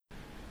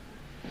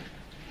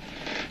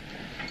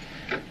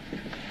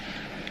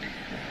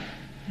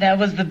That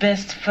was the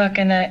best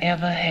fucking I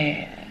ever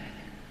had.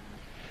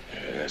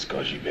 Yeah, that's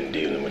because you've been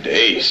dealing with the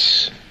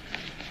ace.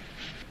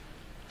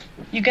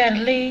 You gotta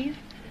leave?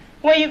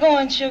 Where you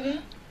going, sugar?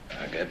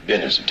 I got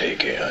business to take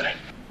care of.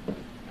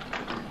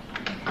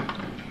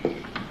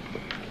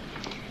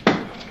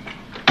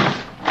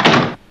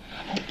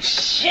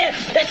 Shit,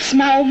 that's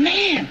my old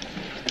man.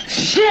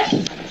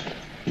 Shit.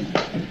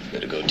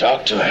 Better go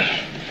talk to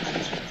him.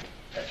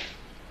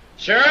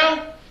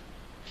 Cheryl?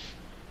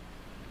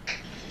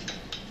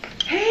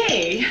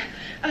 Hey,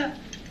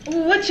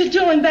 what you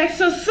doing back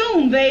so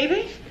soon,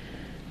 baby?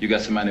 You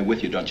got somebody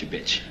with you, don't you,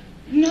 bitch?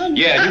 No.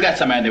 Yeah, you got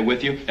somebody there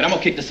with you, and I'm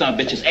gonna kick the son of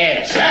a bitch's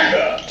ass. Back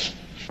up!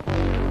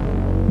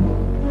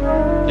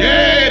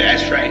 Yeah,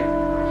 that's right.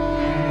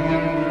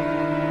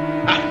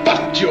 I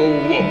fucked your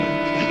woman.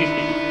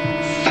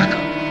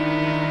 Sucker.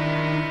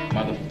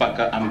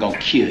 Motherfucker, I'm gonna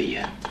kill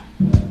you.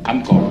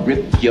 I'm gonna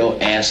rip your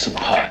ass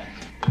apart.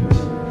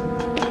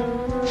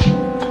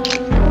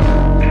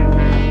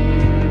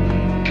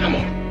 Come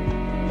on.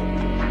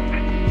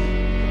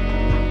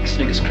 This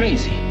nigga's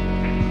crazy.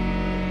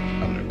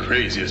 I'm the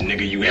craziest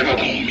nigga you ever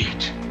gonna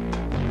meet.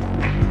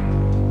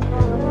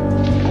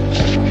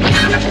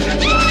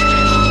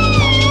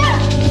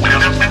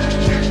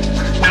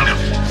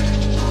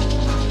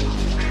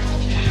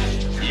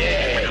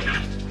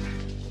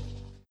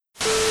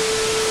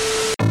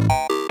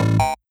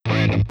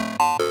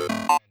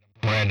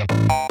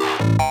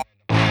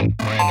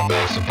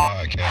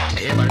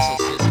 Everybody so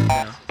sensitive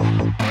now.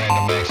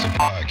 Random Acts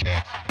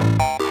Podcast.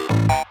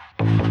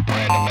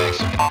 Random Acts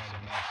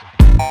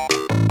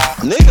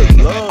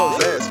Niggas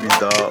love Zaxby,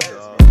 dog.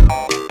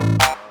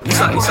 You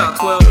saw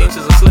 12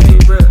 inches of slave,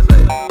 bro.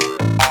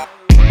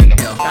 Like,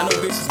 yeah, I know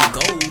bitches with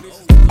gold.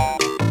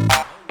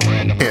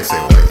 Can't say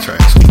white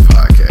trash on the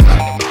podcast.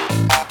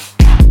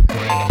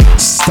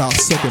 Stop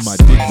sucking my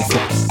dick.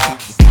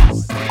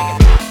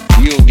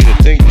 You don't get a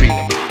think piece.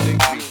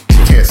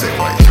 You can't say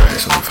white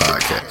trash on the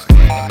podcast.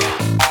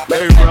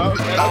 Hey, bro, I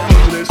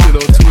posted that shit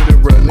on Twitter,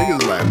 bro.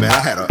 Niggas like, man, I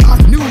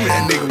knew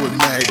that nigga was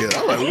MAGA.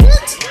 I'm like,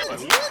 what?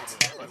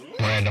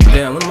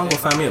 Damn, when am I gonna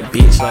find me a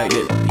bitch like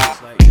that?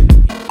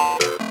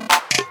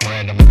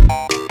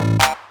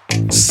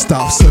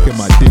 Stop sucking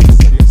my dick.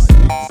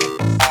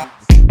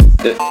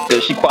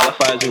 Does she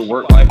qualify as your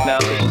work wife now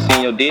since she's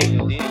seen your dick?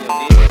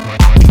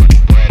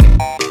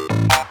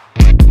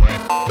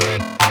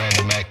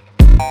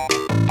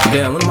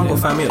 Damn, when am I gonna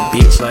find me a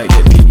bitch like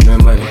that? Give me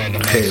money.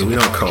 Hey, we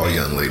don't call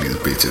young ladies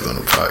bitches on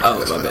the podcast.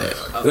 Oh, my bad.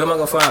 When am I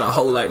gonna find a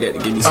hoe like that to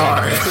give me some? All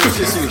right.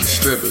 Just use the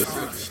strippers.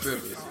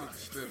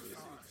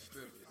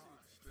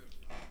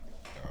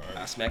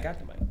 I smack out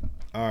the mic.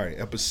 All right,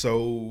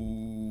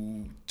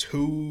 episode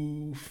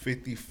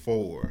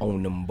 254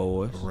 On them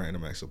boys.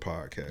 Random Acts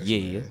Podcast.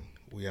 Yeah. Man.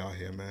 We out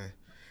here, man.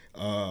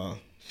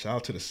 Shout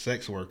out to the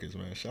sex workers,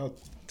 man. Shout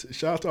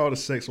out to all the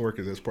sex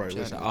workers that's probably Shout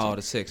out listening. to all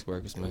the sex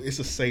workers, man. It's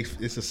a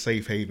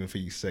safe haven for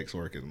you sex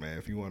workers, man.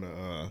 If you want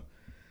to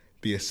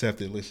be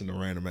accepted, listen to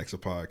Random Acts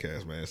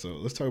Podcast, man. So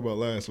let's talk about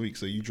last week.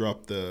 So you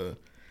dropped the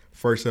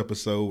first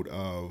episode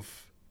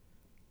of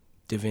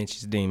Da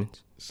Vinci's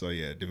Demons. So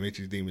yeah, Da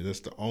Vinci's Demons. That's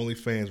the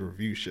OnlyFans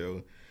review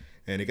show,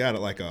 and it got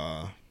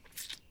a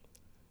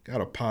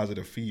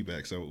positive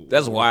feedback. So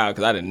That's wild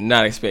because I did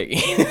not expect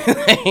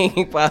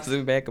anything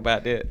positive back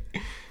about that.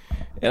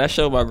 And I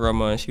showed my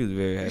grandma and she was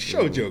very happy. You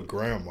showed your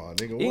grandma,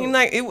 nigga. You What?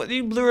 like it?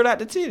 You blurred out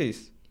the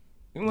titties.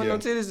 You want Yeah. no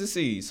titties to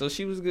see, so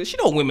she was good. She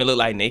know women look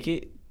like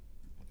naked.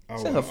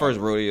 It's her first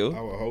rodeo.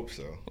 I would hope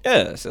so.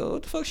 Yeah, so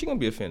what the fuck she gonna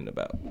be offended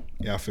about?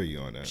 Yeah, I feel you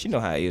on that. She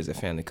know how it is at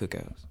family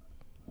cookouts.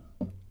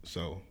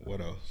 So what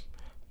else?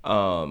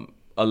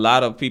 A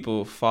lot of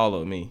people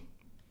follow me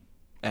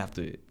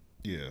after it.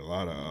 Yeah, a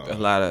lot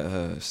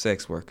of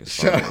sex workers.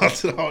 Shout out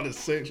to all the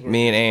sex workers.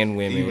 Men and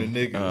women.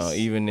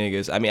 Even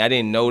niggas. I mean, I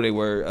didn't know they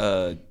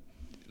were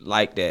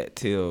like that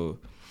till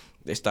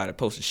they started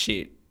posting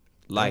shit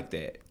like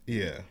that.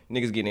 Yeah.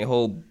 Niggas getting their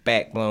whole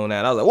back blown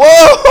out. I was like,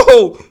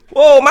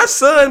 whoa, my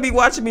son be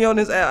watching me on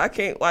this app. I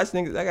can't watch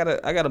niggas.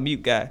 I got a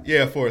mute guy.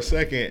 Yeah, for a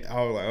second,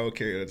 I was like,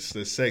 okay, it's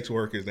the sex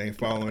workers. They ain't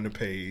following the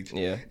page.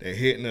 Yeah. They're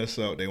hitting us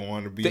up. They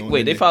want to be on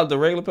Wait, they followed the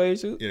regular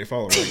page too? Yeah, they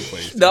follow the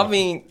regular page. No, I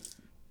mean,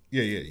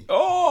 Yeah.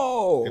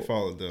 oh. They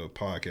followed the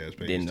podcast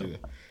page Didn't too. know.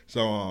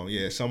 So,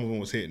 yeah, some of them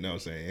was hitting up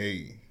saying,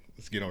 hey,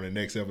 let's get on the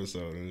next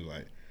episode. And it was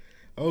like,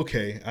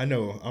 okay, I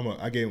know.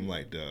 I gave them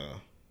like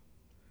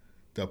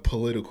the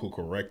political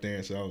correct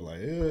answer. I was like,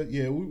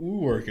 yeah, we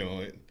working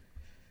on it.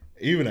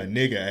 Even a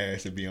nigga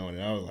asked to be on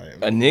it. I was like,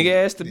 A nigga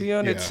asked to be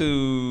on it Yeah.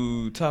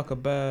 to talk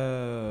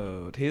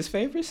about his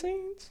favorite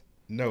scenes?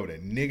 No,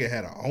 that nigga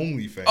had an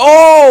OnlyFans.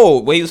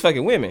 Oh, well, he was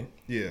fucking women.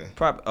 Yeah.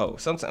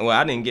 Sometimes. Well,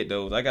 I didn't get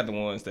those. I got the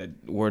ones that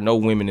were no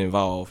women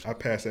involved. I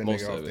passed that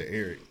Most nigga of off it. to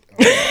Eric.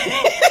 I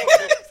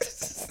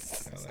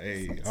was like,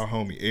 hey, our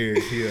homie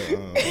Eric here.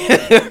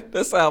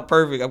 That sounds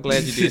perfect. I'm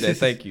glad you did that.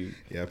 Thank you.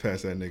 Yeah, I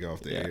passed that nigga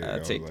off to Eric. I'll I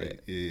was take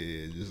like, that.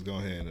 yeah, just go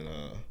ahead and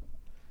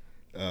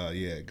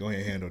Yeah, go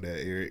ahead and handle that,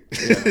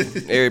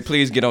 Eric. Eric,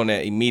 please get on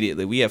that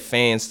immediately. We have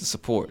fans to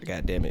support.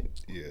 God damn it.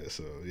 Yeah,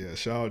 so yeah,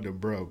 shout out to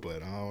bro,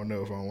 but I don't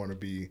know if I want to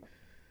be.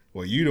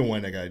 Well, you the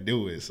one that got to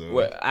do it. So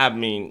Well, I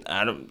mean,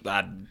 I don't.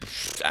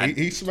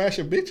 he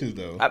smashing bitches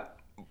though.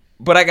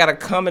 But I gotta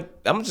comment.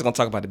 I'm just gonna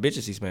talk about the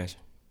bitches he smashing.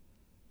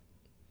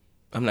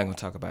 I'm not gonna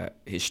talk about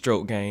his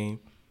stroke game.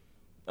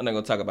 I'm not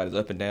gonna talk about his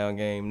up and down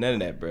game. None of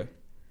that, bro.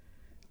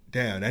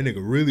 Damn, that nigga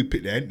really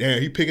picked that.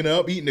 Damn, he picking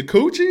up, eating the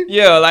coochie.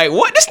 Yeah, like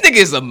what? This nigga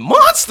is a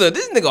monster.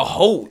 This nigga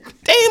Hulk.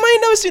 Damn, I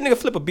ain't never seen a nigga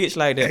flip a bitch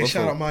like that Hey, before.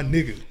 shout out my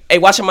nigga. Hey,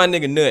 watching my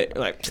nigga nut.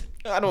 Like,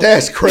 I don't.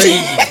 That's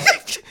crazy.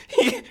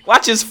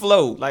 Watch his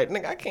flow. Like,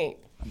 nigga, I can't.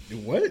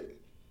 What?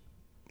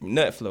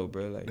 Nut flow,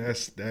 bro. Like, That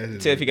is.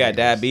 tell if he got ridiculous.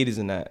 diabetes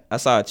or not. I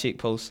saw a chick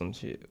post some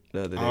shit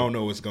the other day. I don't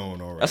know what's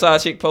going on right I saw now. a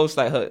chick post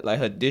like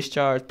her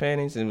discharge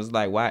panties and it was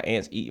like, why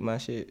ants eat my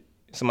shit?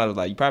 Somebody was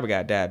like, you probably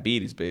got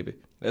diabetes, baby.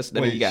 That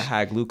mean you got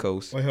high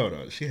glucose. Wait, hold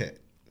on. She had.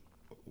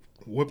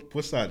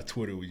 What side of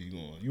Twitter were you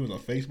on? You was on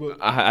Facebook?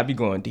 I be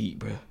going deep,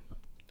 bro.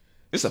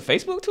 This a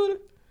Facebook Twitter?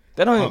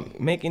 That don't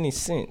even make any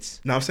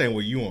sense. No, I'm saying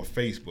were you on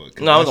Facebook?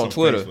 'Cause No, I was that's on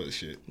Twitter. Facebook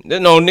shit.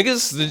 No,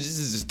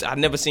 niggas, I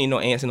never seen no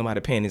ants in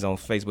nobody's panties on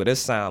Facebook. That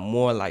sound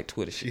more like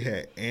Twitter shit. She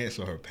had ants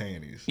on her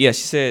panties. Yeah,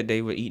 she said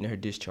they were eating her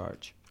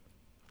discharge.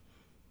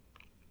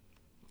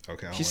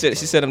 Okay. She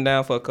set them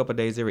down for a couple of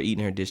days. They were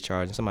eating her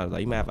discharge, and somebody was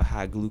like, "You might have a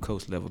high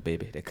glucose level,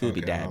 baby. That could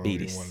be I don't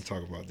diabetes." even want to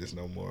talk about this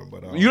no more.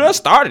 But You done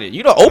started it.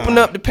 You done opened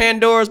up the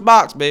Pandora's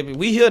box, baby.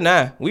 We here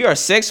now. We are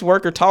sex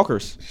worker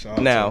talkers Shout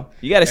out now. to-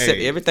 You got to accept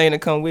Hey. everything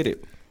that come with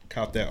it.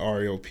 cop that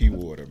REOP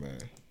water, man.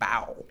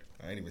 Bow.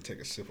 I ain't even take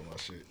a sip of my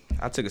shit.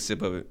 I took a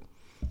sip of it.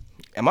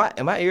 Am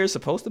my ears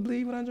supposed to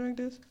bleed when I drink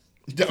this?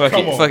 Come Fuck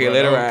it, on, fuck it. bro. Let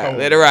it Don't- ride. come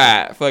Let on. it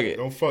ride. Fuck it.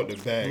 Don't fuck the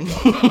bag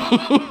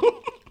up.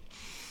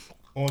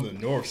 On the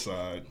north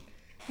side,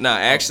 Nah,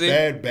 actually,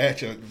 bad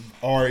batch of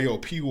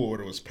REOP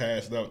water was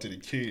passed out to the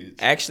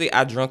kids.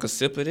 I drunk a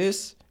sip of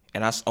this,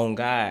 and on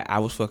God, I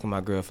was fucking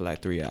my girl for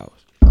like 3 hours.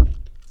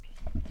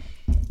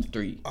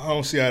 3. I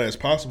don't see how that's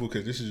possible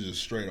because this is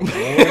just straight up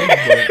water.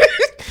 But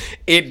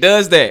It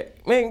does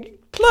that. Man,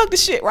 plug the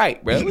shit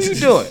right, bro. What you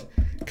doing?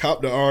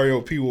 cop the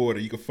REOP water.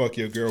 You can fuck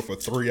your girl for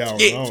 3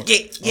 hours. I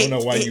don't know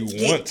why you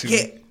want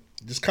to.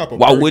 Just cop a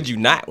Why Perc- would you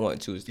not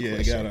want to? Is the Yeah, it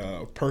question.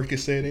 got a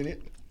Percocet in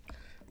it.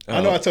 I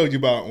know I told you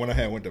about when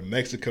I went to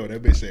Mexico.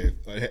 That bitch said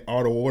like,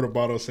 all the water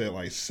bottles said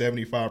like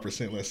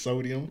 75% less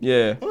sodium.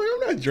 Yeah. I'm like, I'm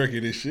not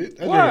drinking this shit.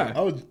 Why? I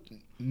was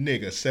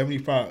nigga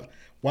 75.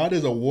 Why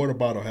does a water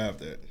bottle have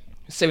that?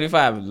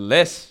 75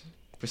 less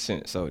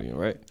 % sodium,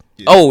 right?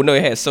 Yeah. Oh no,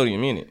 it has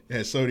sodium in it. It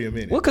has sodium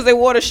in it. Well, cause they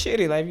water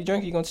shitty. Like if you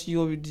drink,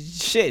 you'll be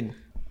shitting.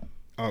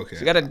 Okay.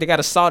 So they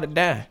gotta salt it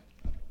down.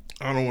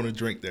 I don't want to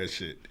drink that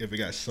shit if it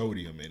got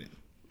sodium in it.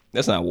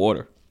 That's not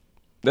water.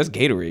 That's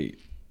Gatorade.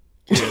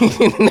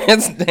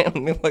 That's damn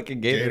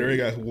fucking Gatorade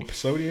Gatorade. got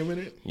sodium in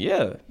it?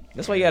 Yeah,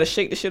 that's why you gotta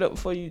shake the shit up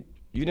before you.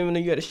 You didn't know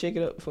you had to shake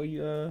it up before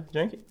you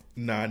drink it.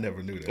 Nah, I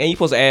never knew that. And you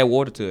supposed to add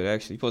water to it.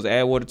 Actually, you supposed to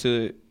add water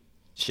to it,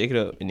 shake it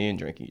up, and then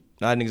drink it.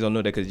 A lot of niggas don't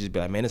know that because just be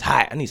like, man, it's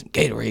hot. I need some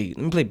Gatorade.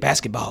 Let me play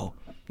basketball.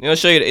 You know,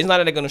 show you. It's not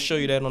that they're gonna show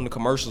you that on the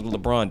commercials with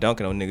LeBron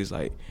dunking on niggas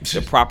like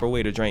the proper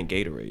way to drink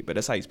Gatorade, but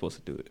that's how you supposed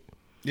to do it.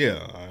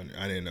 Yeah,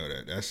 I didn't know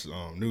that. That's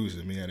news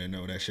to me. I didn't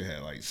know that shit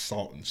had like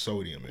salt and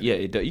sodium in it. Yeah,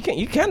 it does.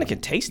 You kind of can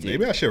taste it.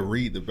 Maybe I should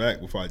read the back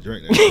before I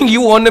drink that.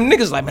 You one of them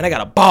niggas like, man, I got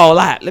a ball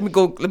out. Let me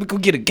go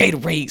get a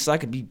Gatorade so I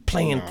could be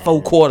playing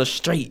 4 quarters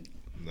straight.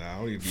 Nah, I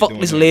don't even be Fuck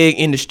doing this that. leg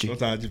industry.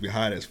 Sometimes I just be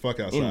hot as fuck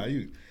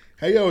outside.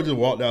 Hey, yo, just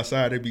walked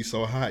outside. It be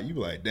so hot. You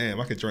be like,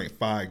 damn, I could drink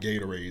 5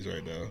 Gatorades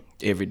right now.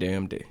 Every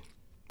damn day.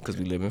 Because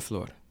we live in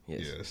Florida.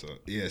 Yes.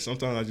 Yeah,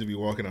 sometimes I just be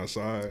walking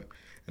outside,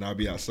 and I'll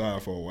be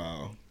outside for a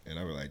while, and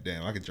I'll be like,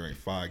 damn, I could drink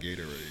 5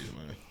 Gatorades,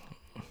 man.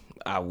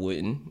 I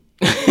wouldn't.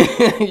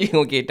 You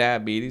gonna get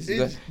diabetes.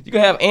 You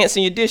gonna have ants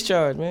in your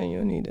discharge, man. You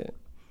don't need that.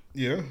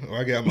 Yeah, well,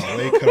 I got my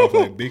leg cut off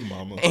like Big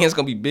Mama. Ants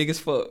gonna be big as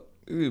fuck.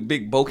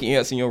 Big bulky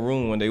ants in your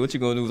room one day. What you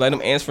gonna do? Like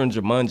them ants from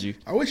Jumanji.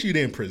 I wish you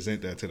didn't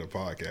present that to the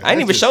podcast. I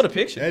didn't even show the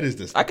picture. That is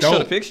the. I can show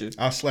the picture.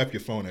 I'll slap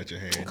your phone at your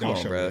hand. Come Don't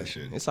on, show bro. that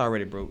shit. It's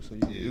already broke, so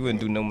you wouldn't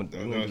do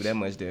do that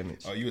much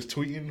damage. Oh, you was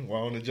tweeting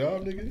while on the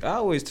job, nigga? I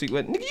always tweet.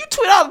 Nigga, you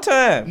tweet all the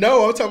time.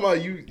 No, I'm talking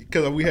about you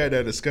because we had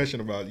that discussion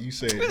about you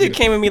saying. He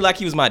came at me like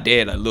he was my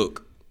dad. Like,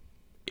 look,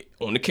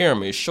 on the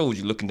camera, it shows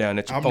you looking down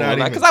at your I'm phone. not Like,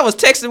 even- because I was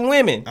texting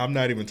women. I'm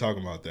not even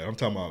talking about that. I'm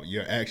talking about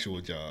your actual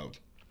job.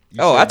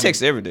 Oh, I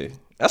text every day.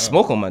 I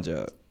smoke on my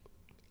job.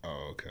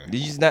 Oh, okay.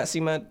 Did you not see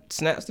my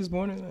snaps this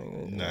morning?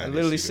 Like, Nah, I I didn't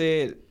literally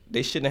see said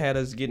they shouldn't have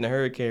had us getting a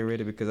hurricane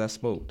ready because I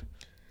smoked.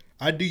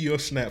 I do your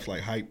snaps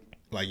like hype,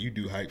 like you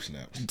do hype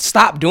snaps.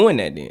 Stop doing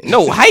that then.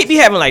 No, hype be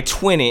having like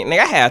 20. Like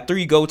I have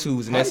 3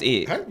 go-tos and that's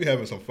it. Hype be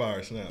having some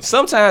fire snaps.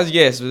 Sometimes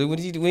yes, but when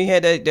he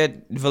had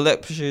that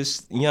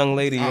voluptuous young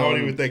lady. I don't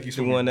on even think you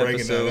should the be one breaking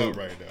episode, that up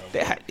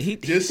right now. He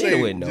Just said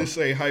it wouldn't know. just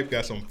say hype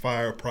got some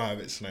fire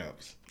private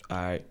snaps All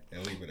right.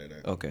 and leave it at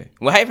that. Okay.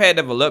 Well, Hype had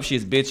that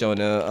voluptuous bitch on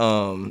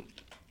the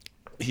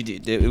he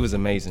did. It was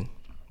amazing,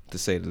 to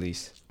say the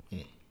least.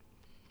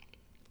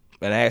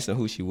 And I asked him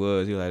who she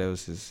was. He was like, that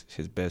was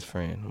his best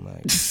friend. I'm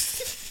like,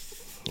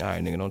 all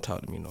right, nigga, don't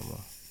talk to me no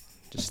more.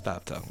 Just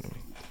stop talking to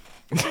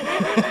me.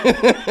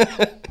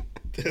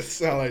 That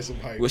sound like some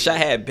hype. Wish I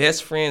had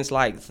best friends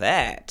like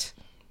that.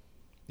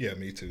 Yeah,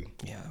 me too.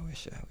 Yeah, I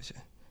wish I.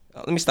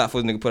 Let me stop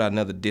for this nigga put out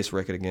another diss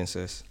record against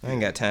us. I ain't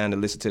got time to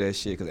listen to that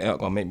shit because Elk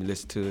gonna make me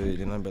listen to it.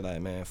 And I'm be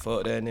like, man,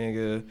 fuck that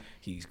nigga.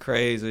 He's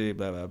crazy,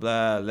 blah, blah,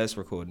 blah. Let's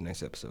record the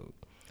next episode.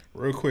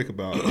 Real quick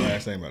about the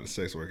last thing about the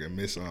sex worker,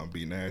 Miss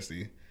Be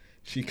Nasty.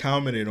 She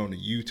commented on the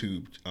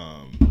YouTube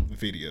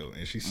video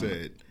and she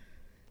said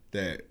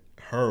that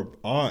her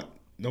aunt,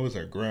 no, it was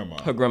her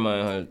grandma. Her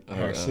grandma and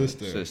her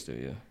sister,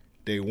 yeah.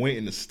 They went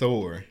in the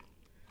store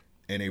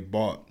and they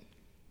bought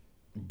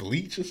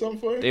bleach or something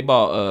for it? They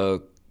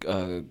bought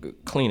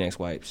Kleenex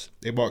wipes.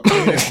 They bought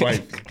Kleenex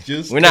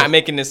wipes. We're not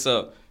making this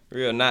up.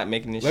 We're not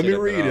making this Let shit me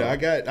up. read it. I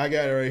got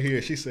it right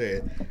here. She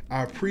said,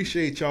 I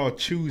appreciate y'all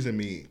choosing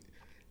me.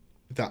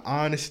 The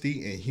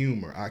honesty and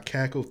humor. I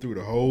cackled through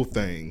the whole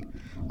thing.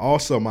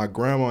 Also, my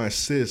grandma and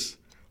sis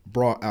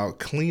brought out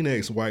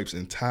Kleenex wipes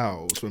and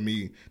towels for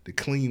me to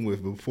clean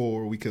with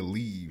before we could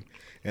leave.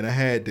 And I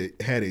had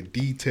it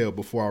detailed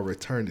before I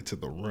returned it to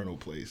the rental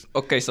place.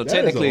 Okay, so that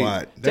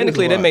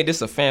technically they made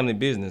this a family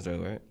business though,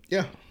 right?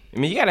 Yeah. I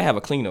mean, you gotta have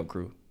a cleanup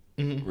crew,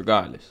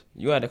 regardless.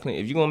 You gotta clean.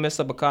 If you're gonna mess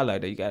up a car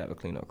like that, you gotta have a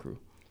cleanup crew.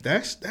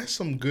 That's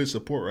some good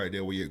support right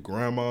there. With your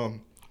grandma,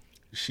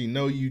 she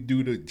know you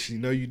do the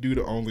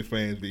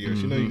OnlyFans video.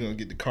 She know you're gonna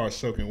get the car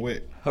soaking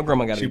wet. Her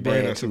grandma got. She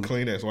bring us some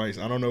Kleenex wipes.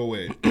 I don't know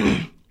what.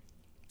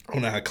 I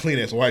don't know how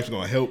Kleenex wipes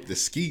gonna help the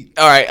skeet.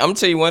 All right, I'm gonna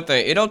tell you one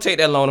thing. It don't take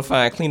that long to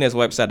find Kleenex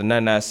wipes out of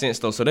 99 cents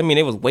though. So that mean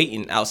they was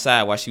waiting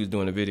outside while she was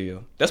doing the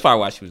video. That's probably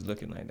why she was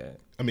looking like that.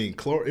 I mean,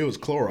 it was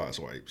Clorox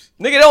wipes.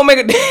 Nigga, it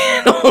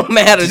don't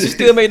matter. She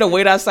still made them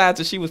wait outside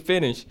till she was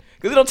finished.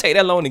 Because it don't take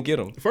that long to get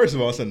them. First of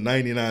all, it's a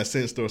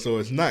 99-cent store, so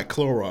it's not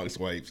Clorox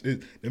wipes.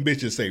 Them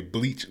bitches say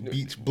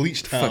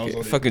bleach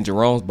towels. Fucking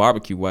Jerome's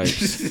barbecue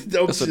wipes.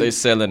 That's what they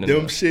selling.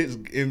 Them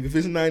shits, if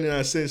it's a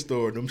 99-cent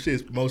store, them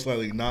shits most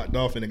likely knocked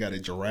off and they got a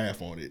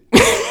giraffe on it.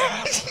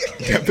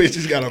 That bitch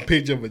just got a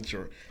picture of a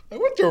giraffe. Like,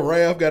 what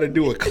giraffe got to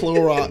do with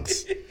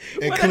Clorox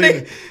and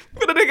clean?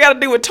 What do they got to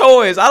do with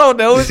toys? I don't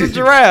know. It's a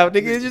giraffe,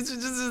 nigga. It's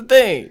just a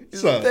thing.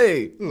 It's a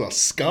thing. It's a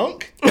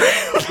skunk? No,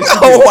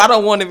 I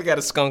don't want if it got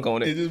a skunk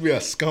on it. It just be a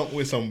skunk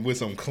with some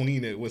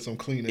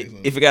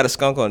Kleenex. If it got a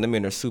skunk on it, that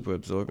mean they're super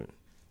absorbent.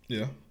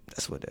 Yeah.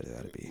 That's what that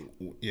ought to be.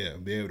 Yeah,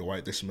 be able to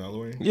wipe the smell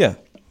away. Yeah.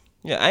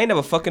 Yeah, I ain't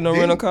never fucking no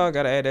rental car.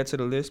 Gotta add that to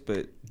the list,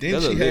 but then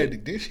she had to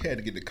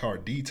get the car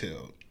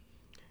detailed.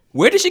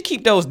 Where did she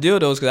keep those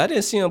dildos? Because I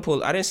didn't see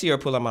her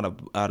pull them out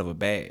of a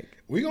bag.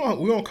 We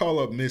gonna call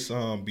up Miss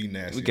Be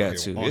Nasty. We got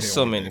to. There's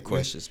so many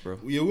questions, bro.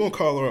 Yeah, we're gonna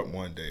call her up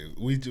one day.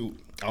 We do.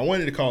 I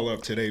wanted to call her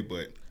up today,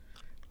 but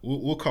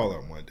we'll call her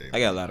up one day. I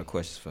got a lot of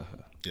questions for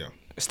her. Yeah.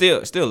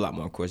 Still a lot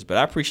more questions, but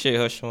I appreciate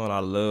her showing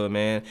all the love,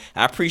 man.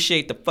 I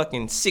appreciate the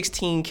fucking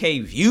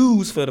 16K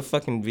views for the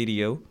fucking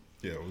video.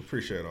 Yeah, we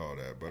appreciate all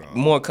that, but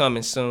more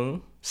coming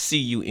soon.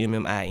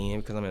 CUMMIN,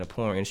 because I'm in the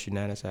porn industry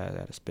now. That's how I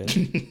gotta spell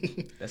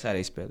it. That's how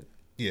they spell it.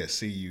 Yeah,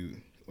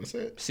 what's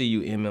that?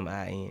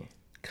 CUMMIN.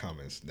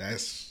 Comments.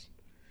 That's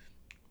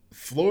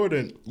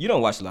Florida. You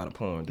don't watch a lot of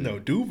porn, do you? No,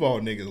 Duval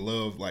niggas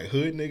love, like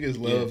hood niggas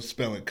love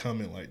spelling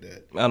comment like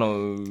that. I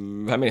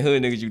don't know how many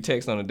hood niggas you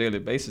text on a daily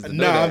basis.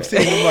 Nah, I'm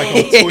seeing them like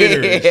on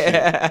Twitter and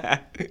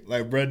shit.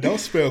 Like, bro, don't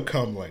spell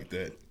cum like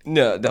that.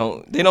 No,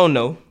 don't. They don't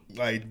know.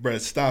 Like, bro,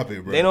 stop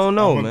it, bro. They don't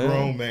know, I'm man. a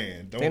grown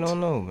man. They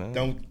don't know, man.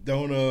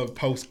 Don't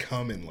post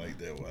coming like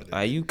that.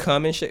 Are you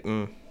coming?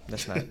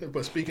 That's not.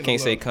 But speaking can't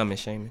of say love, coming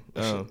shaming.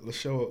 Let's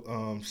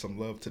show some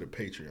love to the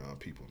Patreon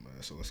people,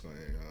 man. So let's go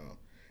ahead and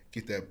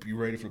get that. You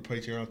ready for the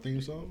Patreon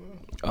theme song, man?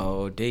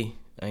 Oh, D.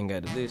 I ain't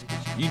got the list.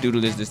 But you do the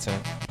list this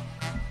time.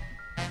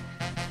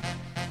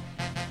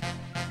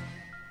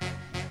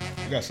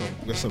 We got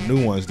some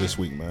new ones this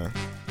week, man.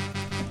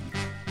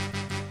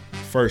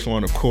 First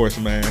one, of course,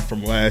 man,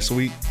 from last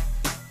week.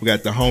 We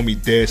got the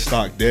homie Dead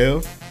Stock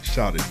Dev.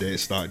 Shout out to Dead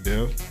Stock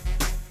Dev.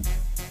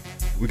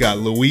 We got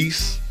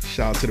Luis.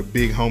 Shout out to the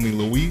big homie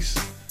Luis.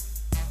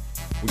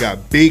 We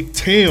got Big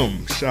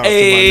Tim. Shout out to my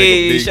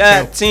nigga Big Tim.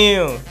 Shout out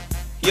Tim.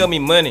 He owe me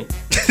money.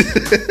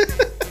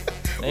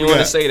 I ain't want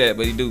to say that,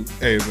 but he do.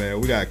 Hey,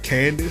 man, we got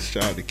Candace.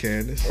 Shout out to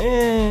Candace.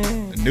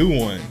 A new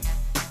one.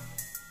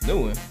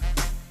 We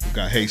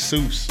got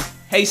Jesus.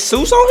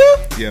 Jesus on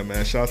here? Yeah,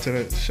 man. Shout out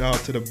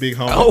to the big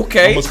homie.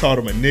 Okay. I almost called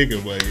him a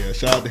nigga, but yeah,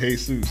 shout out to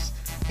Jesus.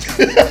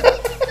 Hey,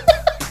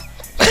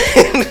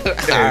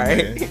 all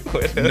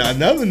right. Now,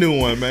 another new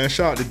one, man.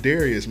 Shout out to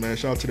Darius, man.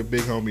 Shout out to the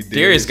big homie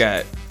Darius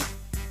got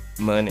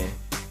money.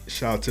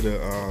 Shout out to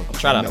the I'm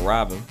trying to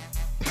rob him.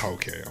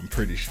 Okay, I'm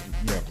pretty sure.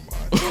 Never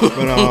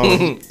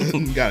mind.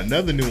 But got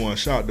another new one.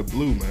 Shout out to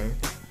Blue, man.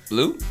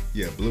 Blue?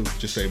 Yeah, Blue.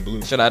 Just say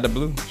Blue. Shout out to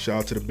Blue. Shout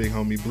out to the big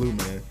homie Blue,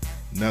 man.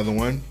 Another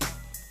one.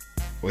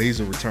 Well, he's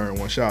a return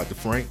one. Shout out to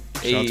Frank.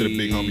 Shout out to the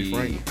big homie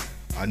Frank.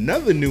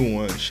 Another new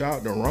one. Shout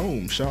out to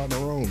Rome. Shout out to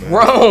Rome, man.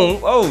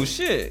 Rome. Oh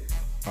shit.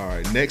 All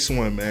right, next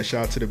one, man.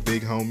 Shout out to the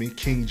big homie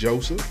King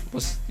Joseph.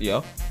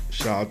 Yo?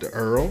 Shout out to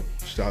Earl.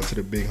 Shout out to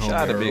the big homie.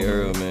 Shout out to Big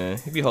Earl, man.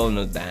 He be holding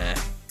us down.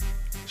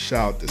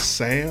 Shout out to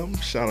Sam.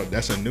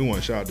 That's a new one.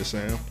 Shout out to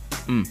Sam.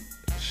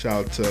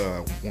 Shout out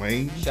to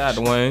Wayne. Shout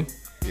out to Wayne.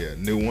 Yeah,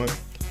 new one.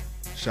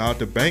 Shout out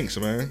to Banks,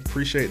 man.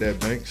 Appreciate that,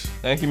 Banks.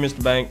 Thank you,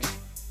 Mr. Banks.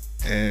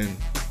 And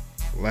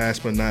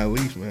last but not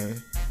least,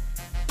 man,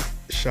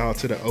 shout out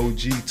to the OG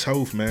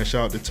Toph, man.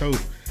 Shout out to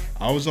Toph.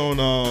 I was on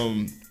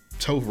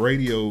Toph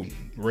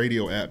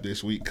radio app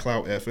this week,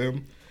 Clout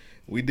FM.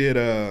 We did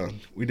a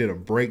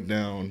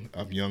breakdown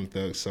of Young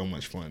Thug. So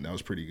much fun. That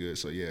was pretty good.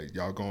 So yeah,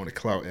 y'all go on to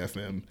Clout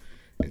FM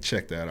and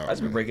check that out. I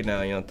just been breaking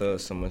down Young Thug.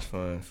 So much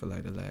fun for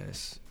like the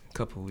last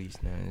couple weeks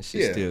now. It's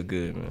still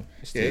good, man.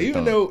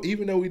 Even though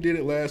we did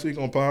it last week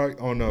on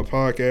the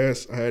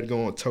podcast, I had to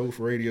go on Toph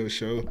radio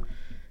show,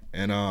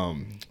 and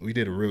we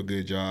did a real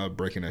good job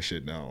breaking that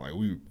shit down. Like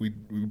we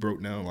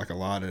broke down like a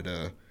lot of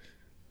the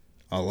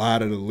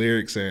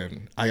lyrics,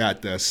 and I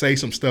got to say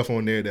some stuff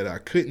on there that I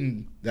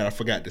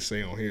forgot to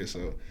say on here.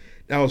 So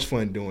that was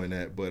fun doing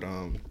that. But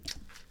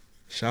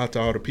shout out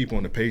to all the people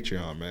on the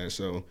Patreon, man.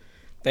 So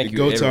thank you.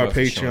 Go to our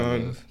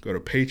Patreon. Go to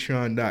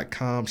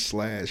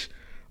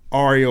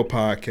patreon.com/Ario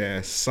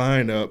Podcast.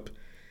 Sign up,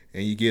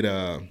 and you get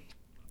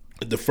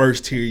the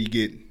first tier. You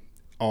get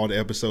all the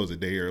episodes a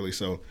day early.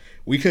 So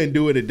we couldn't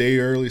do it a day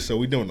early, so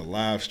we're doing a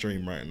live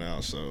stream right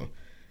now. So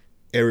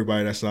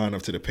everybody that signed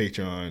up to the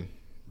Patreon,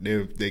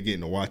 they're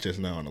getting to watch us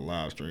now on the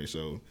live stream.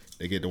 So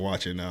they get to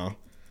watch it now.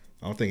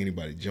 I don't think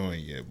anybody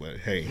joined yet, but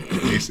hey,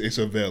 it's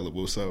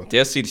available. So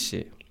they'll see the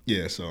shit.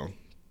 Yeah. So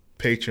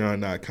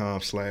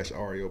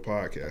patreon.com/Ario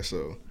Podcast.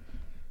 So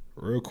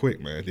real quick,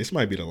 man, this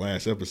might be the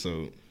last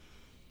episode.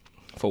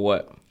 For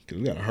what? Cause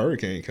we got a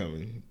hurricane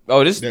coming.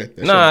 Oh, nah,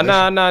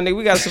 nigga.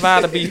 We gotta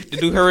survive to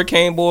do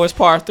Hurricane Boys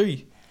Part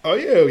 3. Oh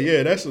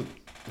yeah. That's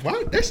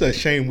a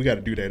shame. We got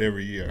to do that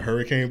every year. A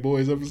Hurricane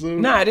Boys episode.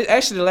 Nah,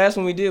 actually the last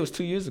one we did was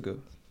 2 years ago.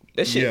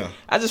 That shit. Yeah.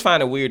 I just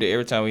find it weird that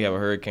every time we have a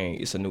hurricane,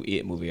 it's a new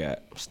It movie out.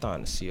 I'm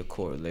starting to see a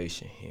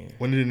correlation here.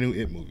 When did the new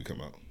It movie come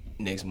out?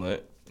 Next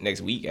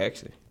week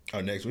actually.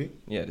 Oh, next week?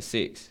 Yeah, the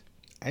 6th.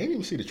 I ain't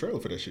even see the trailer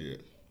for that shit yet.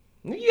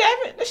 You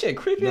haven't? That shit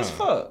creepy as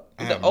fuck.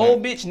 The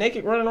old bitch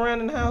naked running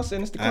around in the house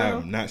and it's the clown. I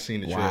have not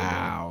seen the trailer.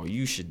 Wow,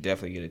 you should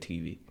definitely get a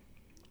TV.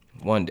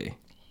 One day.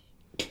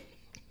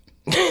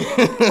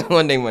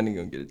 One day money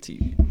gonna get a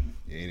TV.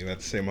 You ain't even have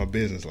to say my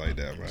business like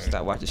that, man.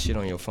 Stop watching shit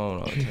on your phone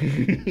all the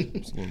time.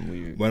 It's getting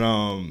weird. But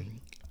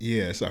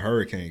yeah, it's a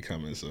hurricane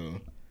coming,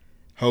 so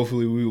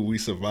hopefully we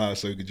survive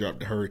so we can drop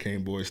the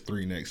Hurricane Boys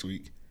 3 next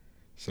week.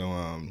 So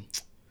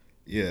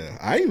yeah,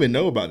 I didn't even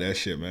know about that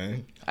shit,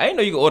 man. I didn't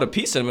know you could order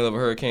pizza in the middle of a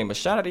hurricane, but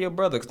shout out to your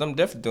brother, because I'm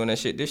definitely doing that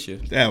shit this year.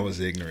 That was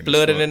ignorant.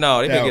 Flooded and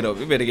all. They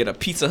better get a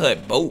Pizza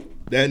Hut boat.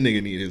 That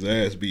nigga need his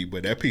ass beat,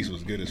 but that pizza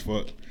was good as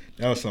fuck.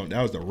 That was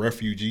the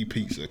refugee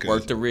pizza.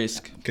 Worth the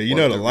risk. Cause you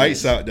know the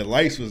lights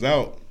was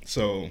out,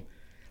 so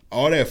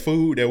all that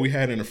food that we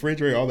had in the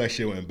refrigerator, all that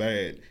shit went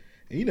bad.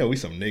 And you know we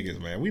some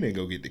niggas, man. We didn't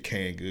go get the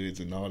canned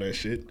goods and all that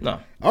shit. No.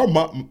 Our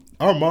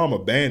mom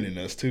abandoned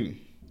us too.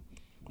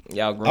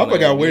 Y'all grown. I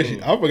forgot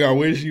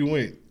where she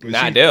went.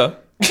 Not there.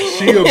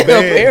 She abandoned.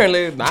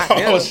 Apparently not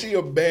there. Oh, she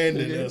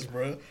abandoned us,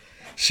 bro.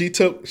 She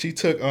took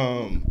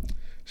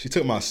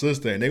my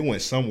sister and they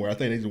went somewhere. I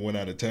think they just went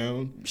out of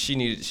town. She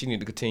needed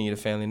to continue the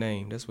family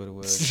name. That's what it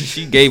was.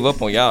 She gave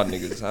up on y'all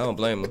niggas. I don't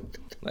blame her.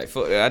 Like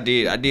fuck, I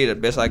did the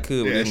best I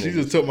could. Yeah, with she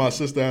just took my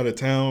sister out of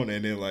town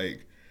and then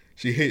like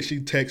she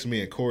texted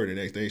me in court the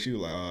next day. She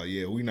was like, "Oh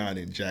yeah, we not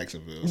in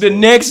Jacksonville." The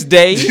next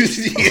day,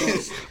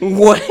 yes.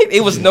 What?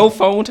 It was no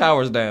phone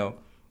towers down.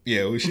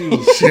 Yeah, she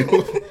was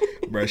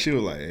bro. She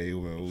was like, "Hey,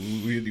 well,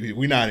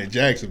 we not in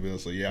Jacksonville,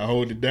 so yeah, I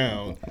hold it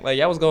down." Like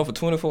y'all was going for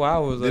 24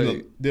 hours.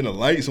 Then the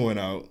lights went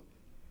out,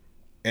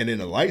 and then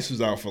the lights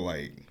was out for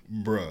like,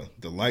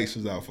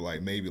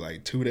 maybe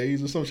like 2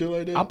 days or some shit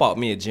like that. I bought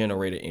me a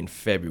generator in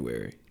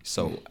February,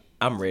 so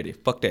I'm ready.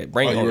 Fuck that.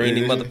 Bring on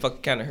any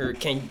motherfucking kind of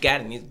hurricane you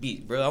got in this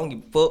beat, bro. I don't give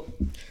a fuck.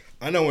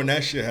 I know when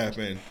that shit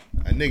happened,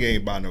 a nigga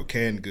ain't buy no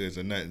canned goods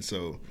or nothing.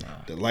 So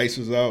the lights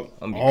was out.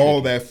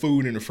 All that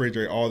food in the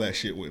refrigerator, all that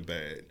shit went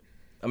bad.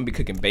 I'm gonna be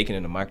cooking bacon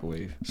in the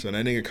microwave. So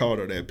that nigga called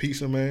her that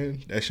pizza,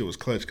 man. That shit was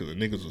clutch because the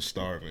niggas was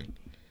starving.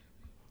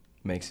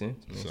 Makes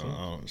sense.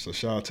 So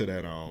shout out to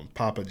that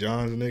Papa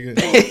John's nigga.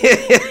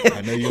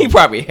 I know he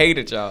probably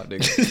hated y'all,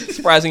 nigga.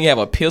 Surprising you have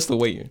a pistol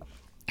waiting.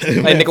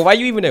 Like, nigga, why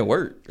you even at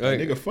work? Like,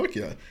 nigga, fuck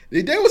y'all.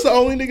 They was the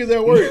only niggas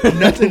at work.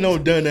 Nothing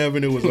on Dunn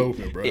Avenue was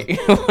open, bro.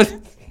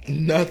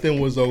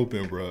 Nothing was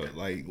open, bro.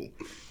 Like,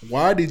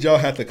 why did y'all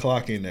have to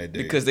clock in that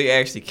day? Because they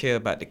actually care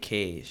about the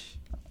cash.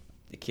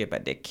 They care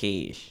about that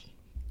cash.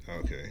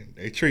 Okay.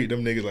 They treat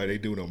them niggas like they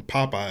do them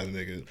Popeyes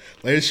niggas.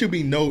 Like,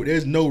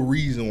 there's no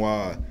reason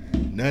why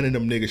none of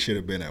them niggas should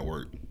have been at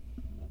work.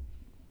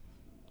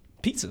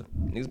 Pizza.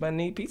 Niggas might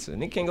need pizza.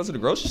 Nigga can't go to the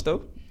grocery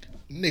store.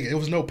 Nigga, it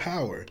was no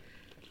power.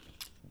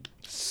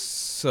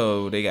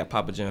 So they got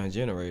Papa John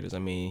generators. I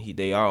mean,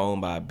 they are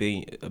owned by a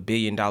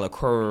billion dollar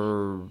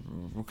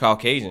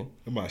Caucasian.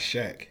 What about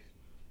Shaq?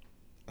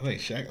 I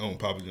think Shaq owned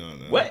Papa John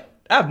now. What?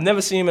 I've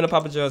never seen him in a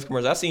Papa John's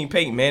commercial. I've seen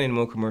Peyton Manning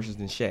more commercials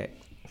than Shaq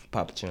for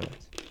Papa John's.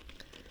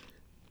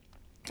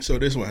 So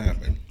this what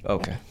happened.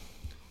 Okay.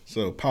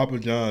 So Papa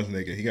John's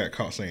nigga, he got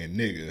caught saying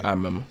nigga. I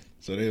remember.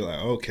 So they like,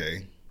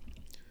 okay.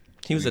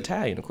 He was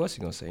Italian. Of course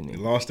he gonna say He nigga.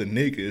 lost the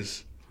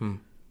niggas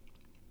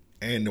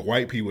and the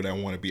white people that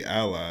want to be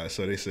allies.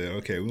 So they said,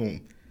 okay,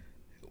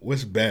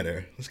 what's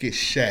better? Let's get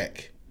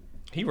Shaq.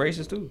 He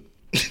racist too.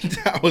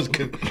 That was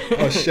good.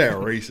 Shaq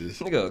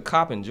racist. Nigga, a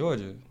cop in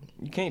Georgia.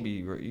 You can't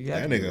be.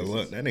 That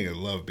nigga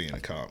love being a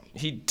cop.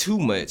 He too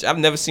much. I've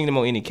never seen him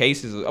on any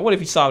cases. I wonder if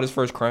he solved his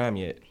first crime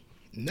yet.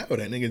 No,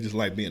 that nigga just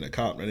like being a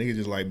cop. That nigga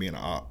just like being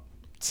an op.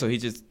 So he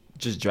just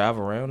drive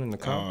around in the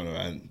I car. don't know.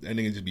 That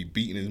nigga just be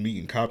beating his meat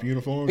in cop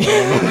uniform.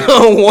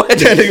 What?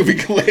 That nigga be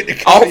collecting.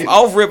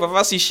 Off rip. If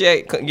I see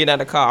Shaq getting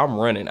out of the car, I'm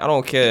running. I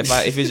don't care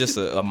if it's just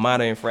a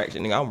minor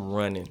infraction. Nigga, I'm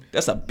running.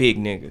 That's a big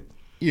nigga.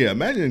 Yeah,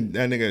 imagine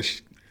that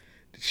nigga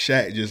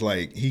Shaq just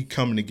like he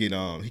coming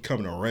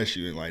to arrest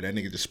you and like that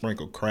nigga just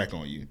sprinkle crack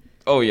on you.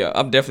 Oh yeah,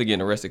 I'm definitely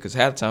getting arrested because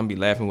half the time I be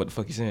laughing what the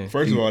fuck he's saying.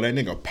 First of all, that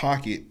nigga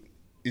pocket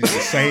is the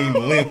same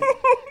length.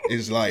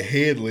 Is like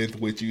head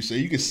length with you, so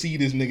you can see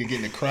this nigga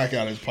getting the crack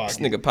out of his pocket.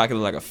 This nigga pocket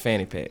look like a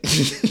fanny pack.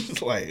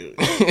 It's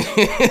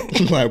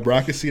like bro,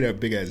 I can see that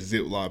big ass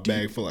Ziploc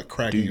bag full of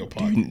crack in your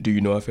pocket. Do you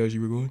know how fast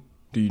you were going?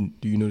 Do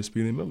you know the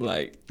speed limit? I'm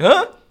like,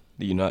 huh?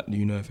 Do you know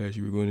how fast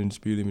you were going in the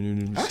speed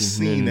limit? I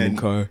seen that in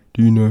the car.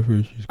 Do you know how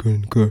fast you was going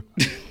in the car?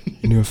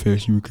 You know how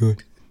fast you were going?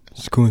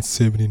 It's going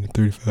 70 to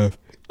 35.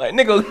 Like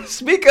nigga,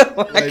 speak up.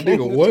 Like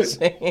nigga, what?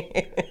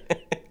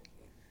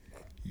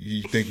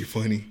 You think you're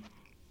funny?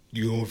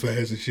 You going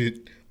fast and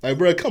shit? Like,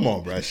 bro, come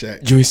on, bro,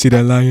 Shaq. You ain't see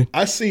that lion?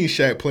 I seen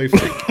Shaq play for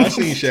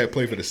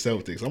the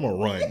Celtics. I'm gonna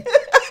run.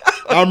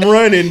 I'm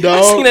running, dog.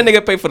 I seen that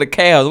nigga play for the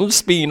Cavs. I'm just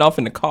speeding off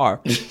in the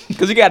car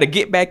because you got to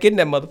get back in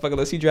that motherfucker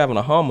unless he driving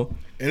a Hummer.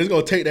 And it's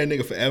gonna take that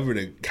nigga forever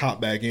to cop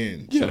back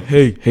in. Yeah.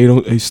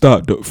 Hey,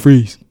 stop,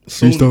 freeze,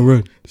 don't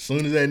run. As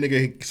soon as that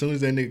nigga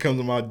comes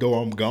to my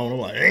door, I'm gone. I'm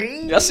like,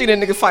 y'all see that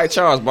nigga fight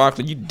Charles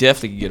Barkley? You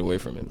definitely can get away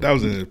from him. That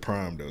was in his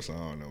prime though, so I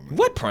don't know, man.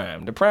 What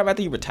prime? The prime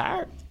after he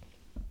retired?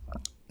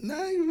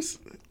 Nah, he was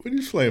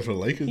playing for the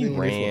Lakers. He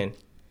ran.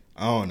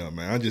 I don't know,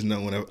 man. I just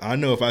know I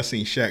know if I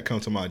seen Shaq come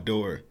to my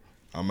door,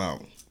 I'm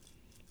out.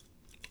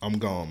 I'm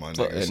gone, my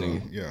nigga. So,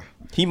 yeah.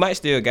 He might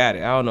still got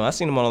it. I don't know. I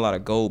seen him on a lot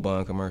of Gold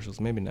Bond commercials.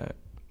 Maybe not.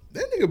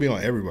 That nigga be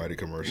on everybody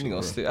commercial. I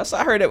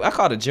heard that. I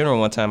called a general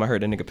one time. I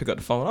heard that nigga pick up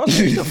the phone. I was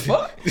like, what the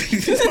fuck?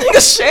 This nigga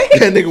Shaq.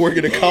 That nigga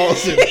working the call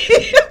center.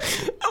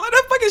 I'm like,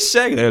 that fucking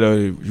Shaq.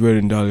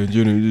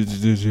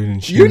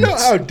 You know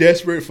how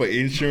desperate for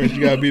insurance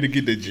you gotta be to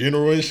get the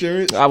general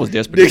insurance? I was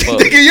desperate as fuck.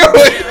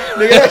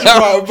 Nigga, that's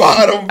rock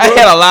bottom, bro. I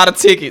had a lot of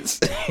tickets.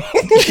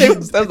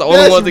 That's the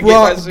only one to get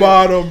my shit.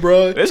 Bottom,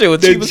 bro. That shit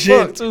was cheap as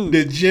fuck, too.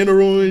 The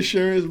general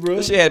insurance, bro.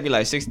 That shit had to be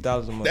like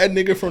 $60 a month. That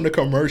nigga from the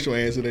commercial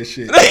answered that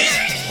shit.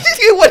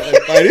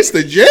 Like, this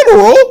the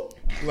general?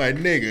 Like,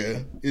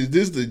 nigga, is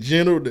this the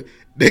general?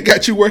 They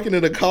got you working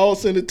in the call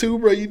center too,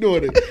 bro? You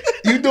doing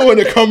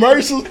the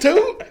commercials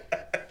too?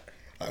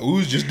 Like,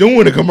 who's just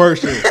doing the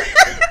commercial?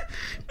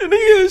 The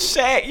nigga is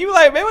Shaq. You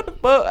like, man, what the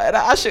fuck?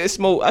 I shouldn't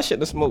smoke. I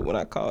shouldn't have smoked when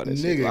I called that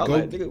shit.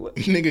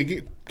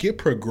 Nigga, get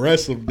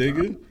progressive,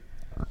 nigga.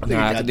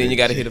 Nah, then you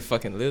gotta hit a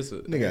fucking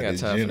lizard. Nigga got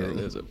time general. for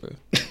that lizard, bro.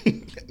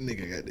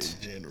 Nigga got this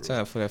general.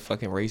 Time for that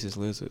fucking racist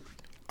lizard.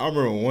 I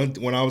remember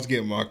when I was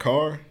getting my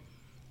car,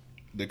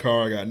 the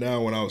car I got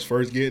now when I was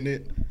first getting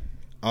it.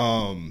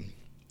 I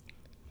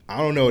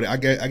don't know. I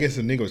guess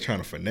the nigga was trying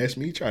to finesse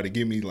me. He tried to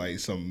give me like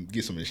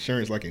get some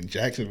insurance like in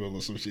Jacksonville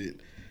or some shit.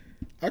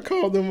 I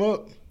called them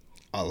up.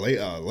 A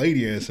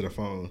lady answered the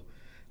phone.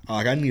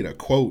 I need a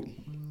quote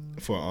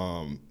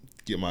for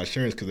get my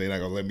insurance because they're not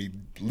gonna let me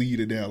leave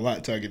the damn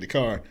lot till I get the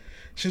car.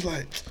 She's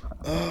like,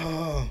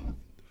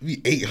 be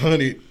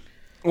 $800.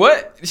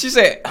 What? She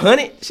said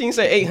 100? She didn't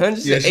say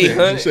 800. She said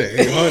 800. She said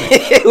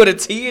 800 with a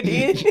T at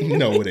the end.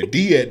 No, with a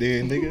D at the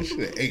end, nigga. She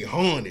said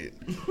 800.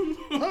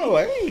 I was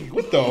like, hey,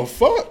 what the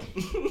fuck?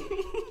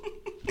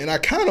 And I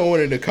kind of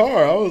wanted the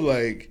car. I was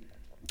like,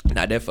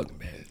 not that fucking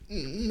bad.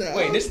 Nah.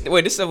 Wait, this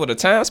is with a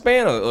time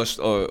span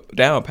or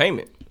down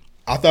payment?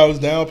 I thought it was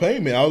down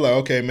payment. I was like,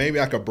 okay, maybe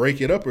I could break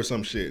it up or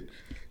some shit.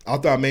 I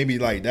thought maybe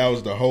like that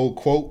was the whole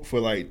quote for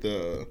like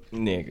the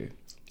nigga.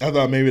 I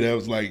thought maybe that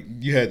was like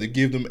you had to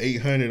give them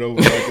 800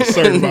 over like a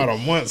certain amount of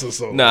months or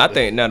so. No, I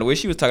think the way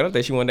she was talking, I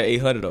think she wanted the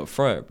 800 up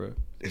front, bro.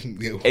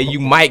 And you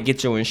might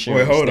get your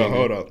insurance. Wait, hold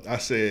up. I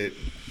said,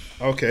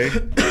 okay.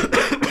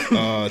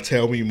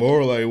 Tell me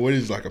more. Like, what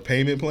is like a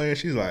payment plan?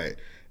 She's like,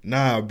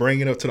 nah,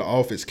 bring it up to the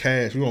office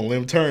cash. We gonna let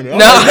him turn it. I'm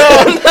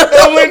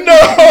like,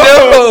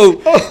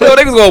 no.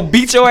 They was gonna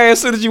beat your ass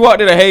as soon as you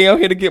walked in. Hey, I'm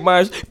here to get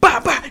mine.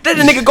 Bah, bah. Let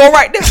the nigga go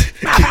right there.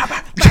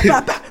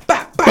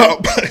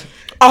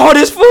 All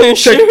this for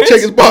insurance. Check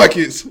his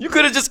pockets. You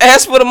could have just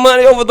asked for the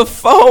money over the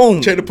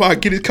phone. Check the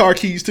pocket. Get his car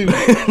keys too.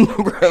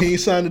 He ain't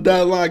signed the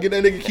dotted line. Get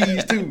that nigga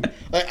keys too.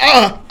 Like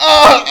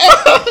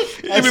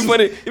It'd be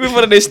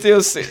funny. They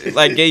still say,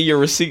 like gave you a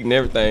receipt and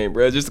everything,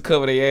 bro, just to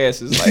cover their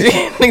asses. Like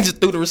they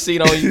just threw the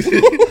receipt on you.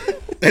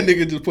 That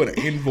nigga just put an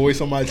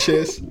invoice on my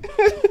chest.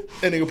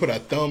 That nigga put a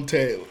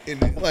thumbtack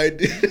in it,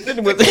 like a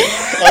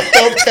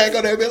thumbtack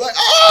on that bitch, like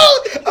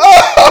oh.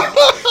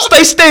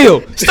 Stay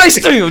still,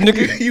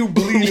 nigga. You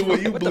bleeding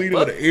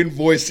with an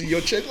invoice in your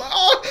chest, like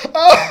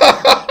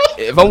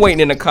If I'm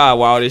waiting in the car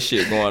while all this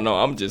shit going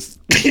on, I'm just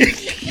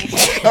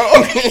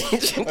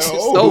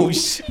oh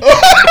shit.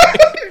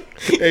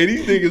 Hey,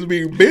 these niggas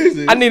being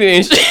busy. I need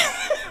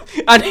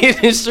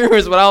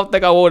insurance, but I don't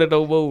think I want it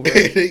no more.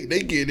 They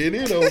getting it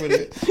in over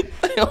there.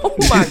 Oh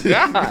my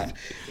god.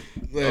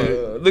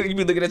 Look, you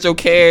be looking at your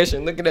cash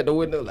and looking at the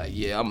window like,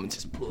 yeah, I'm gonna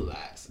just pull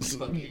eyes. Just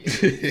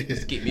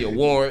get me a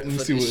warrant.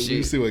 Let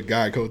me see what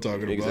Geico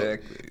talking about.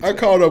 Exactly. I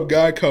called up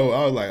Geico.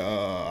 I was like,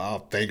 I'll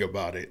think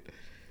about it.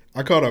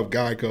 I called up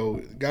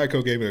Geico.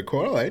 Geico gave me a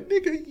quote. I was like,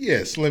 nigga,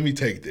 yes, let me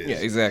take this. Yeah,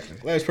 exactly.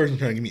 Last person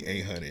trying to give me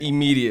 $800.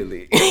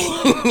 Immediately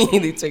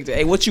take that.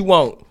 Hey, what you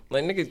want?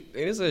 Like, nigga,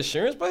 hey, this an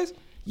insurance place?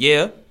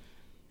 Yeah.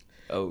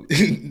 Oh,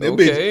 okay.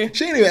 Bitch,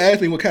 she ain't even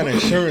asked me what kind of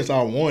insurance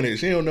I wanted.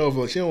 She don't know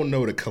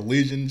the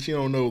collision. She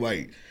don't know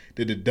like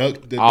the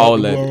deductible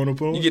all of it. On the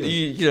phone. You get an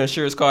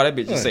insurance card. That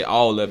bitch just say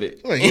all of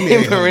it. Like,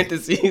 in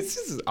parentheses, this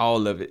is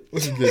all of it.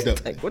 What's the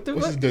what's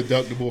the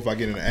deductible if I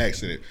get in an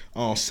accident?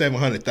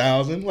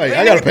 $700,000. Like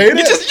I gotta pay that.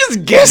 You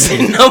just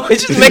guessing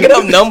numbers. Just making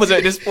up numbers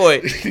at this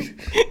point.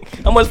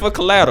 How much for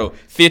collateral?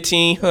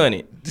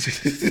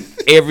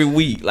 $1,500 every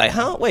week. Like,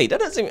 huh? Wait, that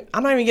doesn't. Even,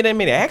 I'm not even getting that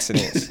many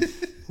accidents.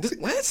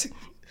 What?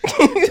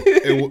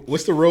 And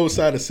what's the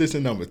roadside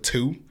assistant number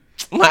 2?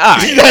 I'm like, all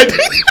right.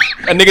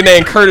 A nigga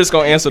named Curtis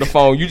gonna answer the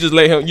phone. You just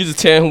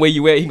tell him where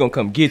you at. He gonna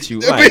come get you.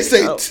 Let me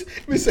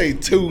say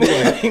 2.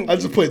 Like, I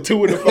just put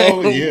 2 in the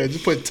phone. Yeah,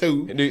 just put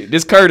 2.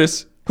 This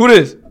Curtis. Who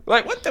this?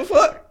 Like, what the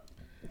fuck?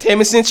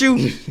 Tammy sent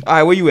you. All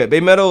right, where you at?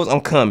 Bay Meadows.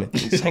 I'm coming.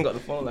 You just hang up the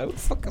phone. Like, what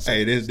the fuck?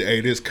 Hey,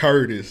 this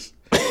Curtis.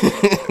 They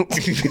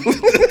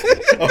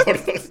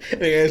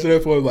answer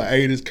that phone like,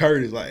 hey, this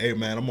Curtis. Like, hey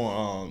man,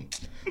 I'm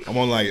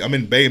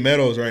in Bay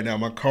Meadows right now.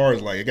 My car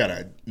is like, it got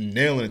a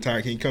nail in the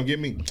tire. Can you come get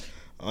me?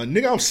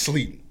 Nigga, I'm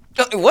asleep.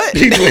 What?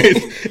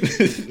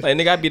 Like,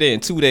 nigga, I'll be there in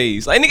 2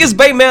 days. Like, nigga, it's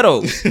Bay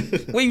Meadows.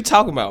 What you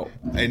talking about?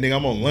 Hey, nigga,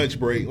 I'm on lunch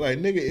break. Like,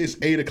 nigga, it's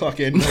 8 o'clock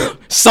at night.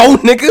 So,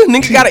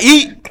 nigga gotta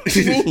eat.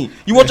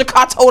 You want your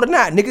car towed or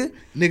not, nigga?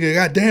 Nigga,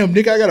 goddamn,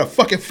 nigga, I got a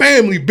fucking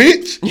family,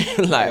 bitch.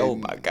 Like, oh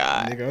my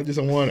god. Nigga, I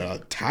just want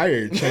a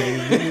tire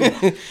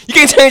change. You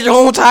can't change your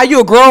own tire.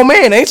 You a grown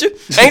man, ain't you?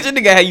 Ain't you,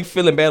 nigga? How you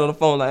feeling bad on the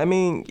phone? Like, I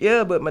mean,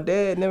 yeah, but my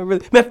dad never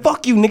really. Man,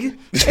 fuck you, nigga.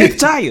 Change the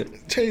tire.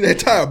 Change that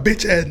tire,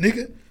 bitch ass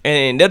nigga.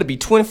 And that'll be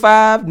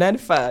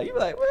 $25.95. You be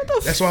like, what the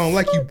fuck? That's why I don't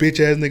like you bitch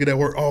ass nigga that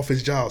work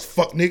office jobs.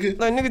 Fuck nigga.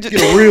 Like, nigga, just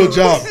get a real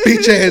job,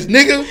 bitch ass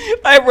nigga.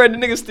 Like, bro, the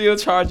nigga still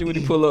charge you when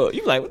he pull up.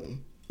 You be like, what?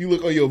 You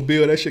look on your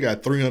bill, that shit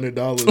got $300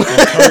 on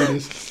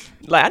Curtis.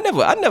 Like, I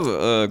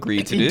never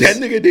agreed to this. That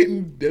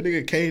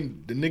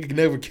nigga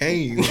never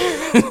came.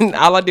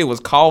 All I did was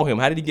call him.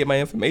 How did he get my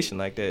information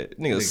like that?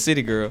 Nigga, a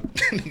city girl.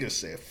 That nigga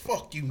said,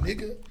 fuck you,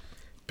 nigga.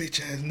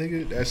 Bitch ass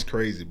nigga. That's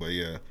crazy, but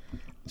yeah.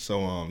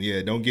 So,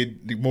 yeah, don't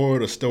get the moral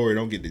of the story.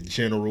 Don't get the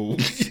general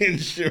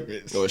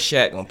insurance. Or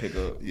Shaq gonna pick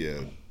up.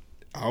 Yeah.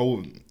 I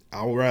would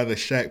rather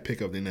Shaq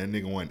pick up than that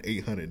nigga won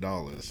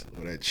 $800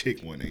 or that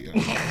chick won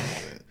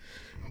 $800.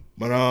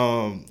 But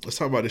let's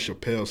talk about the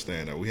Chappelle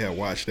stand-up. We had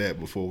watched that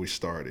before we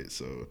started,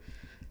 so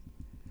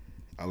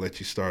I'll let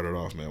you start it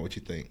off, man. What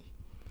you think?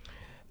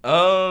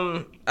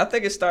 I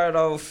think it started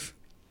off.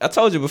 I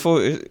told you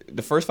before,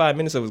 the first 5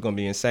 minutes of it was gonna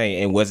be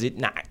insane, and was it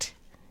not?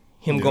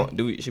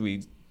 Should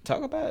we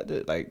talk about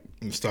it? Like,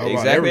 exactly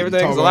everything.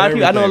 Because a lot of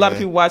people, I know a lot of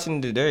people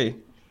watching today.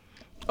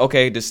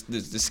 Okay, the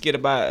skit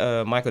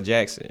about Michael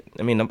Jackson.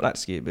 I mean, not the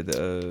skit, but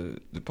the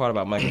part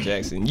about Michael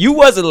Jackson. You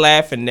wasn't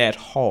laughing that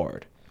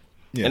hard.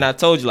 Yeah. And I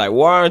told you, like,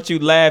 why aren't you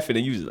laughing?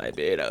 And you was like,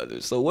 man,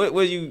 so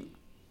what you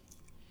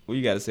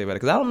got to say about it?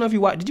 Because I don't know if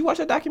you did you watch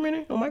that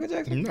documentary on Michael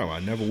Jackson? No,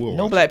 I never will.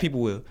 No black people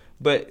will.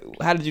 But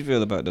how did you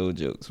feel about those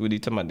jokes? When you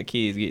talking about the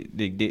kids get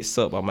their dick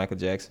sucked by Michael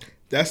Jackson?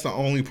 That's the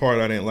only part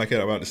I didn't like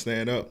about the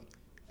stand-up.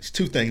 There's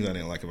 2 things I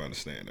didn't like about the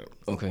stand-up.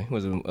 Okay. What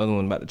was the other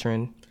one about the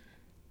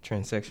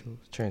transsexuals,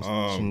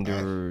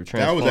 transgender,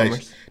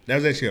 transformers? That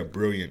was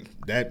actually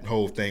that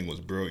whole thing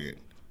was brilliant.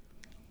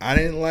 I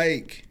didn't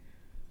like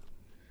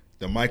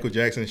the Michael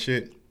Jackson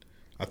shit.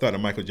 I thought the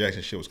Michael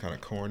Jackson shit was kind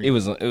of corny. It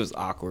was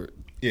awkward.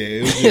 Yeah,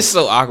 it was it's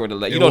so awkward to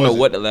like. You don't know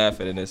what to laugh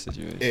at in this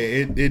situation.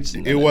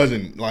 It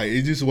wasn't like,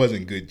 it just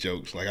wasn't good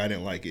jokes. Like, I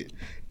didn't like it.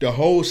 The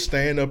whole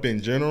stand up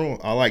in general,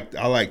 I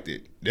liked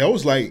it. That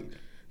was like,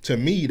 to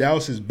me, that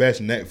was his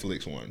best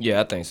Netflix one.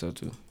 Yeah, I think so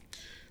too.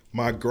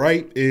 My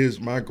gripe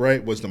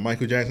was the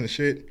Michael Jackson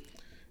shit,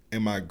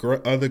 and my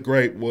other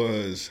gripe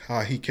was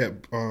how he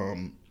kept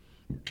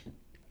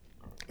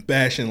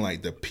bashing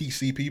like the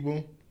PC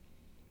people,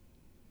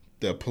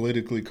 the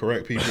politically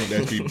correct people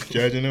that be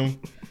judging him.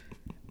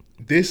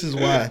 This is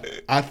why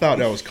I thought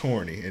that was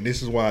corny, and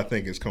this is why I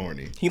think it's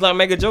corny. He like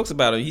making jokes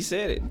about it. He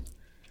said it.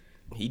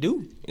 He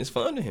do. It's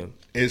fun to him.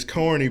 It's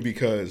corny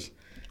because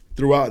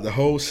throughout the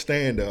whole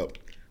stand-up,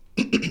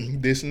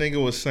 this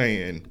nigga was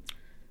saying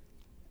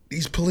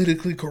these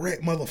politically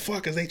correct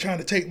motherfuckers, they trying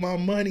to take my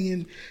money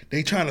and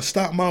they trying to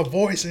stop my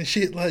voice and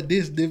shit like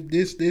this,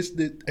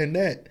 and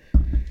that.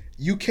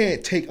 You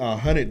can't take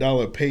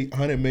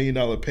 $100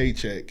 million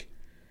paycheck,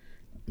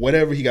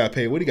 whatever he got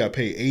paid. What he got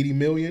paid? $80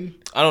 million.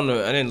 I don't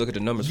know. I didn't look at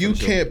the numbers. You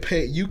can't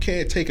pay. You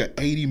can't take an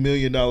 $80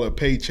 million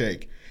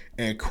paycheck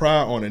and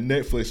cry on a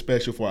Netflix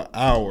special for an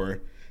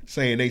hour,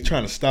 saying they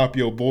trying to stop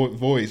your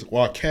voice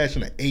while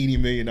cashing an $80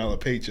 million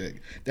paycheck.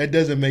 That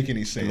doesn't make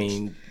any sense. I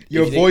mean,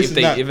 your voice is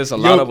not. If it's a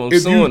lot of them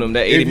suing them,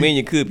 that $80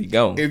 million could be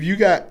gone. If you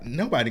got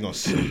nobody gonna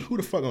sue, who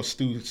the fuck gonna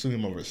sue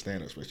him over a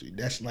stand-up special?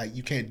 That's like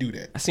you can't do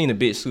that. I seen a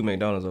bitch sue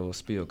McDonald's over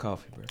spilled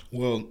coffee, bro.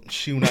 Well,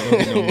 she not gonna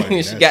get no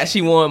money.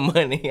 she won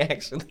money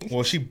actually.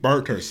 Well, she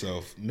burnt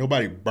herself.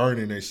 Nobody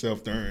burning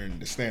themselves during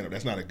the stand-up.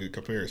 That's not a good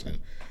comparison.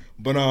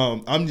 But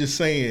I'm just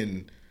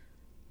saying.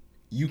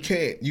 You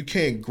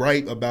can't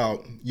gripe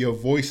about your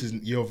voice is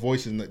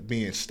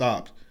being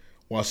stopped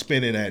while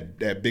spending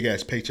that big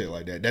ass paycheck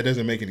like that. That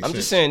doesn't make any sense. I'm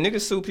just saying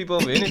niggas sue people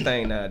over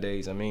anything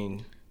nowadays. I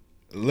mean,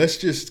 let's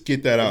just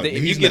get that out.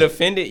 If you get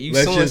offended, you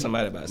suing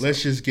somebody about something.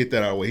 Let's just get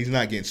that out of the way. He's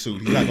not getting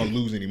sued. He's not gonna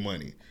lose any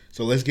money.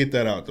 So let's get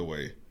that out the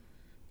way.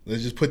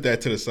 Let's just put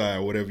that to the side.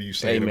 Whatever you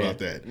saying about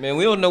that. Man,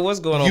 we don't know what's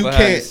going on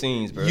behind the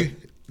scenes, bro.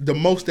 The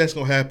most that's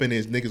gonna happen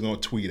is niggas gonna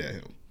tweet at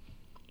him.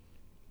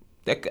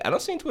 I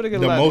don't see Twitter get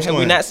a lot. Have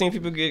we not seen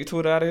people get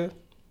Twitter out of here?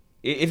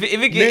 If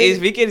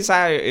it gets as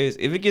high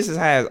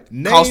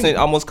as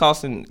almost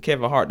costing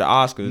Kevin Hart the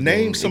Oscars.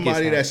 Name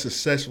somebody that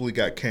successfully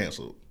got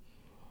canceled.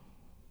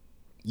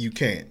 You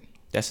can't.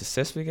 That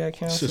successfully got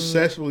canceled.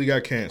 Successfully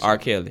got canceled. R.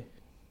 Kelly.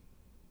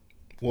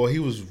 Well, he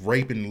was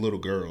raping little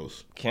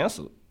girls.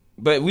 Canceled,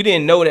 but we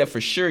didn't know that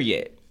for sure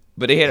yet.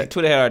 But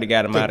Twitter had already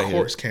got him out of here. The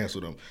courts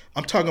canceled him.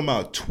 I'm talking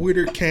about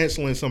Twitter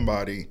canceling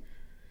somebody,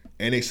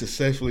 and they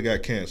successfully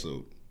got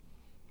canceled.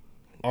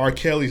 R.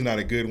 Kelly's not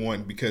a good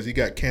one because he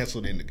got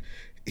canceled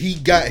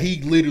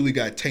he literally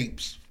got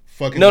tapes.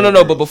 Fucking no.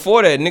 But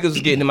before that, niggas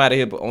was getting him out of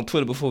here on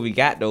Twitter before we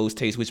got those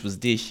tapes, which was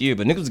this year.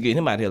 But niggas was getting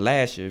him out of here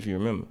last year, if you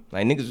remember.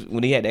 Like niggas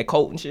when he had that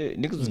coat and shit,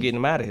 niggas was getting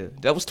him out of here.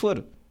 That was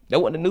Twitter. That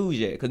wasn't the news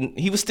yet because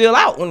he was still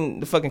out when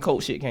the fucking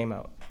coat shit came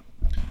out.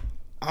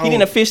 He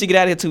didn't officially get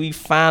out of here till we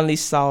finally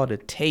saw the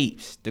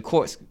tapes. The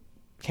courts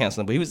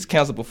canceled him, but he was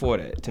canceled before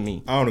that. To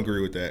me, I don't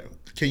agree with that.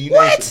 Can you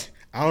what?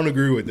 I don't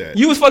agree with that.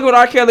 You was fucking with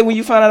R. Kelly when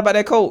you found out about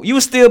that coat. You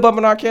was still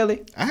bumping R.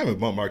 Kelly. I haven't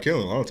bumped R. Kelly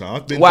in a long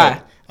time.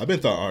 Why? I've been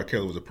thought R.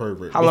 Kelly was a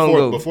pervert. How long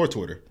ago? Before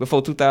Twitter.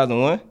 Before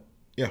 2001.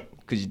 Yeah.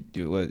 Because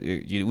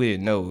we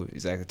didn't know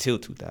exactly till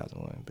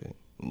 2001, but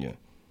yeah,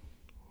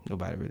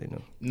 nobody really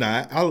knew.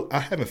 Nah, I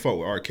haven't fought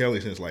with R.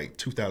 Kelly since like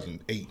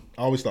 2008.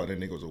 I always thought that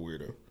nigga was a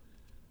weirdo.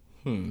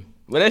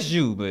 Well, that's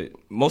you, but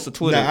most of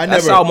Twitter. Nah, I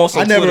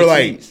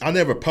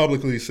never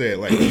publicly said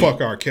like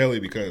fuck R. Kelly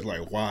because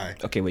like why?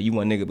 Okay, well you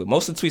one nigga, but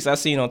most of the tweets I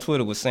seen on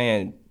Twitter was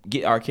saying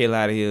get R. Kelly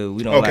out of here.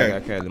 We don't like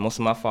R. Kelly. Most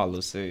of my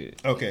followers said.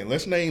 Okay,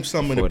 let's name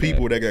some of the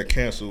people that got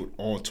canceled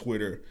on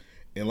Twitter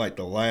in like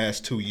the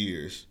last 2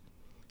 years.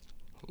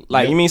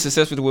 Like you mean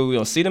successful to where we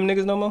don't see them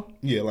niggas no more?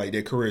 Yeah, like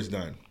their career's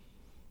done.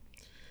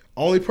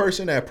 Only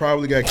person that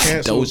probably got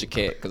canceled. Doja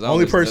Cat.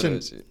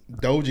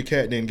 Doja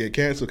Cat didn't get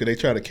canceled because they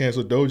tried to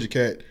cancel Doja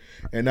Cat,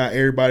 and not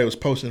everybody was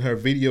posting her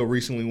video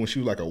recently when she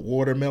was like a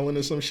watermelon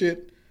or some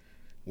shit.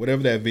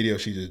 Whatever that video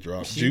she just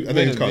dropped. I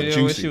think it's called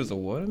Juicy. She was a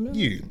watermelon?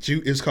 Yeah,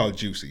 it's called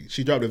Juicy.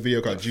 She dropped a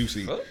video called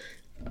Juicy. Fuck?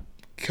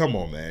 Come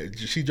on, man.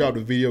 She dropped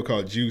a video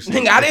called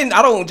Juicy.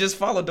 I don't just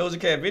follow Doja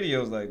Cat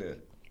videos like that.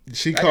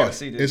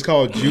 It's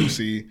called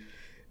Juicy,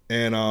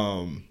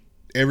 and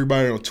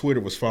everybody on Twitter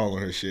was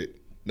following her shit.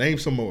 Name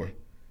some more.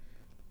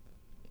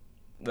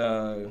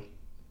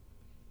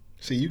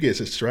 See, you get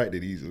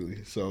distracted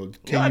easily. So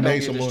can you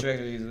name some more?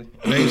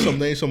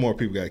 Name some more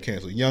people got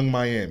canceled. Young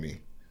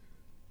Miami.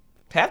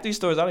 Half these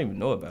stories I don't even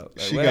know about.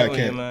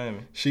 Like,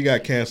 she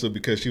got canceled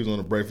because she was on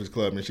the Breakfast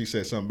Club and she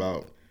said something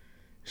about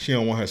she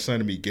don't want her son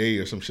to be gay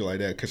or some shit like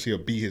that because she'll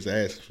beat his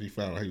ass if she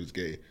found out he was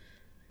gay.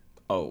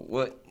 Oh,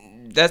 what?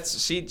 That's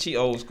she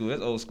old school.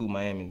 That's old school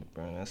Miami,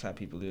 bro. That's how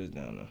people live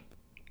down there.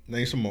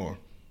 Name some more.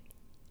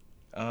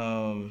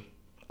 I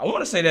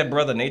want to say that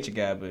Brother Nature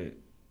guy, but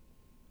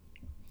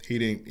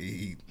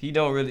he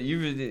don't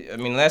really. I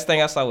mean, last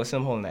thing I saw was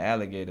him holding the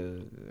alligator.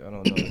 I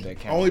don't know if that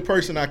counts. Only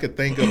person I could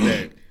think of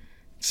that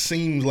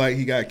seems like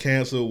he got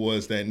canceled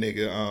was that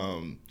nigga.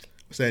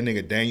 Was that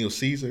nigga Daniel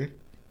Caesar?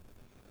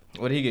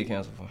 What did he get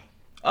canceled for?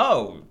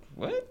 Oh,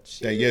 what?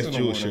 That Yes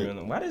Jewel shit.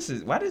 Why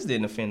this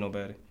didn't offend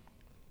nobody?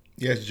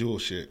 Yes Jewel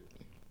shit.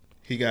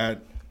 He got.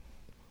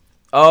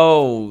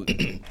 Oh.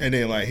 And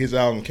then like his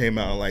album came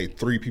out and like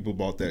 3 people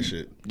bought that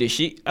shit. Did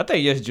she? I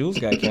think Yes Jules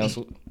got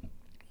canceled.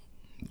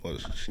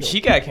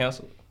 She got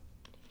canceled.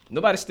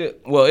 Nobody still.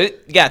 Well,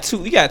 we got two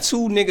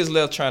niggas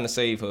left trying to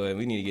save her, and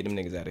we need to get them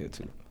niggas out of here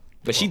too.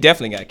 But she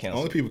definitely got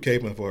canceled. Only people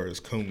caping for her is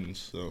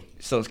Coons,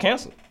 so it's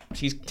canceled.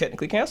 She's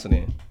technically canceled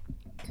then.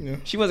 Yeah.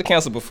 She wasn't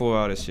canceled before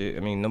all this shit.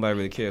 I mean, nobody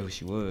really cared who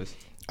she was.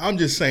 I'm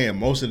just saying,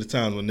 most of the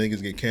times when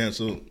niggas get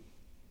canceled,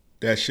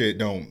 that shit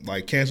don't,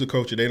 like cancel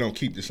culture, they don't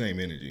keep the same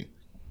energy.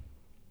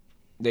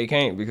 They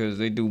can't because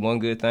they do one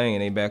good thing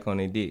and they back on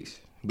their dicks.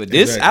 But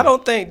this, Exactly. I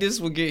don't think this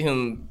will get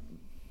him.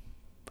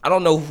 I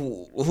don't know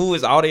who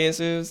his audience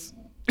is,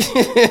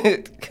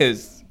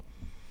 because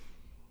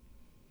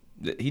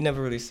he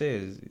never really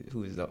says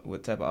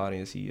what type of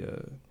audience he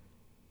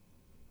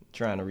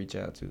trying to reach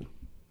out to.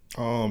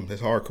 His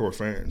hardcore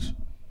fans.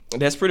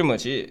 That's pretty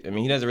much it. I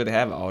mean, he doesn't really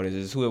have an audience.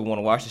 It's whoever want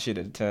to watch the shit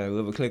at the time,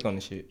 whoever click on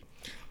the shit.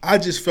 I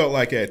just felt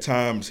like at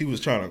times he was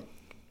kind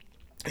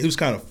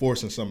of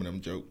forcing some of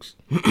them jokes.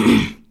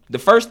 The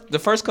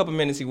first couple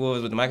minutes he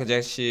was with the Michael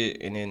Jackson shit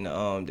and then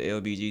the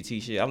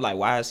LBGT shit. I'm like,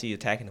 why is he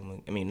attacking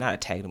them? I mean, not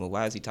attacking them, but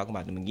why is he talking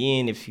about them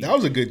again? If he That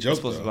was a good joke.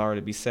 supposed to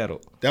already be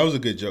settled. That was a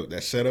good joke.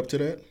 That setup to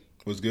that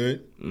was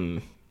good.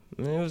 It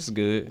was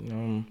good.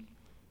 Talking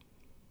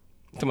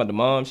about the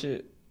mom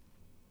shit.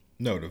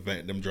 No, the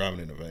van. Them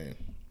driving in the van.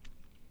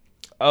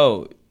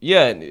 Oh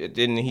yeah,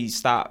 then he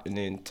stopped and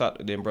then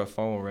bro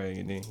phone rang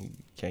and then he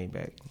came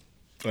back.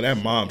 Oh,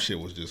 that mom shit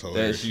was just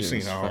hilarious. That You shit seen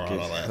was how hard I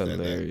fucking laughed at that?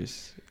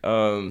 hilarious.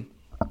 I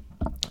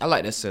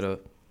like that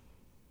setup.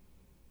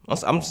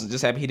 I'm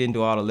just happy he didn't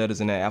do all the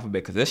letters in that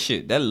alphabet because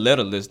that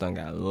letter list done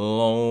got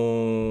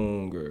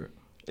longer.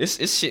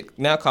 It's shit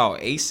now called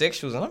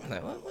asexuals and I'm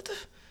like, what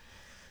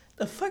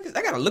the fuck is?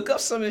 I gotta look up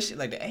some of this shit.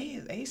 Like the A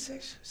is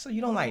asexual, so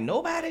you don't like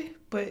nobody,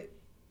 but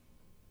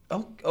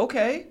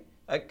okay,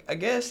 I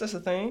guess that's a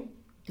thing.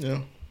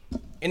 Yeah.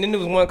 And then there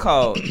was one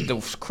called the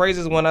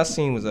craziest one I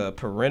seen was a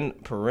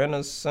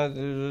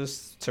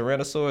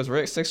Tyrannosaurus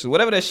Rex sexual,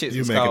 whatever that shit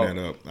You is making called. that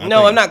up?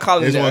 No, I'm not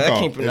calling it There's that. one I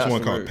can't called, there's pronounce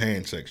one the called word.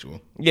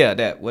 pansexual. Yeah,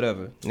 that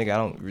whatever, nigga. I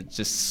don't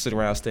just sit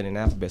around studying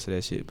alphabets of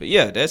that shit. But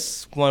yeah,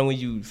 that's one where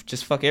you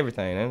just fuck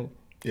everything. Man.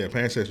 Yeah,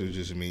 pansexual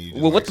just mean you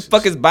just Well, what the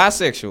fuck is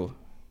bisexual?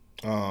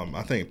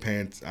 I think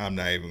I'm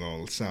not even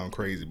gonna sound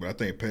crazy, but I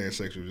think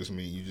pansexual just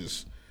mean you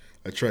just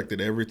attracted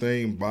to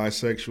everything.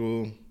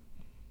 Bisexual,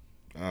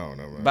 I don't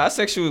know, man.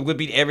 Bisexual would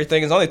be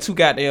everything. It's only two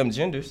goddamn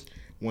genders.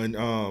 When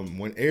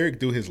Eric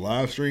do his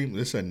live stream,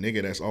 this a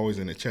nigga that's always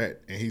in the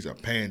chat, and he's a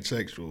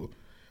pansexual.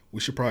 We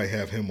should probably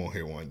have him on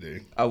here one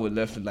day. I would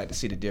definitely like to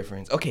see the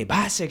difference. Okay,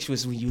 bisexual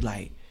is when you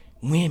like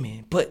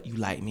women, but you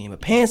like men.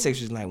 But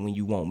pansexual is like when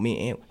you want men.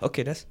 And,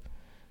 okay, that's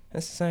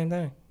the same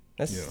thing.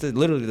 That's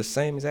literally the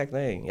same exact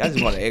thing. I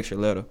just want an extra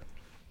letter.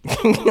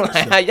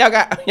 Like, y'all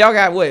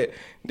got what?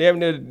 Damn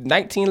near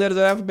 19 letters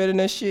of alphabet in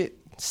that shit.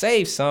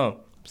 Save some.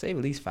 Save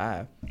at least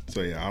 5.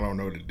 So yeah, I don't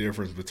know the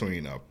difference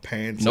between a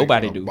pansexual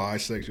Nobody and a do.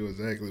 bisexual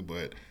exactly,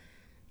 but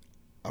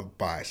a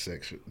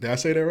bisexual. Did I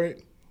say that right?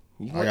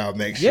 I gotta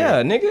make sure.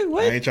 Yeah, nigga.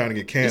 What? I ain't trying to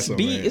get canceled,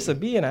 man. It's a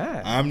B and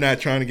I. I'm not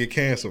trying to get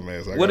canceled,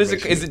 man. So What is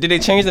it? sure. Is it? Did they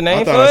change the name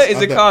I for thought it?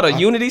 Is it called a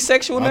unity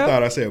sexual now? I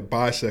thought I said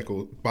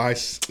bicycle for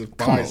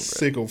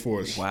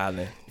a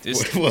Wildin'.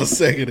 for a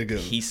second ago.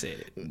 He said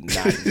it.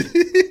 Not me.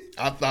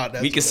 I thought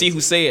that's We can see who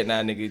said it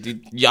now,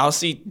 nigga. Y'all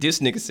see this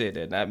nigga said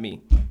that, not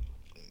me.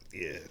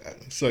 Yeah.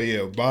 So yeah,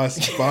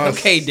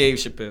 Okay, Dave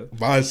Chappelle.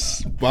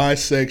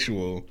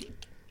 Bisexual.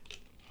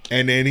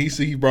 And then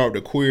he brought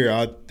the queer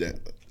out.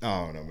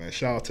 I don't know, man.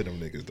 Shout out to them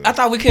niggas though. I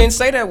thought we couldn't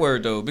say that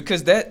word though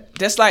because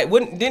that's like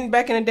didn't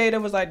back in the day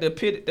that was like the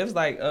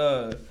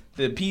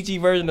PG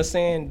version of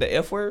saying the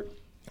F word.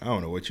 I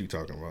don't know what you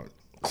talking about.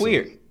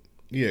 Queer. So,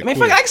 yeah, I mean,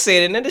 queer. fuck, I can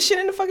say it and then the shit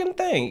in the fucking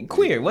thing.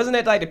 Queer. Wasn't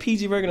that like the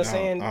PG version of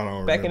saying I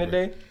don't back in the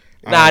remember. day?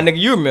 Nah, nigga,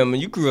 you remember.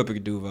 You grew up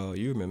in Duval.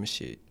 You remember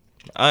shit.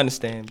 I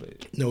understand,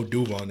 but No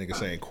Duval nigga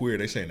saying queer.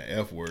 They saying the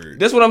F word.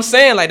 that's what I'm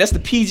saying. Like that's the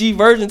PG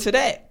version to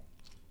that.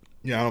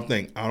 Yeah, I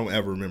don't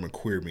ever remember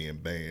queer being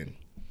banned.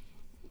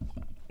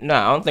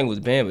 Nah, I don't think it was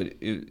banned, but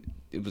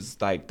it was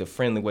like the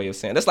friendly way of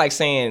saying. That's like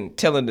saying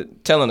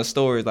telling a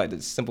story is like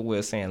the simple way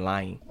of saying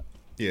lying.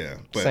 Yeah,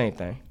 but Same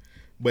thing.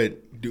 But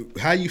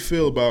how you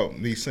feel about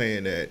me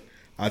saying that?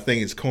 I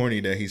think it's corny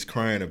that he's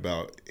crying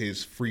about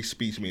his free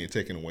speech being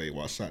taken away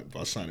while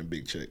signing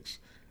big checks.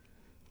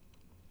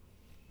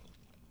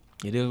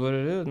 It is what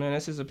it is, man.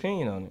 That's his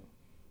opinion on it.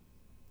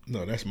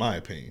 No, that's my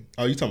opinion.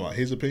 Oh, you talking about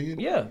his opinion?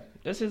 Yeah,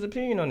 that's his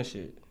opinion on the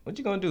shit. What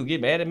you gonna do?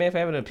 Get mad at man for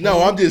having an opinion?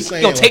 No, I'm just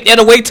saying. You gonna take that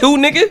away too,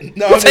 nigga?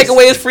 No, You I'm take just-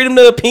 away his freedom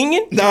to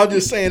opinion? No, I'm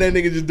just saying that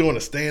nigga just doing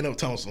a stand-up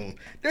talking.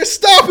 They're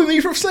stopping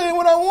me from saying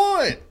what I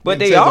want. But It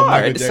they says on are.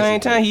 Michael At the same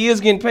Jackson. time, he is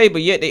getting paid,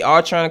 but yet they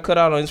are trying to cut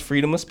out on his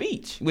freedom of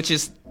speech, which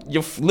is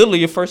literally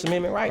your First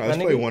Amendment right, All my right,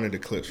 let's play nigga. one of the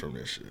clips from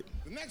this shit.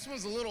 The next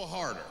one's a little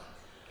harder.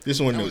 This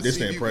one, I new. would This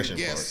see the if you impression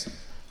can guess part.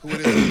 who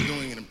it is that's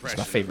doing an impression.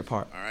 my favorite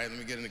part. All right, let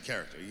me get into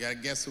character. You gotta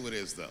guess who it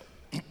is, though.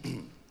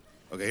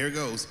 Okay, here it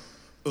goes.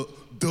 Hey,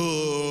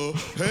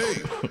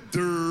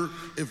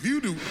 if you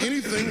do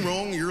anything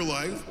wrong in your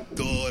life,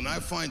 and I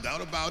find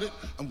out about it,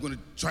 I'm gonna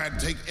try to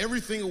take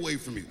everything away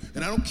from you.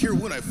 And I don't care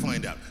when I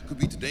find out. Could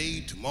be today,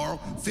 tomorrow,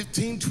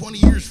 15, 20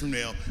 years from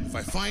now. If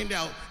I find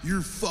out,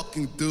 you're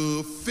fucking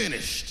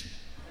finished.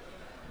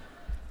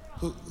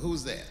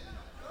 Who's that?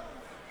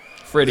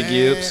 Freddie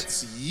Gibbs.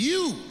 That's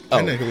you.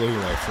 That nigga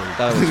look like Freddie.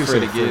 That was Nigga said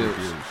Freddie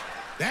Gibbs.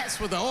 That's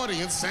what the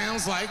audience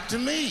sounds like to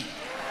me.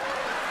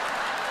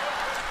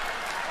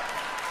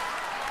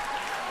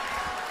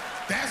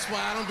 That's That's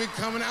why I don't be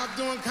coming out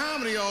doing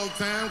comedy all the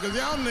time, because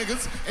y'all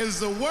niggas is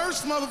the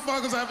worst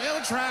motherfuckers I've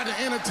ever tried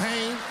to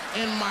entertain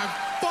in my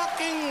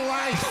fucking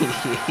life.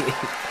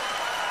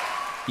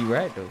 You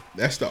right though.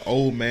 That's the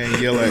old man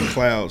yell at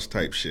clouds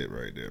type shit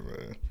right there, bro.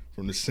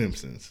 From The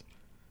Simpsons.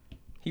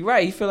 He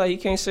right. He feel like he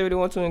can't say what he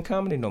want to in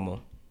comedy no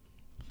more.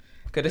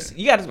 Cause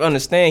you got to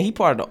understand, he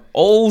part of the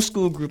old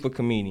school group of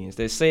comedians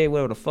that say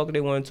whatever the fuck they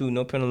want to,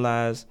 no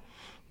penalized,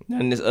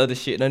 none of this other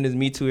shit, none of this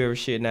Me Too era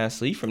shit. Now,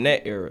 so he from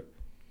that era.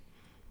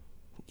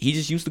 He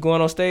just used to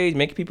going on stage,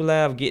 making people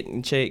laugh,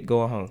 getting checked,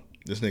 going home.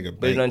 This nigga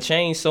But it done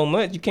changed so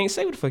much, you can't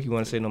say what the fuck you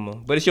want to say no more.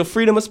 But it's your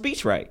freedom of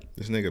speech right.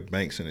 This nigga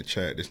Banks in the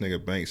chat. This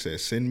nigga Banks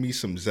says, send me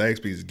some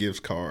Zaxby's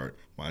gift card,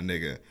 my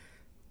nigga.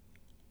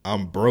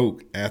 I'm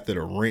broke after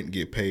the rent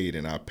get paid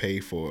and I pay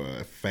for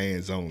a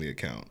fans only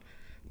account.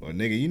 Well,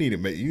 nigga, you need to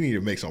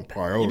make some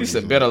priorities. You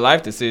need some better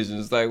life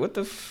decisions. Like, what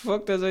the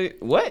fuck does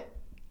it? What?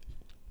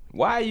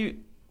 Why are you?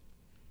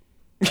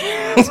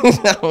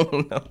 I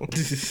don't know.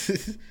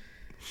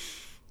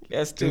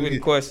 That's too many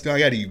questions. Do I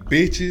gotta eat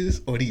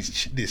bitches or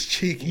this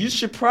chicken? You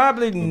should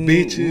probably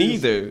bitches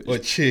neither. Or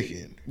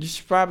chicken. You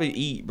should probably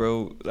eat,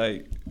 bro.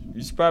 Like,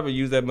 you should probably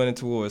use that money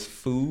towards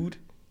food.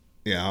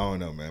 Yeah, I don't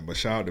know, man. But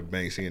shout out to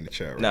Banks in the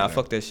chat right now. now.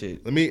 Fuck that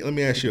shit. Let me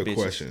ask you a bitches.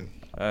 question.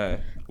 All right.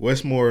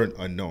 What's more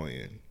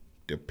annoying,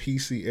 the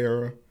PC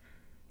era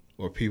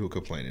or people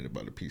complaining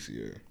about the PC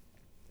era?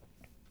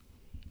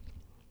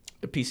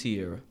 The PC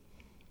era.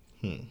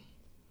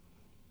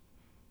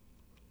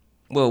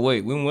 Well,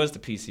 wait. When was the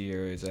PC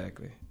era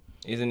exactly?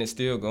 Isn't it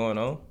still going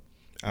on?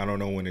 I don't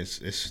know when it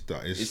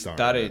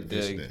started.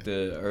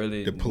 The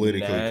early the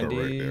politically 90s.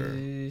 correct era.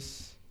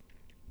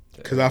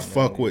 Because I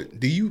fuck with.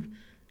 Do you?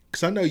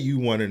 Because I know you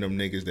one of them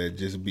niggas that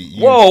just be.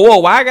 Whoa!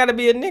 Why I gotta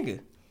be a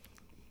nigga?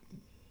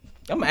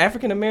 I'm an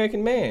African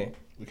American man.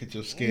 Look at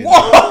your skin.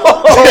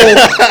 Whoa!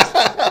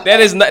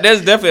 That's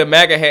definitely a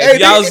MAGA hat. Hey,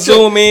 y'all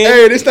zoom in.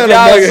 Hey, this not a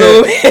MAGA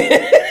hat.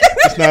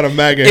 It's not a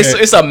MAGA hat.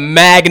 It's a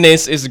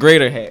Magnus. It's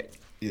greater hat.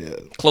 Yeah.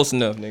 Close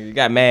enough, nigga. You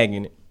got mag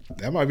in it.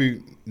 That might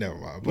be. Never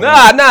mind.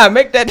 Nah.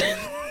 Make that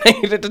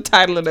the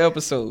title of the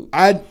episode.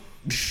 All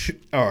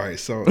right.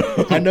 So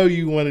I know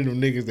you one of them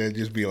niggas that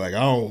just be like, I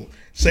don't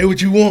say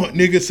what you want,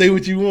 nigga. Say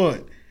what you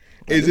want.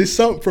 Is this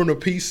something from the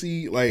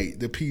PC, like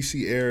the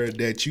PC era,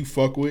 that you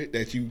fuck with?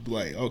 That you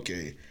like?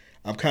 Okay,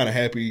 I'm kind of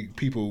happy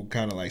people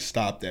kind of like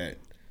stop that.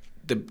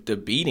 The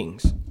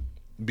beatings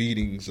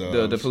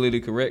of the politically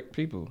correct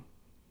people.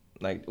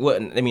 Like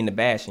what? I mean, the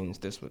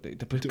bashings. That's what the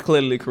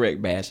politically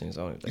correct bashings.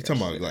 You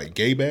talking about like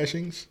gay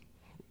bashings?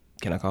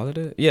 Can I call it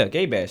that? Yeah,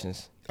 gay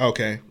bashings.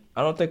 Okay.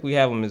 I don't think we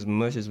have them as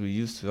much as we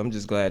used to. I'm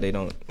just glad they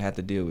don't have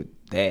to deal with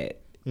that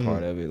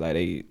part of it.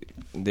 Like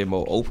they're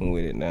more open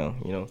with it now.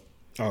 You know.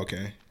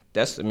 Okay.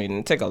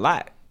 It take a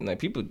lot. Like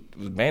people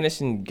was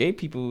banishing gay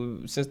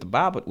people since the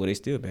Bible. Well, they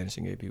still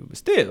banishing gay people, but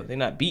still they're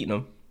not beating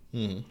them.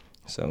 Mm-hmm.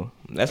 So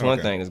that's one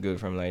thing that's good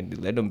from like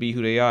let them be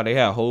who they are. They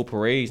have whole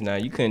parades now.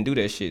 You couldn't do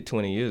that shit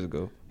 20 years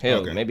ago.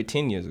 Hell, maybe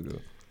 10 years ago.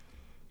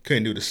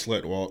 Couldn't do the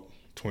slut walk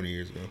 20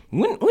 years ago.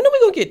 When are we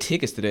gonna get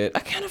tickets to that?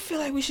 I kind of feel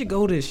like we should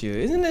go this year.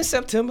 Isn't it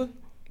September?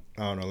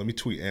 I don't know. Let me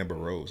tweet Amber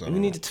Rose. We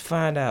need to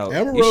find out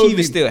Amber if Rose she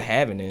even still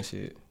having that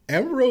shit.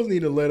 Amber Rose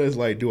need to let us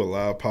like do a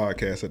live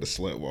podcast at the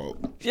slut walk.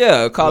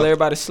 Yeah, call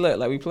everybody slut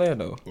like we playing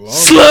though.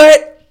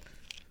 Slut.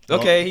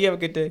 Okay, you have a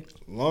good day.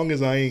 Long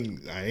as I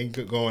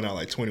ain't going out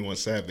like 21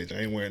 Savage.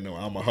 I ain't wearing no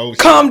I'm a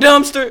host. Come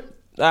dumpster.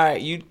 All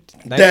right,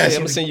 I'm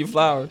gonna send you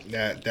flowers.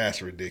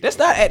 That's ridiculous.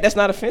 That's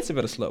not offensive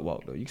at a slut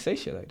walk though. You can say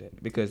shit like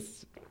that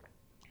because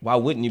why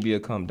wouldn't you be a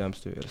cum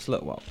dumpster at a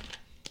slut walk?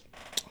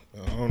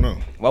 I don't know.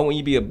 Why wouldn't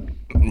you be a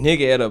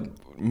nigga at a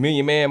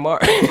Million Man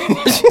March?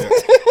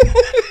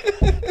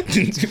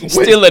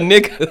 Still a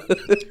nigga.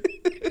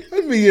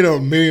 Let me get a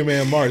Million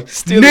Man March.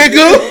 Still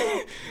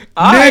nigga.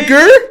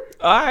 Nigger.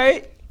 All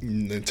right.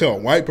 Until a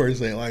white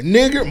person ain't like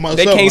nigger.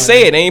 They can't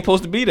say it. They ain't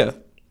supposed to be there.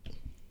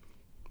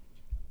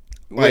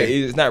 Like,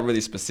 it's not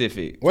really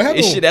specific. What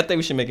happened? I think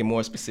we should make it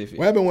more specific.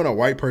 What happened when a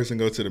white person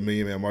go to the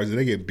Million Man March? Did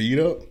they get beat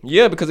up?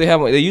 Yeah, because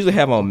they usually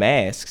have on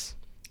masks.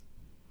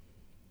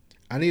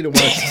 I need to watch.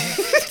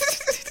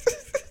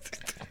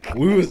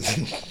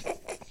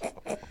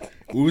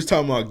 we was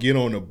talking about Get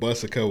on the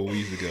Bus a couple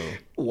weeks ago.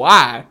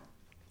 Why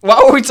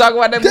were we talking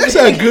about that movie? That's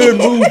a good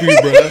movie,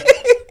 bro.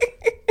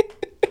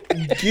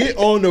 Get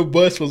on the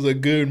Bus was a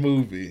good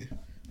movie.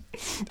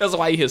 That's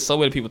why you hear so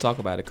many people talk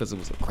about it, because it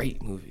was a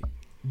great movie.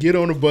 Get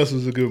on the Bus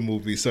was a good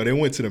movie. So they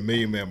went to the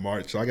Million Man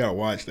March. So I gotta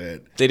watch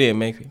that. They didn't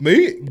make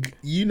it.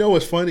 You know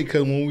what's funny?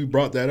 Because when we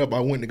brought that up, I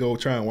went to go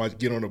try and watch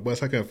Get on the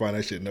Bus. I couldn't find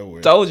that shit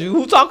nowhere. Told you.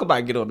 Who talk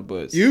about Get on the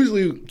Bus?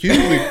 Usually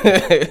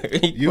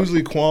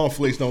Quan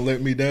Flakes don't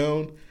let me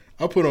down.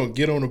 I put on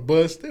Get on the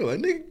Bus. They were like,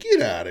 nigga,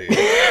 get out of here.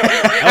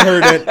 I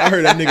heard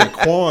that nigga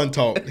Quan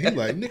talk. He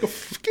like,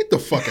 nigga, get the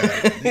fuck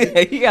out of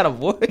here. He got a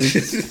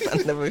voice.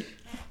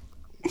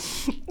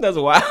 That's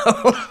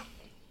wild.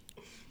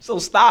 So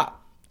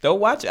stop. Don't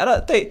watch it. I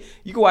don't think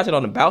you can watch it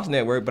on the Bounce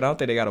Network, but I don't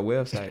think they got a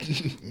website.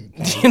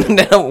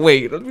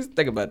 Wait, let me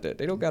think about that.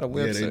 They don't got a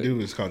website. Yeah, they do.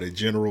 It's called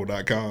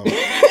general.com.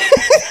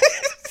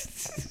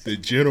 The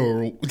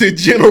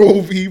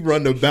general, he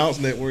run the Bounce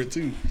Network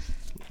too.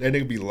 That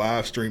nigga be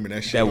live streaming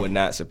that shit. That would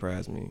not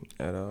surprise me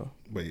at all.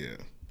 But yeah.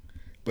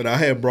 But I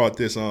had brought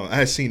this on. I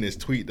had seen this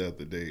tweet the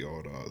other day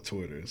on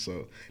Twitter.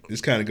 So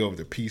this kind of go with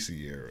the PC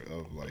era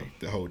of like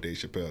the whole Dave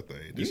Chappelle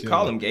thing. You can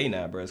call him gay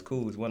now, bro. It's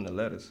cool. It's one of the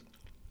letters.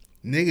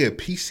 Nigga,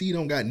 PC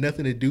don't got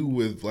nothing to do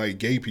with like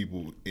gay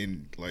people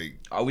in like.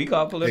 Are we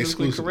called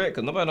politically correct?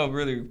 Because nobody don't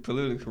really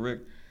politically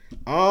correct.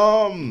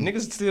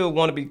 Niggas still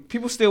want to be.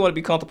 People still want to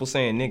be comfortable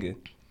saying nigga.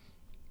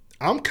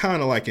 I'm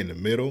kind of like in the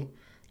middle.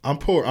 I'm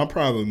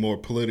probably more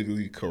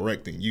politically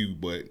correct than you,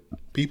 but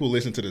people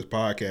listen to this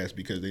podcast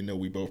because they know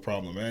we both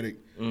problematic.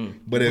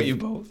 But if you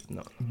both,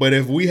 no. But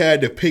if we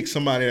had to pick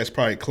somebody that's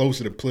probably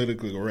closer to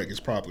politically correct, it's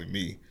probably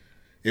me.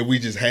 If we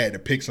just had to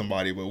pick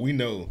somebody, but we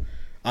know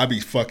I be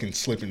fucking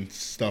slipping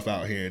stuff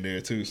out here and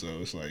there too, so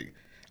it's like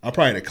I'm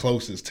probably the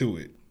closest to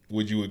it.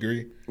 Would you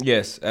agree?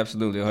 Yes,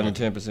 absolutely,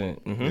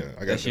 110%. Mm-hmm. Yeah, I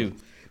got That's you.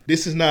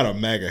 This is not a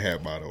MAGA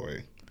hat, by the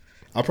way.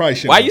 I probably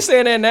should. Why are you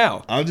saying that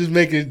now? I'm just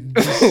making.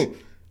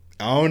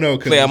 I don't know.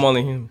 Play I'm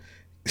Only Human.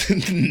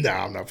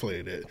 Nah, I'm not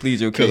playing that.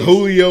 Please, your case.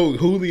 Because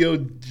Julio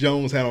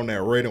Jones had on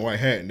that red and white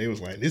hat, and they was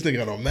like, this nigga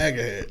got on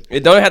MAGA hat. It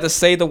don't have to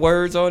say the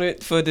words on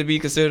it for it to be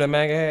considered a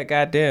MAGA hat.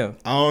 Goddamn.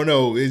 I don't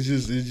know. It's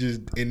just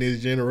in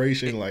this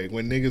generation, like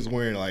when niggas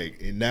wearing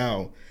like, and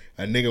now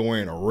a nigga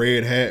wearing a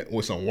red hat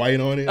with some white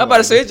on it. I'm about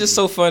to say it's just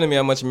so funny to me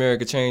how much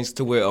America changed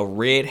to wear a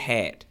red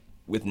hat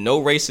with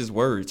no racist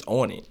words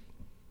on it.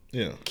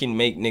 Yeah, can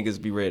make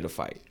niggas be ready to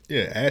fight.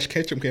 Yeah, Ash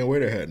Ketchum can't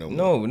wear that hat no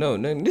more. No.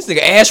 This nigga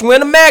Ash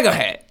wearing a MAGA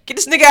hat. Get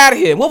this nigga out of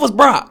here. What was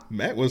Brock?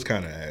 Matt was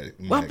kind of.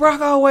 Why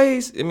Brock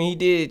always? I mean, he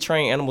did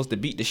train animals to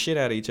beat the shit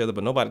out of each other,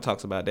 but nobody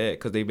talks about that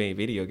because they made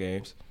video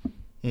games.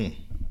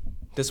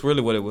 That's really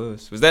what it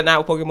was. Was that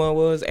not what Pokemon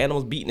was?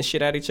 Animals beating the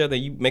shit out of each other.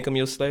 You make them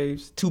your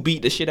slaves to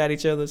beat the shit out of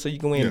each other so you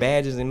can win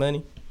badges and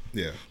money.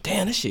 Yeah.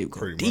 Damn, that shit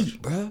go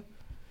deep, bro.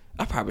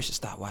 I probably should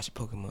stop watching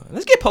Pokemon.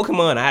 Let's get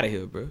Pokemon out of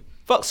here, bro.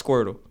 Fuck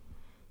Squirtle.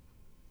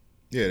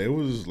 Yeah, it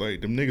was like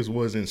them niggas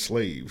wasn't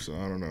slaves, so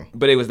I don't know.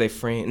 But it was their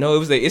friend.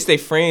 No, it's their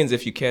friends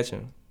if you catch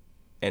them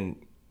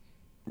and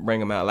bring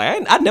them out.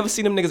 Like I never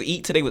seen them niggas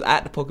eat till they was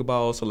at the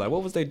Pokeball. So like,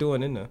 what was they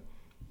doing in there?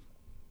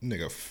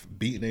 Nigga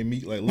beating their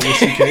meat like Louis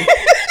C.K.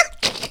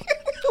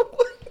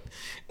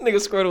 Nigga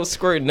Squirtle was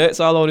squirting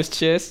nuts all on his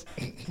chest,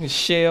 his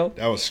shell.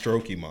 That was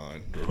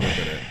Strokemon. Remember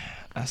that?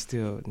 I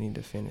still need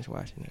to finish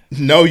watching it.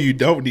 No, you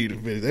don't need to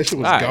finish. That shit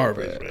was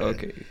garbage, right, man.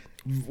 Okay.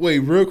 Wait,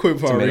 real quick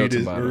before I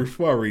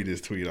read this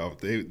tweet off,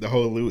 the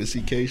whole Louis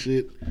C.K.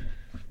 shit.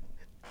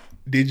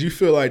 Did you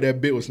feel like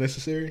that bit was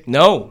necessary?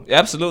 No,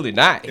 absolutely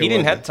not. He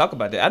didn't have to talk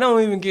about that. I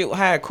don't even get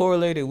how it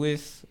correlated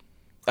with.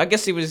 I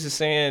guess he was just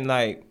saying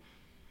like.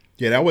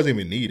 Yeah, that wasn't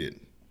even needed.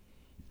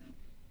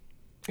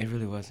 It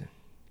really wasn't.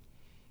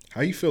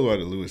 How you feel about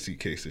the Louis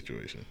C.K.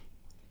 situation?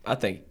 I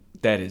think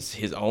that is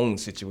his own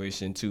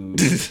situation to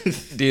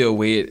deal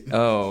with.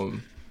 I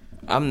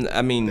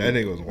mean, that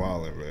nigga was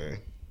wilding, man.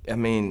 I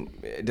mean,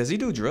 does he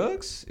do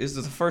drugs? Is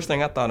the first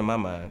thing I thought in my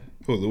mind.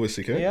 Who, Louis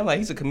C.K.? Yeah, like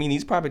he's a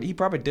comedian. He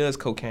probably does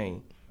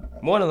cocaine.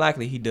 More than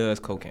likely, he does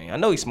cocaine. I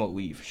know he smoked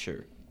weed for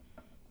sure,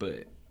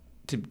 but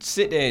to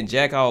sit there and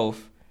jack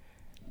off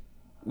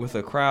with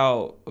a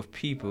crowd of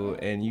people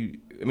with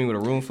a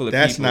room full of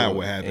that's people. That's not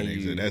what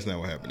happened. That's not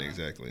what happened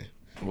exactly.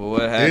 Well,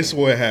 what happened? This is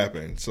what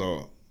happened.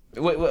 So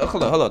wait,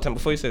 hold on.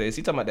 Before you say that, is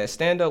he talking about that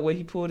stand up where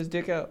he pulled his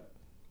dick out?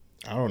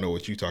 I don't know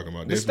what you talking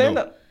about. The stand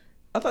up.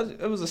 I thought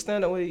it was a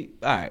stand up where he.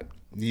 All right.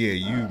 Yeah,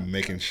 you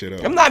making shit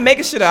up. I'm not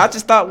making shit up. I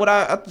just thought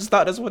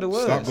that's what it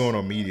was. Stop going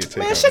on media takeout.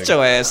 Man, shut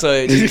your ass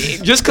up.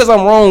 Just because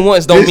I'm wrong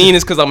once don't mean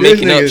it's because I'm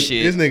making up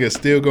shit. This nigga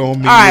still going on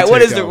media takeout. All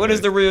right, what what is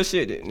the real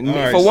shit?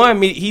 Right, For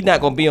one, he not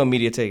gonna be on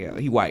media takeout.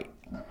 He white.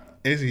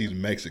 He's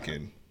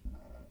Mexican.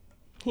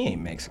 He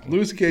ain't Mexican.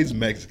 Louis C.K.'s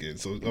Mexican,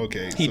 so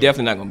okay. He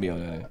definitely not gonna be on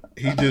that.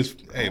 He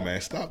just, hey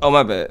man, stop. Oh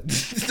my bad.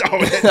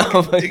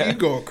 You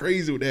going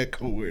crazy with that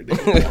code word.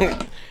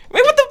 Man,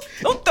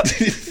 what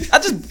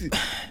the?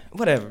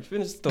 Whatever.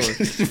 Finish the story.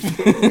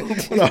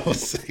 What I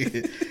was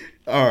saying.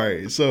 All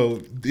right, so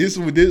this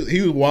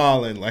he was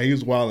wilding. Like he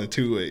was wilding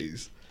two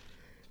ways.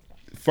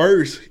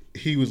 First,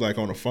 he was like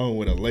on the phone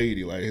with a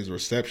lady, like his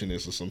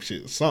receptionist or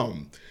something,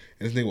 and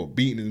this nigga was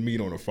beating his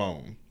meat on the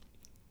phone.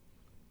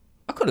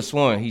 I could have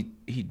sworn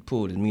he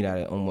pulled his meat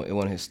out on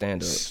one of his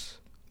stand-ups.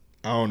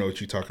 I don't know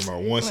what you're talking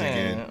about. Once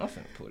again, I'm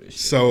finna pull this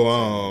shit.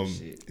 So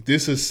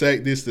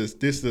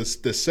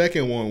the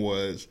second one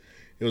was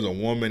it was a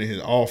woman in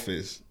his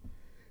office.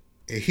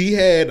 He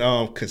had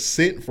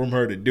consent from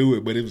her to do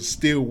it, but it was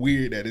still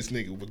weird that this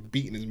nigga was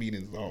beating his meat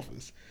in his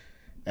office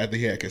after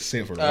he had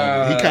consent from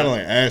her. He kind of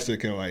like asked her,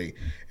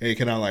 "Hey,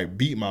 can I like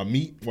beat my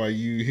meat while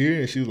you here?"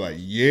 And she was like,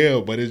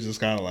 "Yeah," but it's just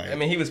kind of like. I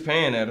mean, he was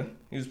paying at her.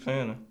 He was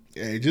paying her.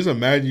 Yeah, just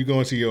imagine you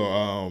going to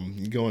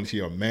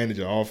your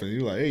manager office. And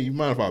you're like, "Hey, you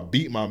mind if I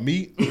beat my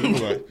meat?" And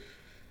you're like,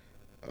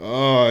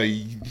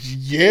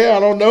 yeah, I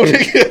don't know,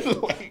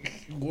 nigga. Like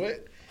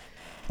what?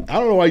 I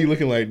don't know why you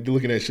looking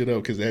that shit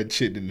up because that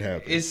shit didn't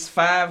happen. It's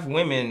 5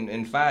 women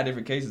in 5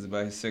 different cases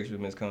about his sexual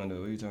misconduct.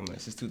 What are you talking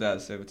about? Since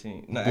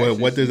 2017. No, But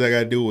what does that got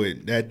to do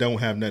with that? Don't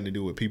have nothing to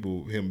do with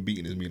him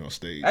beating his meat on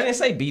stage. I didn't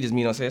say beat his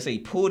meat on stage. I said he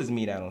pulled his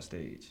meat out on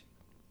stage.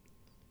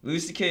 Louis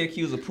C.K.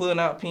 accused of pulling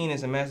out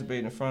penis and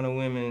masturbating in front of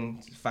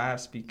women.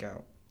 5 speak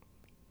out.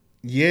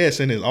 Yes,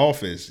 in his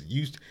office.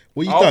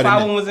 All 5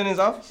 of them was in his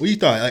office? What you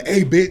thought? Like,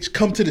 hey, bitch,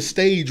 come to the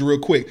stage real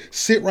quick.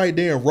 Sit right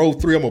there in row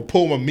 3. I'm going to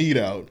pull my meat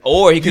out.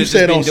 Or he could have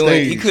just been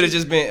doing... He could have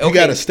just been... Okay. He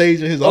got a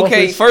stage in his office?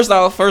 Okay, first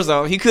off,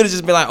 he could have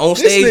just been like on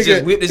stage,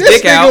 just whipped his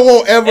dick out.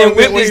 And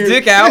whipped his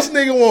dick out. This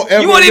nigga won't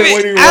ever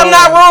I'm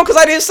not wrong because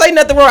I didn't say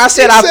nothing wrong. I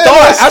said I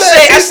thought.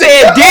 I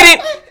said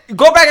didn't...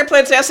 Go back and play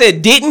and say, I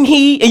said, didn't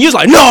he? And you was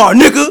like, nah,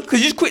 nigga.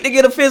 Because you was quick to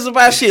get offensive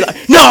about shit.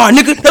 Like, nah,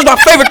 nigga, that's my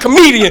favorite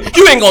comedian.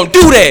 You ain't going to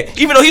do that.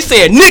 Even though he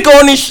said nigga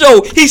on this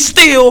show, he's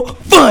still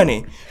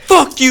funny.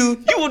 Fuck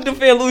you. You will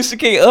defend Louis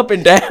C.K. up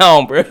and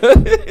down, bro.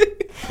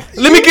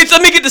 Let me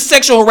get the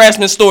sexual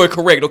harassment story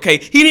correct, okay?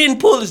 He didn't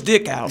pull his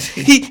dick out.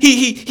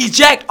 He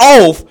jacked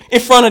off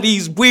in front of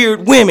these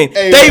weird women.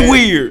 Hey, they man.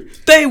 weird.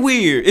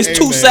 It's hey,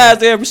 2 man.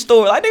 sides to every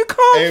story. Like, nigga,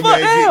 calm fuck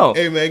down.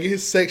 Hey man, get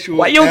his sexual.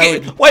 Why you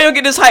don't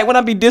get this hype when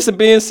I be dissing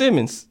Ben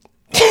Simmons?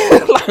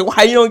 Like,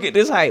 why you don't get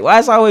this hype? Why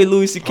it's always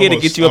Louis C.K. to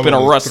get you up in a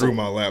rustle? Through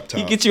my laptop.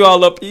 He get you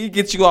all up. He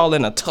get you all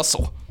in a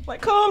tussle.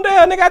 Like, calm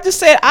down, nigga. I just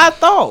said I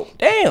thought.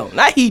 Damn,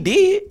 not he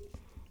did.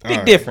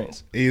 Big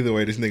difference. Either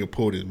way, this nigga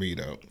pulled his meat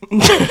out.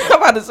 I'm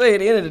about to say, at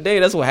the end of the day,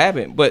 that's what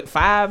happened. But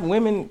 5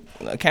 women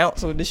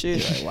accounts with this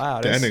shit. Like,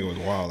 wow, that nigga was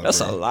wild.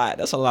 That's a lot.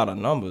 That's a lot of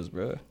numbers,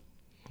 bro.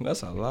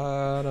 That's a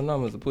lot of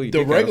numbers to put you.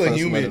 The regular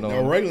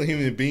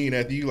human being,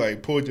 after you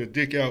like pulled your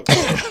dick out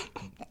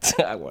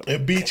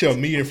and beat your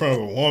meat in front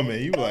of a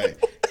woman, you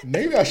like,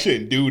 maybe I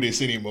shouldn't do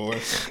this anymore.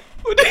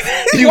 Why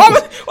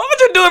would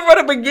you do it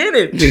from the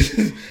beginning?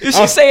 Is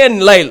she saying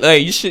like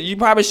you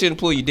probably shouldn't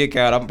pull your dick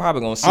out? I'm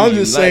probably gonna see. I'm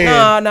just saying,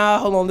 nah,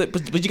 hold on,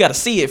 but you gotta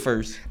see it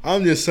first.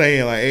 I'm just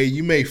saying, like, hey,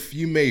 you may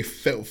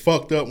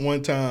fucked up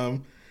one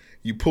time,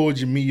 you pulled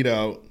your meat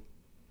out,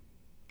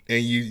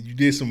 and you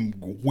did some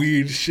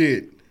weird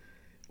shit.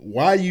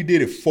 Why you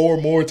did it 4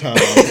 more times?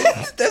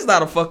 That's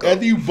not a fuck up.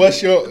 After you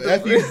bust your,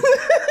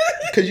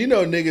 because you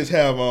know niggas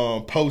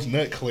have post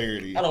nut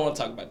clarity. I don't want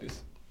to talk about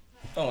this.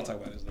 Though.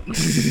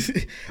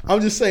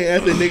 I'm just saying,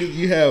 after niggas,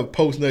 you have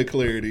post nut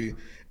clarity,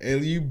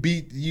 and you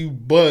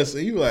bust,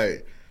 and you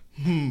like,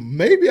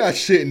 maybe I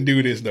shouldn't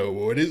do this no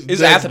more.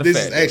 It's after the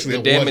fact. Actually,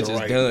 the damage is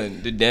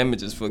done. The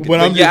damage is fucking. But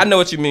I know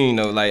what you mean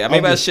though. Like,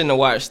 maybe I shouldn't have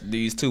watched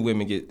these 2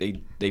 women get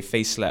they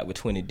face slapped with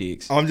 20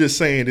 dicks. I'm just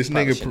saying, this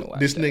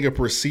nigga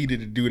proceeded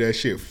to do that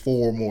shit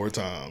 4 more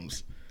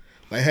times.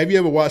 Like, have you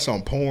ever watched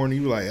on porn?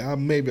 You like,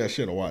 maybe I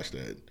shouldn't have watched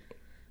that.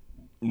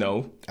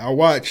 No, I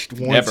watched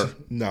once. Never.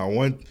 No,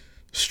 one.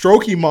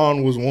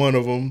 Strokey-Mon was one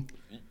of them.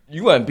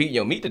 You wasn't beating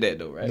your meat to that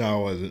though, right? No, I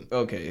wasn't.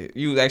 Okay,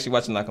 you was actually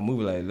watching like a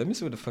movie. Like, let me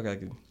see what the fuck I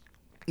can.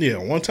 Yeah,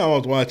 one time I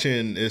was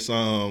watching this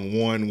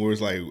one where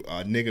it's like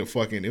a nigga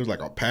fucking. It was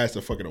like a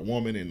pastor fucking a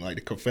woman in like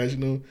the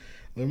confessional.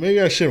 Like, maybe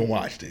I shouldn't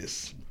watch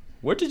this.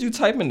 What did you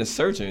type in the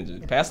search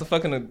engine? Pastor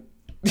fucking a.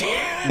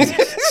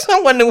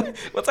 I wonder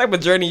what type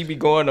of journey you be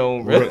going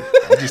on, bro.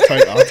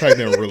 I typed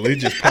in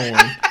religious porn.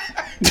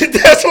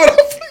 That's what I'm.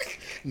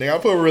 Nigga, I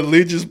put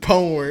religious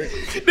porn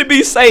to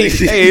be safe.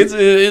 Hey, it's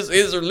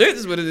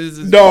religious, but it's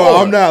no,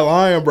 porn. I'm not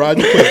lying, bro.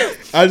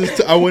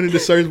 I went into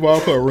search bar. I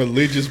put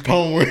religious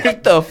porn.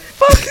 What the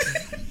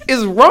fuck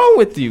is wrong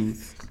with you?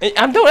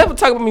 And don't ever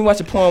talk about me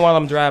watching porn while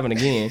I'm driving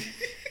again.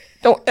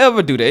 Don't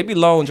ever do that. It be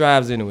long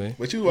drives anyway.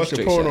 But you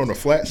watching porn on the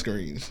flat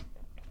screens.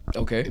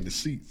 Okay. In the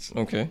seats.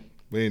 Okay.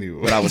 But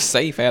anyway. But I was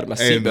safe. I had my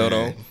seatbelt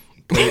on.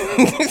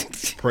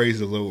 Praise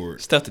the Lord.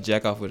 It's tough to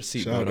jack off with a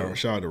seatbelt on.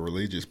 Shout out to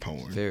religious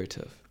porn. Very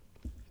tough.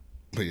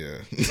 But yeah.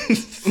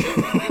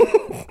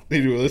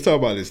 Anyway, let's talk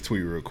about this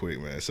tweet real quick,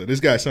 man. So this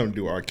guy has something to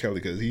do with R. Kelly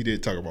because he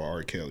did talk about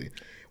R. Kelly,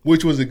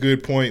 which was a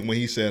good point when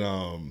he said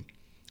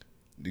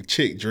the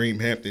chick Dream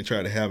Hampton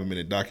tried to have him in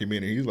a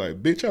documentary. He's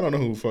like, bitch, I don't know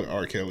who the fuck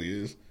R. Kelly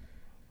is.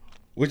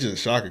 Which is a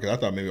shocker because I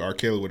thought maybe R.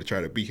 Kelly would have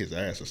tried to beat his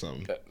ass or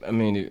something. I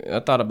mean, I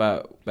thought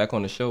about back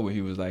on the show where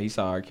he was like, he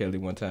saw R. Kelly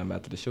one time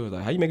after the show. He was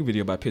like, how you make a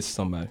video about pissing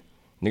somebody?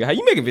 Nigga, how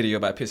you make a video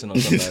about pissing on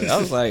somebody? I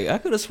was like, I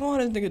could have sworn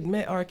this nigga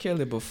met R.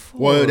 Kelly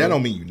before. Well, that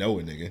don't mean you know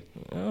it, nigga.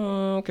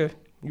 Oh, okay.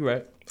 You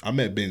right. I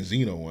met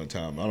Benzino one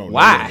time. I don't know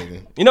why. That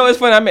nigga. You know, it's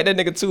funny. I met that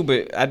nigga too,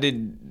 but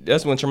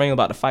that's when Tremaine was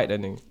about to fight that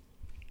nigga.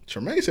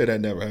 Tremaine said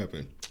that never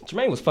happened.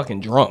 Tremaine was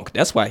fucking drunk.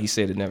 That's why he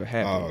said it never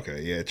happened. Oh,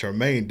 okay. Yeah,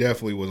 Tremaine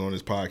definitely was on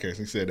his podcast.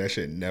 He said that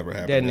shit never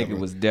happened. That nigga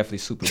was definitely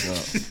super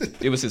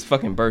drunk. It was his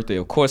fucking birthday.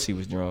 Of course he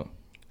was drunk.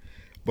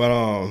 But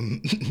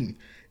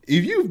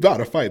if you about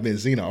to fight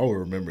Benzino, I will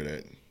remember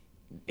that.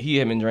 He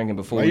had been drinking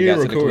before we got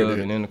to the club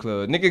and in the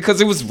club. Nigga,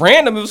 because it was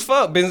random. It was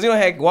fuck. Benzino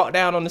had walked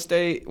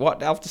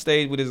off the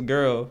stage with his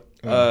girl.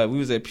 We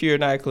was at Pure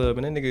nightclub,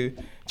 and that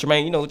nigga,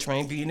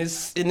 Tremaine be in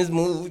his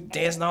mood,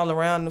 dancing all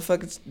around the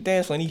fucking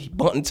dance floor, and he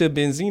bumped into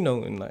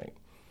Benzino, and like,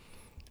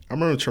 I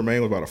remember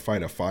Tremaine was about to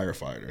fight a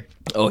firefighter.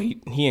 Oh, he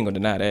ain't gonna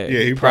deny that. Yeah,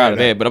 he proud of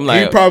probably that. But I'm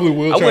like, he probably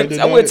will.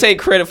 I wouldn't take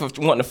credit for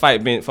wanting to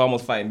fight for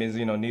almost fighting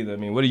Benzino neither. I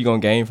mean, what are you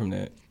gonna gain from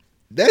that?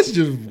 That's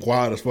just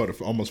wild as fuck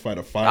to almost fight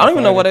a firefighter. I don't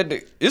even know what that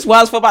do. It's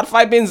wild as fuck about to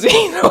fight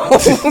Benzino.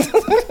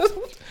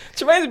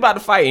 Tremaine's about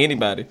to fight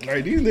anybody.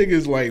 Like, these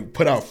niggas like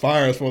put out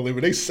fires for a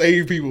living. They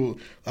save people.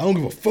 I don't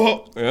give a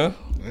fuck. Yeah.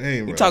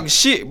 Dang, You talking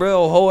shit,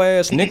 bro, whole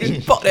ass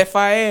nigga. Fuck that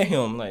fire and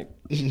him. Like,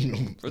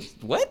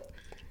 what?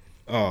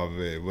 Oh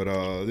man,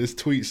 but this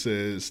tweet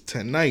says,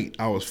 tonight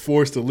I was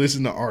forced to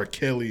listen to R.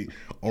 Kelly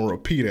on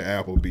repeat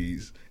at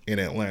Applebee's in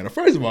Atlanta.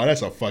 First of all,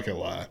 that's a fucking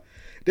lie.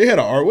 They had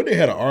a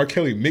R.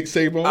 Kelly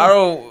mixtape on. I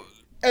don't.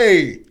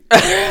 Hey,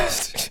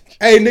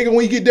 hey, nigga,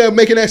 when you get done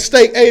making that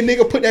steak, hey,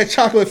 nigga, put that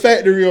chocolate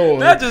factory on.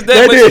 Not just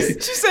that,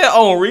 but she said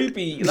on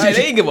repeat. Like,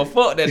 they didn't give a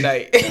fuck that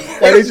night.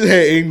 Like, they just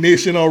had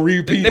Ignition on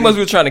repeat. They must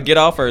be trying to get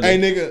off her. Hey,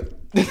 nigga.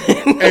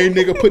 Hey,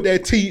 nigga, put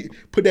that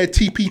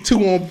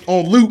TP2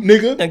 on loop,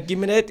 nigga. Now give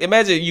me that.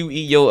 Imagine you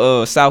eat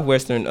your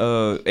Southwestern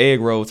egg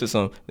rolls or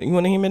something. You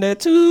want to give me that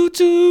too?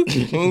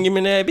 Give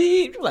me that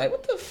beat. You're like,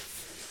 what the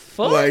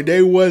fuck? Like,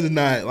 they was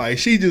not, like,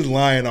 she just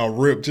lying on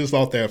rip just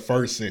off that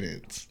first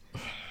sentence.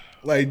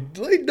 Like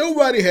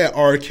nobody had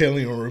R.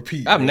 Kelly on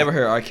repeat. I've never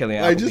heard R. Kelly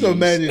on Like, just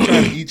imagine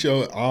trying to eat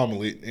your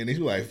omelet and it's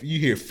like, you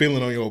hear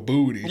feeling on your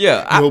booty.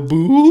 Yeah. Your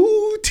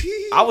booty.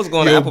 I was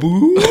going your to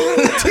booty.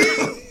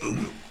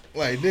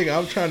 Like, nigga,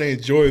 I'm trying to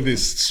enjoy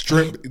this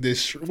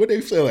what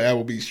they sell at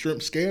Applebee's, shrimp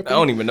scampi? I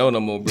don't even know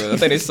no more, bro. I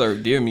think they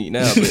serve deer meat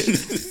now.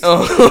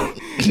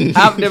 But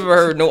I've never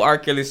heard no R.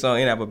 Kelly song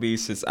in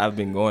Applebee's since I've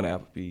been going to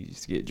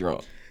Applebee's to get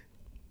drunk.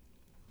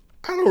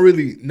 I don't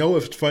really know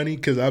if it's funny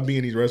because I be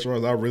in these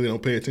restaurants. I really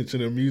don't pay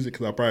attention to the music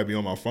because I'll probably be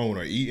on my phone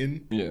or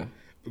eating. Yeah.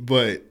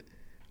 But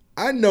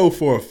I know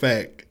for a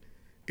fact,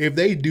 if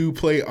they do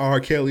play R.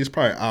 Kelly, it's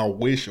probably I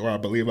Wish or I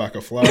Believe I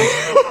Could Fly.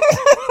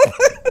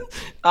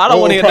 I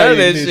don't want to hear none of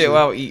that shit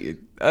while I'm eating.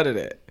 Other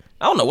than that,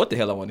 I don't know what the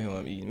hell I want to hear while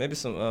I'm eating. Maybe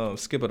some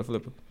Skipper the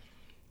Flipper.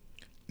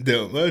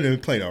 They'll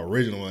play the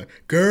original one.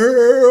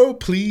 Girl,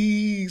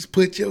 please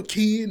put your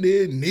key in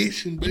the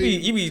ignition, baby.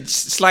 You be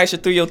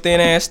slicing through your thin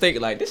ass steak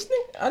like, this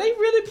nigga, are they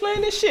really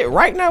playing this shit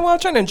right now while I'm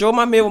trying to enjoy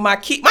my meal with my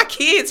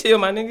kids here,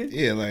 my nigga?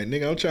 Yeah, like,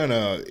 nigga, I'm trying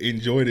to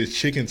enjoy this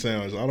chicken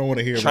sandwich. I don't want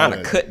to hear trying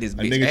about to cut this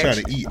bitch. A nigga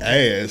trying to eat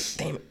ass.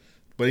 Damn it.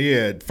 But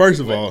yeah, first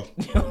of all,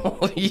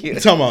 yeah.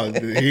 talking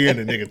about hearing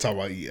the nigga talk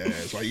about eat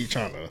ass. Like, you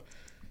trying to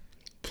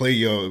play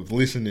your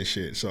listen to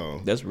shit.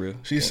 So that's real.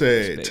 She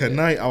said,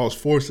 tonight I was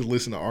forced to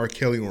listen to R.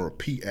 Kelly on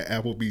repeat at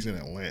Applebee's in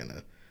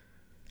Atlanta.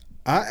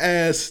 I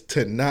asked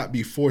to not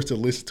be forced to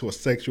listen to a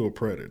sexual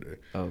predator.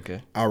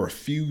 Okay. I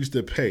refused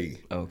to pay.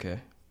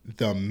 Okay.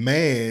 The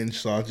man,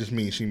 so I just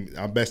mean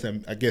I guess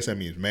that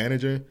means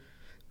manager.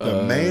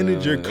 The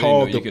manager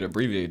called. You could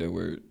abbreviate that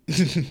word.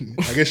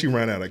 I guess she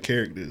ran out of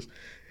characters.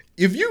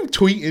 If you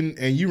tweeting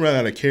and you run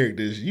out of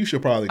characters, you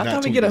should probably not. I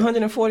thought we get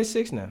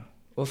 146 now.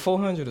 Or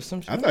 400 or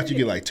some shit. I thought you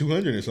get like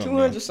 200 or something.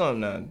 200 something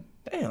now.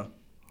 Damn.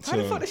 How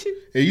the fuck that shit?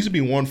 It used to be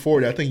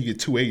 140. I think you get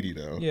 280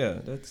 though. Yeah,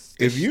 that's.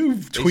 If you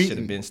tweeting, should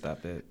have been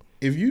stopped at.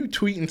 If you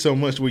tweeting so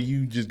much where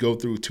you just go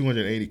through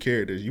 280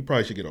 characters, you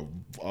probably should get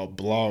a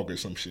blog or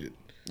some shit.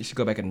 You should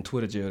go back in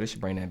Twitter jail. They should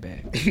bring that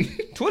back.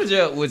 Twitter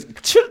jail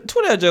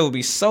would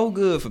be so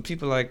good for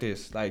people like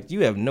this. Like,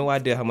 you have no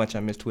idea how much I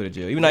miss Twitter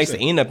jail. Even though I used to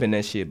end up in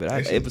that shit, but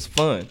it was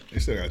fun. They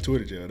still got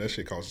Twitter jail. That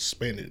shit called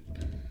suspended.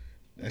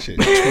 That shit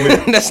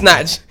Twitter.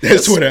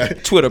 That's Twitter.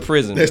 Twitter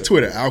prison. That's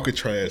Twitter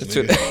Alcatraz.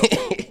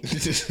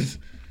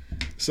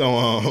 So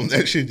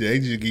that shit, they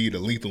just give you the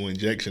lethal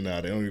injection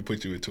now. They don't even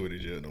put you in Twitter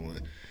jail no more.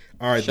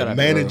 All right, the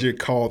manager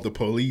called the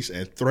police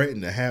and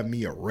threatened to have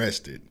me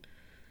arrested.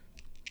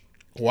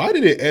 Why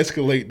did it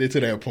escalate to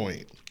that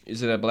point?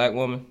 Is it a black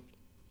woman?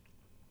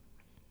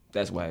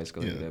 That's why it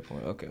escalated to that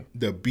point. Okay.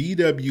 The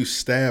BW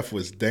staff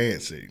was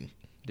dancing.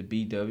 The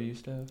BW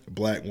staff?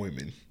 Black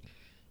women.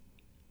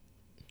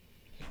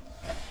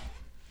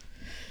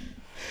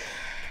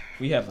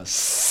 We have a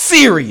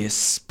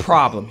serious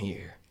problem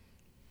here.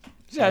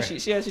 See how she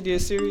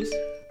did serious?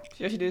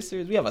 See how she did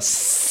serious? We have a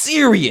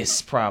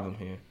serious problem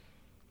here.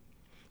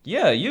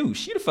 Yeah,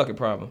 she the fucking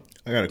problem.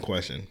 I got a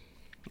question.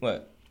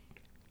 What?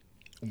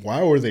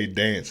 Why were they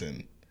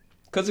dancing?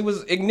 Because it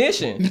was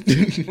Ignition.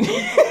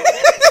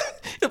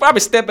 It's probably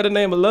Step in the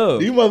Name of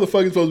Love. These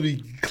motherfuckers supposed to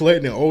be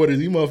collecting orders.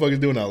 These motherfuckers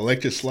doing an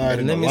electric slide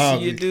in the lobby. Let me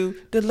see you do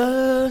the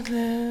love.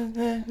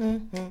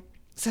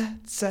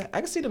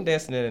 I can see them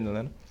dancing in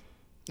Atlanta.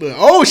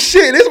 Oh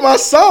shit, this is my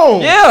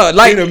song. Yeah,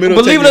 like,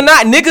 believe it or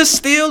not, niggas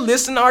still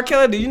listen to R.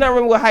 Kelly. Do you not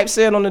remember what Hype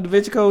said on the Da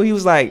Vinci Code? He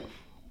was like,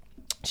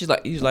 he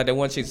was like that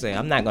one chick saying,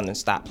 I'm not gonna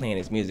stop playing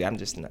his music. I'm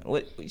just not.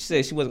 What she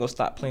said, she wasn't gonna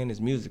stop playing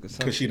his music or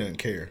something. Because she doesn't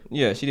care.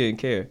 Yeah, she didn't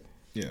care.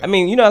 Yeah. I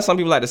mean, you know how some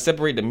people like to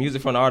separate the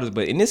music from the artist,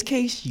 but in this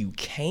case, you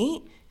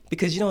can't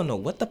because you don't know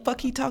what the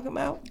fuck he talking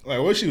about. Like,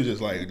 what she was just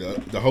like,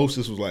 the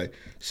hostess was like,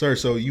 sir,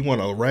 so you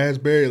want a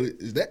raspberry?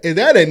 Is that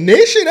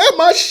Ignition? That's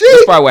my shit.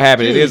 That's probably what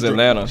happened. It is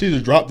Atlanta. She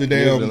just dropped the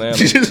damn.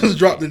 She just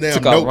dropped the damn.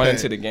 Took off running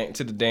to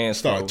the dance.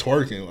 Started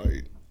twerking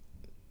like.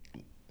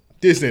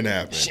 This didn't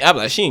happen. I'm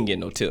like, she ain't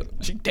getting no tip.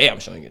 She damn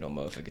sure ain't get no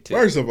motherfucking tip.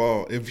 First of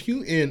all, if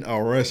you in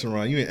a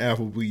restaurant, you in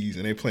Applebee's,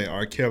 and they playing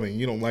R. Kelly, and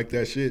you don't like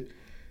that shit,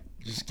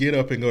 just get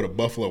up and go to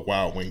Buffalo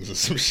Wild Wings or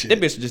some shit. That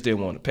bitch just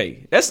didn't want to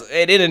pay. That's at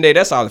the end of the day.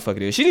 That's all the fuck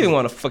it is. She didn't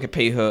want to fucking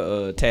pay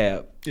her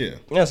tab. Yeah,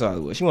 that's all it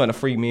was. She wanted a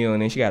free meal,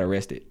 and then she got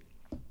arrested.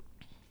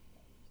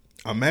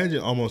 Imagine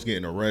almost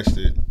getting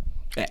arrested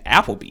at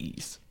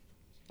Applebee's.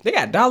 They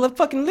got $1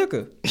 fucking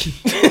liquor.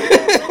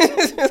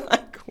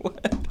 Like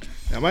what?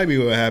 That might be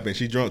what happened.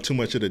 She drank too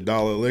much of the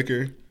 $1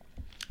 liquor.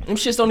 Them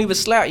shits don't even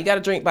slap. You got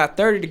to drink by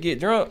 30 to get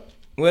drunk.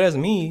 Well, that's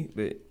me,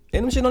 but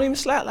them shit don't even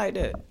slap like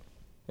that.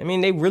 I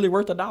mean, they really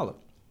worth $1.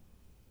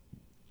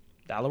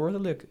 $1 worth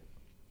of liquor.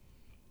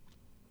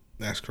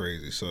 That's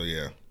crazy. So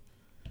yeah,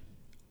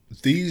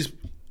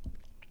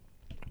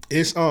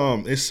 it's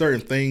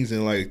certain things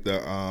in like the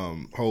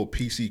whole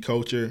PC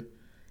culture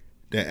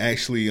that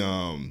actually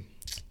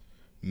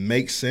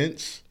make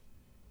sense.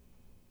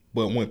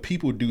 But when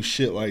people do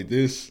shit like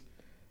this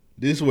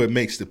is what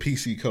makes the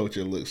PC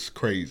culture looks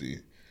crazy.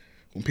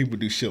 When people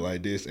do shit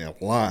like this and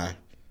lie,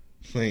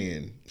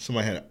 saying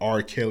somebody had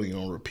R. Kelly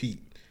on repeat.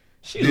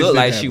 She looked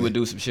like she would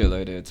do some shit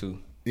like that too.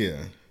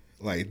 Yeah.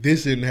 Like,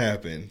 this didn't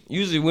happen.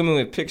 Usually women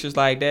with pictures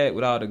like that,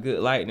 with all the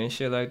good lighting and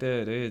shit like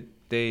that,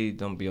 they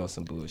don't be on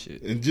some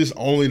bullshit. And just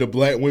only the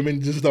black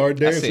women just start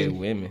dancing? I said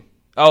women.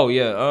 Oh,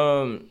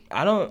 yeah.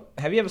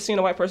 Have you ever seen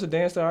a white person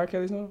dance to R.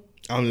 Kelly song?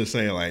 I'm just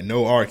saying, like,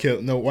 no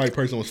white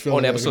person was feeling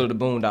on the episode of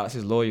the Boondocks,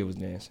 his lawyer was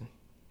dancing.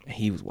 And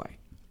he was white.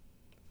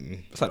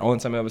 It's like the only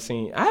time I've ever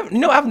seen. I've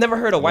never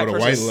heard a white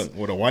person.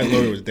 The white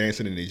lawyer was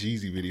dancing in the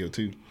Jeezy video,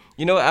 too.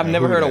 You know, I've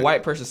never heard a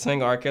white person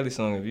sing an R. Kelly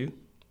song. Have you?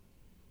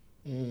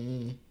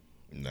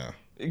 No.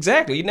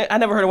 Exactly. I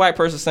never heard a white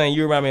person saying,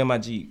 "You remind me of my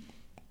Jeep."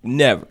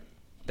 Never.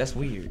 That's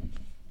weird.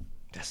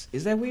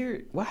 Is that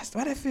weird? Why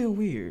that feel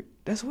weird?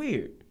 That's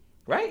weird.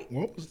 Right?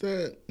 What was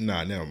that?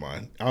 Nah, never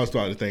mind. I was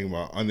starting to think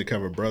about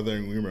Undercover Brother,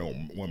 and we remember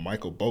when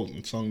Michael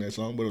Bolton sung that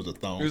song, but it was a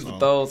thong song. It was a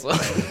thong song.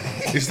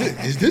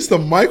 Is this the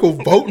Michael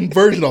Bolton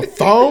version of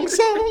thong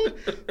song?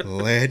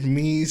 Let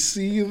me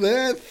see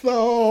that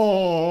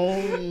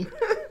thong.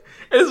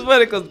 It's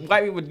funny because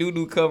white people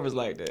do covers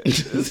like that.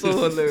 It's so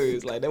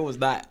hilarious. Like, that was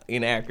not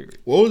inaccurate.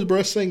 What was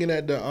bruh singing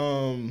at the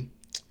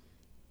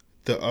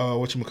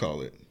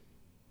whatchamacallit?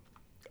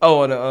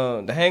 Oh,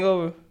 the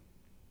Hangover?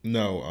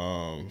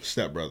 No,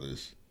 Step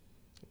Brothers.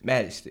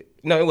 Magic Stick.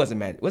 No, it wasn't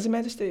Magic. Was it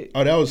Magic Stick?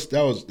 Oh, that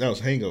was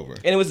Hangover.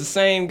 And it was the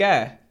same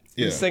guy.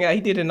 Yeah. The same guy.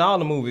 He did it in all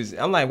the movies.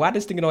 I'm like, why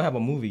this nigga don't have a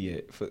movie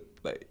yet?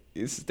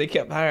 They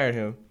kept hiring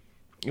him.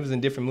 It was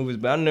in different movies,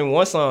 but I remember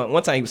one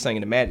time he was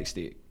singing the Magic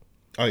Stick.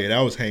 Oh yeah, that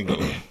was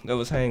Hangover. That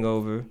was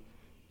Hangover,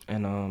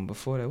 and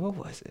before that, what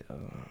was it?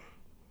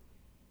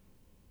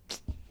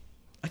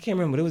 I can't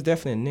remember. It was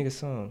definitely a nigga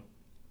song.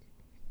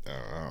 I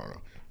don't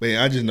know, but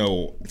yeah, I just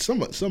know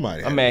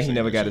somebody. I'm mad he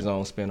never got his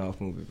own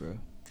spinoff movie, bro.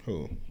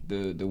 Who?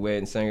 The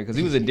Wedding Singer, because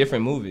he was in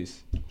different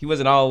movies. He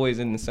wasn't always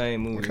in the same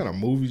movie. What kind of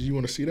movies you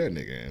want to see that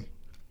nigga in?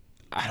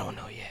 I don't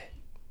know yet.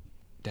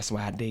 That's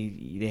why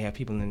they have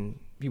people to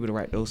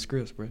write those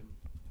scripts, bro.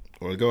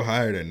 Well, go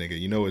hire that nigga.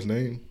 You know his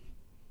name?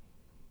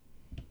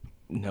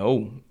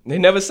 No, they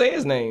never say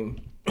his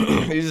name.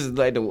 It's just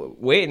like the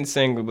Wedding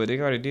Singer, but they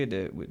already did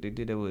that. They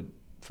did that with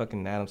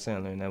fucking Adam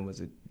Sandler, and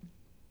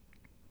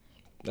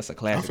that's a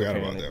classic. I forgot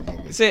apparently. about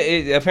that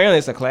movie. Apparently,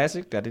 it's a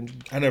classic. I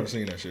never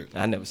seen that shit.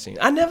 I never seen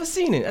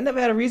it. I never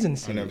had a reason to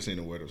see it. I never seen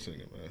the Wedding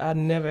Singer, man. I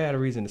never had a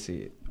reason to see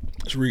it.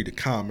 Let's read the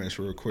comments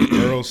real quick.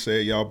 Earl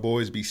said, "Y'all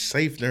boys be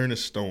safe during the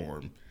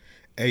storm.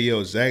 Hey,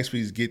 yo,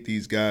 Zaxby's get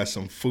these guys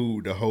some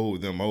food to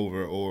hold them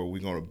over, or we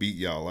gonna beat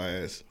y'all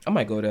ass." I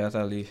might go there after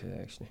I leave here,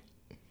 actually.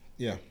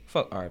 Yeah.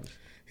 Fuck Arby's.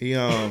 He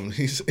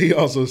he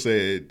also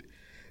said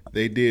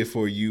they did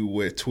for you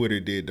what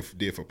Twitter did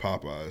for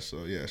Popeyes.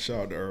 So yeah,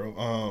 shout out to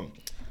Earl.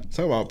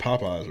 Talk about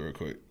Popeyes real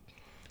quick.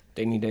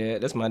 They need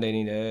that. That's my they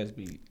need that ass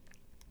beat.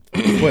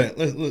 But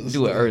let's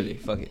do it early.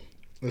 Fuck it.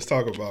 Let's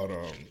talk about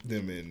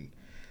them in.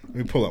 Let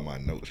me pull up my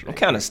notes. I'm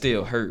kind of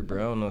still hurt, bro.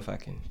 I don't know if I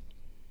can.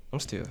 I'm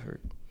still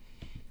hurt.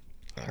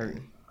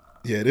 Hurting.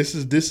 Yeah, this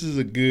is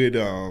a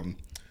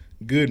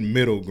good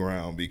middle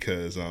ground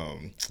because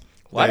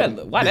why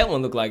that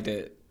one look like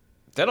that?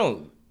 That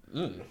don't.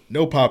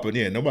 No Papa.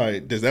 Yeah, nobody.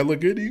 Does that look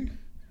good to you?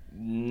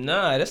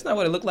 Nah, that's not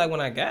what it looked like when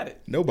I got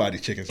it. Nobody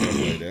chicken stuff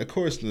like that. Of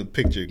course, the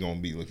picture gonna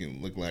be look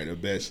like the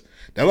best.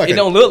 It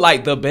don't look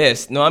like the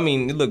best. No, I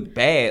mean it look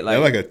bad. Like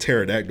they're like a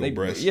pterodactyl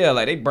breast. Yeah,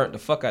 like they burnt the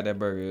fuck out that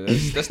burger.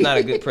 That's not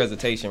a good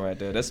presentation right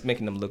there. That's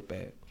making them look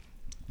bad.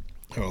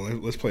 Oh,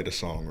 let's play the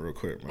song real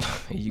quick, man.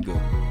 Here you go.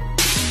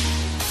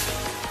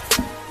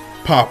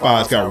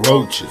 Popeyes got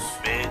roaches.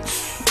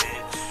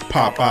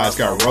 Popeyes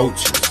got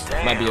roaches.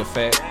 Might be a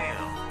fact.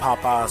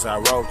 Popeyes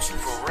got roaches.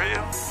 For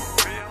real?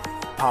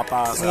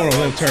 Popeyes got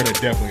roaches. Turner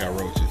definitely got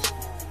roaches.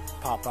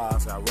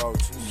 Popeyes got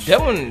roaches.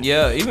 That one,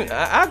 yeah. Even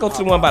I go to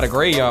the one by the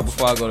graveyard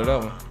before I go to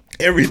that one.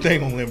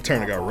 Everything on Lim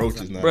Turner got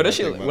roaches now. Bro, that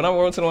shit. When I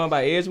went to the one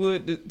by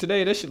Edgewood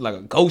today, that shit like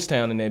a ghost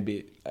town in that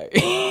bit.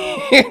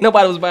 Like,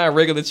 nobody was buying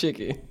regular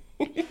chicken.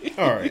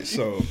 All right,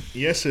 so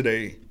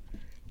yesterday,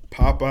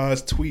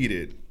 Popeyes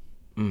tweeted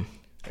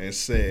and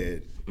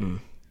said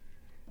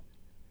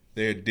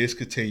they're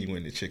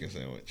discontinuing the chicken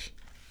sandwich.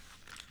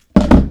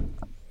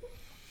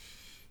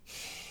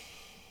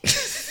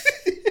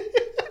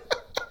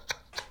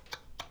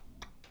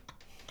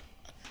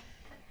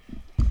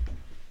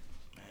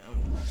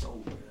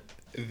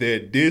 They're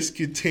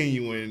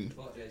discontinuing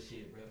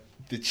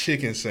the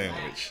chicken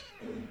sandwich.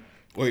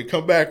 Wait,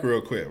 come back real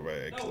quick,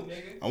 man. No,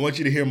 I want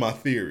you to hear my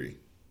theory.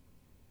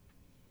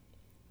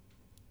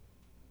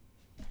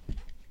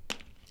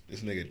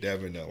 This nigga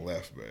Devin done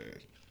left, man.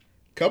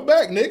 Come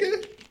back,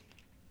 nigga.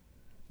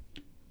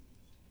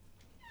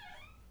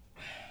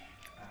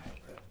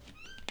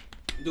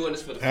 Doing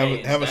this for the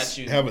fans. Have a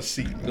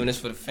seat, man. Doing this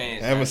for the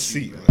fans. Have a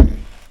seat, man.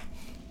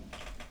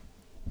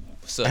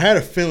 So, I had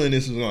a feeling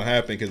this was gonna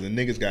happen because the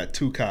niggas got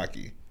too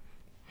cocky.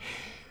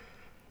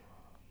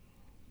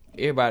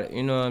 Everybody,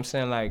 you know what I'm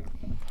saying? Like,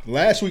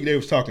 last week they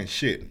was talking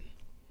shit.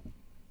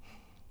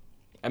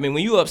 I mean,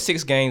 when you up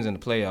 6 games in the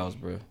playoffs,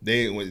 bro.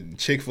 When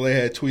Chick-fil-A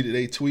had tweeted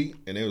they tweet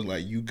and it was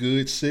like, "You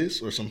good, sis?"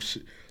 or some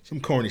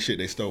corny shit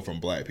they stole from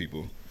black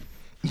people.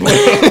 Some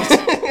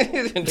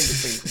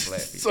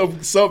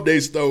they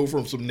stole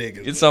from some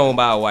niggas. It's owned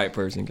by a white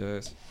person,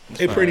 cuz.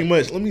 It pretty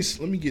much. Let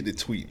me get the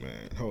tweet,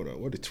 man. Hold on,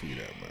 what the tweet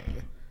at,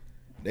 man?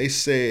 They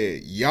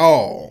said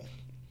y'all,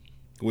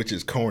 which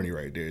is corny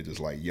right there. Just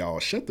like y'all,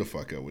 shut the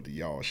fuck up with the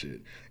y'all shit.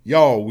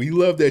 Y'all, we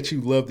love that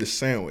you love the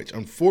sandwich.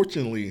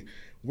 Unfortunately,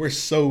 we're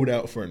sold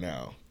out for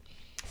now.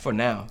 For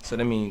now, so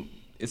that means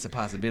it's a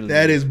possibility.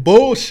 That is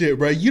bullshit,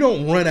 bro. You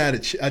don't run out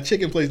of a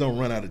chicken place. Don't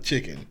run out of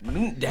chicken.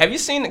 Have you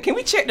seen? Can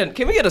we check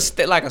Can we get a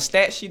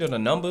stat sheet of the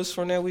numbers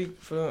from that week?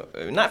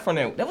 Not from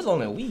that. That was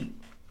only a week.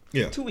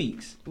 Yeah, 2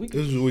 weeks.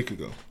 This was a week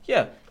ago.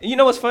 Yeah, and you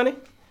know what's funny?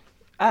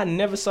 I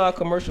never saw a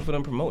commercial for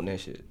them promoting that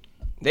shit.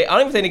 I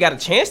don't even think they got a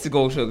chance to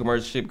go to a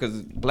commercial shit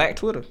because Black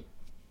Twitter.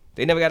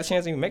 They never got a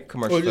chance to even make a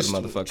commercial for the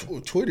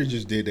motherfucker. Twitter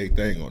just did their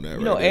thing on that,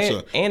 you know, right?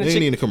 So and they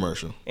need a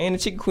commercial. And the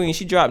Chicken Queen,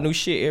 she dropped new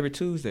shit every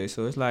Tuesday,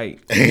 so it's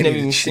like we never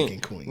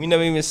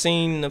even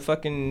seen the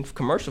fucking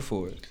commercial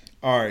for it.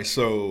 All right,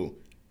 so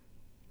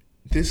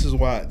this is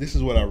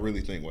what I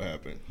really think will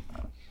happen.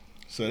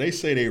 So they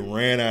say they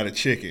ran out of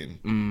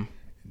chicken.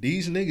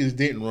 These niggas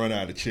didn't run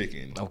out of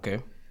chicken. Okay.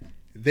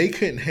 They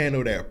couldn't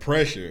handle that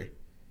pressure.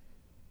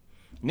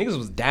 Niggas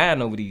was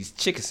dying over these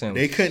chicken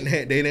sandwiches.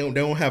 They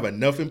don't have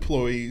enough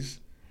employees.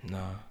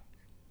 Nah.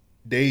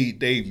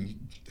 They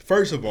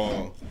first of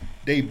all,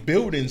 they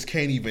buildings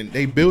can't even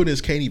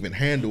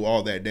handle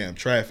all that damn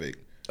traffic.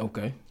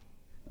 Okay.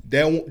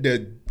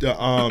 The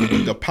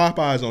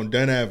Popeyes on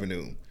Dunn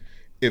Avenue,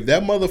 if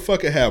that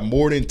motherfucker have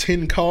more than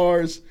 10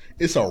 cars,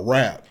 it's a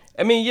wrap.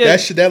 I mean, yeah,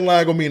 that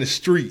line gonna be in the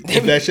street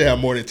if that shit have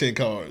more than 10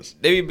 cars.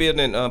 They be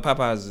building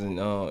Popeyes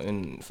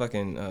in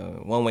fucking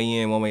one way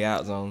in, one way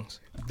out zones.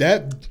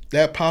 That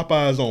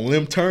Popeyes on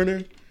Lim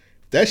Turner,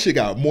 that shit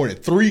got more than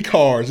 3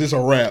 cars. It's a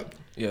wrap.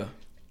 Yeah.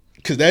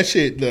 Cause that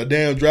shit, the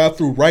damn drive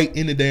through right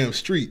in the damn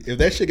street. If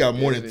that shit got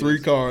more than 3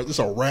 cars, it's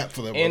a wrap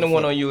for them. And the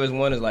one on US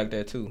 1 is like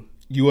that too.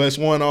 US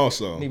 1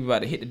 also. They be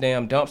about to hit the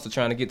damn dumpster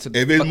trying to get to the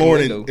if it's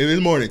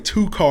more than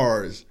 2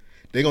 cars,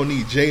 they gonna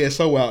need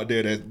JSO out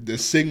there to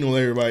signal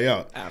everybody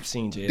out. I've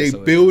seen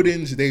JSO.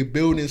 They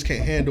buildings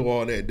can't handle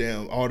all that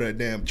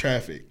damn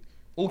traffic.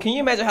 Well, can you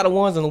imagine how the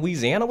ones in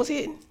Louisiana was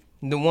hitting?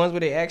 The ones where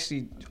they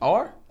actually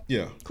are?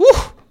 Yeah. Whew.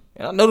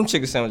 And I know them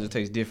chicken sandwiches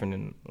taste different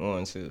than the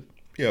ones here.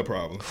 Yeah,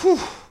 probably. Whew.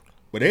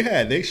 But they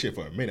had their shit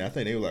for a minute. I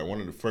think they were like one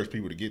of the first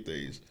people to get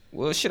these.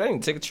 Well, shit, I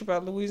need to take a trip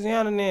out to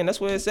Louisiana then. That's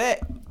where it's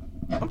at.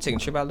 I'm taking a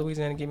trip out to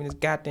Louisiana and give me this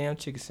goddamn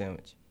chicken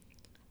sandwich.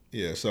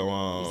 Yeah,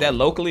 so is that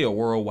locally or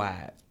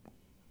worldwide?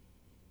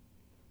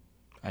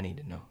 I need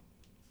to know.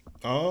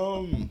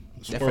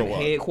 Is that from the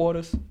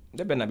headquarters?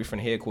 That better not be from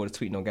the headquarters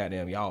tweeting no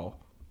goddamn y'all.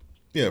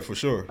 Yeah, for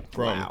sure.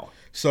 Probably. Wow.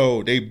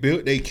 So they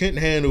couldn't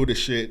handle the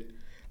shit.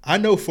 I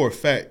know for a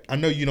fact. I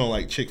know you don't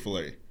like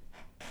Chick-fil-A.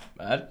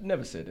 I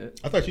never said that.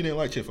 I thought you didn't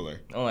like Chick-fil-A. I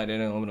don't like that. They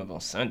don't open up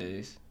on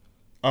Sundays.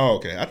 Oh,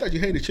 okay. I thought you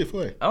hated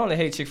Chick-fil-A. I only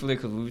hate Chick-fil-A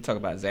because we talk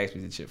about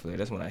Zaxby's and Chick-fil-A.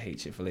 That's when I hate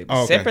Chick-fil-A. But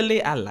okay.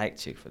 Separately, I like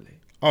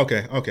Chick-fil-A.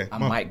 Okay. I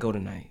might go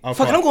tonight. I'm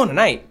going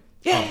tonight.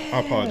 Yeah. I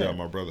apologize,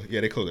 my brother.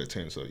 Yeah, they close at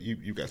 10, so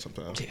you got some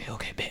time. Yeah,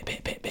 okay,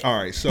 bet. All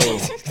right, so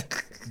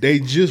they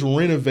just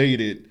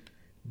renovated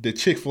the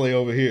Chick-fil-A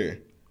over here.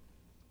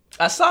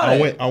 I saw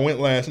that. I went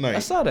last night. I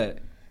saw that.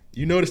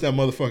 You noticed that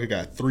motherfucker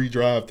got 3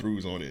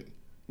 drive-thrus on it.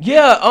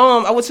 Yeah,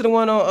 I went to the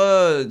one on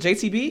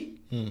JTB.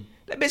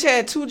 That bitch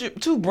had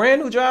two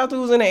brand new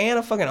drive-thrus in there and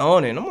a fucking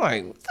awning. I'm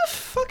like, what the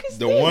fuck is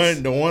this?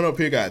 The one up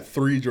here got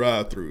 3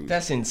 drive-thrus.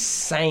 That's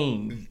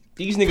insane.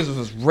 These niggas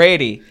was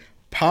ready.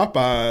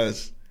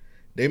 Popeyes,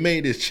 they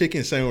made this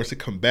chicken sandwich to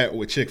combat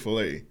with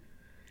Chick-fil-A.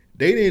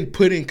 They didn't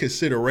put in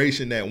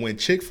consideration that when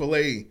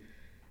Chick-fil-A,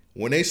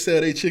 when they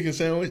sell their chicken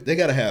sandwich, they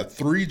gotta have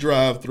 3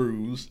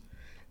 drive-thrus.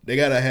 They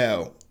gotta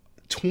have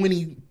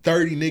 20,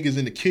 30 niggas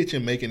in the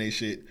kitchen making their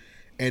shit.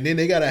 And then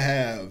they gotta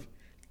have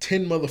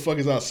 10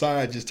 motherfuckers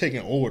outside just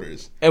taking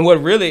orders. And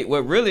what really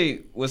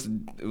was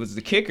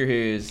the kicker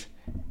here is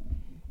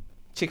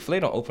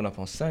Chick-fil-A don't open up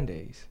on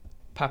Sundays.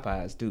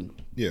 Popeyes do.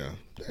 Yeah,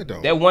 that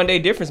don't. That 1 day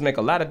difference make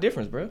a lot of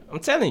difference, bro. I'm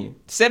telling you.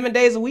 7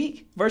 days a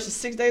week versus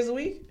 6 days a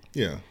week.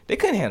 Yeah. They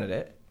couldn't handle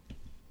that.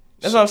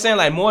 That's what I'm saying.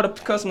 Like, more of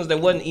the customers that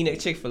wasn't eating at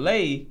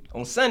Chick-fil-A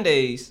on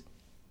Sundays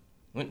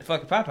went to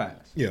fucking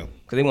Popeyes. Yeah.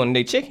 Because they wanted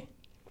their chicken.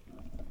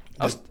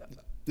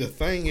 The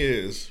thing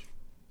is,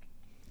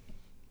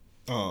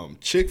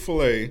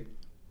 Chick-fil-A,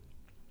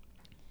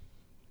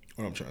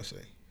 what I'm trying to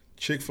say,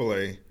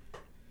 Chick-fil-A,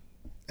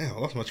 damn, I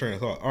lost my train of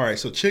thought. All right,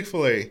 so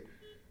Chick-fil-A,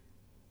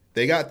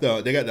 they got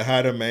the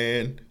high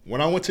demand.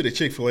 When I went to the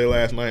Chick-fil-A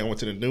last night, I went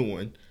to the new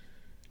one.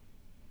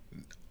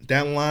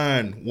 That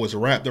line was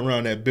wrapped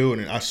around that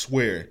building, I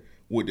swear,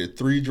 with the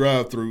 3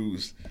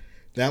 drive-thrus.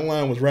 That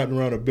line was wrapped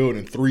around the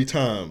building 3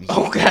 times.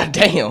 Oh, god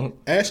damn.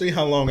 Ask me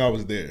how long I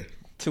was there.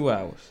 2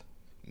 hours.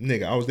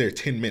 Nigga, I was there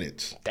 10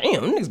 minutes.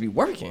 Damn, them niggas be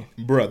working.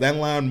 Bruh, that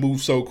line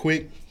moved so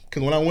quick.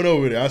 Because when I went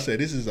over there, I said,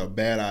 this is a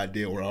bad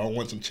idea where I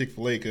want some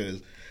Chick-fil-A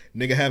because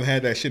nigga haven't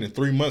had that shit in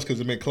 3 months because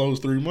it's been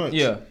closed 3 months.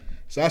 Yeah.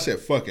 So I said,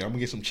 fuck it, I'm going to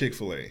get some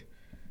Chick-fil-A.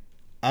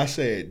 I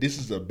said, this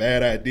is a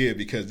bad idea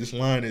because this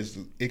line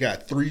it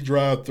got 3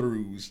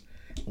 drive-thrus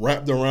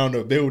wrapped around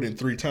the building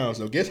 3 times.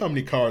 So guess how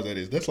many cars that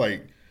is? That's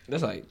like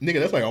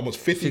almost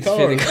 50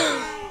 cars.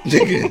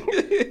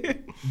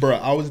 Nigga.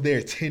 Bruh, I was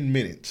there 10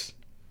 minutes.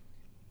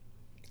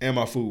 And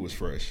my food was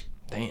fresh.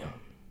 Damn.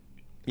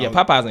 Yeah,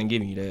 Popeyes ain't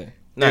giving you that.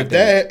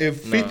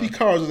 If 50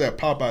 cars was at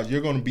Popeyes,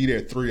 you're gonna be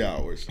there 3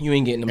 hours. You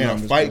ain't getting them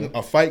numbers. And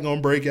a fight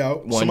gonna break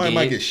out. Somebody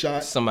might get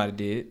shot. Somebody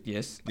did.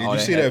 Yes. Did you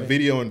see that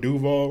video in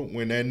Duval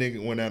when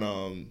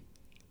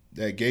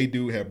that gay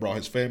dude had brought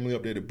his family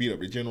up there to beat up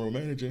the general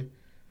manager?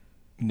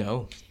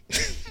 No.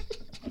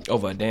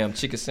 Over a damn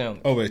chicken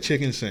sandwich. Over a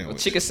chicken sandwich. Well,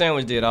 chicken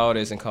sandwich did all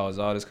this and caused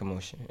all this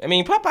commotion. I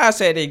mean, Popeyes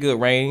had their good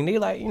reign. They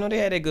they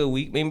had their good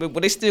week. I mean,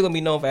 but they still gonna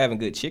be known for having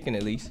good chicken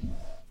at least.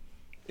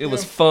 It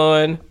was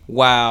fun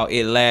while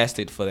it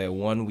lasted for that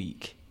 1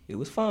 week. It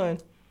was fun,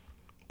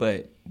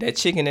 but that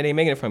chicken that they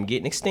making it from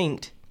getting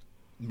extinct.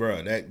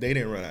 Bro, they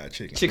didn't run out of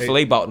chicken.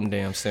 Chick-fil-A bought them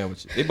damn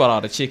sandwiches. They bought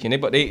all the chicken.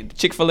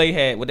 Chick-fil-A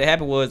had what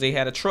happened was they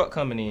had a truck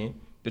coming in.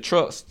 The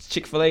trucks,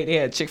 Chick-fil-A, they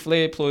had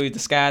Chick-fil-A employees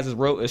disguised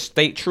as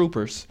state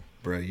troopers.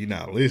 Bro, you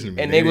not listening.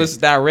 And they was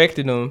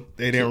directing them.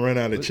 They didn't run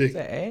out of chicken.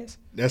 That ass?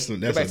 That's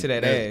Go back to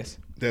that ass.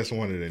 That's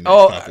one of the next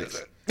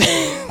topics.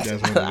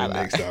 That's one of the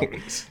next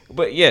topics.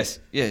 But yes,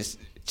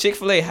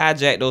 Chick-fil-A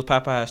hijacked those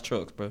Popeyes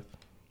trucks, bro.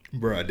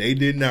 Bro, they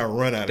did not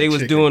run out of chicken. They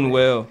was doing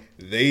well.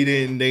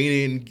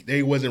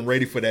 They wasn't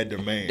ready for that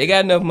demand. They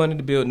got enough money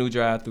to build new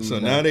drive-thrus. So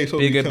now they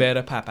supposed bigger,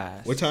 better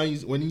Popeyes. What time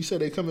when you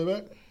said they coming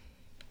back?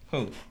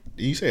 Who?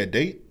 Did you say a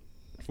date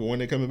for when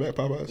they coming back,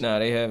 Popeyes? No,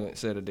 they haven't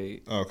set a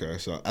date. Okay,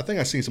 so I think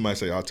I seen somebody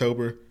say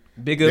October.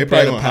 Bigger, they probably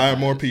better gonna hire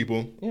more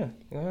people. Yeah,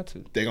 they gonna have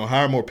to. They gonna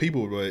hire more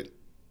people, but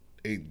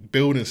a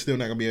building's still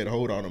not gonna be able to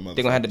hold all them.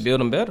 They gonna have to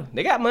build them better.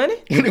 They got money.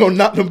 They gonna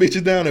knock them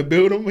bitches down and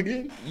build them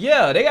again?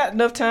 Yeah, they got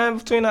enough time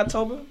between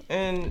October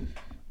and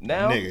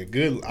now. Nigga,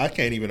 good. I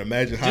can't even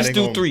imagine how just they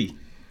do gonna, 3.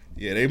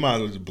 Yeah, they might as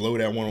well just blow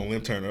that one on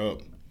Limb Turner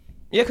up.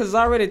 Yeah, because it's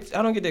already.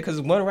 I don't get that because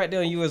one right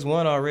there on US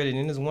 1 already, and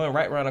then there's one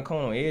right around the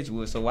corner on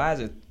Edgewood. So why is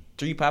it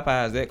 3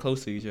 Popeyes that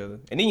close to each other?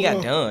 And then you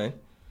got Dunn.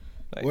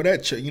 Like, well,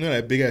 that you know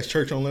that big ass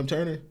church on Limb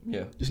Turner?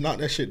 Yeah. Just knock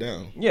that shit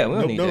down. Yeah, we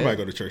don't need that. Nobody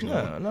go to church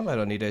now. No, nobody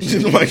don't need that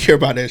shit. Nobody care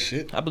about that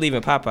shit. I believe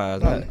in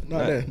Popeyes.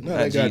 Not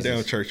that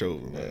goddamn church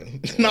over, man.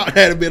 Not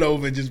that a bit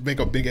over and just make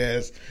a big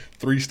ass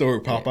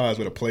 3-story Popeyes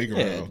with a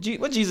playground. Yeah.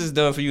 What Jesus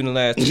done for you in the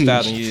last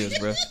 2,000 years,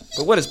 bro?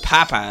 But what has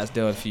Popeyes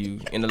done for you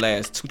in the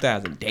last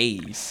 2,000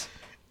 days?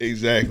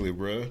 Exactly,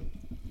 bro.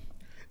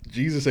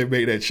 Jesus ain't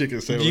make that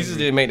chicken sandwich. Jesus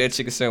didn't make that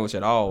chicken sandwich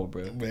at all,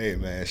 bro. Hey,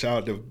 man, shout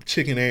out to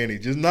Chicken Annie.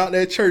 Just knock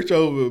that church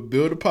over,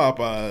 build the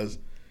Popeyes,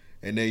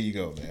 and there you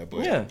go, man.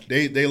 But yeah,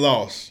 they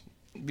lost.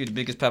 Be the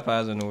biggest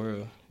Popeyes in the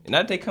world. And now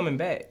that they coming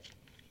back,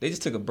 they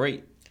just took a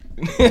break.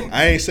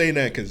 I ain't saying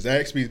that because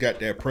Zaxby's got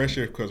that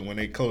pressure because when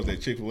they closed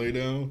that Chick-fil-A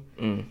down,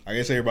 I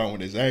guess everybody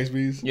went to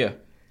Zaxby's. Yeah.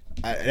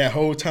 That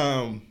whole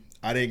time,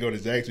 I didn't go to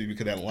Zaxby's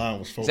because that line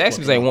was full.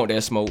 Zaxby's ain't want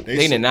that smoke.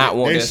 They did not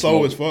want that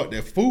smoke. They slow as fuck.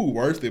 Their food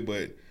worth it,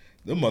 but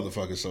them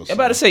motherfuckers so slow. I'm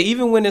about to say,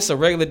 even when it's a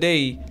regular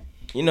day,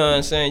 you know what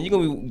I'm saying? You're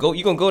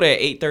gonna go there at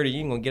 8:30.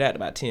 You're gonna get out at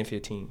about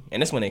 10:15, and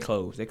that's when they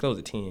close. They close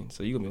at 10,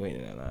 so you're gonna be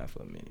waiting in that line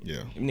for a minute.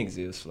 Yeah, them niggas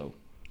is slow.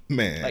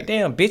 Man, like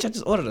damn, bitch, I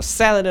just ordered a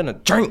salad and a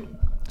drink.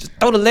 Just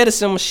throw the lettuce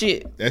in my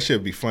shit. That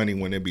should be funny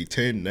when it be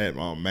 10. That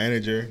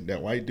manager,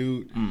 that white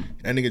dude,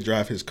 that nigga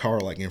drive his car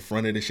like in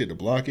front of the shit to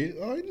block it.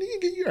 Oh,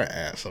 nigga, you're an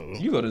asshole.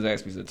 You go to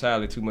Zaxby's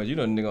entirely too much. You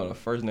know the nigga on a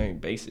first name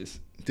basis.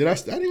 I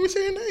didn't even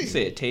say a name. You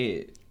said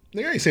Ted.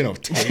 Nigga, I ain't say no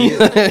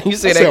Ted. You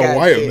said that guy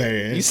white Ted.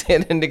 man. You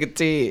said that nigga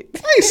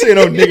Ted. I ain't say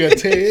no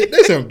nigga Ted.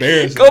 That's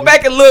embarrassing. Go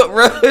back and look,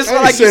 bro. It's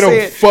not like you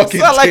said. No fucking it's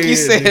not like Ted, you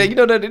said. Nigga. You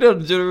know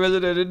that general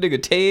resident that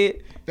nigga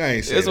Ted. I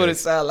ain't say That's that. what it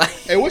sound like.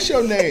 Hey, what's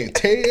your name?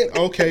 Ted?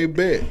 Okay,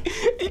 bet.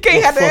 You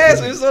can't have to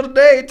answer his other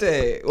name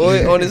tag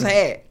or on his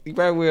hat. He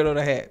probably wear it on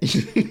a hat. I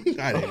didn't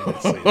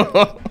even say that.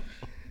 All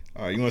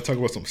right, you want to talk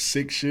about some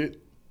sick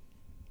shit?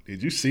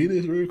 Did you see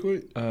this real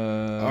quick? All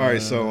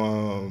right,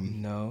 so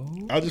no.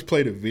 I'll just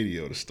play the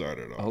video to start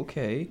it off.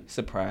 Okay,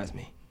 surprise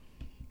me.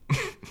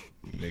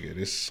 Nigga,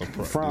 this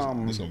surprise.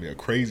 This gonna be a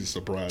crazy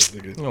surprise,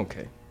 nigga.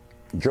 Okay.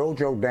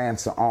 JoJo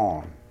Dancer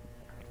on,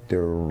 the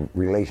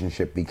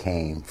relationship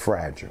became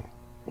fragile.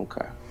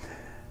 Okay.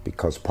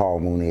 Because Paul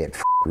Mooney had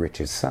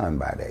Richard's son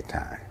by that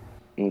time.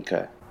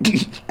 Okay.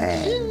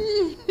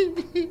 And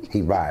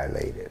he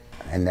violated.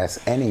 And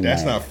that's any man.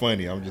 That's not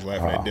funny. I'm just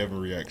laughing at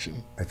Devin's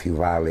reaction. If you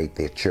violate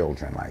their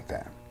children like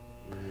that.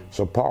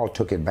 So Paul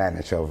took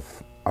advantage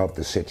of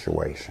the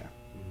situation.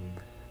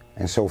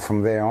 And so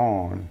from there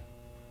on,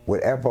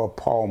 whatever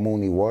Paul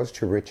Mooney was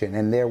to Richard,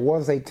 and there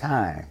was a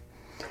time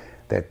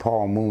that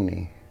Paul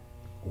Mooney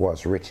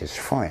was Richard's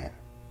friend.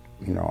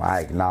 You know,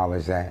 I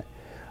acknowledge that,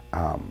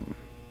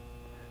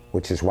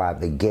 which is why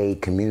the gay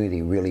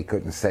community really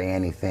couldn't say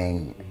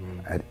anything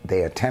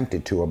they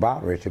attempted to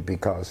about Richard,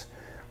 because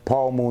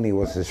Paul Mooney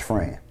was his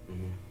friend.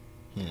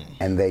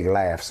 And they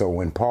laughed. So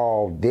when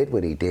Paul did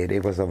what he did,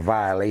 it was a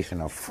violation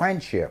of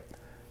friendship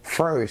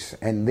first,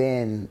 and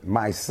then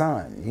my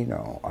son, you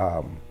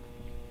know.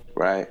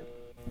 Right.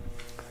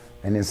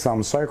 And in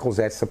some circles,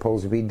 that's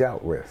supposed to be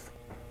dealt with.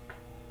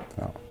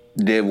 So.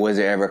 Was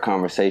there ever a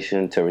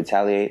conversation to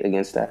retaliate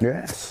against that?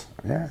 Yes,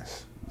 yeah,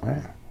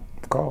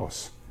 of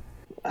course.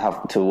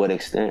 To what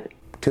extent?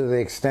 To the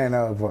extent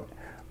of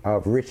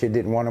Richard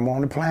didn't want him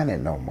on the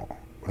planet no more.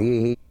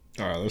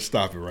 All right, let's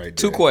stop it right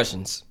there. 2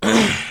 questions.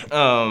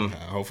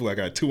 Hopefully I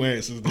got 2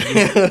 answers.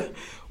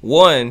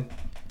 One,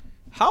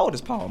 how old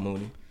is Paul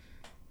Mooney?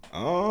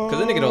 Because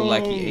that nigga don't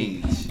look like he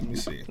aged. Let me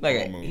see.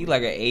 He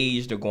like an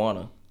aged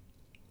iguana.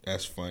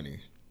 That's funny.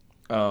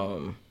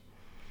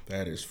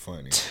 That is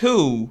funny.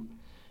 2,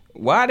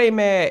 why they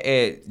mad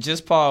at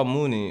just Paul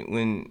Mooney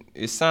when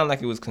it sounded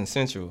like it was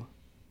consensual?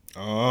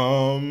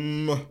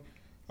 I'm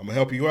gonna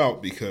help you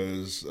out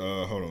because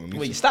hold on.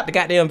 Wait, stop the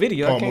goddamn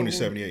video. Paul Mooney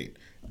 78.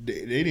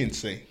 They didn't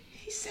say.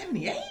 He's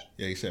 78?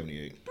 Yeah, he's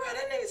 78. Bro,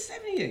 that nigga's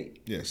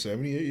 78. Yeah,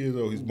 78 years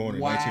old. He's born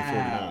in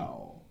 1949.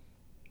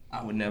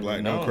 I would never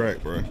Black know. don't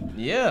crack, bro.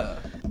 Yeah.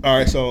 All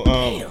right, so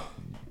Damn.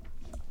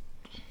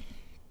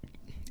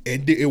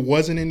 It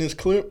wasn't in this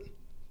clip.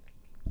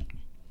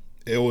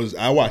 It was.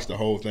 I watched the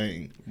whole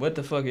thing. What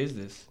the fuck is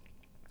this?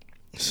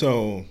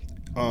 So,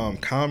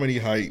 Comedy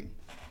Hype,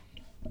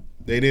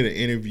 they did an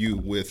interview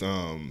with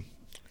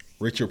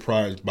Richard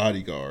Pryor's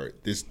bodyguard.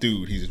 This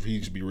dude, he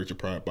used to be Richard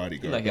Pryor's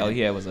bodyguard. Like all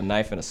he had was a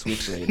knife and a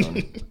switchblade on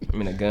it. I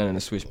mean, a gun and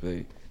a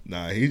switchblade.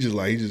 Nah, he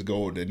just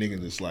go with that nigga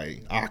just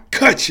like, I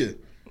cut you.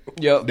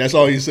 Yep. That's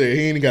all he said.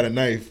 He ain't got a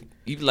knife.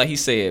 Like he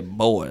said,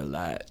 boy, a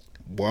lot.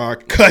 Boy, I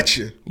cut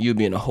you. You'll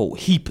be in a whole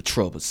heap of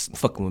trouble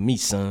fucking with me,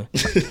 son.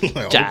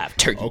 Like, Jive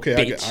turkey, okay,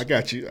 bitch. I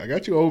got you. I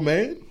got you, old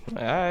man.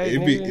 All right,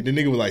 the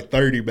nigga was like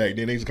 30 back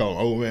then. They just call him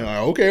old man. Like,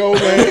 okay, old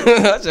man.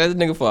 I asked the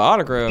nigga for an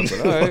autograph.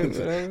 But all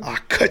right, I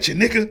cut you,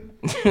 nigga.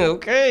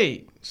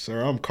 Okay.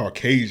 Sir, I'm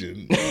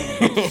Caucasian.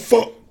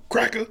 Fuck,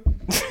 cracker.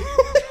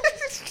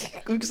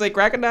 We can say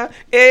cracker now.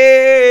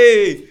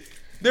 Hey,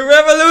 the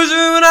revolution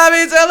will not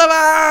be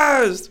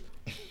televised.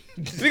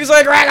 We can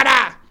say cracker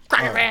now.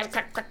 Cracker man.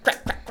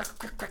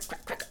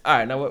 All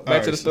right, now what?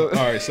 Back to the story.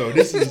 All right, so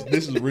this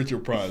is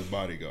Richard Pryor's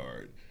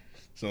bodyguard.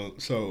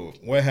 So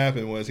what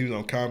happened was he was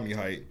on Comedy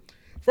Hype.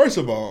 First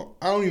of all,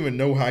 I don't even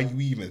know how you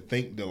even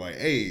think to like,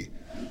 hey,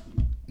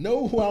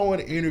 know who I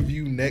want to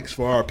interview next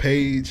for our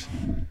page?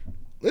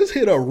 Let's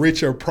hit a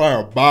Richard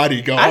Pryor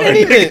bodyguard. I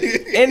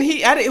didn't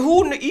even,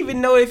 who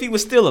even know if he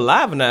was still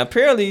alive or not?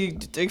 Apparently,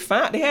 they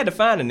had to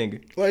find a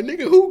nigga. Like,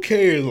 nigga, who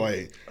cares?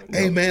 Like,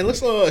 hey man,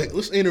 let's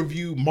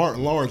interview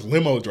Martin Lawrence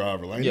limo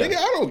driver. Like, yeah.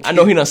 Nigga, I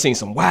know he done seen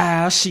some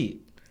wild shit.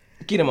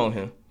 Get him on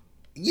him.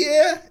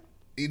 Yeah.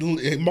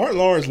 Martin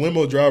Lawrence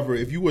limo driver,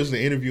 if you was to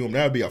interview him,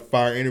 that would be a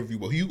fire interview.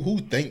 But who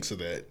thinks of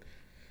that?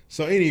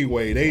 So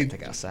anyway, they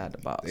think outside the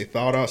box. They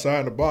thought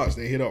outside the box.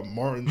 They hit up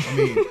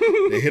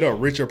they hit up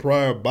Richard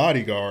Pryor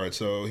bodyguard.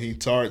 So he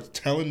started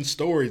telling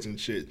stories and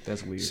shit.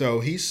 That's weird. So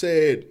he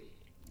said,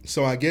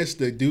 so I guess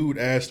the dude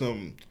asked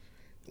him,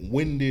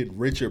 when did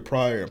Richard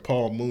Pryor and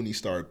Paul Mooney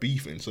start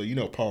beefing? So you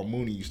know Paul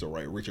Mooney used to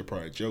write Richard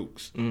Pryor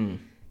jokes.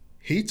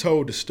 He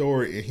told the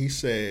story and he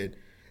said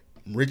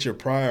Richard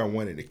Pryor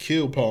wanted to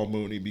kill Paul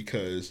Mooney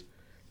because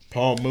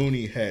Paul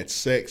Mooney had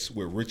sex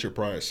with Richard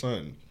Pryor's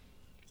son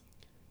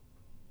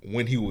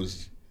when he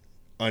was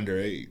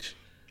underage.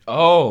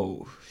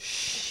 Oh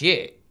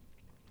shit!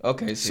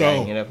 Okay,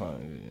 so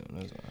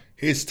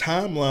his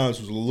timelines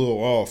was a little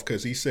off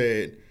because he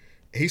said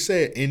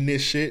in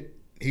this shit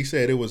he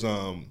said it was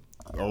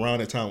around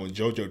the time when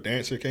JoJo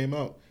Dancer came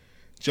out.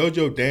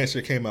 JoJo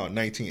Dancer came out in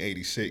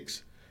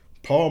 1986.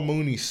 Paul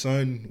Mooney's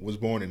son was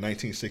born in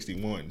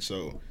 1961.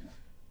 So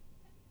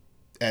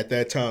at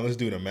that time, let's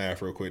do the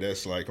math real quick.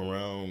 That's like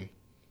around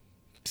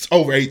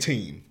over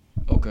 18.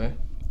 Okay.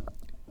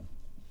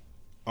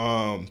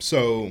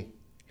 So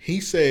he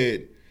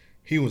said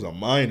he was a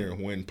minor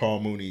when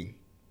Paul Mooney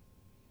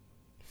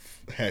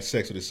had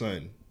sex with his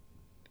son.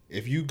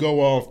 If you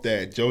go off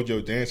that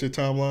JoJo Dancer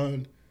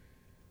timeline,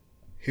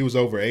 he was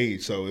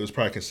overage, so it was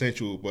probably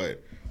consensual.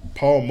 But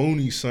Paul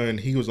Mooney's son,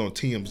 he was on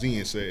TMZ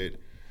and said,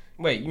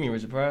 Wait, you mean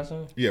Richard Pryor's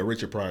son? Yeah,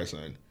 Richard Pryor's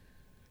son.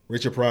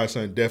 Richard Pryor's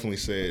son definitely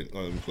said,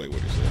 let me play what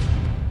he said.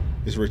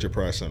 It's Richard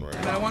Pryor's son right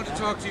And now. I wanted to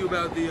talk to you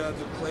about the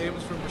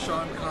claims from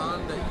Rashawn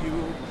Khan that you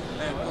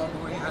and Paul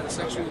Mooney had a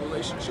sexual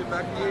relationship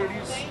back in the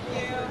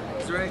 80s.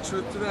 Is there any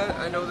truth to that?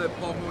 I know that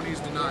Paul Mooney's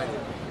denied it.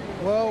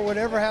 Well,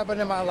 whatever happened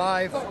in my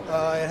life,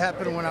 it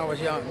happened when I was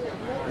young.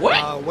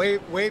 What?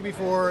 Way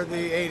before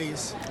the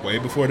 80s. Way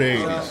before the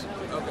 80s.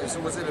 Okay, so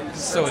was it a...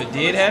 So it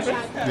did happen?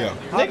 Yeah.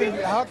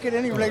 How could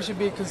any relationship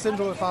be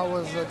consensual if I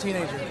was a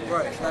teenager?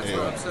 Right, that's what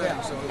I'm saying.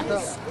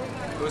 Yeah. So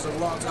it was a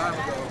long time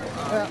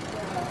ago.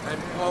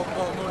 And Paul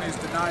Mooney's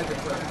denied the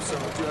claim, so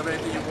do you have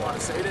anything you want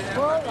to say to him?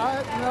 Well,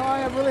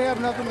 I really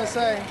have nothing to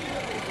say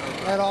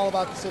at all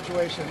about the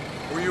situation.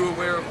 Were you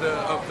aware of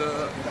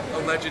the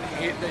alleged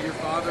hate that your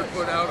father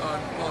put out on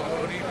Paul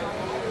Mooney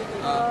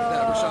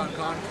that Rashawn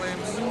Khan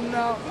claims?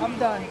 No, I'm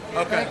done.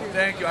 Okay,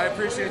 thank you. I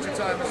appreciate your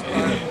time, Mr.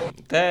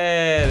 Bryant.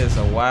 That is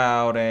a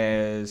wild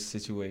ass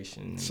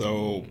situation.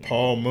 So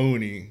Paul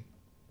Mooney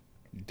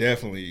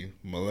definitely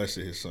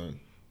molested his son.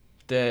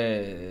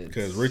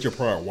 Because Richard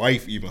Pryor's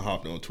wife even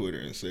hopped on Twitter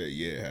and said,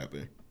 yeah, it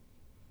happened.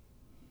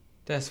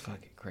 That's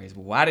fucking crazy.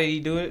 But why did he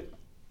do it?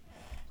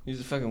 He's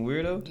a fucking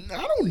weirdo.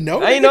 I don't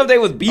know. I didn't know if they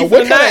was beefing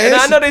or not. And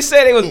I know they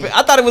said it was.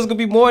 I thought it was gonna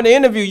be more in the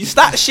interview. You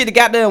stopped the shit that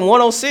got done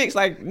 106.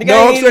 Like nigga,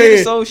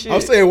 No,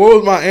 I'm saying, what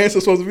was my answer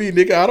supposed to be,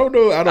 nigga? I don't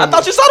know. I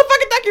thought you saw the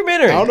fucking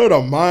documentary. I don't know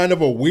the mind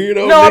of a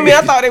weirdo. No, nigga. I mean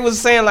I thought they was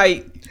saying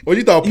like. Well,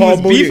 you thought he Paul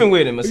was Mooney beefing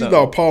with him or you something.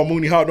 thought Paul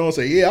Mooney hopped on and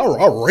said, yeah,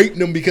 I raped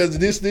them because of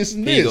this,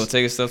 and this. He gonna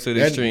take stuff to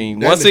the extreme.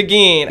 Once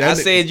again, I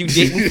said you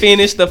didn't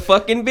finish the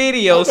fucking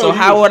video, so you-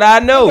 how would I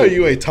know? I know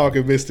you ain't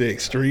talking Mr.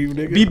 Extreme,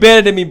 nigga. Be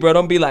better than me, bro.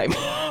 Don't be like.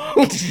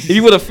 If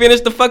you would have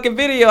finished the fucking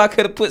video, I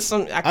could have put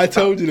some. I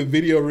told you the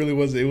video really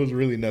was. It was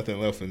really nothing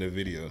left in the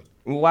video.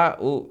 Why?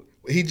 Ooh.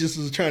 He just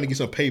was trying to get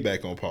some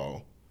payback on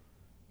Paul.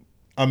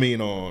 I mean,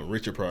 on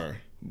Richard Pryor.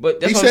 But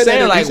that's He what I'm said that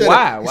saying. in- Like, he said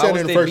why? it- he Why said it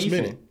was in the they first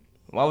beefing? minute.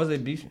 Why was they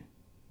beefing?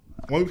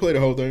 Why don't we play the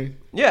whole thing?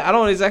 Yeah, I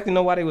don't exactly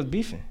know why they was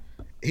beefing.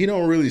 He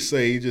don't really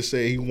say. He just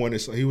say he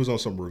wanted. He was on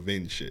some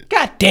revenge shit.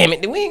 God damn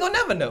it! We ain't gonna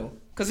never know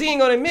because he ain't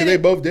gonna admit Cause it. they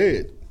both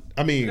dead.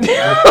 I mean,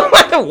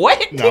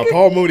 what? Nah,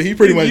 Paul Mooney, he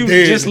pretty much you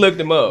dead. just looked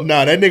him up.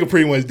 Nah, that nigga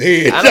pretty much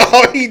dead. I don't-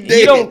 No, he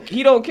dead.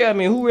 He don't care. I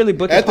mean, who really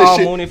booked Paul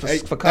Mooney for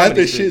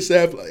comedy?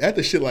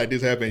 After shit like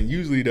this happen,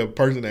 usually the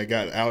person that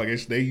got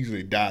allegations, they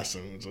usually die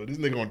soon. So this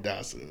nigga gonna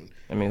die soon.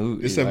 I mean, who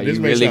This are sound- you this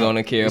may really sound-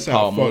 gonna care this if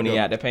Paul sound fucked Mooney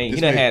up. out the paint?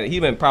 This He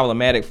been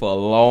problematic for a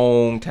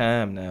long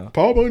time now.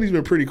 Paul Mooney's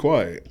been pretty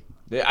quiet.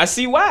 I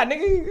see why,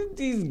 nigga.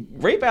 These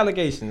rape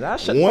allegations. I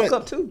shut the fuck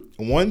up too.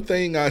 One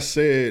thing I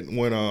said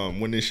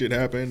when this shit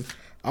happened,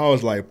 I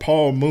was like,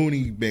 Paul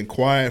Mooney been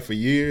quiet for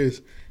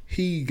years.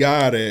 He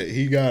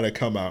gotta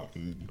come out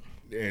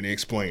and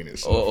explain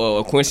it.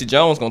 Or Quincy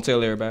Jones gonna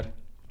tell everybody.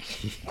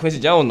 Quincy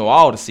Jones know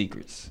all the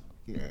secrets.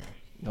 Yeah.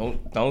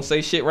 Don't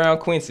say shit around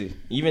Quincy.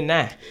 Even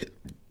now.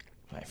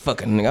 Like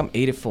fucking nigga, I'm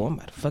 84. I'm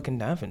about to fucking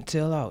die. I'm finna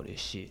tell all this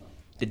shit.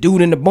 The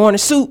dude in the Barney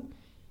suit.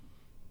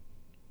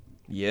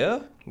 Yeah,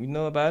 we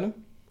know about him.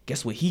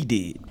 Guess what he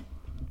did?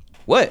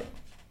 What?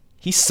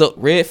 He sucked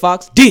Red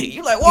Fox dick.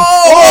 You like,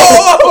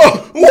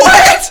 whoa,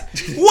 what?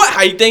 What?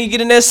 How you think he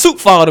get in that suit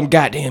for all them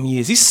goddamn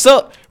years? He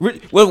sucked. What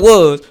it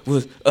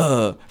was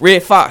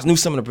Red Fox knew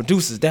some of the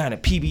producers down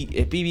at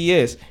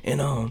PBS, and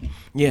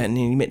yeah, and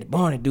then he met the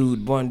Barney dude.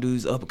 The Barney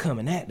dude's up and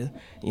coming actor.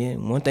 Yeah,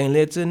 and one thing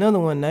led to another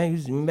one. Now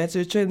he went back to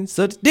the trailer and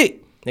sucked his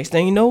dick. Next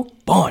thing you know,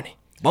 Barney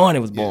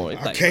was born.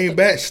 I came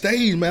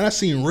backstage, man. I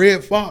seen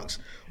Red Fox.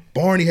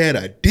 Barney had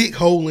a dick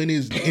hole in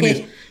his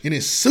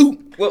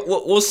suit.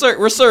 Well,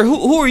 sir,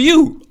 who are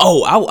you?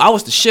 Oh, I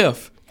was the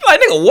chef. You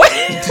like, nigga, what?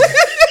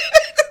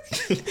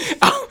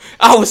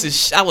 I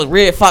was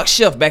Red Fox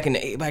chef back in the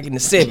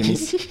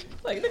 70s.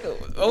 Like,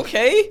 nigga,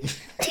 okay.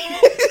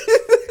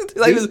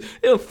 Like,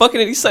 they was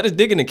fucking it. He sucked his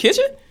dick in the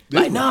kitchen.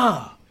 Like,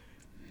 nah.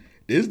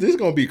 This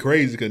gonna be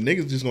crazy because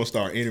niggas just gonna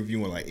start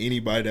interviewing like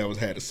anybody that was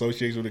had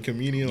association with a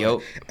comedian. Yo.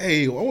 Like,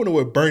 hey, I wonder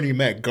what Bernie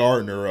Mac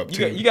Gardner up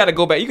to. You gotta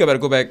go back. You gotta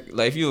go back.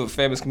 Like, if you're a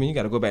famous comedian, you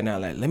gotta go back now.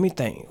 Like, let me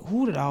think.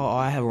 Who did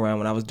I have around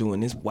when I was doing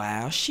this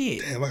wild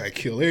shit? Damn, I gotta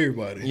kill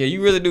everybody. Yeah, you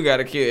really do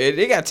gotta kill.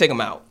 They gotta take them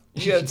out.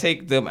 You gotta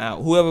take them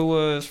out. Whoever it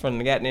was from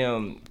the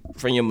goddamn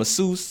from your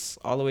masseuse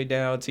all the way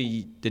down to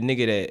the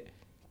nigga that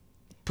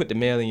put the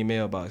mail in your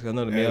mailbox. I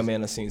know the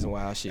mailman has seen some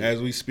wild shit.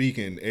 As we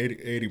speaking,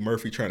 Eddie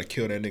Murphy trying to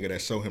kill that nigga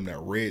that sold him that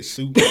red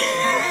suit.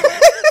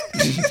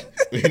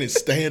 In his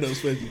stand-up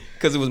special.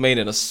 Because it was made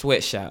in a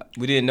sweatshop.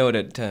 We didn't know it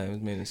at the time. It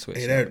was made in a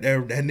sweatshop. Hey,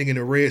 that nigga in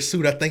the red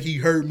suit, I think he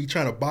heard me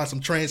trying to buy some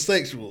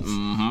transsexuals.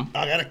 Mm-hmm.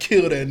 I gotta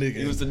kill that nigga.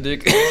 He was the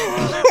dick.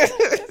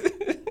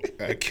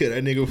 I killed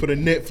that nigga before the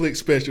Netflix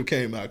special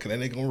came out because that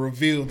nigga gonna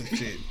reveal the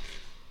shit.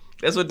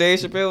 That's what Dave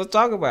Chappelle was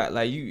talking about.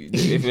 Like,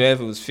 if it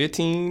was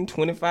 15,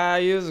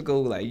 25 years ago,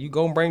 like, they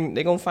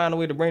gonna find a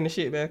way to bring the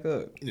shit back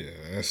up. Yeah,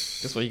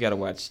 that's what you gotta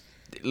watch.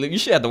 Look, you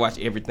should have to watch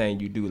everything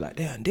you do. Like,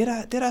 damn, did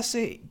I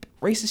say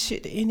racist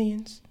shit to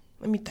Indians?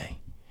 Let me think.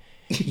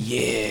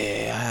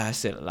 Yeah, I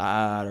said a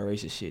lot of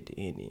racist shit to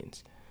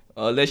Indians.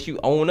 Unless you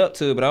own up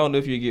to it, but I don't know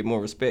if you get more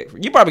respect.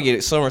 You probably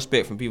get some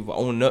respect from people for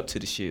owning up to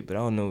the shit, but I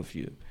don't know if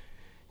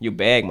your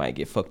bag might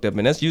get fucked up.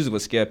 And that's usually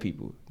what scare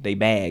people. They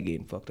bag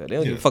getting fucked up. They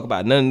don't give a fuck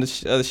about none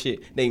of the other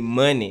shit. They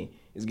money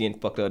is getting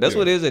fucked up. That's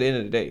what it is at the end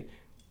of the day.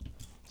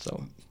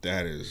 So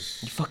that is...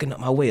 You fucking up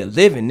my way of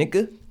living,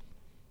 nigga.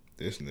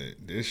 This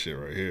shit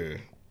right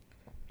here.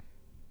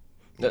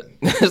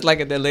 It's like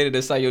if that lady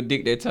that saw your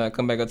dick that time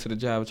come back up to the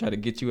job and try to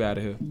get you out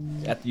of here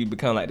after you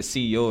become like the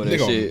CEO of that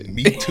shit.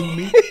 Me too,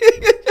 me.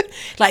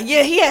 Like,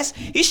 yeah,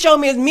 he showed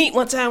me his meat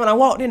one time when I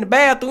walked in the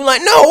bathroom.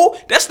 Like, no,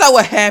 that's not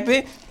what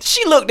happened.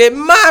 She looked at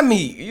my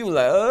meat. You were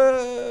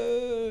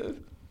like,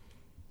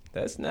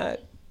 that's not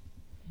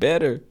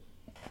better.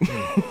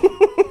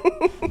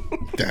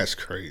 That's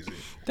crazy.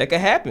 That could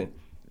happen.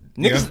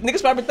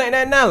 Niggas probably think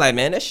that now. Like,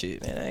 man, that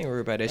shit, man, I ain't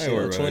worried about that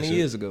shit 20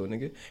 years ago,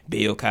 nigga.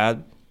 Bill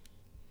Cosby.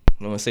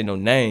 I don't want to say no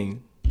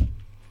name.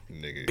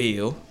 Nigga,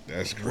 Bill.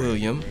 That's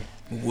crazy.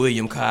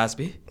 William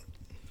Cosby.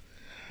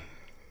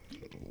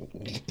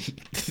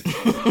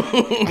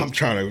 I'm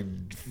trying to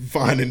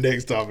find the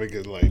next topic.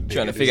 Is like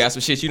trying to figure out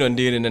some shit you done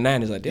did in the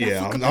 90s. Like,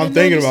 I'm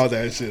thinking about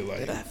that shit.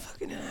 Like,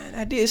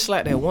 I did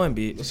slap that one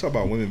bitch. Let's talk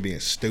about women being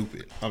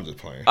stupid. I'm just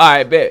playing. All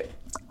right, bet.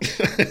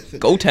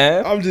 Go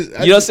time.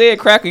 You don't say it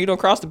cracker. You don't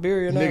cross the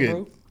barrier now,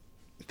 bro.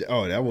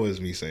 Oh, that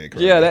was me saying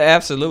cracker. Yeah, that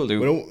absolutely.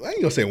 But I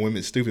ain't gonna say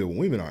women stupid.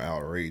 Women are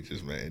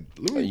outrageous, man.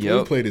 Let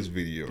me play this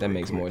video. That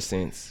makes more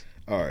sense.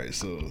 All right,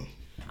 so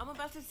I'm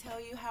about to tell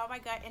you how I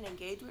got an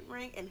engagement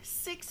ring in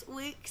 6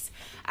 weeks.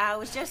 I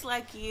was just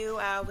like you.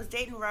 I was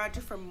dating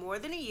Roger for more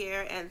than a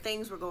year, and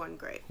things were going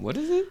great. What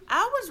is it?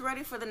 I was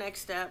ready for the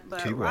next step,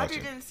 but Roger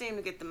didn't seem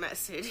to get the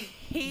message.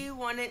 He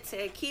wanted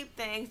to keep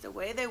things the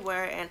way they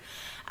were, and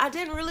I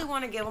didn't really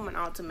want to give him an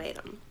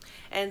ultimatum.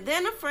 And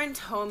then a friend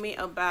told me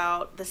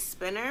about the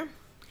spinner.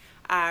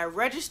 I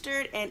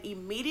registered and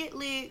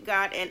immediately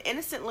got an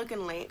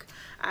innocent-looking link.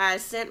 I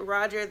sent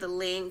Roger the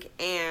link,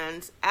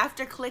 and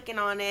after clicking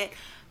on it,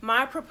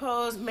 my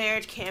proposed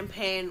marriage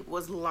campaign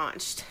was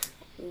launched.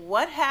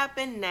 What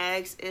happened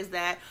next is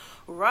that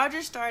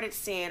Roger started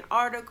seeing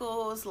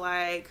articles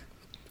like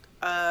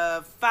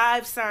 5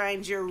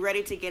 signs you're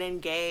ready to get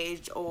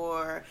engaged,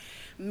 or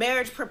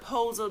marriage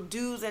proposal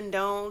do's and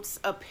don'ts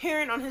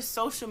appearing on his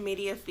social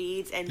media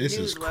feeds and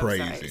news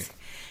websites. Crazy.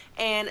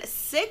 And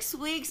 6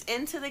 weeks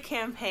into the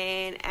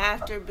campaign,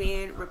 after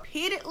being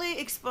repeatedly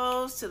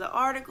exposed to the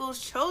articles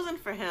chosen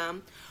for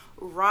him,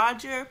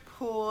 Roger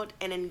pulled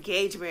an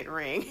engagement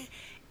ring.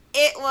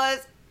 It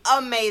was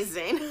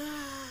amazing.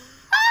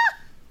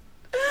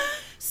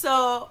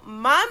 So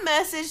my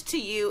message to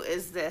you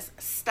is this: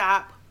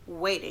 stop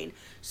waiting.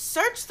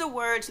 Search the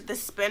words "the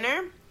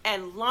spinner"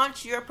 and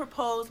launch your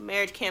proposed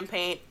marriage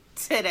campaign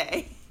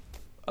today.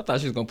 I thought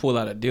she was gonna pull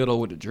out a dildo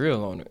with a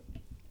drill on it.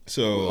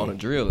 So on a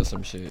drill or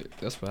some shit.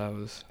 That's what I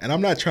was. And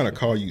I'm not trying to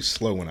call you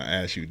slow when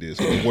I ask you this,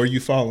 but were you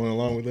following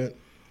along with that?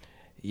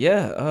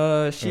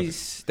 Yeah,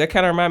 she's that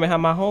kind of remind me how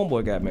my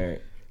homeboy got married.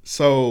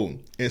 So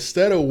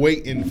instead of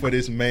waiting for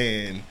this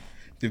man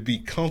to be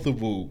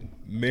comfortable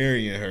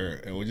marrying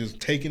her, and was just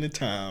taking the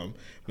time,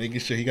 making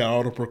sure he got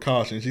all the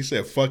precautions, she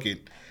said, "Fuck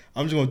it,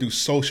 I'm just gonna do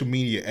social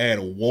media ad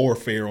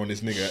warfare on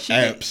this nigga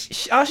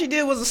apps." All she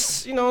did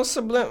was,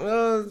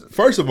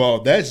 First of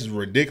all, that's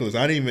ridiculous.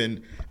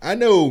 I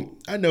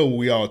know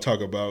we all talk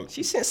about.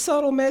 She sent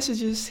subtle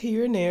messages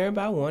here and there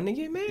about wanting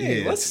to get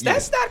married.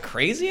 That's not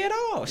crazy at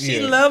all. She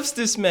loves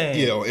this man.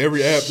 Yeah, on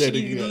every app that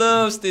she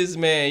loves this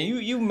man.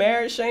 You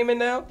married shaming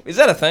now? Is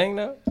that a thing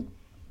now?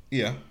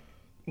 Yeah.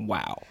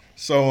 Wow.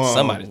 So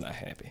somebody's not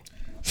happy.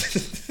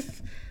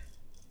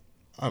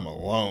 I'm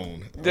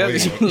alone.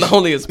 That's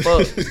lonely as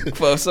fuck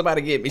for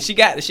somebody to get me. She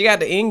got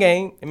the end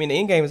game. I mean, the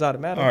end game is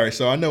automatic. All right,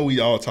 so I know we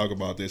all talk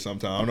about this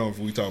sometimes. I don't know if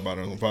we talk about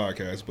it on the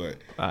podcast,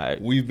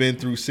 but we've been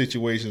through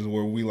situations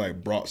where we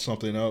like brought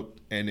something up,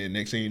 and then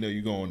next thing you know,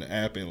 you go on the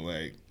app and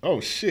like, oh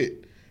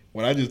shit,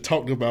 what I just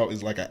talked about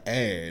is like an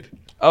ad.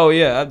 Oh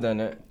yeah, I've done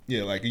that.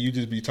 Yeah, like you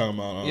just be talking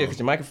about. Yeah, because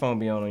your microphone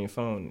be on your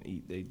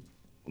phone. They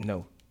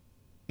know.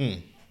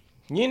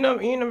 You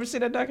never see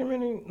that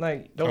documentary?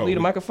 Like, don't leave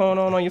the microphone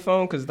on your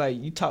phone because like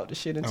you talk the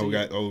shit into. We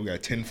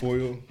got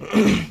tinfoil.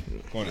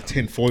 Going to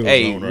tinfoil.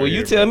 Hey, zone right well, you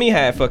here, tell me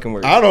how it fucking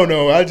works. I don't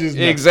know. I just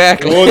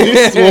exactly.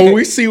 Well,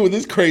 we see with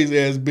this crazy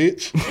ass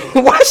bitch.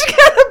 Why she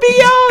gotta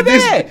be all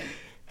that?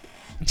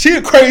 She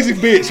a crazy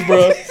bitch,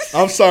 bro.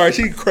 I'm sorry,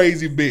 she a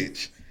crazy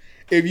bitch.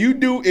 If you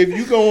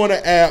go on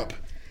an app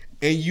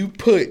and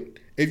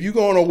if you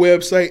go on a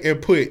website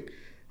and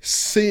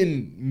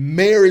send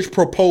marriage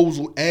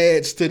proposal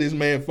ads to this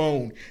man's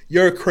phone,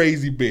 you're a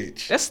crazy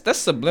bitch. That's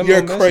subliminal.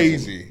 You're messaging.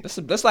 Crazy.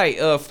 That's like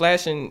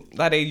flashing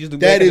like they used to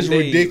do. That is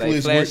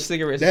ridiculous. Like flash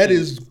cigarettes. That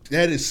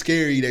is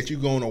scary that you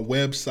go on a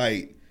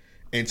website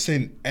and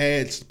send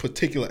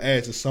particular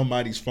ads to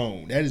somebody's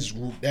phone.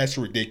 That's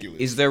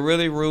ridiculous. Is there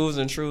really rules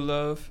in true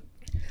love?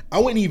 I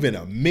wouldn't even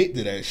admit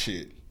to that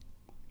shit.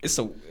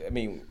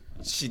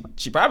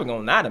 she probably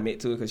gonna not admit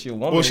to it because she a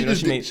woman. Well, she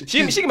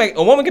can make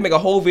a woman can make a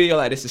whole video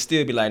like this and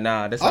still be like,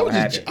 nah, that's not what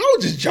happened. I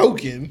was just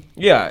joking.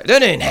 Yeah, that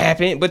didn't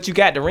happen. But you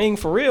got the ring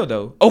for real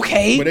though.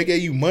 Okay, but they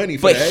gave you money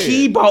for that. But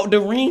he bought the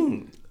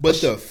ring. But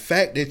the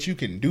fact that you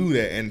can do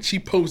that, and she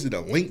posted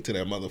a link to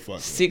that motherfucker.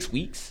 6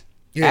 weeks.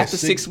 Yeah, after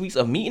 6 weeks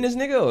of meeting this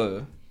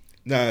nigga. Or?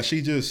 Nah,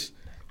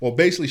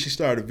 basically she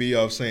started a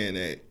video of saying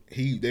that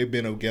they've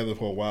been together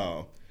for a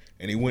while,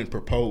 and he wouldn't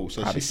propose.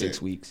 So probably she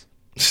 6 weeks.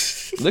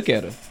 Look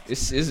at her.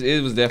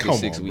 It was definitely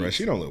 6 weeks. Bro,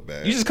 she don't look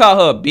bad. You just call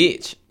her a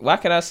bitch. Why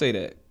can I say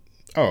that?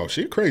 Oh,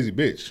 she a crazy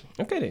bitch.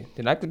 Okay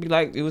then I could be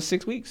like, it was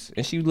 6 weeks,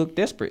 and she looked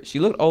desperate. She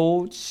looked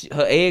old.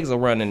 Her eggs are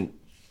running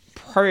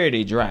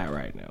pretty dry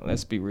right now.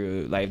 Let's be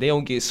real. Like, if they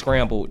don't get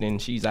scrambled, then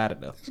she's out of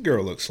there. This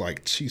girl looks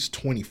like she's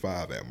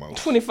 25 at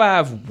most.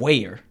 25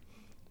 where?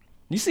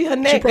 You see her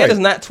neck? That is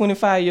not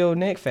 25-year-old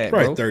neck fat,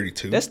 probably bro.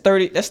 32. That's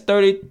 30. That's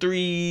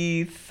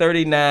 33,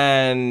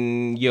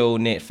 39-year-old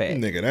net fat.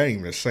 Nigga, that ain't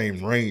even the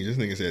same range. This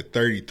nigga said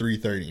 33,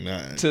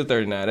 39. To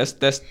 39.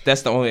 That's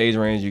the only age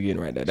range you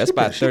getting right there. That's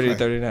about 30 to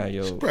 39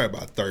 year old. Probably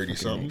about 30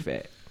 something.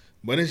 Fat.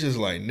 But it's just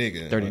like,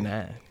 nigga. 39.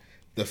 Like,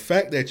 the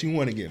fact that you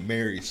want to get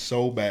married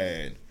so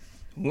bad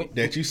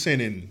that you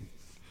sending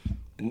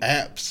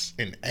apps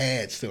and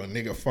ads to a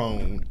nigga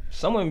phone.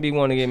 Some women be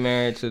wanting to get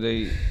married to in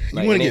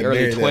the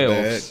early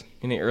 12s.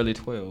 In the early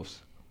 12s.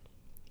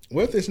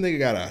 What if this nigga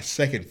got a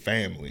second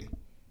family?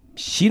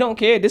 She don't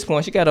care at this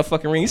point. She got a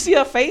fucking ring. You see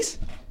her face?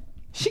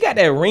 She got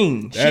that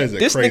ring.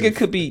 This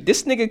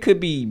nigga could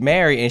be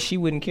married and she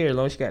wouldn't care as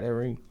long as she got that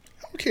ring.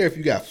 I don't care if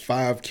you got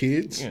 5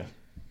 kids. Yeah.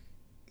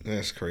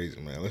 That's crazy,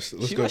 man. Let's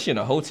she go. She in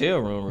a hotel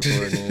room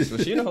recording this.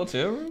 Was she in a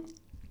hotel room?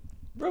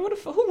 Bro, what the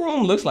fuck? Who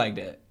room looks like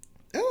that?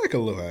 I like a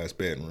little ass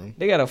bedroom.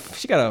 She got a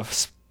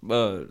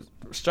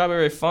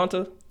strawberry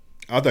Fanta.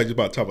 I thought you were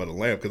about to talk about the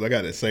lamp because I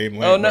got that same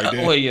lamp. Oh no! Right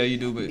there. Well, yeah, you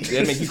do, but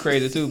that make you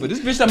crazy too. But this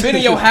bitch done been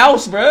in your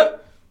house, bro.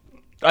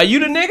 Are you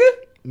the nigga?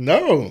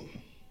 No.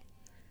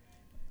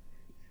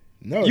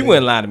 You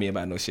wouldn't lie to me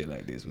about no shit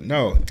like this.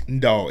 No.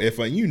 If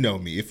you know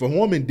me, if a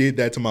woman did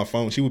that to my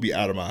phone, she would be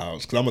out of my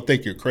house because I'm gonna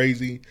think you're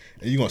crazy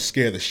and you're gonna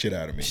scare the shit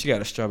out of me. She got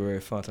a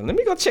strawberry Fanta. Let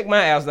me go check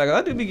my house. Like,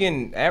 I do be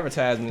getting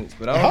advertisements,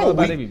 but I don't know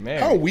about they be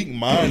married. How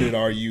weak-minded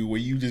are you where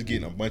you just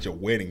getting a bunch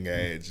of wedding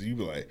ads? You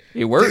be like,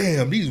 it works.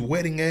 Damn, these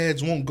wedding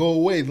ads won't go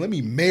away. Let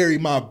me marry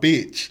my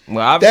bitch.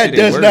 Well, obviously that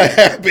does not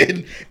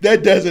happen.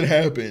 That doesn't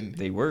happen.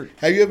 They work.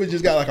 Have you ever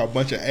just got like a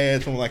bunch of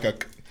ads from like a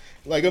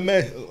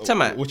man?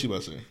 What you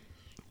about to say?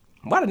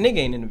 Why the nigga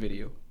ain't in the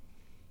video?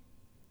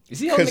 Is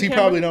he? Because he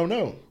probably don't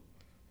know.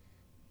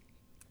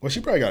 Well,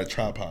 she probably got a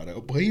tripod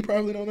up, but he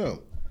probably don't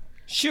know.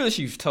 Surely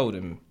she's told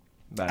him.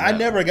 I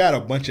never got a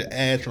bunch of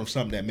ads from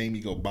something that made me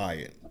go buy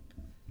it.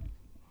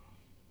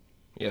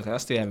 Yeah, because I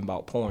still haven't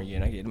bought porn yet,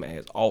 and I get them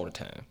ads all the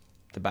time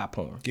to buy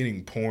porn.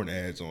 Getting porn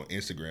ads on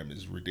Instagram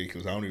is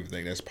ridiculous. I don't even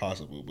think that's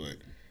possible, but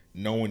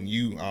knowing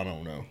you, I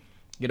don't know.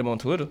 Get them on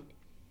Twitter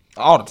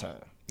all the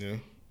time. Yeah.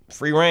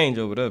 Free range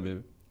over there,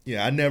 baby.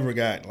 Yeah, I never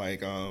got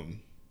like I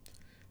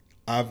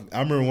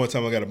remember one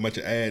time I got a bunch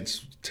of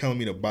ads telling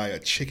me to buy a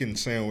chicken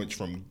sandwich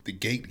from the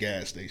Gate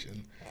gas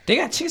station. They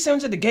got chicken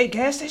sandwich at the Gate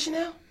gas station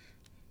now?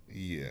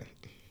 Yeah.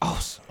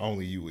 Awesome.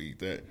 Only you eat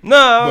that.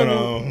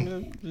 No.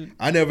 But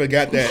I never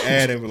got that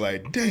ad and was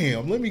like,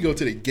 damn, let me go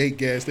to the Gate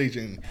gas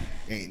station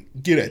and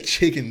get a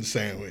chicken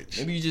sandwich.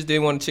 Maybe you just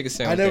didn't want a chicken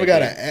sandwich. I never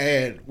got an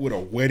ad with a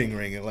wedding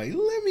ring and like,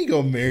 let me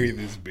go marry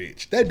this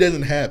bitch. That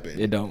doesn't happen.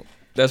 It don't.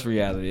 That's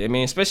reality. I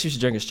mean, especially if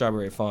you're drinking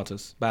strawberry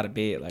Fantas by the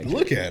bed. Like,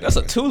 look at it. That's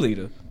a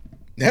 2-liter.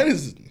 That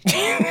is. that's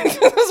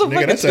a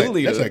nigga, fucking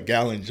 2-liter. That's a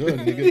gallon jug,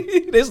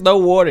 nigga. There's no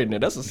water in there.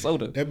 That's a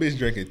soda. That bitch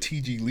drinking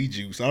TG Lee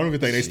juice. I don't even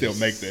think they still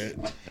make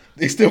that.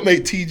 They still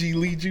make TG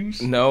Lee juice?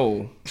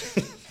 No.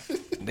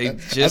 They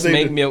just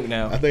make milk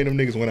now. I think them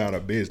niggas went out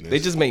of business. They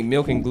just make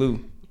milk and glue.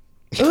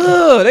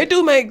 Ugh, they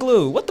do make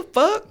glue. What the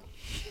fuck?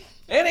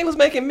 And they was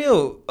making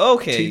milk.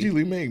 Okay. TG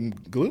Lee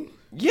made glue?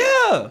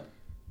 Yeah.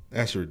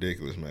 That's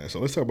ridiculous, man.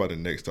 So let's talk about the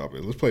next topic.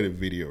 Let's play the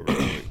video real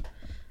quick.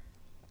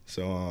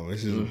 So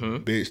this is a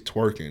bitch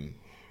twerking.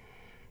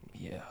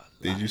 Yeah.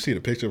 Did you see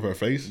the picture of her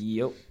face?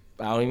 Yep.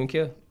 I don't even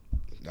care.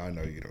 I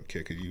know you don't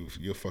care because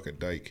you're a fucking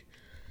dyke.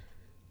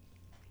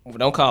 Well,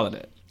 don't call her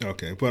that.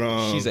 Okay,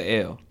 but she's an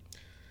L.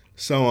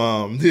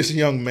 So this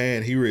young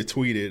man, he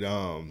retweeted,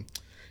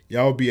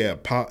 y'all be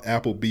at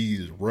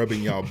Applebee's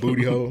rubbing y'all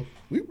booty hole.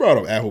 We brought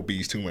up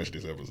Applebee's too much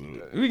this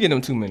episode. We give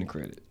them too many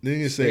credit. Then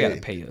you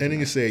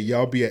said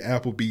y'all be at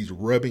Applebee's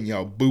rubbing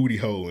y'all booty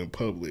hole in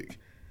public.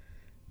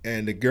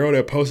 And the girl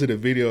that posted the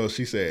video,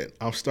 she said,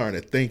 I'm starting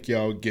to think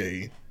y'all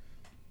gay.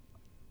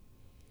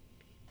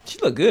 She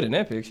look good in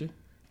that picture.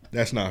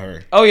 That's not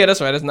her. Oh yeah,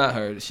 that's right. That's not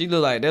her. She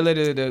look like that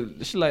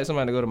lady. She like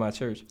somebody to go to my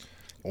church.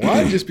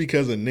 Why just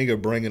because a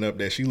nigga bringing up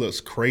that she looks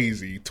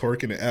crazy,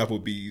 twerking at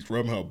Applebee's,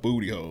 rubbing her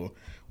booty hole?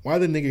 Why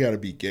the nigga gotta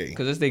be gay?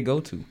 Because that's they go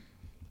to.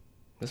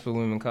 That's what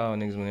women call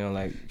niggas when they don't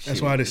like shit.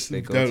 That's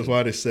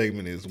why this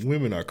segment is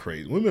women are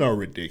crazy. Women are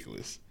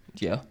ridiculous.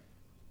 Yeah.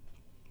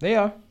 They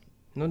are.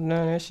 No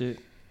denying that shit.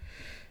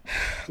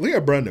 Look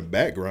at Bruh in the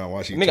background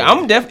while she. Nigga,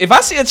 I'm if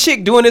I see a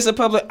chick doing this in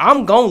public,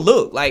 I'm gonna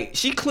look. Like,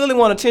 she clearly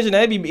want attention.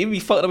 It'd be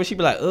fucked up and she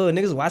be like,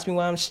 niggas watch me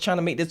while I'm just trying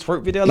to make this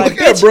twerk video. Like,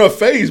 look at Bruh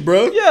face,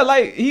 bro. Yeah,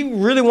 like, he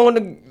really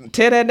wanted to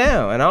tear that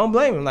down. And I don't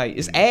blame him. Like,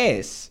 it's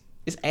ass.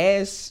 It's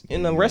ass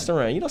in a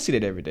restaurant. You don't see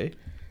that every day.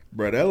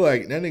 Bro, that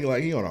nigga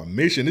like he on a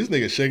mission. This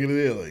nigga shaking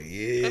his head like,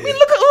 yeah. I mean,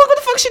 look what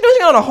the fuck she doing. She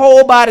got on a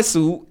whole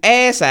bodysuit,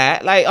 ass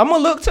out. Like, I'm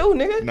gonna look too,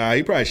 nigga. Nah,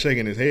 he probably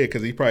shaking his head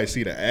because he probably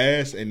see the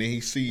ass and then he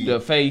see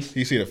the face.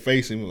 He see the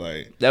face and he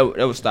like that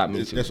would stop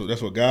me too.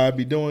 That's what God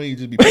be doing. He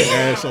just be putting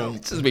ass on.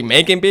 Just be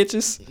making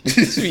bitches.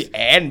 Just be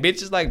adding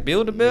bitches like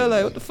Build a Bear.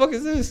 Like, what the fuck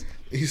is this?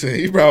 He said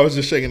he probably was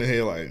just shaking his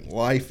head like,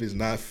 life is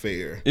not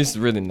fair. It's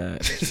really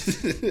not.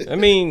 I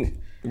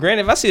mean,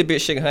 granted, if I see a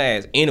bitch shaking her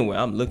ass anywhere,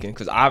 I'm looking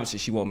because obviously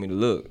she want me to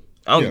look.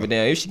 I don't give a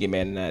damn if she get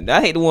mad or not.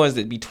 I hate the ones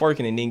that be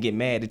twerking and then get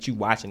mad that you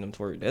watching them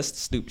twerk. That's the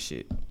stupid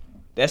shit.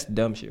 That's the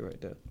dumb shit right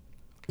there.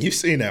 You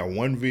seen that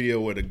one video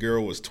where the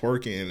girl was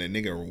twerking and the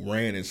nigga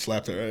ran and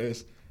slapped her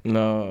ass?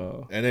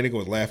 No. And that nigga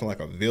was laughing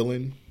like a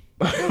villain.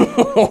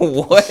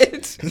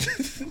 What?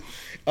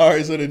 All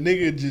right, so the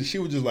nigga she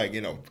was just like,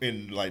 you know,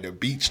 in like the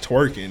beach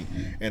twerking,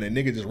 and the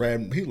nigga just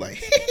ran. He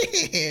like,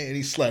 and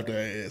he slapped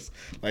her ass.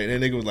 Like that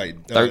nigga was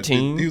like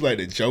 13. He was like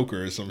the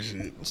Joker or some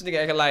shit. This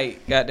nigga acting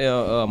like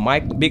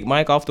goddamn Big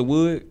Mike off the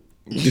wood.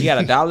 He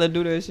got $1 to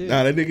do that shit.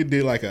 Nah, that nigga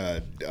did like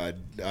a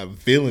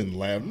villain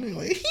laugh.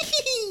 Like,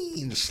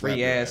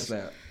 free ass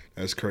slap.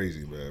 That's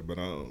crazy, man. But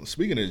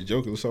speaking of the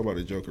Joker, let's talk about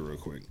the Joker real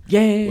quick.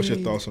 Yeah. What's your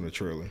thoughts on the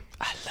trailer?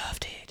 I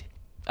loved it.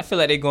 I feel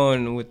like they're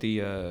going with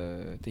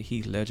the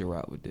Heath Ledger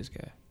route with this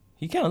guy.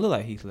 He kind of look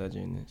like Heath Ledger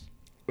in this.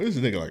 What is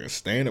this nigga, like a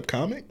stand-up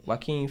comic?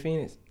 Joaquin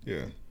Phoenix.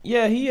 Yeah.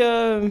 Yeah, he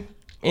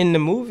in the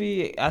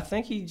movie, I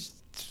think I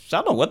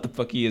don't know what the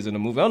fuck he is in the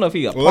movie. I don't know if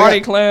he a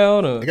party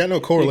clown or. They got no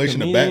correlation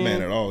to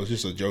Batman at all. It's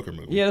just a Joker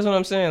movie. Yeah, that's what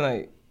I'm saying.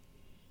 Like,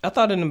 I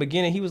thought in the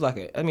beginning he was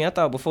like I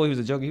thought before he was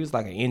a Joker, he was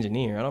like an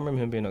engineer. I don't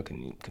remember him being a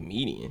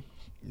comedian.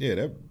 Yeah,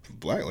 that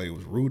black lady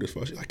was rude as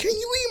fuck. She's like, "Can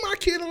you leave my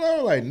kid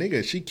alone?" Like,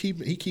 nigga, he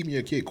keeping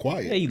your kid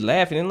quiet. Yeah, he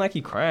laughing and like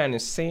he crying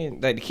and saying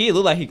like the kid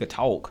looked like he could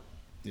talk.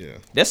 Yeah,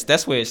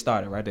 that's where it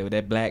started right there with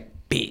that black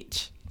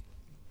bitch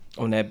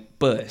on that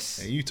bus.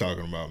 And you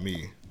talking about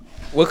me?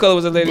 What color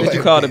was the lady that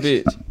you called a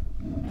bitch?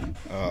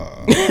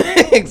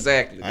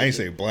 Exactly. I ain't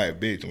say black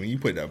bitch. When you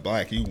put that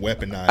black, you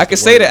weaponize. I can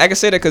say that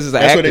because it's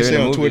an That's actor. what they say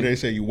in on the Twitter. movie. They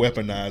say you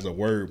weaponize a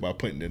word by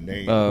putting the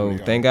name. Oh,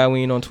 thank God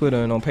we ain't on Twitter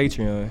and on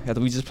Patreon.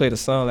 After we just played a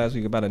song last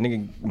week about a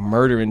nigga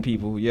murdering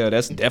people. Yeah,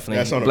 that's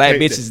definitely black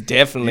bitch is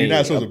definitely. You're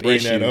not supposed to bring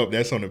issue. that up.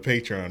 That's on the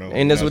Patreon. Though.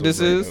 Ain't that's what this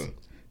is?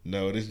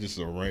 No, this is just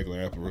a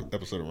regular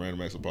episode of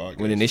Random Acts of Podcast.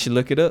 Well, then they should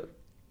look it up.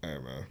 Hey,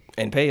 man.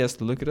 And pay us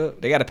to look it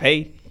up. They gotta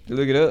pay to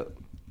look it up.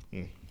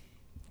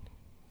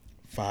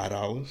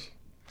 $5.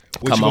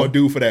 What you gonna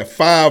do for that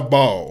 5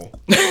 ball?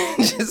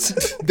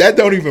 That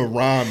don't even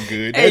rhyme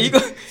good. Hey,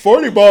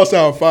 40 balls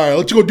sound fire.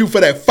 What you gonna do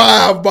for that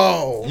 5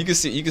 ball? You can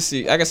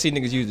see. I can see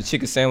niggas use the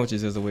chicken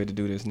sandwiches as a way to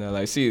do this now.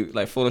 Like,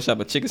 Photoshop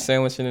a chicken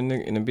sandwich in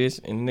the bitch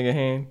in the nigga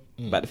hand,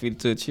 about to feed it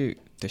to a chick.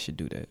 They should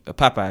do that. A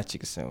Popeye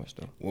chicken sandwich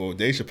though. Well,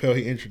 Dave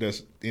Chappelle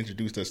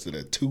introduced us to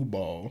the 2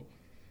 ball.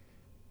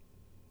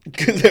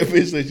 Cause that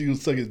bitch said she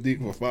was sucking his dick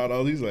for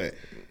 $5. He's like,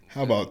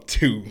 how about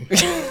 2?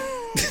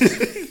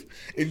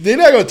 They're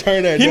not gonna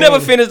turn that. He never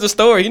finished the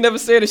story. He never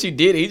said that she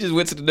did it. He just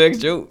went to the next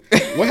joke.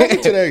 What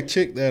happened to that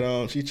chick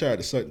that she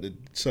tried to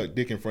suck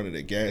dick in front of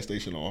the gas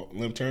station on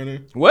Lim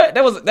Turner? What?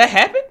 That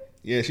happened?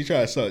 Yeah, she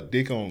tried to suck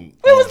dick on.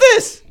 When was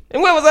this?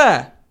 And where was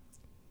I?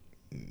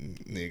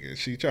 Nigga,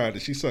 she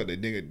sucked the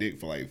nigga dick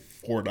for like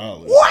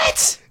 $4.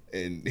 What?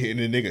 And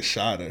the nigga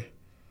shot her.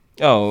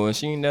 Oh, and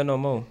she ain't done no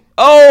more.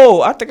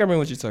 Oh, I think I remember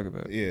what you're talking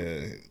about.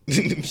 Yeah.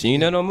 She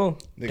ain't done no more.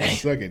 Nigga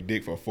sucking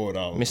dick for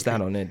 $4. Missed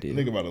out on that deal.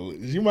 Nigga about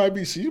to,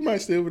 she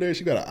might still be there.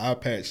 She got an eye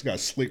patch. She got a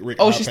slick Rick.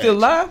 Oh, eye she's patch. still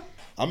alive?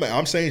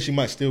 I'm saying she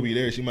might still be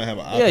there. She might have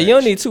an eye patch. Yeah, you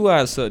don't need 2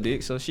 eyes to suck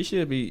dick, so she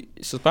should be.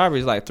 Subscriber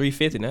is like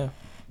 $3.50 now.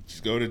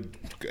 Just go to,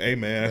 hey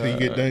man, after you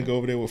get done, go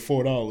over there with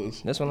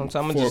 $4. That's what I'm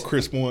talking about. 4 just,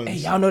 crisp ones. Hey,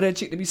 y'all know that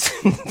chick to be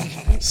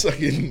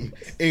sucking,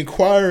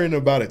 inquiring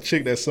about a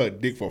chick that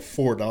sucked dick for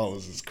 $4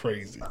 is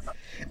crazy.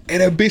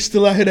 And that bitch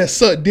still out here that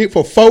sucked dick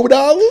for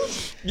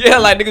 $4? Yeah,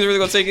 like niggas really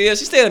gonna take it. Yeah,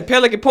 she staying in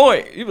Pelican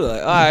Point. You be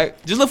like, all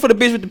right, just look for the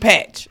bitch with the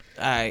patch.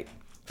 All right,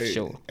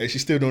 sure. And she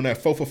still doing that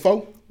 4 for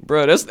 4?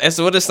 Bro, that's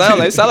what it sounds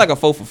like. It sounds like a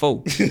 4 for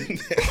 4.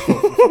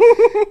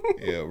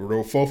 Yeah,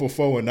 real 4 for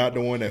 4 and not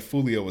the one that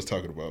Fulio was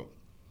talking about.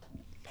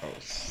 Oh.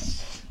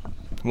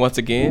 Once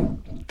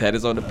again, that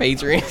is on the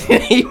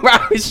Patreon. He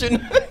probably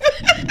shouldn't.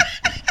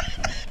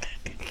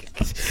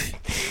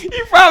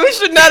 You probably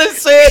should not have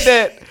said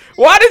that.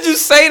 Why did you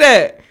say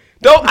that?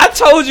 Don't. I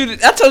told you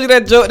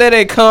that joke. That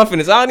ain't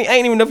confidence. I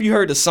ain't even know if you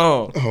heard the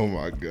song. Oh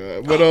my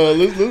god! But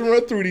let's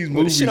run through these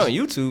movies. This shit on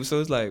YouTube,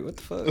 so it's like, what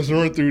the fuck? Let's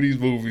run through these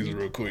movies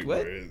real quick.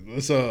 What? Man.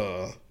 Let's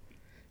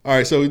All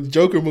right, so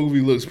Joker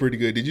movie looks pretty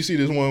good. Did you see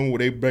this one where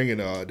they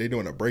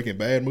doing a Breaking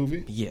Bad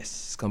movie?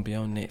 Yes, it's gonna be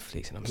on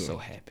Netflix, and I'm so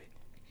happy.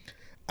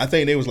 I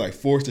think they was like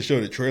forced to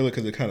show the trailer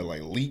because it kind of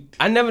like leaked.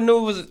 I never knew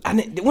it was.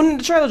 When did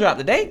the trailer drop?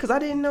 Today? Because I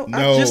didn't know. No.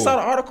 I just saw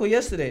the article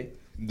yesterday.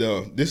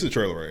 This is a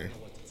trailer right here.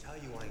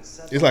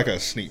 It's like a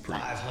sneak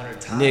preview.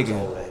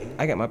 Nigga,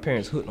 I got my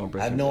parents hooked on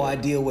Breaking I have no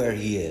idea where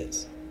he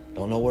is.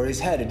 Don't know where he's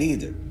headed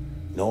either.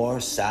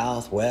 North,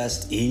 south,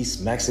 west,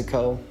 east,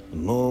 Mexico, the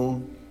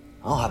moon.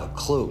 I don't have a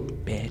clue.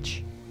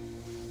 Bitch.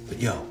 But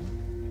yo,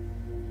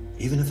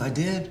 even if I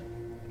did,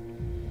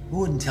 who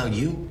wouldn't tell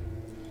you?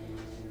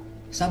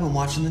 Because I've been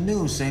watching the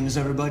news, same as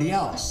everybody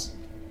else.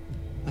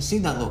 I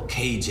seen that little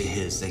cage of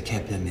his they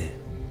kept him in.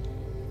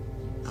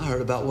 I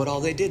heard about what all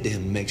they did to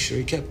him to make sure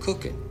he kept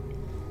cooking.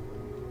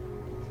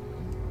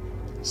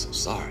 So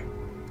sorry.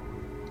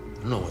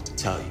 I don't know what to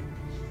tell you.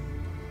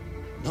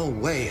 No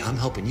way I'm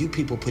helping you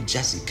people put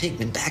Jesse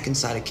Pinkman back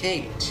inside a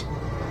cage.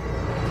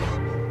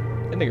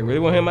 That nigga really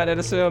want him out there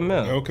to sell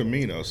milk. El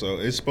Camino. So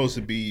it's supposed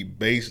to be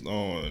based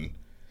on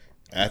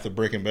after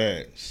Breaking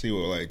Bad. See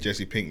what like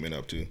Jesse Pinkman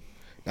up to.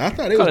 Now, I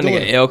thought they was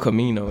doing El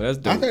Camino. That's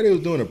dope. I thought they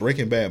was doing a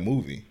Breaking Bad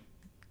movie.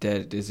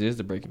 This is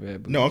the Breaking Bad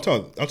movie. No, I'm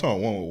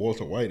talking one with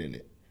Walter White in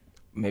it.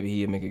 Maybe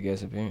he'll make a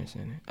guest appearance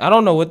in it. I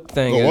don't know what the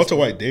thing is. Walter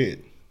White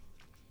dead.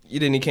 You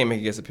didn't. He can't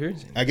make a guest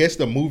appearance in it. I guess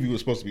the movie was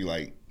supposed to be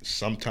like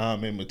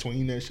sometime in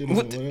between that shit.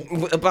 What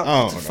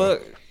the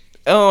fuck?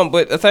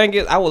 But the thing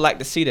is, I would like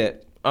to see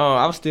that.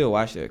 I would still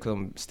watch that because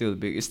I'm still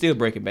big. It's still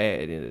Breaking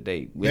Bad at the end of the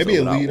day. Maybe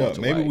it lead up.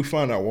 Maybe we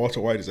find out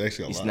Walter White is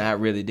actually alive. He's not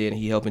really dead.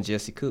 He helping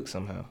Jesse cook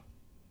somehow.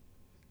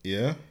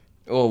 Yeah.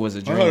 Or was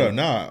it a dream? Hold on,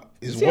 nah.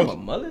 Does he have a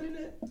mullet in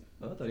that?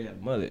 Oh, I thought he had a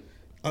mullet.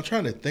 I'm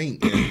trying to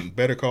think. And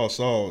Better Call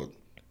Saul.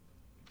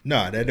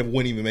 Nah, that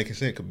wouldn't even make sense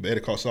because Better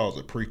Call Saul is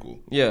a prequel.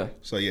 Yeah.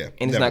 So yeah,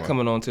 and it's not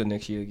coming on till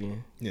next year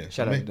again. Yeah.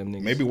 Shout out to them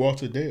niggas. Maybe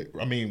Walter dead.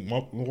 I mean,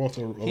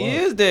 Walter alive. He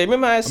is dead.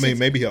 Remember,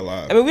 maybe he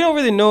alive. I mean, we don't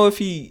really know if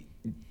he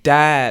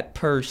died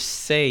per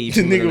se.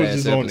 The nigga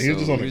was just on. He was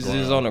just on the ground. He was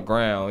just on the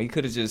ground. He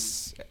could have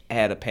just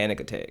had a panic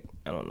attack.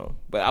 I don't know,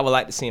 but I would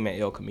like to see him at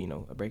El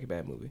Camino, a Breaking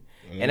Bad movie.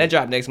 And that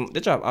dropped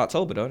That dropped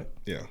October, don't it?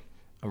 Yeah.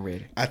 I'm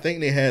ready. I think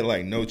they had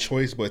like no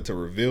choice but to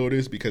reveal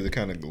this because it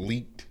kind of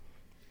leaked.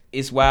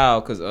 It's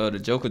wild because the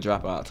Joker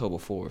dropped on October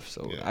 4th,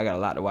 so I got a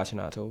lot to watch in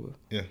October.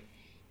 Yeah.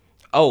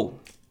 Oh,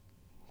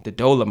 the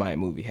Dolomite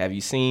movie. Have you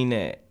seen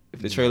that?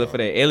 The trailer for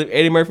that.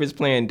 Eddie Murphy is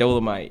playing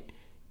Dolomite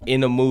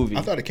in a movie.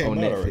 I thought it came out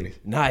Netflix. already.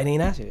 Nah, it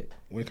ain't out yet.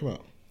 When it come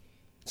out?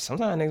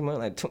 Sometime next month,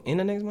 like in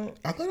the next month.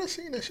 I thought I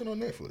seen that shit on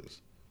Netflix.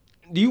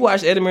 Do you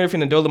watch Eddie Murphy in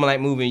the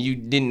Dolomite movie and you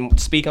didn't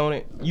speak on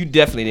it? You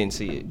definitely didn't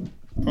see it.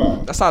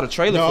 I saw the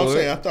trailer for it. No, I'm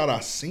saying I thought I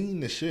seen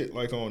the shit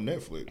like on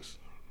Netflix.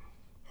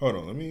 Hold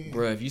on, let me.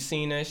 Bro, if you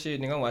seen that shit,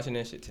 nigga, I'm watching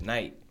that shit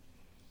tonight.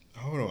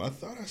 Hold on, I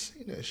thought I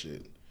seen that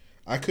shit.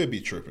 I could be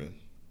tripping.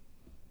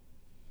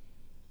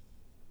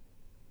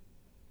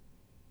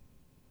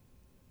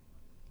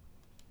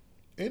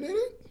 Ain't that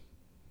it?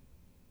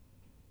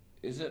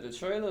 Is it the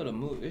trailer or the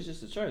movie? It's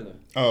just the trailer.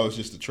 Oh, it's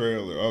just the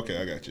trailer.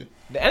 Okay, I got you.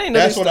 I didn't know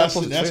that's what I.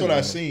 That's what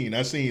I seen.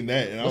 I seen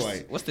that, and I'm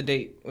like, "What's the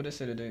date? What did it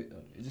say the date?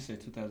 It just said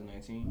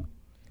 2019."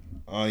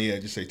 Oh yeah,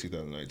 just say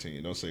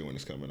 2019. Don't say when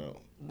it's coming out.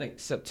 Like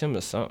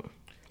September something.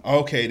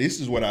 Okay,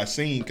 this is what I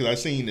seen because I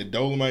seen the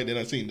Dolomite, then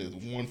I seen the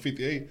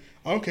 158.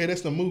 Okay,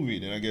 that's the movie.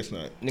 Then I guess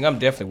not. Nigga, I'm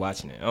definitely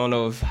watching it. I don't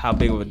know how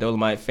big of a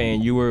Dolomite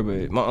fan you were,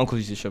 but my uncle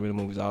used to show me the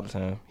movies all the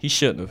time. He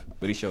shouldn't have,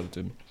 but he showed it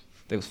to me.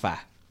 They was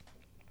fire.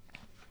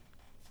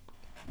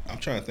 I'm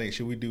trying to think.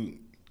 Should we do?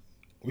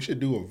 We should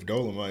do a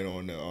Dolomite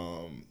on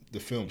the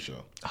film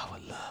show. I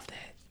would love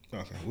that.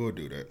 Okay, we'll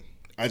do that.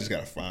 I just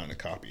gotta find a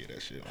copy of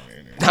that shit on the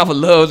internet. I would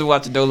love to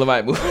watch a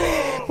Dolomite movie.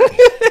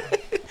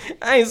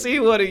 I ain't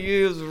seen one of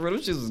years, bro.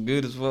 Them shit was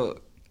good as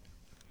fuck.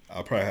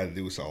 I'll probably have to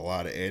do a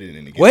lot of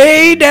editing to get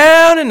way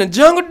down in the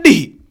jungle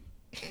deep.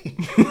 I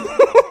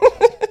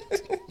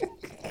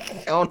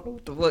don't know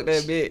what the fuck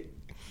that meant.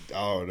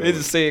 Oh, they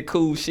just said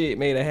cool shit,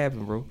 made it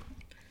happen, bro.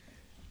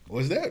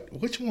 Was that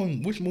which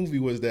movie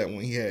was that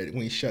when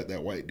he shot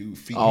that white dude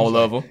feet? All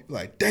of them.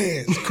 Like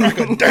dance,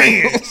 cracker,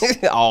 dance.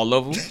 All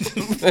of them.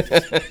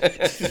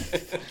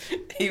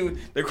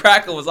 The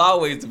cracker was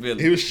always the villain.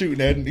 He was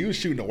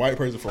shooting a white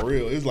person for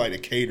real. It was like a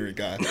catering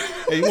guy.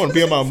 Hey, you want to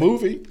be in my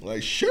movie?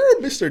 Like,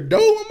 sure, Mr.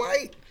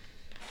 Dolomite.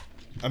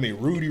 I mean,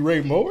 Rudy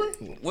Ray Moore.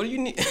 What do you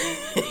need?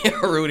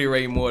 Rudy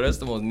Ray Moore. That's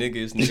the most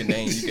nigga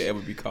name you could ever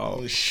be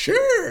called.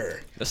 Sure.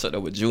 That's up there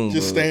with June.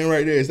 Just staying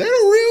right there. Is that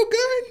a real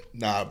gun?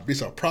 Nah,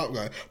 it's a prop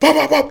gun. Pop,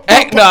 pop, pop,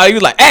 pop, nah, he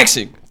was like,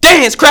 action,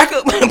 dance, cracker.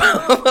 What?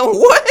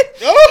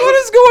 Oh. What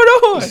is going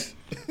on?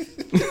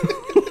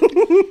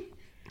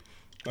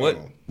 What?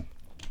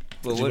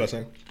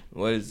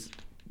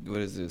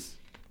 What is this?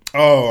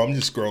 Oh, I'm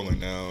just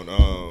scrolling down.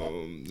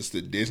 It's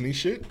the Disney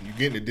shit. You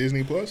getting the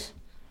Disney Plus?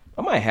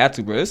 I might have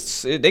to, bro.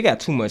 They got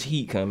too much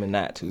heat coming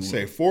not to.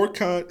 Say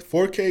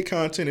 4K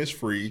content is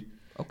free.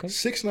 Okay.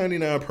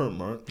 $6.99 per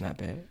month. Not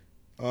bad.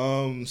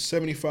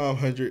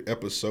 7,500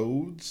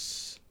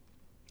 episodes.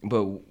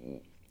 But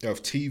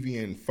of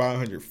TV and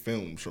 500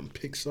 films from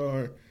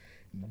Pixar,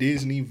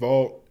 Disney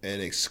Vault,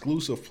 an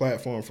exclusive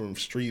platform from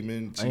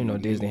streaming. I didn't know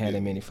Disney had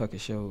that many fucking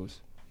shows.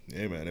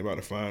 Yeah, man, they about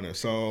to find us.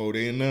 So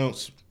they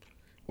announced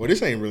Well,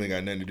 this ain't really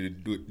got nothing to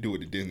do with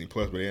the Disney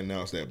Plus, but they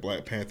announced that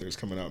Black Panther is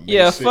coming out May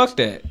 6th. Fuck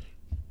that.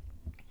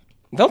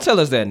 Don't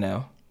tell us that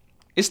now.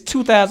 It's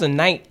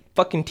 2009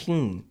 fucking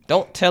teen.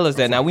 Don't tell us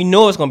that now. We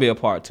know it's gonna be a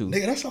part 2.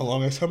 Nigga, that's how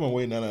long I'm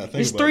waiting now that I think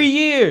it's about 3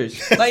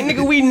 years. Like,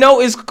 nigga, we know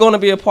it's gonna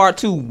be a part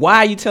 2. Why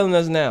are you telling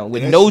us now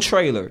with no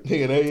trailer?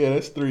 Nigga,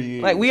 that's 3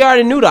 years. Like, we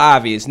already knew the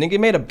obvious. Nigga, it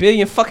made $1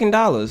 billion fucking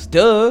dollars.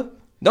 Duh.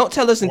 Don't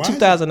tell us in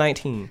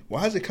 2019.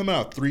 Why is it coming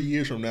out 3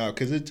 years from now?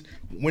 Because it's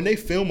when they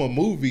film a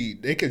movie,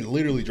 they can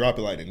literally drop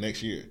it like the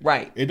next year.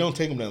 Right. It don't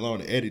take them that long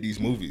to edit these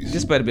movies.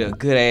 This better be a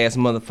good ass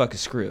motherfucking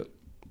script.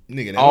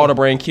 Nigga, all the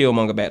brain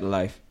Killmonger back to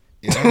life.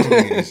 Yeah, that doesn't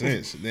make any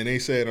sense. Then they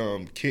said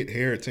Kit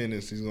Harington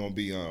is gonna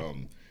be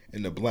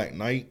in the Black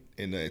Knight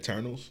in the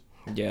Eternals.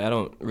 Yeah, I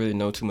don't really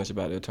know too much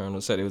about the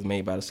Eternals. Said it was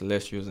made by the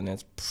Celestials, and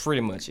that's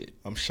pretty much it.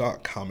 I'm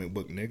shocked, comic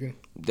book nigga.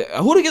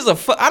 Who gives a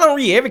fuck? I don't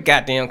read every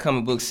goddamn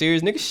comic book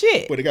series, nigga.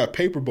 Shit. But it got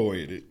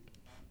Paperboy in it.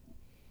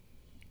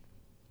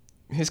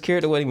 His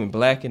character wasn't even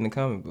black in the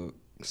comic book.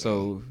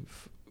 So,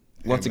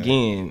 once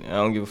again, I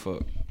don't give a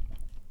fuck.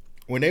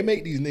 When they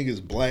make these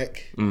niggas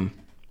black,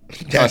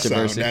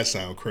 that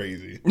sound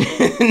crazy.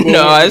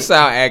 No, it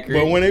sound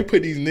accurate. But when they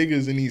put these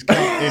niggas in these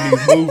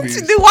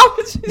movies,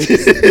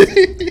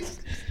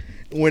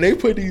 when they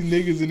put these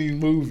niggas in these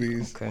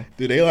movies,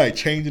 do they like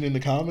change it in the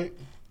comic?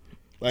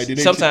 Like,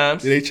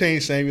 sometimes did they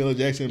change Samuel L.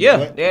 Jackson? Yeah,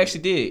 black? They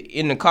actually did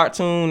in the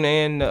cartoon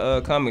and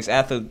the comics.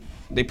 After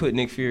they put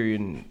Nick Fury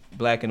in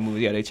black in the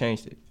movie, yeah, they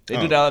changed it. They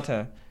do that all the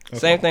time. Okay.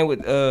 Same thing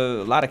with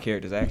a lot of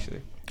characters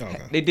actually.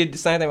 Okay. They did the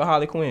same thing with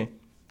Harley Quinn.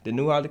 The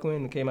new Harley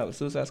Quinn that came out with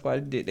Suicide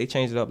Squad, they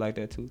changed it up like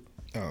that too.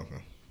 Oh,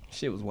 okay.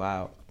 Shit was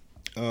wild.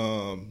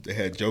 They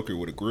had Joker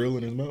with a grill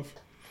in his mouth.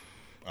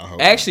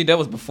 Actually, that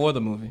was before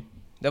the movie.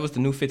 That was the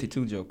new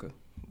 52 Joker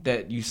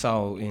that you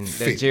saw in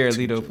that Jared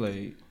Leto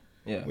played.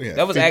 Yeah,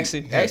 that was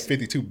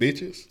 52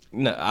 bitches.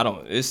 No, I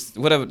don't. It's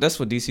whatever. That's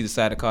what DC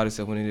decided to call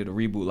itself when they did a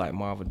reboot like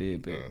Marvel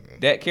did. But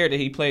that character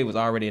he played was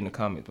already in the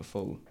comic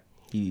before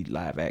he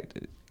live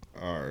acted.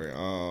 All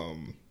right.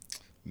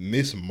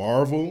 Miss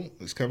Marvel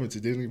is coming to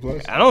Disney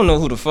Plus. I don't know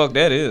who the fuck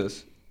that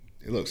is.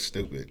 It looks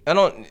stupid.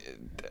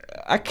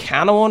 I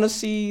kind of want to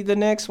see the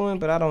next one,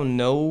 but I don't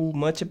know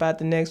much about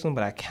the next one.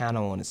 But I kind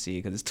of want to see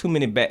it because it's too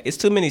many. It's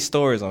too many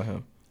stories on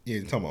him. Yeah,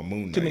 you're talking about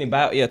Moon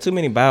Knight. Too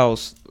many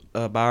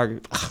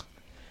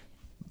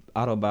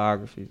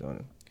autobiographies on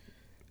him.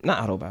 Not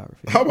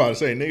autobiographies. I'm about to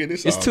say, nigga,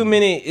 this. It's too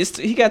many.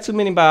 He got too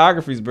many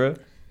biographies, bro.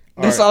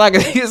 That's all I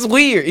can. It's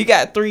weird. He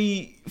got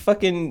 3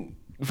 fucking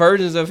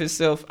versions of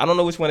himself. I don't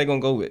know which one they're gonna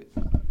go with.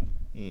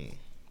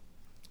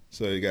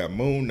 So you got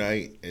Moon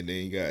Knight, and then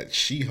you got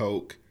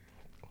She-Hulk.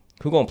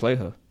 Who gonna play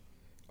her?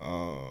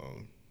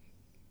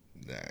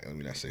 Let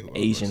me not say who.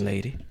 Asian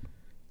lady.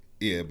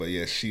 Yeah, but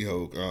yeah,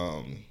 She-Hulk.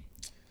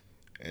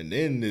 And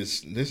then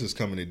this is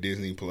coming to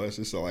Disney Plus.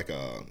 It's like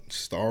a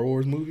Star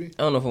Wars movie.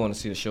 I don't know if I want to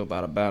see a show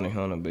about a bounty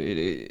hunter, but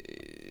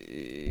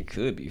it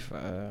could be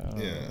fine.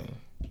 Yeah.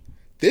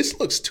 This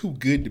looks too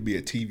good to be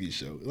a TV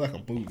show. It's like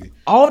a movie.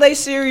 All they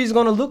series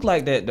gonna look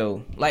like that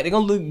though. Like they're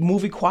gonna look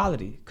movie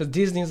quality because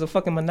Disney is a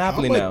fucking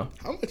monopoly now.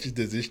 How much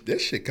does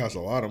this shit cost? A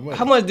lot of money.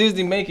 How much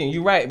Disney making?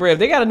 You right, bro. If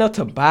they got enough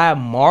to buy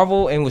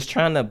Marvel and was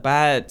trying to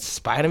buy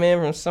Spider-Man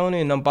from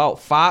Sony and then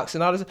bought Fox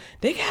and all this,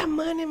 they got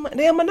money.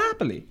 They're a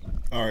monopoly.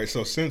 All right.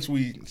 So since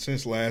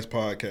last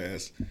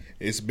podcast,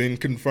 it's been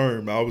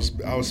confirmed. I was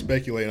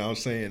speculating. I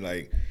was saying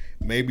like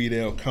maybe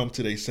they'll come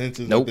to their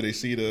senses after they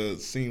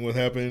see what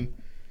happened.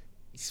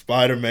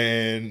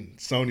 Spider-Man,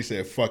 Sony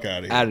said, "Fuck out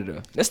of here." Out of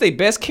there. That's their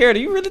best character.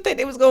 You really think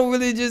they was gonna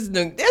really just?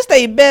 That's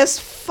their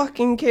best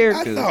fucking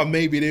character. I thought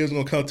maybe they was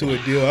gonna come to a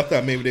deal. I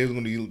thought maybe they was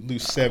gonna do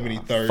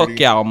 70-30. Fuck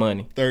y'all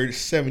money.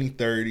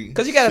 70-30.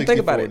 Because you gotta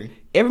think about it.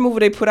 Every movie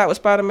they put out with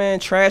Spider-Man,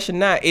 trash or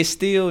not, it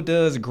still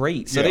does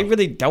great. So they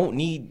really don't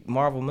need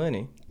Marvel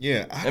money.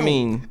 Yeah,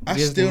 I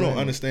still don't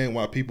understand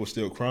why people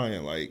still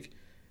crying. Like,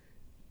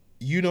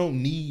 you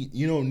don't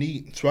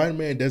need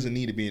Spider-Man doesn't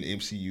need to be in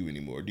MCU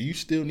anymore. Do you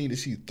still need to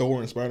see Thor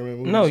and Spider-Man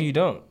movies? No, you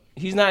don't.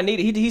 He's not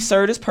needed. He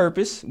served his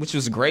purpose, which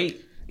was great.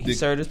 He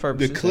served his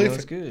purpose.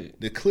 Was good.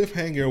 The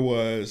cliffhanger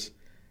was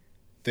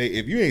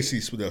if you ain't see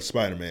the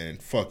Spider-Man,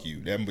 fuck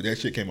you. That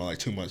shit came out like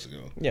 2 months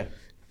ago. Yeah.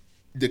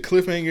 The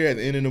cliffhanger at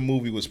the end of the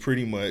movie was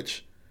pretty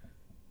much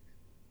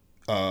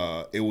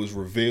it was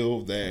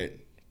revealed that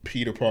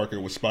Peter Parker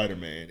was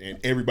Spider-Man and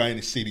everybody in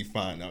the city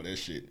found out that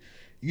shit.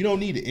 You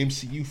don't need the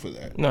MCU for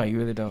that. No, you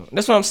really don't.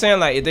 That's what I'm saying.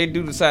 Like, if they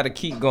do decide to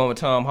keep going with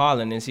Tom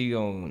Holland, is he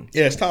going?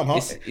 Yeah, it's Tom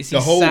Holland. Is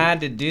he signed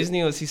to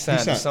Disney or is he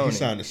signed to Sony? He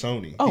signed to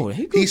Sony. Oh,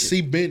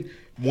 he been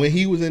when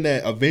he was in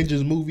that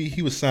Avengers movie,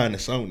 he was signed to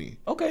Sony.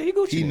 Okay, he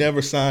Gucci. He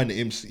never signed to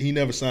He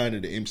never signed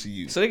to the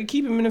MCU. So they can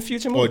keep him in the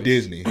future movies. Or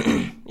Disney.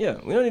 Yeah,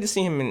 we don't need to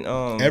see him in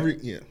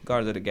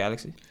Guardians of the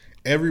Galaxy.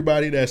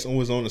 Everybody that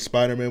was on the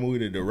Spider-Man movie,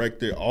 the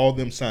director, all of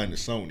them signed to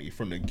Sony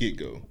from the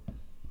get-go.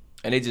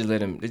 And they just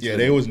let him.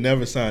 They was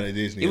never signed to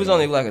Disney. It was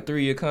only like a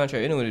 3-year contract.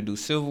 They didn't want to do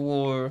Civil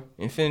War,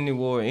 Infinity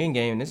War,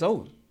 Endgame, and it's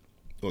over.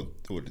 Or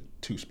the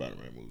 2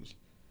 Spider-Man movies.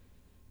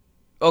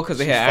 Oh, because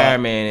they had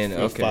Iron Man in it.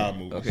 Okay. 5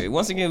 movies. Okay.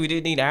 Once again, we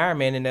didn't need Iron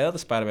Man in the other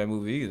Spider-Man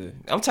movie either.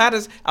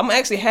 I'm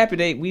actually happy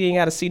that we ain't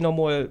got to see no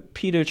more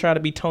Peter trying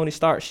to be Tony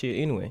Stark shit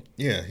anyway.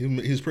 Yeah, he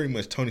was pretty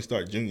much Tony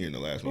Stark Jr. in the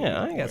last movie.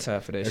 Yeah, I ain't got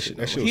time for that shit.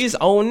 He's his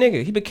own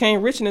nigga. He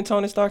became richer than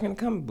Tony Stark in the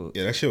comic book.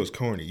 Yeah, that shit was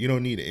corny. You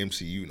don't need an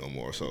MCU no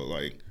more. So,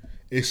 like,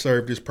 it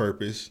served its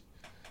purpose.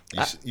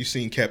 You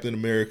seen Captain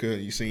America.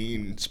 You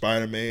seen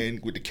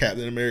Spider-Man with the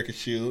Captain America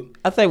shield.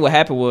 I think what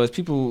happened was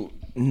people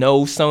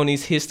know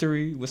Sony's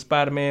history with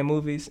Spider-Man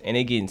movies, and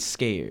they getting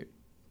scared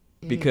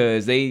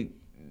because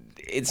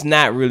it's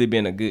not really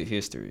been a good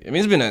history. I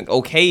mean, it's been an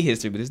okay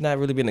history, but it's not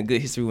really been a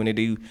good history when they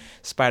do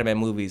Spider-Man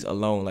movies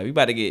alone. Like, we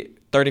about to get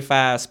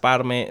 35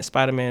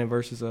 Spider-Man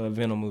versus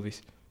Venom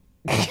movies.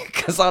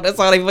 Cause that's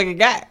all they fucking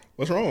got.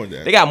 What's wrong with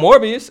that? They got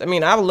Morbius. I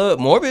mean, I would love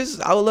Morbius.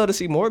 I would love to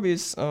see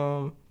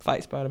Morbius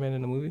fight Spider-Man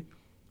in the movie.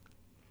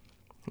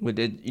 With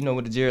the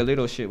with the Jared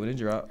Leto shit when it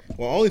dropped.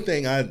 Well, only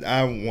thing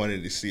I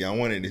wanted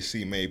to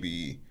see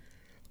maybe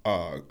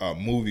a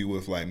movie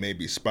with like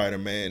maybe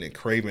Spider-Man and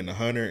Kraven the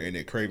Hunter, and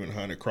then Kraven the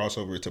Hunter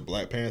crossover to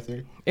Black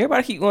Panther.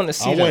 Everybody keep wanting to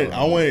see that.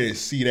 I wanted to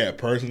see that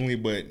personally,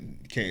 but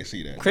can't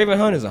see that. Kraven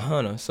Hunter's a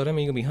hunter, so that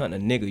means you're gonna be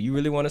hunting a nigga. You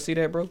really want to see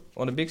that, bro?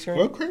 On the big screen?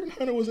 Well, Kraven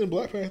Hunter was in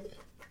Black Panther.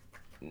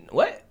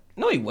 What?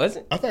 No, he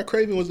wasn't. I thought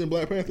Kraven was in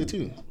Black Panther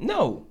too.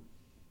 No.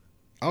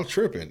 I'm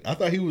tripping. I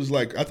thought he was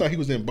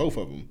in both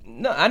of them.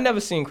 No, I never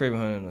seen Kraven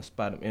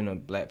Hunter in a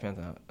Black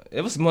Panther.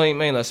 It was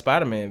mainly a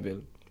Spider-Man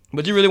villain.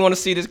 But you really want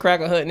to see this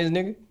cracker hunting this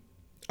nigga?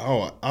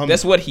 Oh,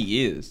 that's what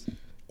he is.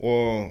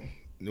 Well,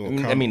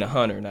 a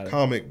hunter, not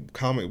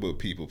comic book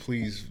people.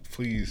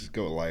 Please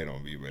go light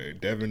on me, man.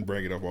 Devin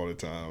bring it up all the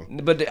time.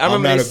 But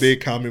I'm not a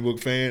big comic book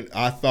fan.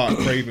 I thought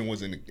Kraven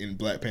was in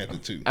Black Panther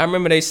 2. I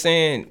remember they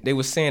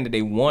were saying that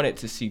they wanted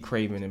to see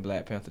Kraven in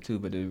Black Panther 2,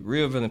 but the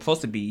real villain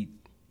supposed to be.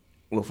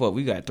 Well, fuck,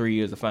 we got 3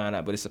 years to find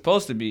out, but it's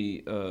supposed to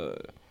be the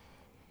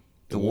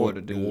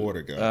water dude. The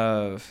water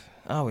guy.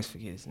 I always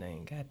forget his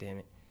name. God damn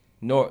it.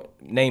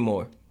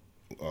 Namor.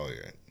 Oh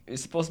yeah.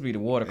 It's supposed to be the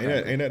water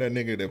cracker. Ain't that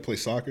nigga that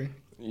plays soccer?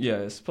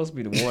 Yeah, it's supposed to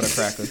be the water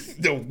cracker.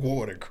 The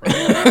water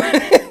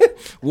cracker.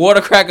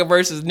 Water cracker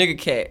versus nigga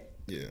cat.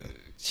 Yeah.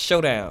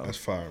 Showdown. That's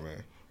fire,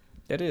 man.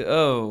 That is.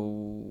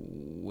 Oh,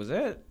 was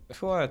that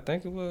who I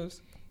think it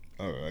was?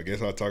 Oh, I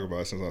guess I'll talk about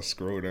it since I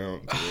scrolled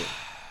down to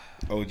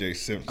O.J.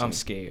 Simpson. I'm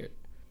scared.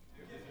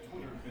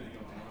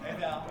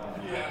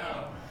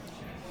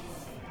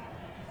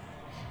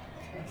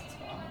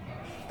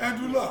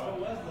 Andrew Luck,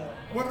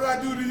 what did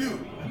I do to you?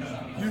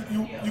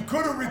 You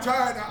could have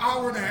retired an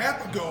hour and a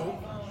half ago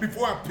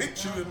before I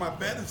picked you in my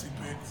fantasy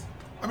picks.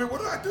 I mean,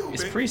 what did I do,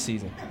 It's baby?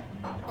 preseason.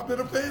 I've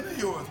been a fan of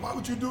yours. Why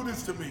would you do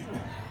this to me?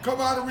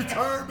 Come out of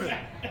retirement.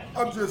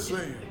 I'm just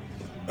saying.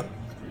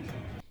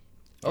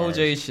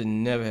 OJ should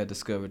never have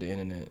discovered the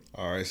internet.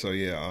 All right, so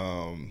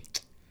yeah,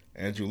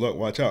 Andrew Luck,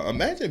 watch out.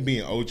 Imagine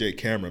being OJ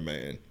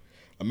cameraman.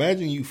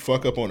 Imagine you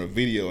fuck up on a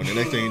video and the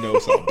next thing you know,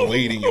 it's a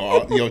blade in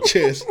your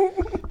chest.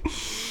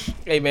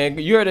 Hey man,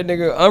 you heard that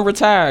nigga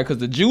unretired because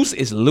the juice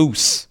is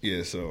loose.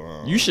 Yeah,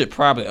 so you should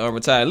probably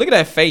unretire. Look at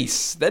that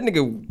face. That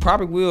nigga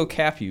probably will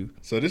cap you.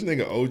 So this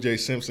nigga O.J.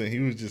 Simpson, he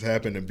was just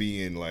happened to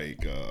be in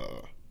like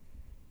a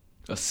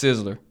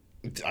sizzler.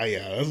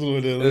 Yeah, that's what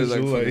it is.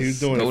 Like he was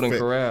doing Golden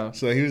Corral.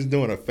 So he was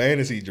doing a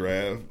fantasy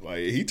draft. Like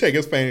he take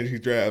his fantasy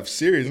draft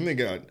serious. And they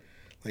got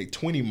like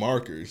 20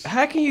 markers.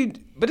 How can you?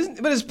 But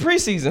it's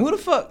preseason. Who the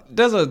fuck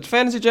does a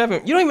fantasy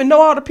draft? You don't even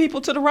know all the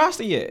people to the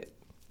roster yet.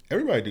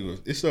 Everybody do.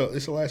 It's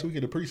the last week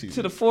of the preseason.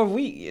 To the 4th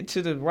week,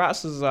 to the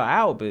rosters are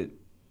out, but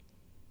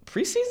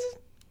preseason?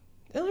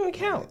 That don't even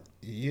count.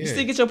 Yeah. You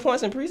still get your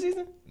points in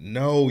preseason?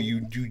 No, you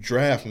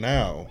draft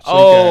now.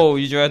 So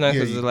you draft now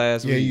because it's the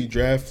last week. Yeah, you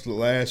draft the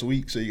last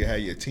week so you can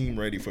have your team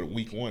ready for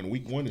week 1.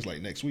 Week 1 is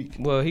like next week.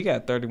 Well, he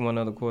got 31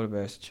 other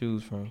quarterbacks to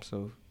choose from,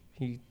 so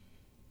he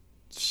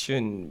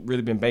shouldn't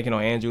really been banking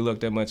on Andrew Luck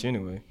that much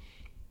anyway.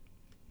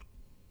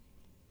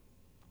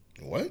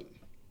 What?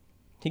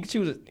 He could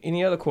choose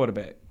any other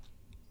quarterback.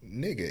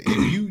 Nigga,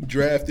 if you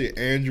drafted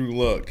Andrew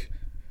Luck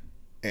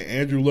and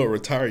Andrew Luck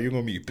retired, you're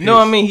gonna be pissed. No,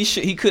 I mean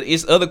he could.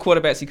 It's other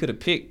quarterbacks he could have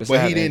picked.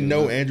 But he didn't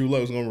know Andrew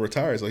Luck was gonna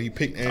retire, so he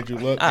picked Andrew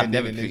Luck. I've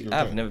never picked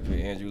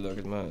Andrew Luck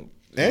as mine.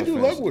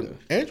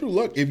 Andrew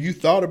Luck. If you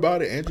thought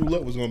about it, Andrew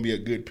Luck was gonna be a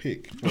good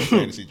pick for a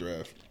fantasy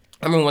draft.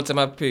 I remember one time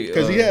I picked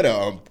because he had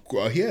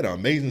an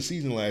amazing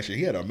season last year.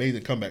 He had an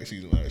amazing comeback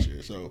season last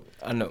year. So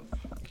I know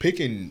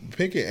picking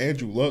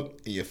Andrew Luck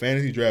in your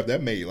fantasy draft,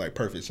 that made like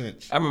perfect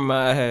sense. I remember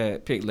I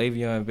had picked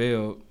Le'Veon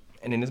Bell,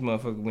 and then this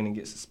motherfucker went and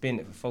get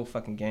suspended for 4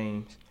 fucking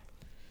games.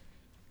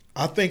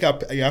 I think I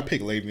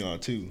picked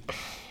Le'Veon too.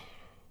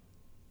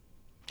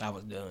 I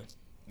was done.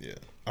 Yeah,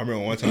 I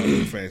remember one time I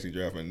did a fantasy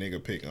draft and a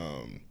nigga picked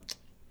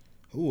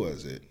who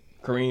was it?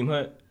 Kareem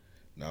Hunt.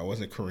 No, it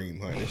wasn't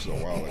Kareem Hunt. This was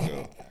a while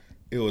ago.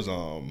 It was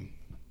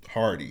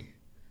Hardy.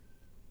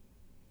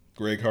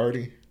 Greg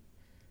Hardy.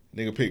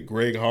 Nigga picked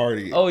Greg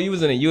Hardy. Oh, you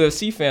was in a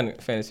UFC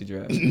fantasy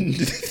draft.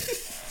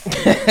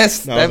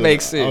 That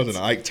makes sense. I was in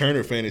an Ike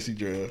Turner fantasy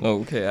draft.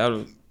 Oh,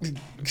 okay.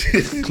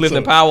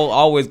 Clifton Powell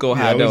always go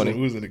high, don't he?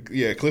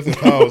 Clifton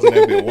Powell was in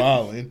that bit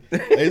wilding.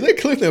 Hey, is that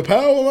Clifton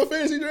Powell on my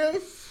fantasy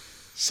draft?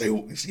 Say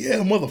yeah,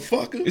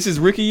 motherfucker. This is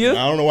rookie year.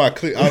 I don't know why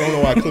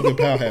Clifton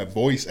Powell had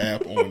voice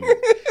app on it.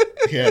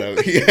 He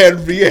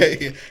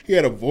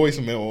had a voice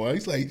memo.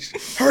 He's like,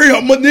 "Hurry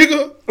up, my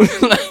nigga."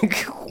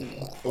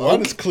 Why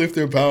does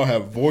Clifton Powell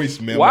have voice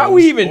memos? Why are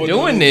we even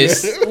doing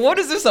this? What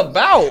is this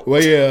about?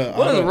 Well, yeah.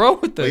 What is wrong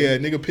with that? Yeah,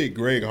 nigga picked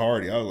Greg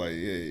Hardy. I was like,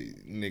 yeah,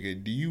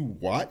 nigga, do you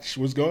watch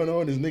what's going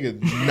on? This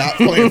nigga not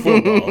playing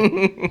football.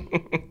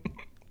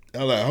 I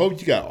was like, I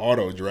hope you got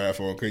auto draft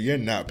on because you're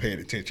not paying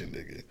attention,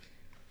 nigga.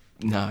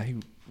 Nah,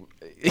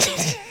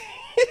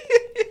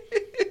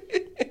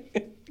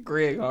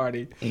 Greg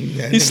Hardy.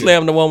 He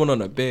slammed the woman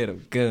on a bed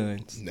of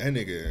guns. That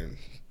nigga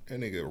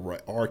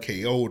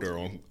RKO'd her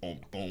on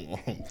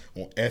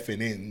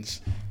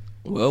F&Ns.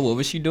 Well, what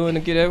was she doing to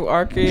get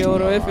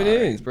RKO'd on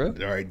F&Ns, bro?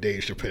 All right,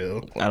 Dave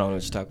Chappelle. I don't know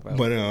what you're talking about.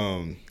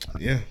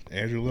 But yeah,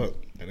 Andrew Luck,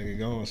 that nigga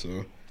gone.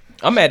 So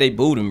I'm mad they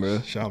booed him,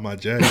 bro. Shout out my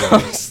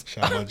Jaguars.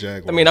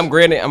 I mean, I'm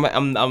granted,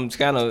 I'm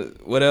kind of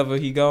whatever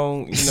he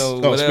gone,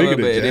 whatever. Speaking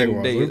but of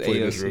Jaguars, they we'll play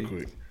this real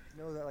quick.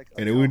 You know that like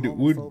And how it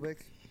would homophobic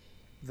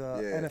the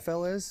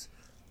NFL is.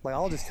 Like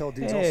I'll just tell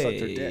dudes I'll suck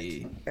their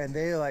dick, and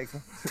they like,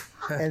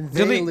 and they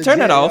Delete, legit, turn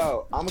that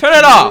off. Turn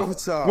it off.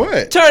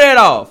 What? Turn that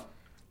off.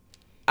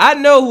 I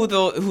know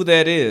who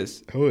that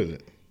is. Who is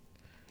it?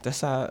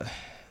 That's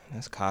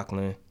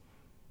Coughlin.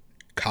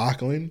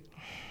 Coughlin?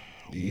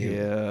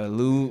 Yeah,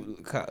 Lou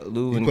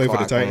and play Coughlin. for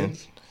the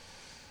Titans?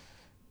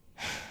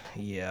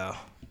 Yeah.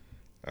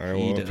 All right.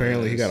 Well,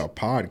 apparently he got a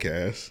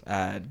podcast.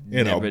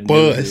 In a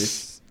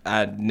bus.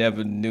 I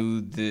never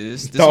knew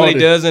this. This is what he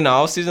does in the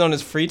off season on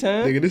his free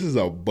time. Nigga, this is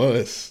a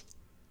bus.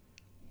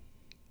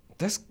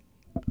 That's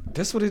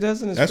what he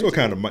does in his. That's what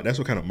kind of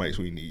mics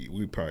we need.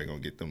 We probably gonna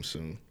get them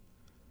soon.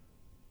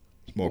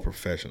 It's more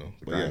professional.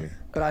 But yeah.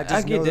 But I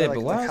just know that,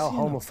 like how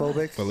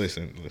homophobic. But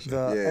listen.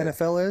 The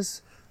NFL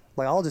is.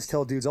 Like I'll just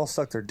tell dudes I'll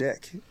suck their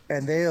dick,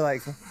 and they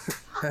like,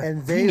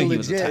 and they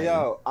legit.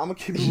 Yo, I'm gonna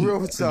keep it real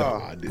with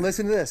y'all.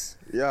 Listen to this.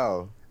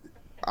 Yo,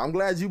 I'm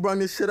glad you brought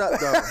this shit up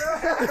though.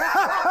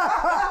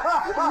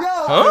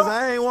 Because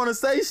I ain't want to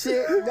say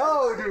shit.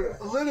 No, dude,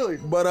 literally.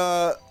 But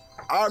I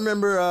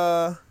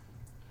remember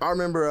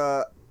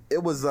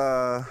it was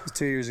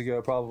 2 years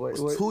ago probably.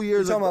 2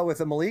 years ago. ago. Talking about with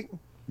the Malik?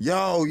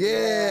 Yo,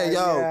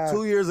 Yeah.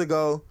 2 years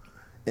ago,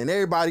 and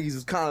everybody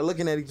was kind of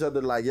looking at each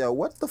other like, yo,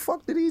 what the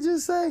fuck did he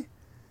just say?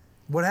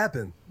 What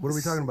happened? What are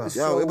we talking about?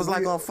 Yo, it was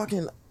like on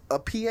fucking a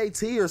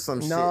PAT or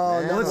some shit.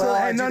 Man. No.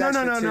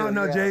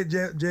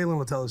 Jalen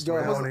will tell the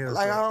story. I want to hear the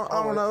story.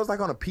 I don't know. It was like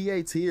on a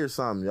PAT or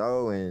something,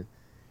 yo, and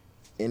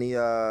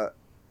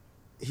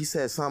he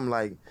said something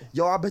like,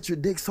 "Yo, I bet your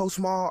dick's so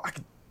small, I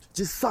could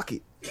just suck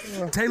it."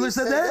 Taylor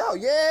said that? Yo,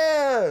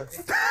 yeah.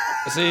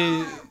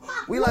 See,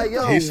 we like,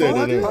 yo, he said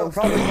it.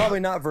 Probably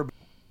not verbatim.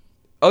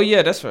 Oh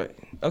yeah, that's right.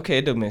 Okay,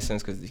 it does make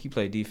sense because he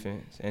played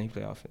defense and he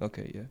played offense.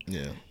 Okay, yeah.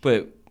 Yeah.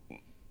 But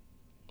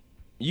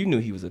you knew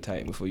he was a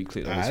Titan before you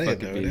clicked on this I didn't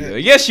fucking know video.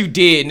 that. Yes, you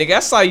did, nigga. I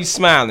saw you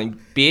smiling,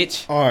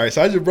 bitch. All right,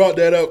 so I just brought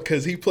that up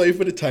because he played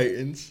for the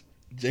Titans.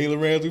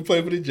 Jalen Ramsey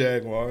played for the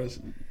Jaguars.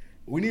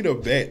 We need a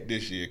bet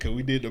this year because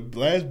we did the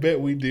last bet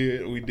we did.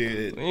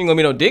 There ain't gonna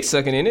be no dick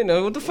sucking in it.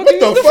 No, what the fuck? What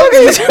the fuck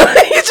are you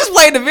doing? You just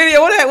played the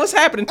video. What's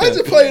happening? I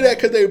just played that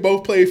because they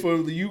both played for.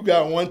 You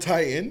got one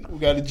Titan. We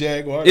got a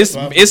Jaguar. It's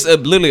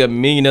literally a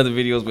million other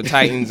videos with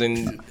Titans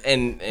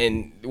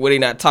and where they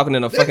not talking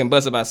in a fucking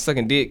bus about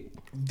sucking dick.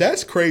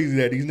 That's crazy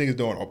that these niggas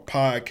doing a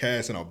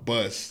podcast in a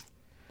bus.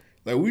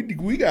 Like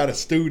we got a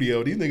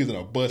studio. These niggas in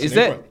a bus. Is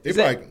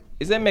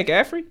that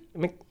McCaffrey?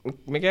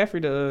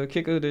 McCaffrey, the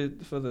kicker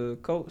for the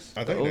Colts?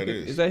 I think that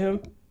is. Is that him?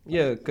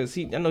 Yeah, because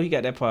I know he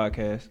got that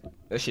podcast.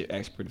 That shit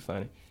actually pretty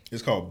funny.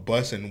 It's called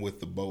Bussin' with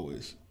the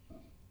Boys.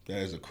 That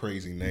is a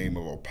crazy name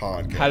of a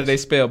podcast. How do they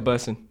spell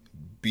bussin'?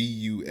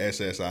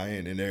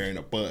 BUSSIN, and they're in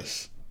a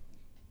bus.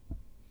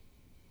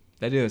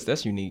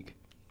 That's unique.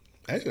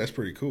 Actually, that's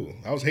pretty cool.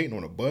 I was hating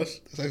on a bus.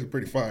 That's actually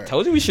pretty fire.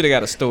 Told you we should have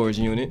got a storage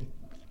unit.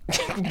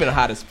 We've been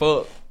hot as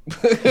fuck.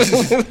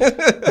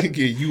 Get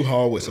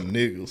U-Haul with some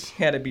niggas.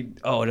 Had to be.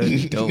 Oh, that'd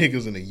be dope.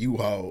 Niggas in a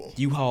U-Haul.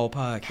 U-Haul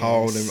podcast.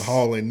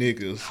 Hauling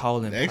niggas.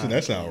 Hauling. Actually,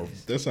 that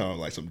sounds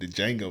like some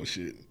Django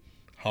shit.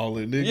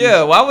 Hauling niggas.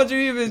 Yeah, why would you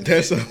even?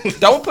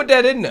 Don't put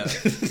that in there.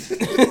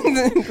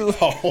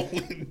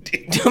 Hauling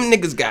niggas. Them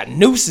niggas got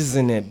nooses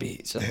in that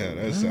bitch. Yeah,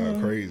 that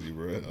sounds crazy,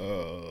 bro.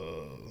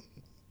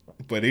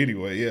 But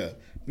anyway, yeah,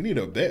 we need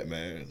a bet,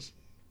 man.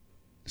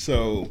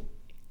 So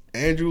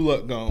Andrew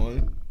Luck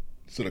gone.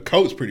 So the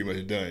coach pretty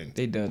much done.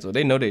 They done. So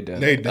they know they done.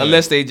 They done.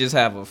 Unless they just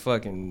have a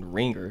fucking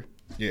ringer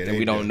that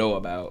we don't know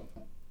about.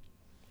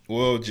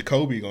 Well,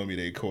 Jacoby gonna be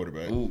their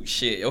quarterback. Ooh,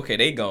 shit. Okay,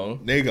 they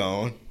gone. They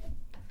gone.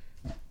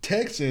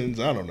 Texans,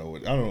 I don't know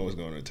what's going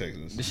on in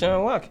Texans.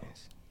 Deshaun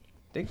Watkins.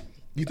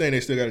 You think they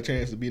still got a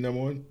chance to be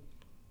number one?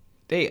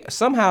 They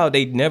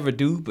never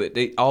do, but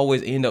they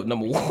always end up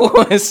number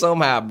one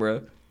somehow,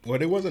 bro. Well,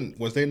 they wasn't.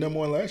 Was they number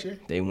one last year?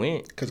 They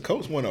went because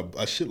Colts won a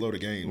shitload of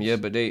games. Yeah,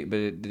 but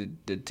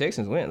the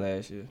Texans went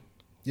last year.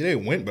 Yeah, they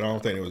went, but I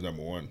don't think it was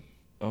number one.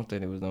 I don't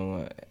think it was number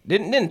one.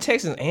 Didn't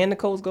Texans and the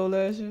Colts go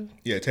last year?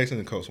 Yeah, Texans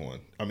and Colts won.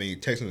 I mean,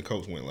 Texans and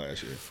Colts went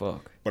last year.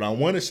 Fuck. But I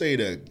want to say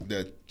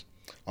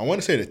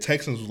the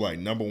Texans was like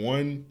number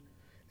one,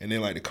 and then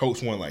like the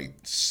Colts won like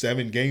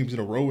 7 games in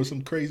a row or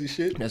some crazy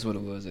shit. That's what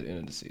it was at the end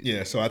of the season.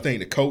 Yeah, so I think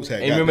the Colts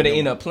had. And remember, they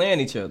ended up playing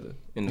each other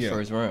in the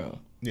first round.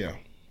 Yeah.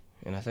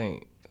 And I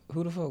think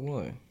who the fuck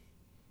won?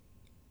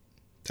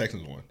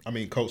 Texans won. I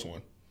mean, Colts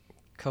won.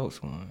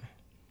 Colts won.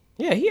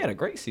 Yeah, he had a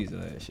great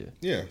season last year.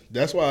 Yeah,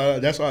 that's why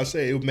I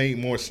say it made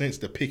more sense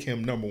to pick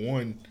him number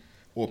one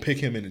or pick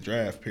him in the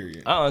draft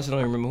period. I honestly don't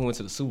even remember who went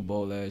to the Super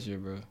Bowl last year,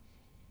 bro.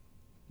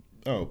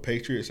 Oh,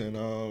 Patriots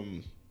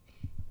and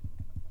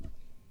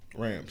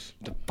Rams.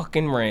 The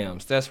fucking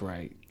Rams. That's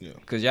right. Yeah.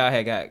 Cause you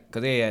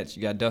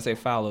got Dante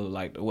Fowler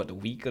like a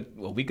week or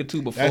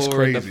two before. That's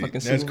crazy. The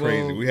fucking Super That's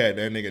crazy. Bowl. We had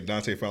that nigga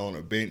Dante Fowler on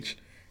the bench,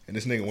 and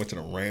this nigga went to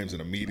the Rams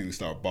and immediately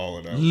started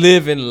balling out.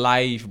 Living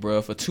life,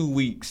 bro, for 2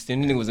 weeks.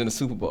 Then the nigga was in the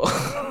Super Bowl.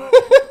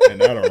 And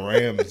now the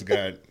Rams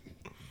got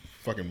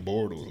fucking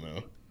Bortles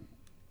now.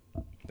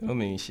 I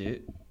mean,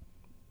 shit.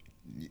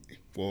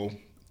 Well,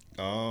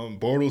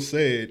 Bortles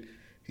said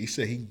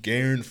he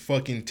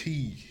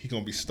guaranteed he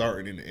gonna be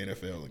starting in the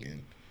NFL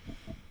again.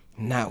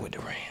 Not with the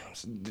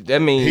Rams.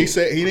 That means he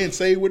said he didn't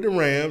say with the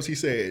Rams. He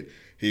said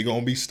he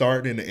gonna be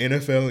starting in the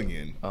NFL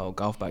again. Oh,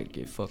 golf might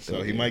get fucked up.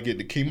 So he might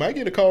get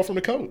a call from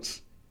the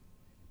Colts.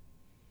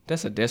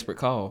 That's a desperate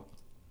call.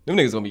 Them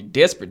niggas gonna be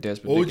desperate.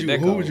 Who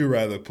would you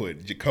rather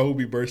put,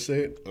 Jacoby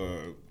Brissett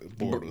or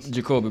Bortles?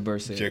 Jacoby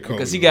Brissett.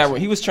 Because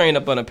he was trained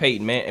up on a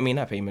Peyton Man. I mean,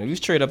 not Peyton Man. He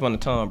was trained up on a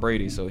Tom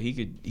Brady, so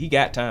he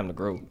got time to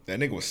grow. That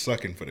nigga was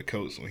sucking for the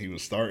Colts when he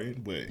was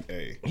starting, but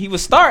hey, he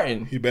was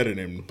starting. He better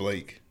than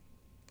Blake.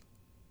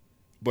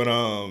 But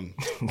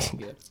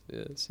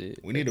that's it.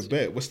 We need a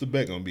bet. What's the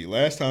bet gonna be?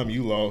 Last time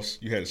you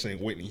lost, you had to sing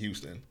Whitney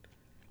Houston.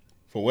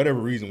 For whatever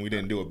reason, we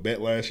didn't do a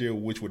bet last year,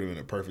 which would have been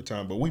a perfect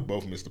time. But we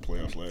both missed the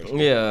playoffs last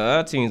year. Yeah,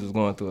 our teams was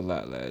going through a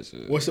lot last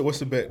year. What's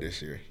the bet this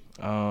year?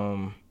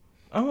 I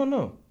don't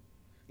know.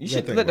 You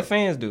should let the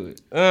fans do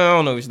it. I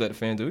don't know if you should let the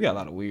fans do it. We got a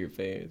lot of weird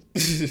fans.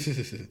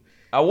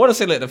 I want to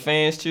say let the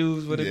fans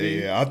choose what it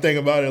be. Yeah, I think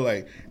about it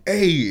like,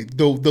 hey,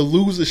 the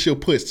loser should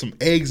put some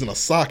eggs in a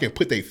sock and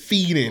put their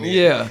feet in it.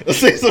 Yeah.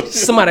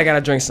 Somebody got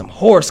to drink some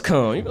horse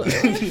cum. You be like,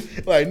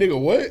 like, nigga,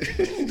 what?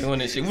 Doing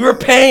this shit. We're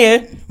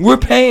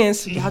paying,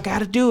 so y'all got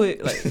to do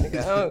it. Like,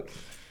 nigga,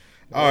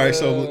 all right,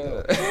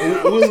 so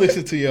we'll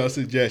listen to y'all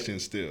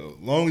suggestions still.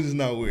 Long as it's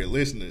not weird.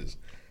 Listeners,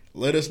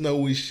 let us know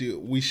we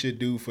should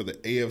do for the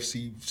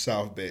AFC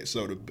South bet.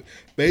 So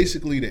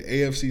basically the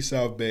AFC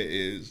South bet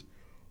is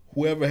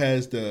whoever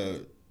has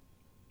the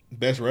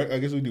best record. I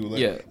guess we do.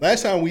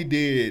 Last time we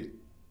did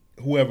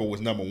whoever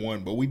was number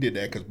one, but we did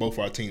that because both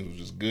our teams was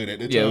just good at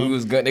the time. Yeah, they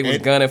was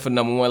gunning for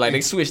number one. Like they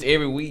switched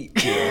every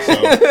week.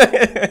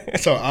 Yeah,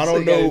 so I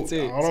don't know.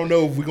 I don't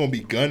know if we're gonna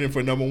be gunning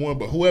for number one,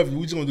 but we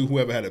just gonna do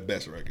whoever had the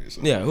best record.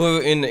 So. Yeah,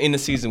 whoever in the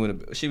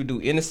season she would do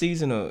in the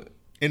season or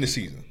in the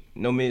season.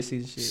 No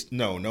mid-season shit?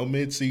 No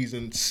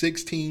mid-season.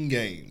 16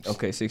 games.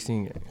 Okay,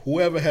 16 games.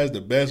 Whoever has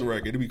the best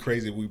record, it'd be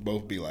crazy if we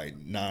both be like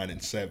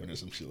 9-7 or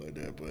some shit like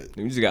that. But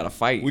we just gotta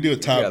fight. We do a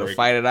tie break. We gotta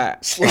fight it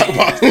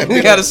out.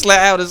 We gotta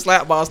slap a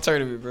slap boss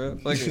tournament, bro.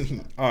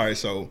 All right,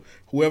 so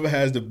whoever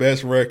has the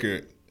best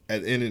record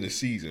at the end of the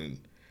season,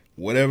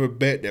 whatever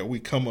bet that we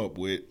come up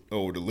with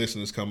or the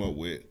listeners come up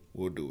with,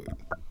 we'll do it.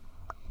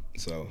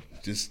 So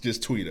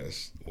just tweet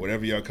us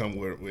whatever y'all come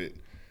with.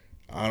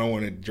 I don't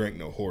want to drink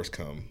no horse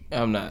cum.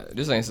 I'm not.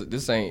 This ain't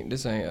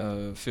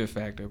Fear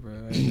Factor, bro. I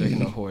ain't drinking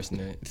no horse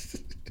nut.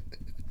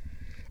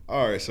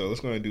 All right, so let's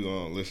go and do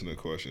listener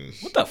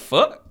questions. What the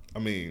fuck? I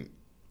mean,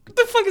 what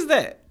the fuck is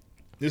that?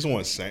 This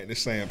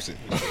Samson.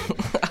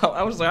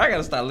 I was like, I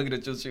gotta stop looking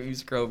at your shit. You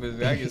scroll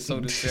busy. I get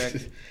so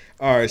distracted.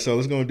 All right, so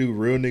let's go and do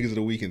real niggas of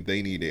the week and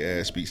they need their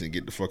ass beats and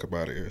get the fuck up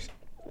out of here.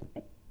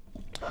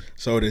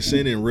 So to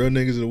send in real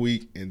niggas of the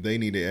week and they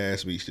need their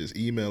ass beats, just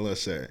email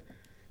us at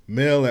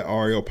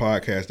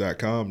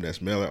mail@ariopodcast.com.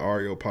 That's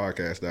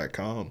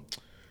mail@ariopodcast.com.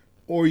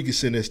 Or you can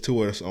send this to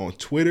us on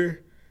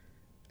Twitter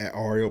at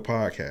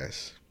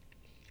ariopodcast.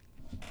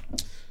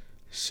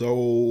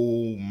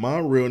 So my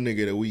real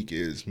nigga of the week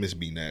is Miss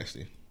B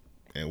Nasty.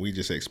 And we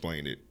just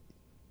explained it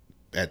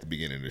at the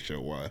beginning of the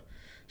show why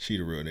she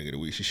the real nigga of the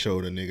week. She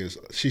showed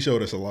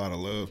us a lot of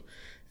love.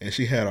 And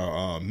she had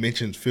our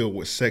mentions filled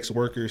with sex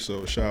workers,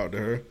 so shout out to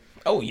her.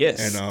 Oh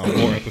yes, and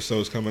more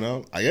episodes coming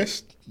out. I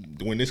guess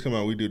when this come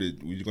out, we're going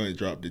to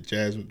drop the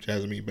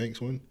Jasmine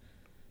Banks one.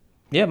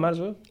 Yeah, might as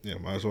well. Yeah,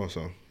 might as well.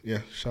 So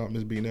yeah, shout out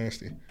Miss B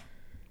Nasty,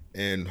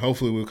 and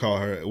hopefully we'll call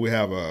her.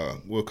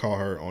 We'll call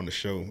her on the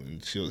show,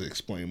 and she'll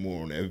explain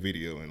more on that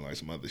video and like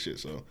some other shit.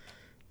 So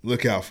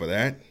look out for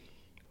that.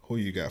 Who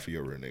you got for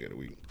your real nigga of the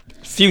week?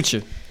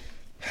 Future,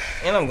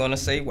 and I'm gonna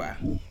say why.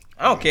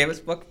 I don't care if it's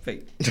fucking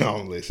fake.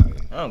 I'm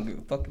listening. I don't give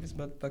a fuck if it's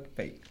motherfucking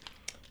fake.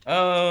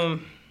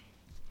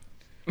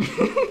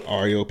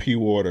 REOP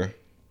water.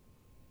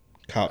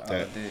 Cop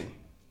that.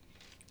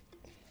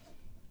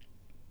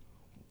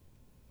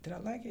 Did I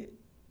like it?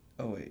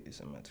 Oh wait, it's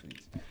in my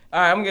tweets.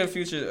 All right, I'm gonna get a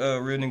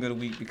Future real nigga of the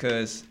week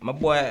because my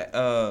boy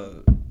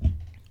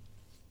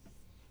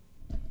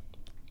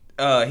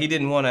he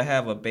didn't want to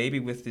have a baby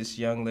with this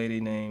young lady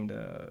named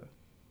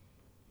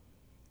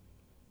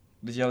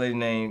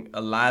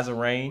Eliza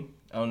Rain.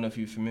 I don't know if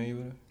you're familiar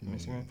with her.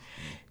 Mm-hmm.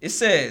 It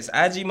says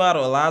IG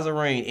model Eliza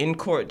Rain in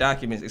court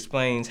documents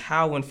explains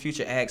how when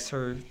Future asked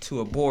her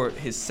to abort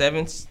his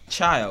 7th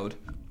child.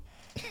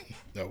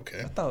 Okay.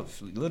 I thought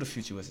Little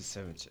Future was his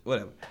 7th.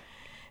 Whatever.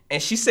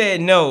 And she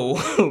said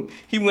no.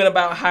 He went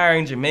about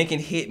hiring Jamaican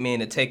hitmen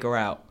to take her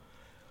out.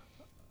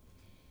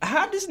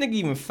 How did this nigga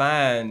even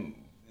find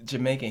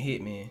Jamaican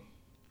hitmen?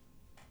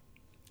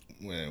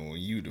 When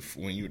you the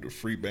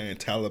free band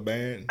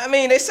Taliban. I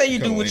mean, they say you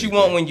do what you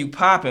want when you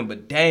popping,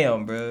 but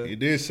damn, bro. He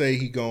did say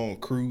he go on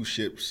cruise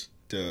ships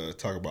to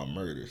talk about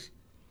murders.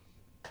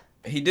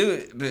 He do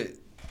it, but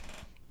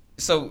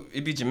so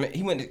it be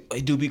Jamaica.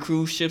 He do be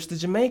cruise ships to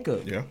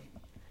Jamaica. Yeah,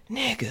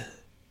 nigga.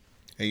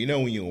 And you know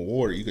when you're in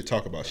water, you could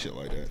talk about shit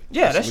like that.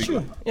 Yeah, that's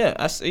true. Yeah,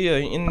 I see. Yeah,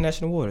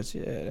 international waters.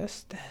 Yeah,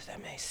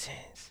 that makes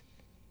sense.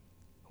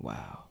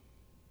 Wow.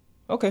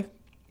 Okay.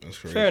 That's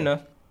crazy. Fair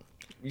enough.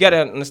 You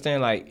gotta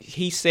understand, like,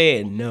 he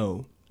said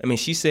no. I mean,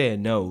 she said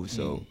no,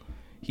 so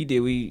he did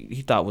what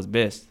he thought was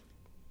best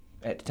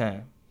at the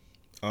time.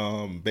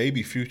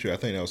 Baby Future, I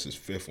think that was his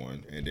 5th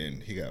one, and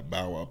then he got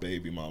Bow Wow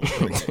Baby Mama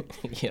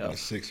pregnant. Yeah, the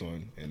 6th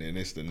one, and then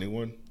it's the new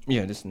one.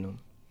 Yeah, this is the new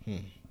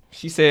one.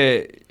 She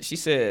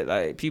said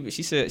like people.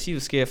 She said she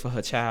was scared for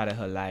her child and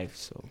her life.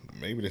 So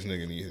maybe this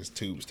nigga need his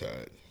tubes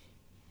tied.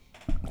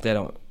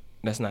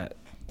 That's not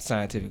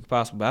scientifically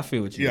possible. But I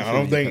feel what you. Yeah, I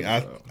don't think.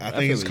 I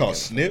think it's called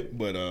snip,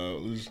 but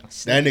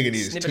that nigga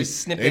needs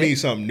tubes. They need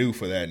something new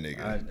for that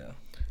nigga. I know.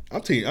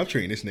 I'm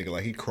treating this nigga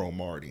like he Chrome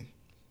Marty.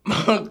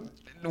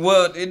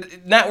 Well,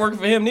 it not working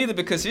for him neither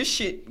because his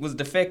shit was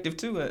defective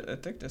too. I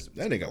think that's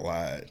that nigga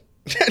lied.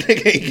 That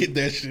nigga ain't get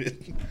that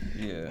shit.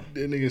 Yeah.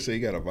 That nigga say he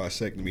got a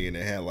vasectomy and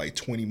they had like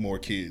 20 more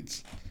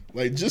kids.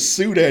 Like, just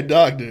sue that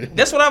doctor.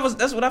 That's what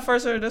I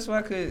first heard. That's what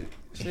I could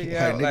figure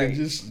out. Nigga, like,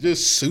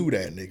 just sue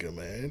that nigga,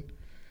 man.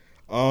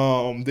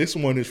 This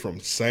one is from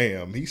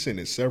Sam. He's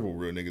sending several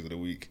real niggas of the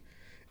week.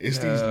 It's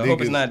these niggas. I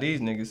hope it's not these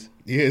niggas.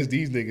 Yeah, it's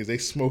these niggas. They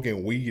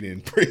smoking weed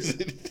in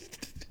prison.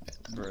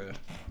 Bruh.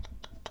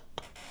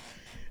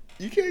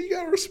 You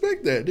gotta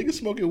respect that. Niggas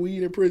smoking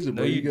weed in prison,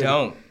 bro. No, you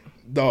don't.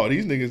 Dog,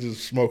 these niggas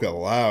just smoking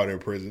loud in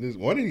prison.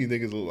 One of these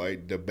niggas look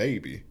like the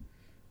baby.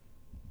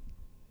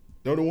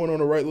 Don't the one on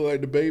the right look like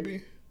the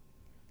baby?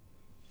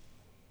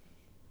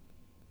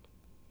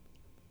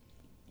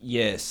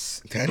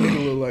 Yes. That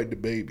nigga look like the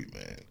baby,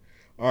 man.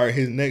 All right,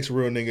 his next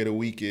real nigga of the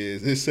week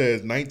is, it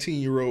says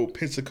 19-year-old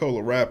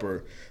Pensacola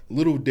rapper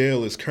Little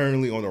Dale is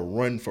currently on the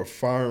run for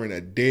firing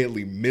a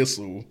deadly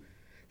missile.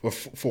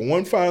 For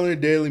one, firing a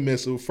deadly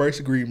missile,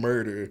 first-degree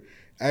murder,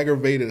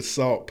 aggravated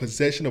assault,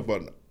 possession of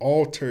an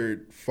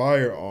altered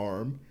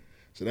firearm.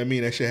 So that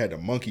means that shit had the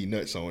monkey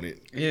nuts on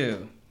it. Yeah.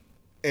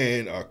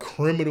 And a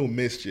criminal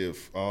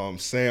mischief.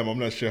 Sam, I'm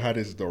not sure how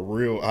this is that's a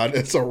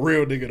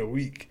real nigga of the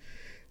week.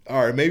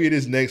 All right, maybe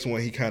this next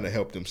one he kind of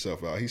helped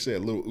himself out. He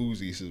said Lil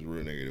Uzi's his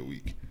real nigga of the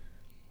week.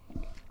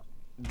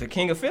 The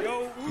king of Philly?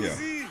 Yo,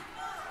 Uzi. Yeah.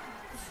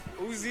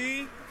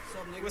 Uzi.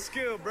 What's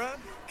good, bro?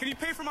 Can you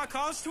pay for my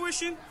college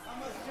tuition? How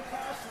much is your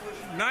college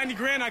tuition? 90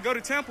 grand, I go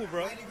to Temple,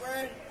 bro. 90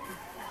 grand?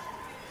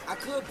 I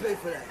could pay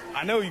for that.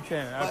 I know you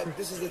can. But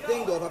this is the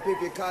thing, though. If I pay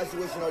for your college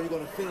tuition, are you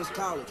going to finish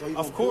college? Are you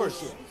of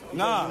course.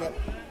 Nah,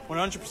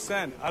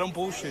 100%. I don't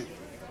bullshit.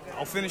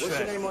 I'll finish What's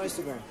that. What's your name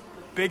on Instagram?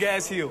 Big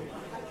Ass Heel.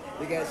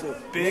 Big Ass Heel.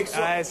 Big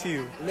Ass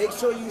Heel. Make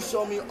sure you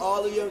show me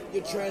all of your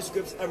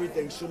transcripts,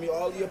 everything. Show me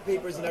all of your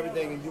papers and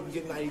everything, and you can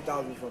get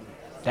 90,000 from me.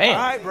 Damn.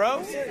 All right, bro.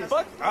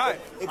 Fuck. All right.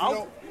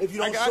 If you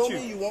don't show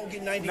me, you won't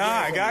get 90. Nah,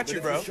 I got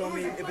you, bro.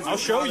 I'll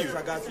show you.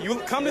 You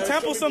come to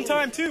Temple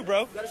sometime too, bro.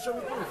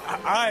 All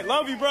right,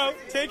 love you, bro.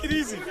 Take it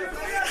easy.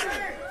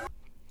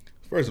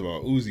 First of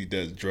all, Uzi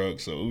does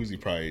drugs, so Uzi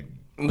probably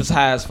was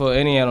high as fuck.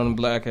 And he had on the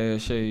black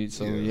ass shade,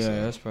 so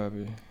yeah, that's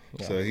probably.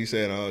 Yeah. So he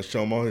said,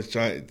 show him all his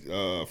giant.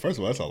 First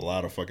of all, that's a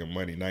lot of fucking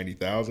money,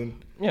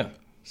 90,000. Yeah.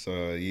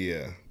 So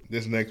yeah,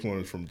 this next one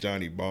is from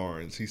Johnny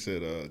Barnes. He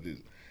said, this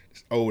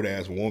old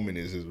ass woman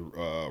is his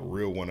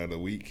real one of the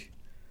week.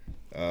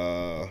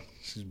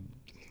 She's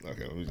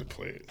okay. Let me just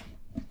play it.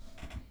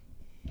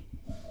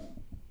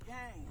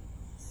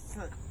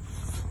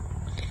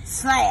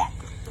 Slap.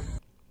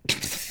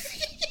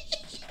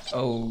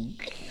 Oh.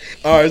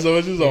 All right, so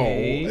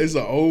it's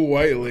an old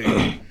white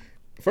lady.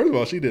 First of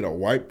all, she did a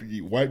wipe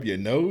your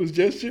nose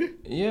gesture.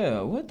 Yeah,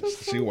 what the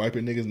fuck? She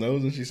wiping niggas'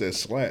 nose and she said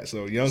slat.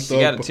 So Young Thug.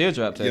 She got a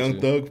teardrop tattoo. Young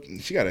Thug,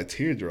 she got a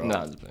teardrop.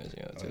 Nah, she got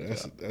a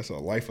teardrop. That's a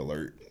life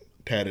alert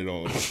tatted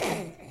on.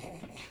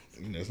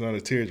 That's not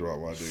a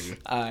teardrop, my nigga.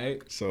 All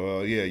right.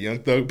 So yeah, Young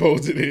Thug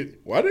posted it.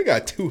 Why they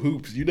got 2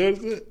 hoops? You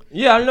notice it?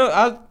 Yeah, I know.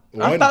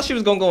 I thought she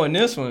was gonna go in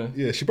this one.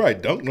 Yeah, she probably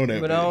dunked on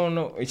that. But I don't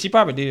know. She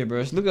probably did,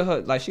 bro. Look at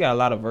her. Like, she got a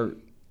lot of vert.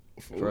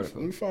 Let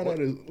me find out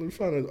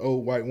an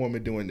old white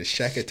woman doing the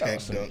Shack Attack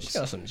dunks.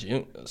 She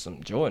got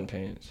some Jordan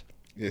pants.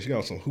 Yeah, she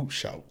got some hoop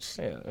shouts.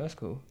 Yeah, that's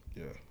cool.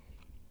 Yeah.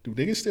 Do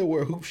niggas still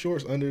wear hoop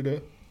shorts under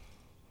the?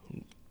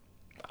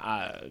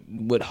 I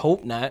would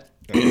hope not.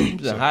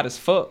 It's hot as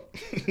fuck.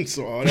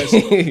 so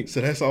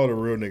that's all the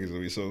real niggas will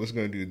be. So let's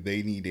gonna do.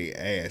 They need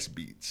their ass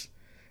beats.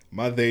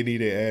 My they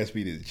need their ass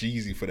beat is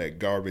Jeezy for that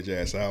garbage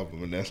ass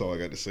album, and that's all I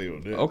got to say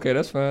on that. Okay,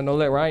 that's fine. Don't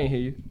let Ryan hear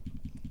you,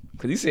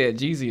 cause he said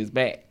Jeezy is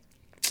back.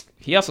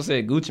 He also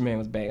said Gucci Mane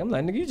was back. I'm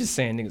like, nigga, you just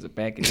saying niggas are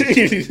back. In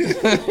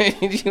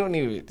you don't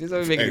even. This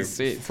don't make any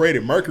sense. Freddie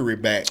Mercury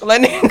back.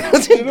 Like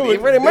nigga,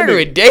 Freddie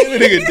Mercury dead.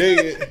 That nigga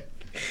dead.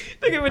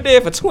 Nigga been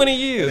dead for 20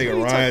 years. That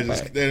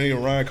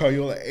nigga Ryan call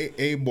you like,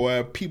 hey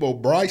boy,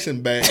 Peebo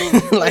Bryson back.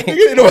 Like,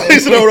 nigga, nobody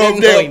said no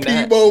damn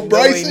Peebo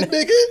Bryson,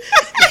 nigga.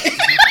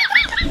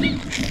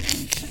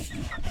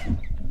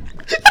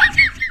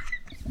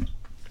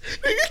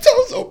 Nigga,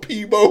 tell us on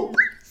Peebo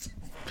Bryson.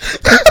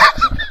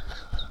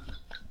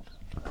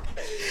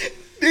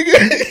 Nigga,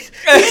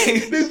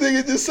 this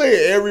nigga just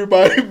saying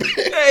everybody back.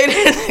 Hey,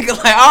 that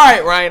nigga like, all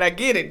right, Ryan, I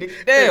get it.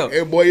 Nigga, damn.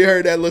 Hey, boy, you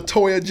heard that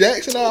LaToya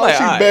Jackson? Oh, like,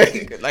 she right, back.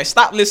 nigga, like,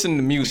 stop listening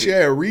to music. She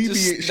had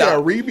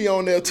Rebe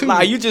on there too.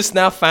 Like, you just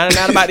now finding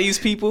out about these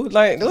people?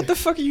 Like, what the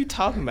fuck are you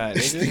talking about,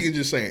 This nigga? nigga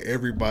just saying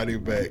everybody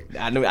back.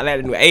 I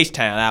like the new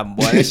H-Town album,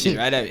 boy. That shit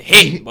right there,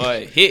 hitting,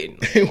 boy, hitting.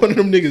 Ain't one of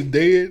them niggas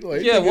dead?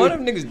 Like, yeah, nigga, one of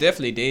them niggas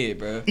definitely dead,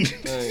 bro.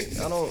 Like,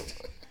 I don't.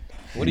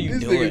 What are you this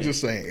doing? This nigga just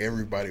saying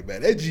everybody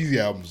back. That Jeezy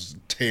album's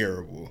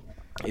terrible.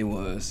 It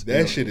was.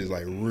 That shit is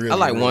like really. I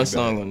like really one bad.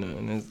 song on there,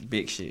 and that's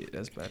big shit.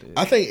 That's about it.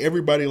 I think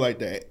everybody like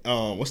that.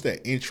 What's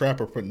that?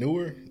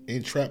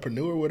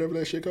 Intrapreneur, whatever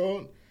that shit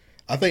called.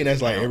 I think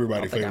that's like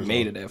everybody. I think I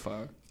made it that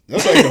far.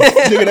 That's like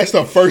nigga. That's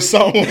the first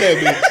song on that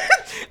bitch.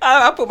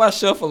 I put my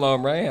shuffle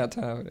on, bro. I ain't have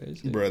time for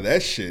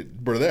that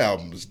shit. Bro, that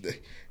album is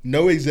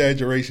no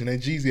exaggeration. That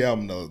Jeezy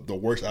album, the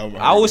worst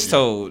album. I was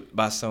told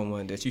by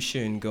someone that you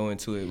shouldn't go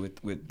into it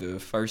with the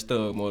first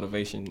Thug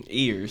motivation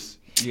ears.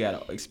 You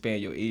gotta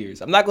expand your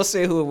ears. I'm not gonna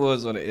say who it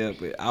was on the air,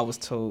 but I was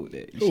told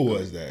that. Who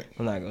was that?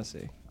 I'm not gonna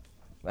say.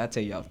 I'll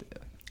tell you off the air.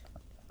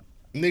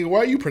 Nigga, why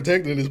are you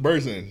protecting this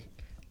person?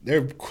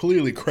 They're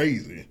clearly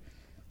crazy.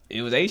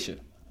 It was Aisha.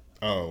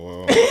 Oh,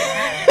 well.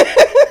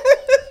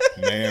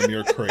 Ma'am,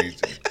 you're crazy.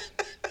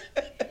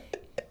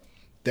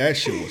 That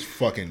shit was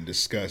fucking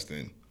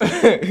disgusting.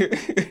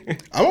 I'm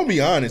gonna be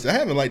honest. I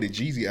haven't liked the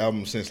Jeezy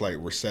album since like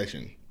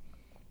Recession.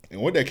 And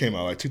what that came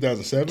out, like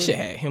 2007? Shit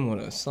had him on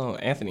a song,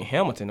 Anthony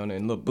Hamilton on there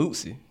in Lil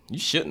Bootsy. You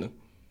shouldn't have.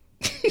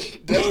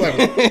 That's like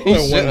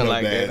one of the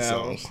like bad that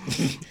songs.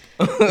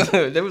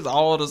 There was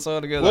all the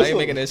songs together. I ain't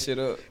making that shit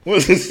up.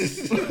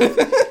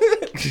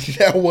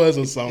 That was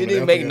a song. It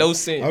didn't make no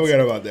sense. I forgot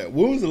about that.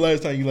 When was the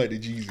last time you liked the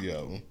Jeezy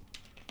album?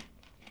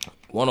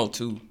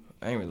 102.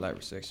 I ain't really like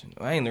Recession.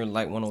 I ain't really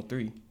like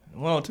 103.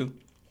 102.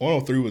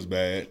 103 was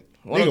bad.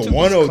 102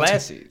 was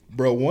classic.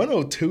 Bro,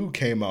 102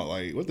 came out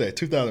like, what's that,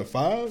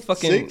 2005?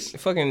 Fucking,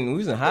 we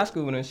was in high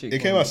school when that shit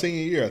came out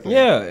senior year, I think.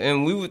 Yeah,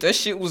 and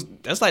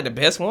that's like the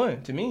best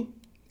one to me.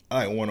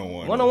 I like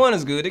 101. 101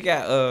 is good. It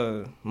got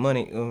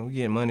money. We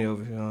getting money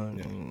over here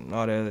and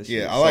all that other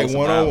shit. Yeah, I like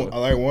 101. I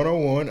like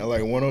 101. I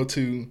like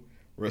 102.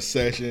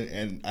 Recession,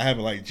 and I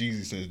haven't liked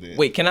Jeezy since then.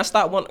 Wait, can I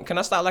stop liking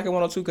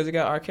 102 because it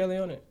got R. Kelly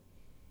on it?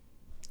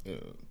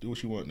 Do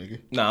what you want, nigga.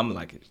 Nah, I'm gonna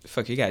like it.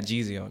 Fuck, you got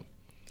Jeezy on it.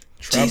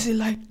 Jeezy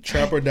like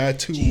Trapper Die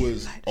 2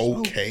 was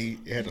okay.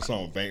 It had the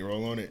song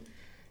Bankroll on it.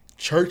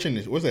 Church in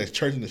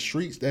the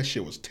Streets? That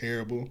shit was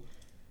terrible.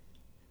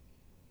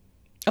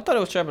 I thought it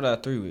was Trapper Die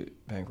 3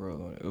 with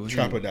Bankroll on it. It was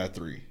Trapper Die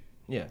 3.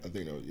 Yeah. I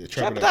think that was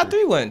Trapper Die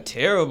 3 wasn't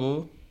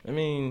terrible. I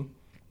mean,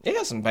 it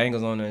got some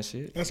bangers on that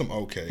shit. That's some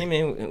okay. I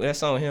mean, that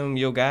song him,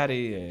 Yo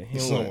Gotti, and him. The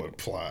song with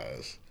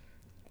Plies.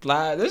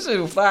 This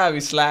shit with Fly be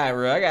slide,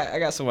 bro. I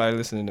got somebody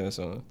listening to that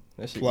song.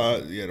 That shit.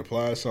 The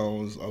Plies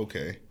song was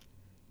okay.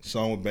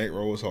 Song with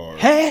Bankroll was hard.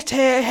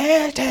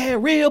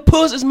 Hashtag real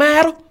pussies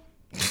matter.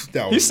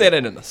 He said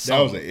that in a song.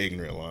 That was an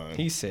ignorant line.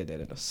 He said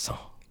that in a song.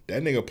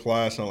 That nigga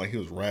Plies sounded like he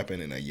was rapping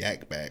in a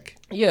yak back.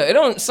 Yeah, it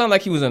don't sound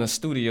like he was in a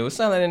studio. It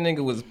sounded like that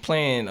nigga was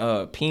playing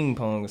ping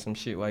pong or some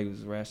shit while he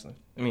was rapping.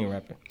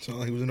 Sound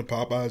like he was in the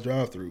Popeyes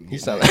drive-thru. He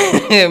sound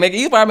like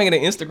he was probably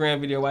making an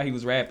Instagram video while he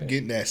was rapping.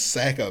 Getting that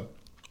sack of.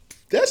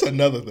 That's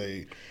another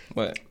thing.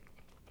 What?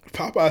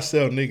 Popeyes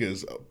sell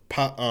niggas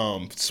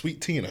sweet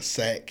tea in a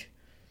sack.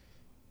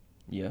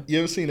 Yeah. You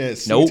ever seen that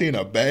sweet tea in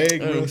a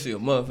bag? I don't see a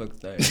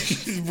motherfucker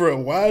thing.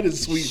 Bro, why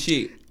does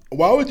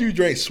why would you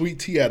drink sweet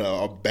tea out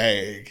of a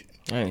bag?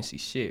 I ain't see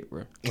shit,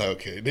 bro.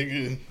 Okay,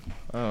 nigga.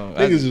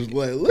 Niggas just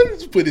like,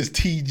 let's put this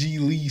TG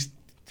Lee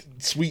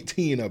sweet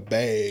tea in a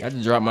bag. I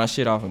just drop my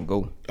shit off and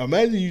go.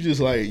 Imagine you just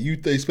like,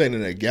 they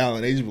spending a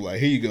gallon, they just be like,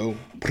 here you go.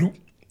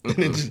 And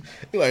it just,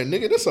 you're like,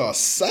 nigga, this a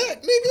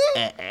sack,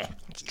 nigga?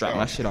 Just drop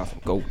my shit off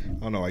and go. I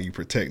don't know why you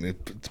protecting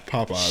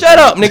Popeyes. Shut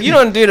up, nigga. You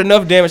done did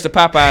enough damage to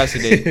Popeyes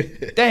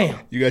today. Damn.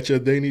 You got your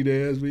they need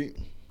ass beat?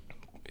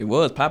 It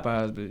was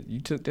Popeyes, but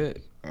you took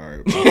that. All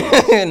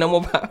right. No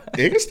more Popeyes.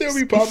 It can still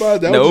be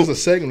Popeyes. That was just a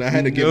segment. I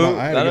had to get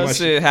my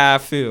shit how I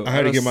feel. I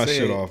had to get my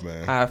shit off,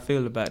 man. How I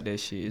feel about that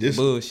shit. It's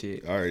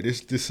bullshit. All right,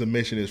 this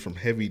submission is from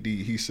Heavy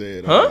D. He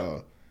said,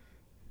 huh?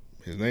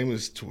 His name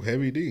is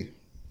Heavy D.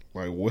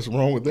 Like, what's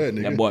wrong with that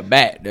nigga? That boy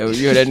back. You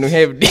heard that new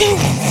Heavy D?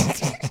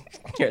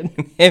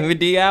 Heavy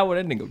D album,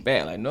 that nigga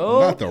back. Like,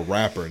 no. Not the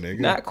rapper, nigga.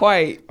 Not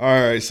quite. All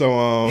right,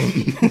 so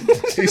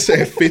he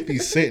said 50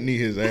 Cent need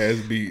his ass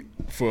beat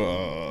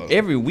for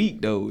every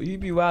week though. He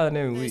be wilding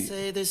every week.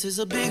 Say this is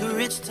a big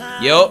rich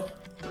time. Yup.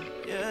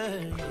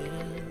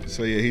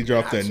 So yeah, he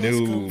dropped that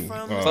new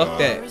fuck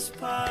that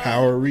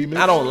Power remix.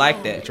 I don't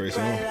like that. Trace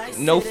Songz.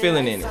 No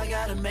feeling in it.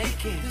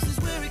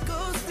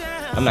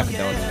 I'm not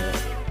condoning that.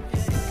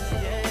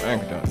 I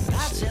ain't condoning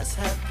that shit.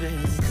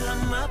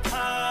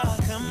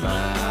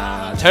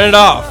 Nah, turn it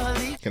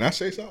off. Can I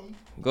say something?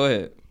 Go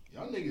ahead.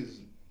 Y'all niggas,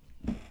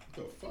 what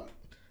the fuck?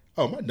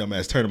 Oh, my dumb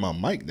ass turning my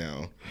mic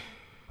down.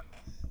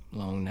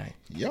 Long night.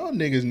 Y'all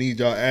niggas need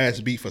y'all ass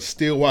beat for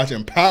still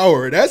watching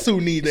Power. That's who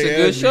need their ass. It's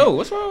a good show.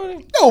 What's wrong with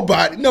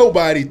it?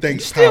 Nobody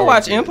thinks. Still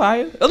watch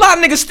Empire. A lot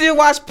of niggas still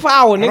watch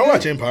Power. Nigga. I don't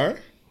watch Empire.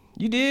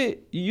 You did.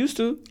 You used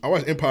to. I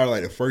watched Empire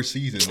like the first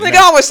season. Nigga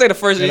always say the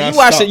first season. You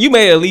watched it. You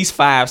made at least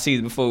 5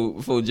 seasons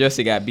before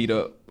Jesse got beat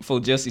up. Before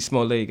Jesse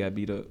Smollett got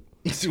beat up.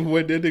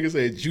 What that nigga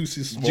say?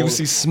 Juicy Smollett.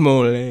 Juicy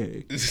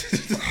Smollett.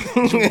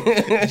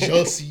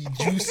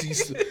 Juicy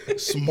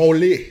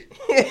Smollett.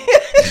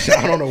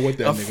 I don't know what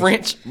that. A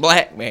French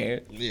black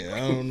man. Yeah, I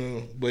don't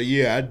know, but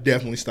yeah, I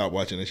definitely stopped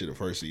watching that shit the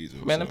first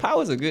season. Man, the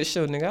Power's a good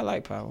show, nigga. I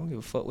like Power. I don't give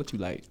a fuck what you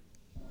like.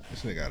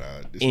 This nigga got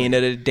end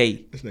of the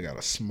day. This nigga got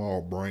a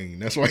small brain.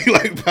 That's why he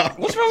like Power.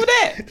 What's wrong with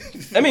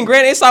that? I mean,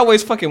 granted, it's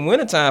always fucking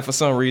wintertime for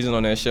some reason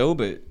on that show,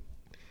 but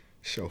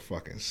show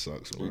fucking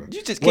sucks, bro.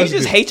 You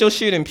just hate your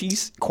shit in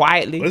peace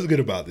quietly? What's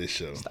good about this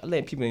show? Stop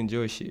letting people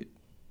enjoy shit.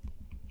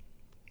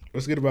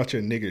 What's good about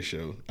your nigga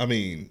show? I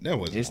mean, that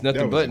was. It's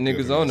nothing but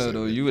niggas on there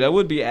though. That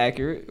would be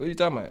accurate. What are you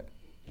talking about?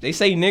 They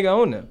say nigga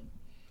on there.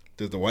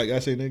 Does the white guy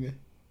say nigga?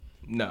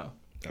 No,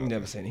 he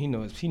never said it. He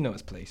knows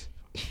his place.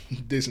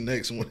 This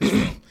next one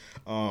is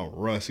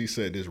Russ. He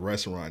said this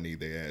restaurant need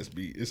their ass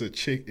beat. It's a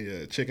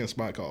chicken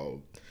spot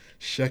called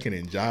Shuckin'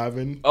 and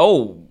Jivin'.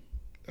 Oh.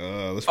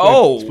 Let's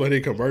play the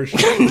commercial.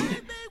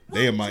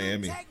 They in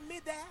Miami. I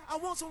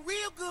want some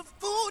real good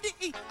food to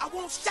eat. I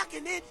want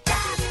shuckin' and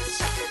jivin',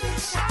 shuckin' and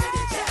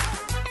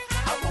jivin'.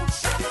 I want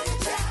shuckin' and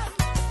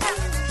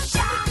jivin',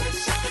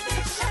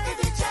 shuckin'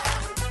 and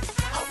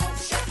jivin'. I want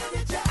shuckin'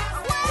 and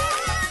jivin'. Well,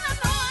 I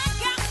know I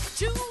got what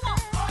you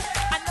want.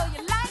 I know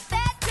you like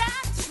that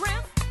jive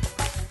shrimp.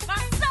 My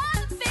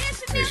son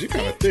fishing. Hey, she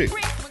kind of thick.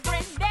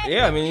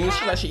 Yeah, I mean,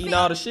 she like she eating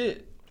all the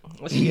shit.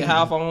 Let's get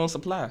half our own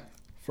supply.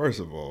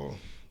 First of all,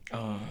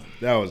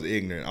 that was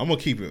ignorant. I'm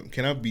gonna keep it.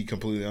 Can I be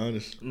completely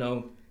honest?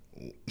 No.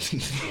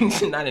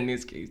 Not in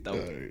this case, though.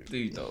 Right.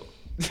 Please don't. All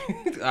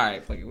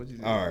right, fuck it. What you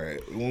say? All right.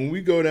 When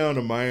we go down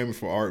to Miami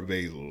for Art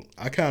Basel,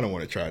 I kind of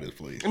want to try this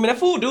place. I mean, that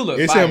food do look.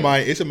 It's fire.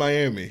 It's in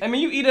Miami. I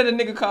mean, you eat at a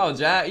nigga called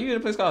Jive. You eat at a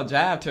place called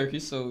Jive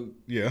Turkey. So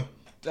yeah.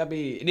 I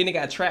mean, and then they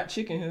got Trap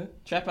Chicken here,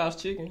 Trap House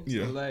Chicken. So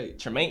yeah. Like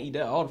Tremaine eat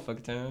that all the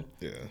fucking time.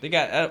 Yeah. They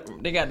got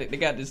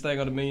this thing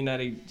on the menu now.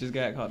 They just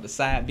got called the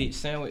side bitch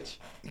sandwich.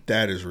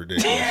 That is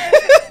ridiculous.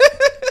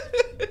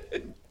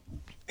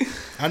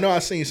 I know I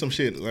seen some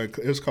shit like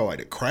it was called like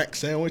the crack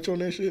sandwich on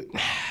that shit.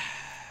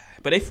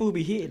 But they food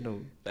be hitting though.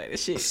 Like that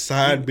shit.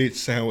 Side bitch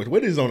sandwich.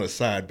 What is on a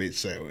side bitch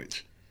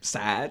sandwich?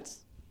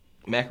 Sides,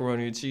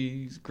 macaroni and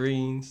cheese,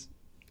 greens.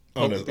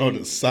 On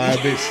the side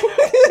bitch.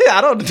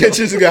 I don't know. That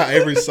just got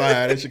every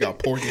side. That shit got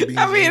pork and beans.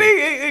 I mean,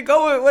 it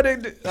go with what they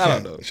do. I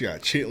don't know. She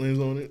got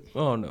chitlins on it. I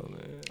don't know,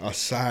 man. A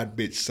side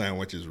bitch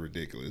sandwich is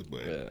ridiculous,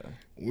 but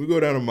when we go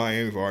down to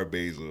Miami for Art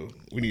Basel,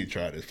 we need to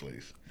try this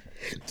place.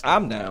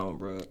 I'm down,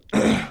 bro.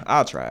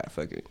 I'll try it.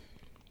 Fuck it.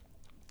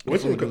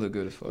 What's your look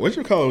good as fuck. What's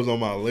your color was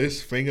on my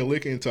list? Finger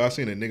licking until I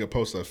seen a nigga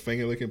post a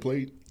finger licking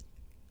plate.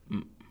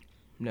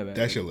 Never.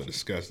 That shit look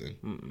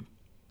disgusting.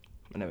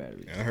 I never had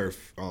it. I heard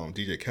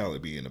DJ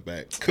Khaled be in the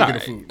back cooking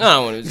the food. I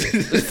don't want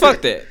to.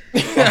 Fuck that.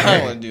 I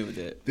don't want to deal with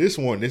that. This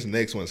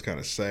next one's kind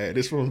of sad.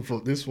 This one's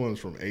from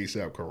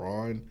ASAP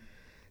Karan.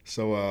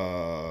 So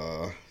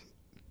I'm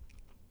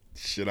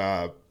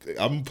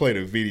gonna play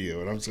the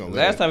video and I'm just gonna.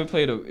 Last time we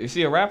played is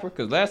he a rapper?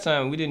 Because last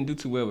time we didn't do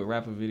too well with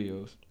rapper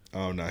videos.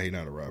 Oh no, he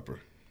not a rapper.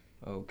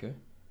 Oh, okay.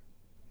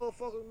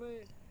 Motherfucker,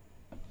 man.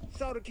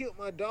 Shawty killed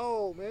my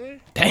dog, man.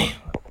 Damn.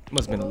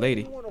 Must have been a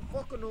lady. I don't want to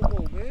fuck her no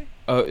more, man.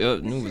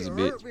 Knew it was a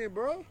bitch. Me,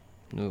 bro.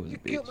 Knew it was a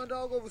bitch. You killed my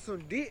dog over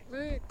some dick,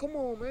 man. Come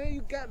on, man. You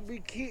got to be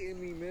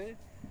kidding me, man.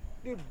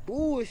 This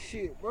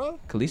bullshit, bro.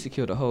 Khaleesi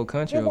killed the whole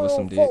country over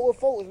some dick. I don't fuck with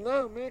folks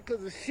now, man,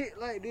 because of shit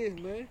like this,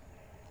 man.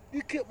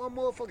 You killed my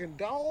motherfucking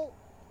dog?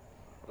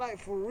 Like,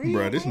 for real?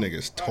 Bro, this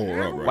nigga's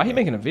tore up right Why he now.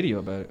 making a video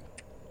about it?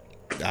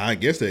 I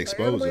guess they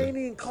exposed him. him. He ain't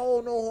even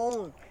called no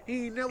harm.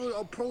 He ain't never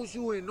approached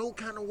you in no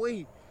kind of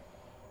way.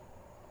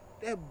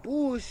 That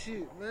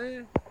bullshit,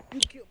 man. You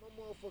killed my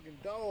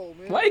motherfucking dog,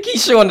 man. Why you keep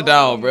showing the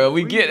dog, bro?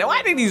 We get it.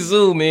 Why did he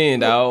zoom in,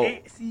 dog?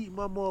 Okay,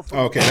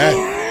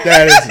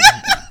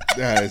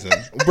 that isn't.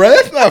 Bro,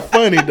 that's not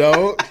funny,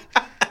 dog.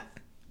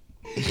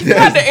 You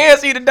got the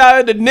ants eat the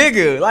dog the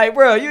nigga. Like,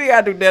 bro, you ain't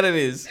gotta do none of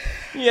this.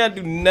 You gotta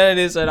do none of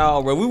this at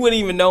all, bro. We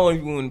wouldn't even know if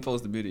you wouldn't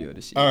post the video of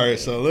this shit. All right,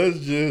 so let's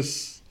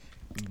just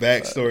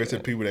backstory to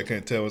people that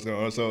couldn't tell what's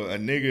going on. So a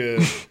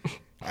nigga,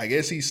 I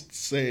guess he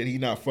said he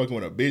not fucking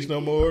with a bitch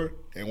no more.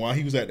 And while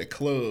he was at the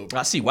club,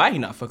 I see why he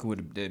not fucking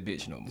with that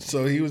bitch no more.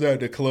 So he was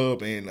at the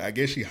club, and I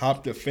guess she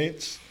hopped the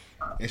fence,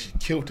 and she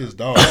killed his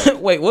dog.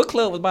 Wait, what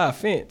club was by a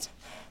fence?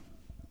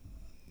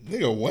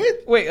 Nigga,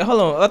 what? Wait,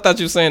 hold on. I thought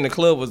you were saying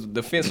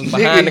the fence was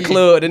behind the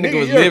club. The nigga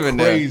was living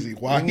there. Crazy.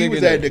 While he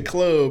was at the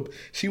club,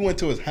 she went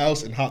to his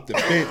house and hopped the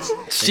fence.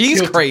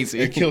 She's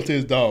crazy. And killed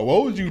his dog.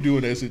 What would you do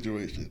in that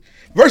situation?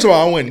 First of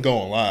all, I wouldn't go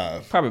on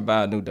live. Probably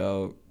buy a new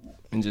dog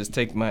and just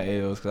take my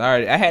L's. Because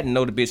I had to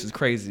know the bitch was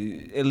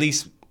crazy at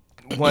least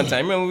one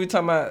time. Remember when we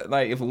talking about,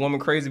 like, if a woman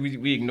crazy,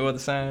 we ignore the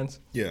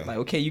signs? Yeah. Like,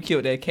 okay, you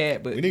killed that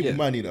cat, but we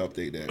might need to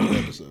update that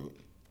episode.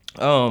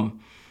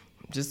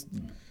 Just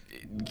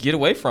get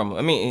away from him.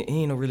 I mean,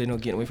 he ain't really no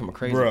getting away from a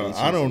crazy bitch.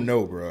 I don't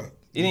know, bro.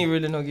 He ain't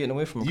really no getting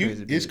away from a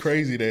crazy bitch. It's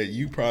crazy that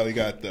you probably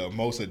got the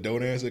most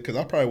adult answer, because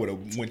I probably would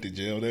have went to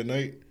jail that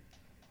night.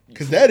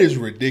 Because that is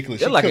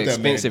ridiculous. They're like an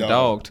expensive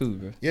dog too,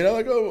 bro. Yeah, they're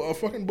like a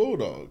fucking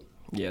bulldog.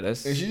 Yeah,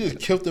 that's... And she just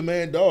killed the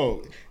man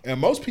dog.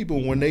 And most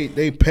people, when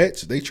they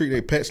pets, they treat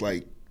their pets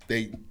like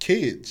they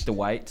kids. The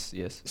whites,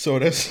 yes. So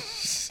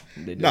that's...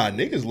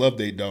 niggas love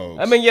their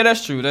dogs. I mean, yeah,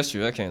 that's true. That's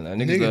true. I can't lie.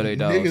 Niggas love their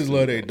dogs. Niggas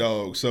love their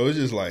dogs. So it's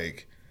just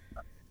like...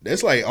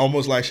 That's like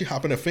almost like she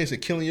hopping the fence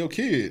and killing your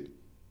kid.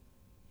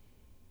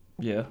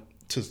 Yeah.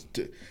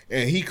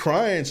 And he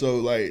crying, so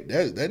like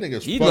that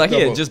nigga's he fucked like up.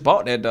 He had just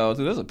bought that dog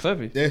too. That's a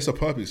puppy. That's a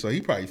puppy, so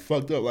he probably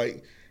fucked up.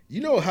 Like, you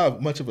know how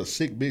much of a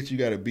sick bitch you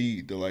gotta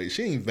be to, like,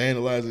 she ain't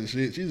vandalizing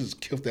shit. She just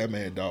killed that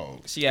man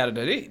dog. She out of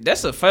there.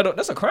 That's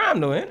a crime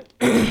though, ain't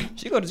it?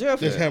 She go to jail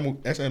for that.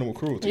 That's animal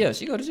cruelty. Yeah,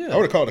 she go to jail. I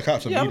would have called the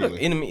cops immediately.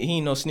 He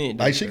ain't no snitch.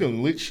 Like, she could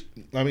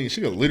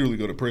literally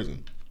go to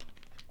prison.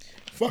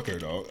 Fuck her,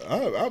 dog.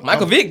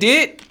 Michael Vick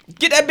did.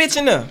 Get that bitch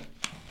in there.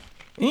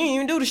 He ain't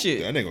even do the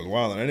shit. That nigga was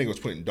wilding. That nigga was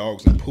putting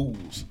dogs in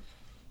pools.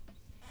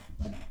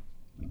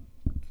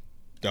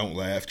 Don't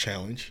laugh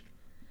challenge.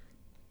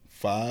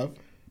 5,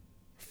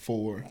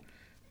 4,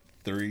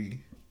 3,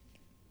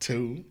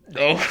 2.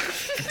 Oh.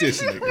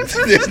 This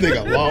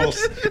nigga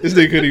lost. This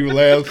nigga couldn't even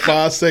last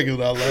 5 seconds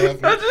without laughing.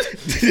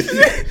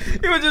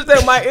 It was just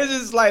that Mike. It's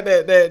just like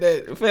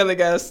that Family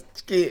Guy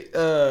skit.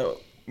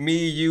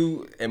 Me,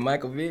 you, and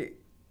Michael Vick.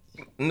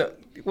 No,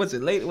 was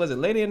it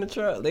Lady in the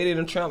Trump? Lady in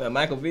the Trump and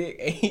Michael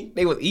Vick.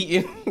 They was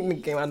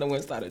eating. Came out nowhere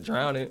and started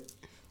drowning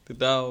the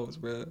dogs,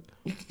 bro.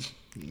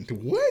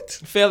 What?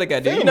 Family Guy,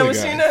 dude. You never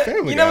seen that?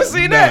 Family you never Guy.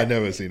 seen that? Nah, I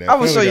never seen that. I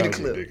will show you the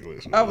Family Guy clip. was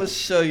ridiculous, I will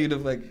show you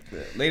the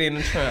Lady in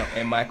the Tramp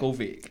and Michael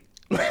Vick.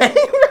 Well, yeah,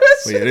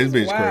 this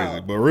bitch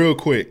crazy. But real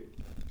quick,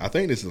 I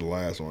think this is the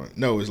last one.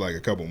 No, it's like a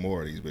couple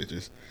more of these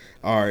bitches.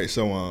 All right,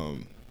 so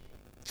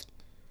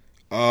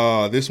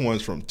this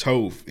one's from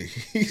Toph.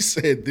 He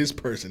said this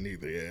person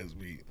needs their ass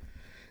beat,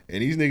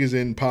 and these niggas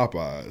in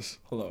Popeyes.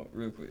 Hold on,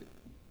 real quick.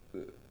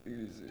 We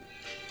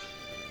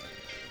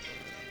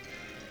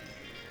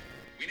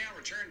now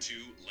return to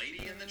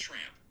Lady and the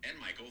Tramp and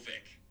Michael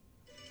Vick.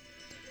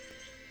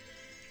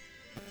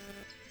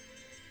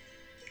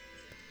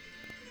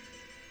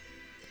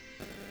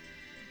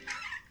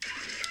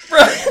 Bro,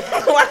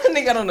 why the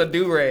nigga got on a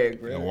do-rag,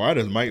 bro? And why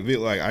does Mike Vick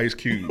like Ice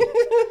Cube?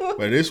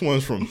 But this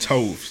one's from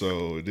Toph,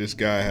 so this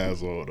guy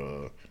has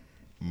on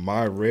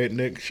my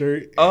redneck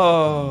shirt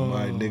and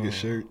my nigga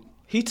shirt.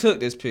 He took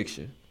this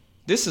picture.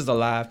 This is a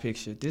live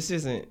picture. This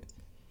isn't...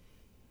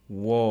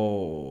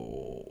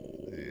 Whoa.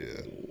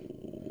 Yeah.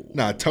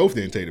 Nah, Toph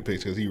didn't take the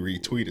picture because he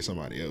retweeted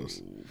somebody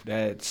else.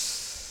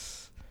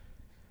 That's...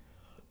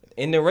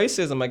 In the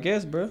racism, I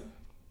guess, bro.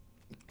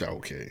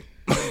 Okay.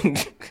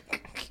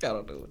 I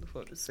don't know what the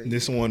fuck to say.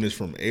 This one is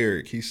from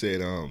Eric. He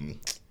said,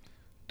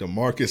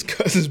 DeMarcus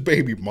Cousins'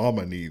 baby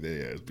mama need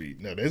their ass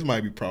beat. Now, this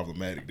might be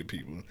problematic to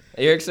people.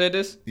 Eric said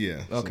this?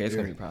 Yeah. Okay, it's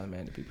going to be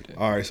problematic to people then.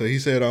 All right, so he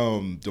said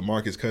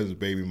DeMarcus Cousins'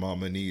 baby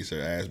mama needs her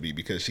ass beat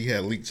because she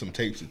had leaked some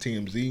tapes to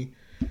TMZ.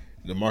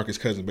 DeMarcus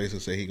Cousins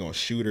basically said he going to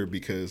shoot her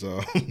because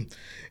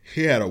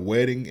he had a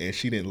wedding and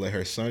she didn't let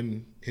his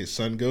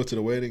son go to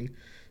the wedding.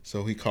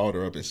 So he called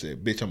her up and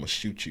said, bitch, I'm going to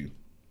shoot you.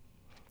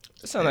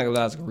 That sounds like a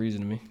logical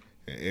reason to me.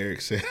 And Eric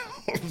said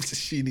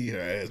she need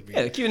her ass beat.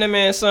 Yeah, keeping that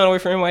man's son away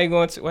from him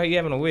while he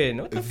having a wedding.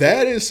 What the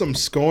that is some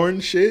scorn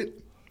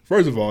shit.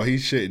 First of all, he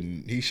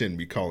shouldn't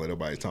be calling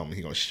nobody telling him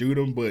he gonna shoot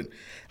him. But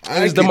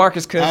it's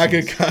DeMarcus Cousins. I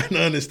can kind of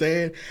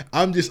understand.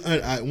 I'm just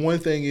one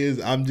thing is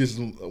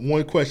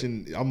one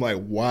question. I'm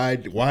like, why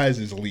is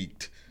this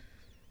leaked?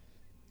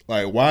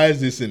 Like, why is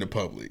this in the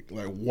public?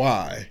 Like,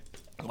 why?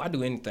 Why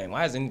do anything?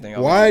 Why is anything?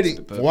 Why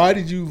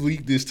did you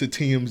leak this to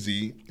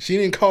TMZ? She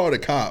didn't call the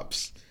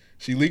cops.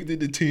 She leaked it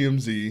to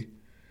TMZ.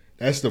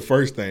 That's the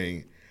first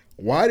thing.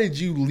 Why did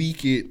you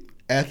leak it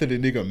after the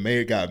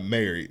nigga got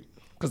married?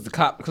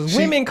 Because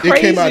women crazy.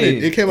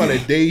 It came out a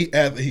day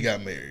after he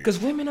got married. Because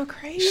women are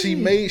crazy. She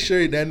made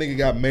sure that nigga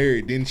got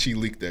married, then she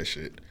leaked that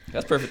shit.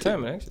 That's perfect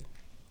timing, actually.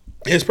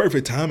 It's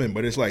perfect timing,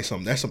 but it's like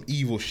that's some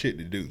evil shit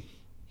to do.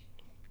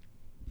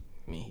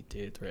 mean, he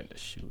did threaten to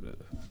shoot her.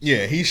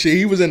 Yeah,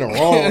 he was in the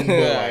wrong, but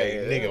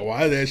like, nigga,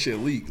 why did that shit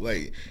leak?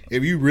 Like,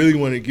 if you really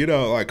want to get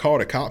out, like, call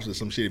the cops or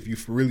some shit if you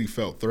really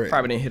felt threatened.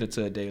 Probably didn't hit her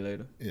till a day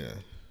later. Yeah.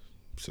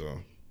 So,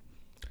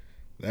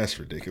 that's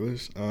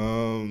ridiculous.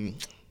 What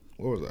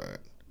was I at?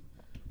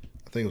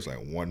 I think it was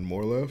like one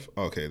more left.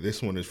 Okay,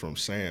 this one is from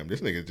Sam. This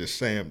nigga just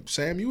Sam.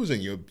 Sam, you was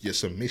in your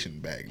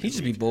submission bag. He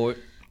just be bored.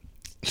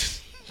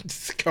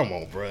 Come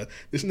on, bro.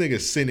 This nigga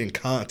sending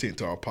content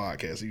to our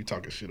podcast. And you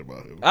talking shit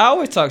about him? I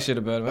always talk shit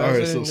about him. All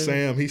right, so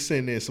Sam, he's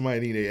sitting there. Somebody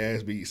need their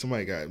ass beat.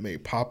 Somebody got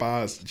made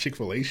Popeyes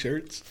Chick-fil-A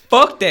shirts.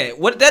 Fuck that.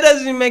 What? That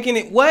doesn't even make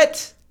any.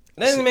 What?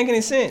 That doesn't make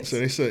any sense. So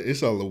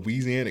it's a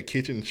Louisiana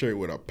kitchen shirt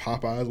with a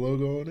Popeyes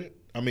logo on it.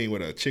 I mean,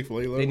 with a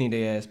Chick-fil-A logo. They need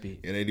their ass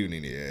beat. Yeah, they do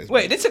need their ass beat.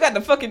 Wait, they took out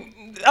the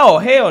fucking. Oh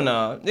hell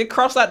no! They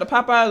crossed out the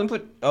Popeyes and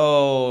put.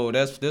 Oh,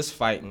 that's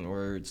fighting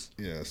words.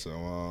 Yeah. So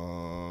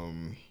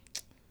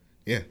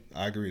yeah,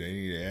 I agree. They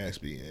need their ass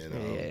beat.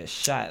 And, yeah,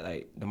 shot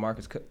like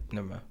DeMarcus.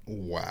 Never mind.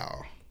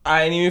 Wow.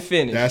 I ain't even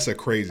finished. That's a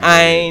crazy.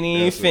 I ain't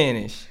even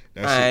finished.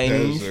 I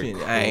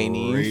ain't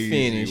even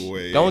finished.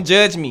 Don't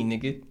judge me,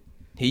 nigga.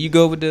 Here you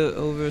go with the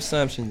over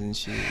assumptions and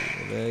shit.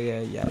 Yeah,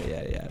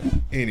 yada.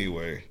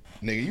 Anyway.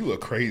 Nigga, you look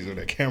crazy on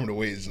that camera the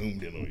way it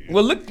zoomed in on you.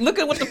 Well, look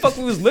at what the fuck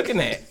we was looking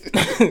at.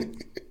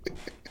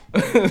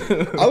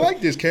 I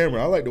like this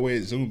camera. I like the way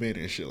it zoomed in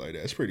and shit like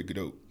that. It's pretty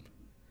dope.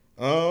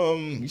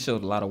 You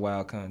showed a lot of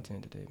wild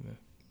content today, man.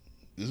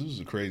 This was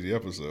a crazy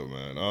episode,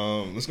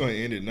 man. Let's go ahead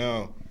and end it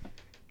now.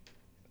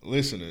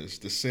 Listeners,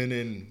 to send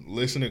in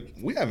listener,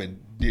 we haven't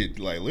did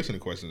like listener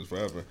questions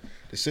forever.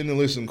 To send in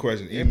listener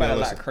questions, everybody a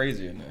lot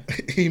crazier now.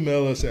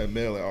 Email us at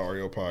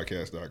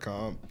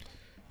mail@ariopodcast.com.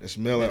 It's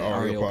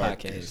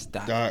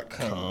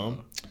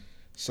mail@ariopodcast.com.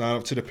 Sign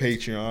up to the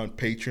Patreon,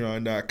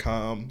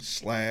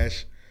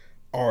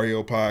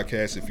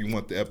 patreon.com/ariopodcast if you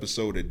want the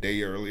episode a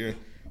day earlier.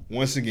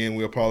 Once again,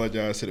 we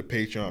apologize to the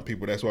Patreon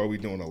people. That's why we're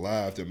doing a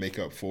live to make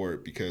up for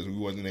it because we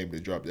wasn't able to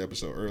drop the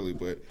episode early.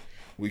 But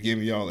we're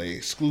giving y'all an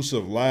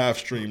exclusive live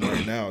stream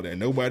right now that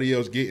nobody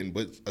else getting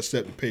but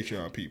except the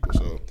Patreon people.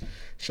 So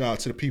shout out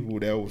to the people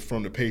that was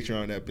from the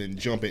Patreon that have been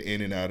jumping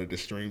in and out of the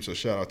stream. So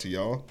shout out to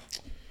y'all.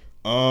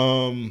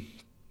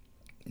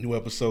 New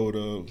episode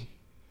of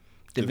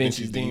Da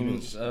Vinci's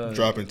Demons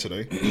dropping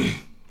today.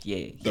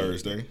 Yeah.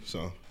 Thursday.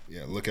 So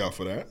yeah, look out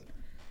for that.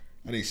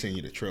 I need to send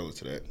you the trailer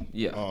to that.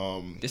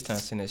 Yeah. This time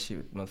send that shit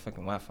with motherfucking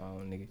Wi-Fi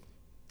on, nigga.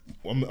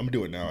 Well, I'm gonna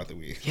do it now after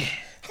we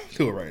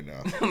do it right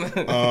now.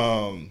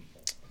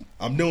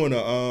 I'm doing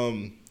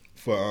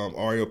for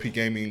REOP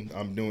Gaming,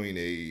 I'm doing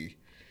a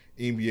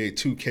NBA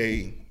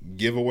 2K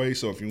giveaway.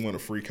 So if you want a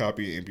free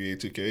copy of NBA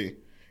 2K,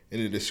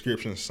 in the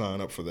description, sign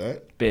up for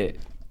that. Bet.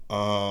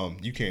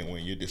 You can't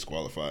win. You're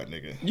disqualified,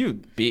 nigga. You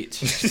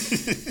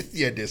bitch.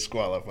 You're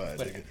disqualified,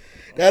 nigga.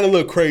 That'll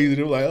look crazy.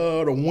 They're like,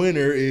 oh, the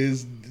winner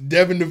is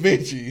Devin Da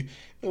Vinci.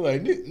 They're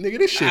like, nigga,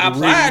 this shit rigged. I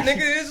applied,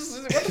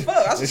 nigga. What the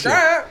fuck? I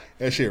subscribe.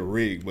 That shit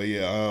rigged. But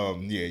yeah,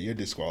 you're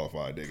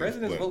disqualified, nigga.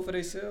 Presidents vote for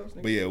themselves.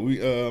 But yeah,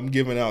 I'm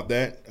giving out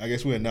that. I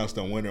guess we announced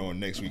the winner on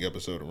next week's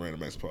episode of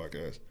Random Acts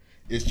Podcast.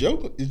 Is Joe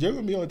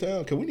gonna be on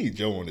town? Cause we need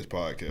Joe on this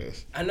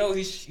podcast. I know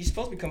he's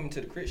supposed to be coming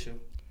to the Crit Show.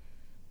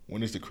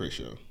 When is the Crit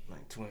Show?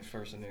 Like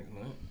 21st of next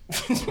month.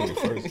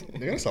 21st?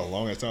 Nigga, that's a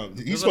long ass time.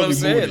 He's That's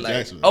supposed to be moving to like,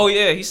 Jacksonville. Oh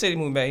yeah, he said he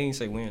moved back. He didn't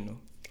say when though.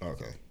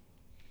 Okay.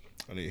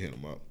 I need to hit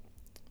him up.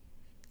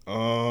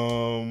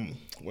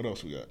 What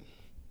else we got?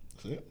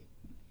 That's it?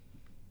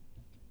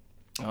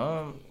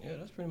 Yeah,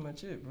 that's pretty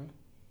much it, bro.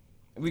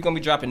 We're gonna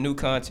be dropping new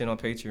content on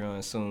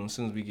Patreon soon. As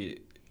soon as we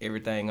get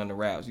everything on the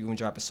wraps, we're gonna be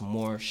dropping some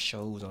more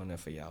shows on there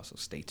for y'all. So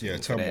stay tuned. Yeah,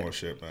 tell more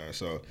shit, man.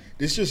 So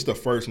this is just the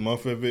first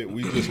month of it.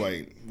 We just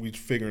we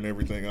figuring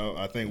everything out.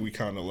 I think we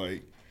kind of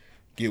like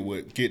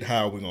get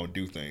how we're gonna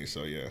do things.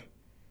 So yeah,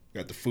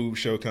 got the food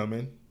show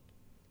coming.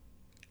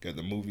 Got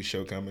the movie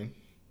show coming.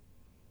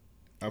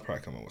 I'll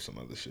probably come up with some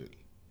other shit.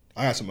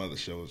 I got some other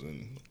shows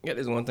and yeah,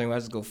 there's one thing where I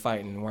just go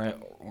fighting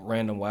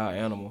random wild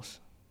animals.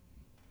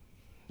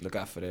 Look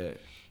out for that.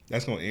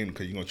 That's gonna end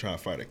because you're gonna try and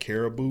fight a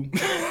caribou. What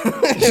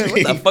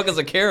the fuck is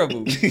a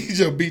caribou? You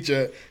just beat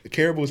a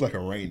caribou is like a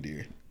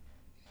reindeer.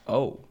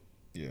 Oh,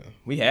 yeah.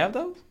 We have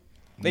those.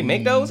 They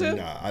make those here?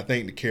 Nah, I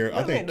think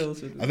I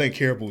think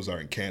caribous are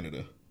in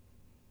Canada.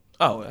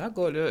 Oh, I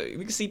go there.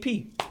 We can see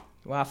P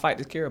while I fight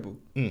this caribou.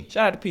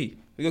 Shout out to P.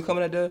 We gonna come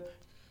in there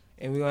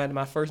and we gonna have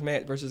my first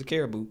match versus a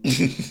caribou.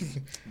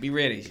 Be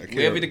ready.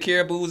 Wherever the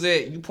caribou's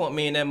at, you point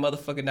me in that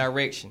motherfucking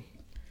direction.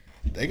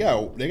 They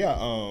got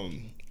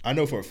I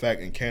know for a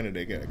fact in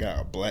Canada they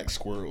got black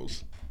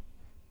squirrels.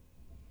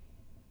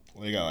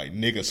 They got like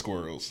nigga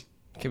squirrels.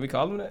 Can we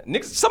call them that?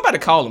 Somebody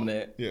call them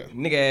that. Yeah.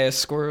 Nigga ass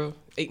squirrel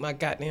ate my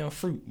goddamn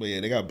fruit. But yeah,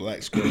 they got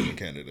black squirrels in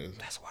Canada.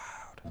 That's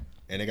wild.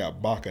 And they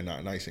got Baka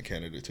Not Nice in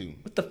Canada too.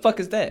 What the fuck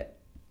is that?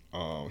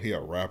 He a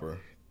rapper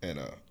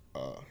and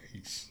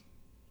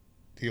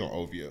he on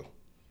OVO.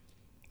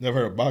 Never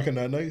heard of Baka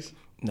Not Nice?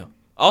 No.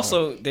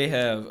 Also, they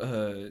have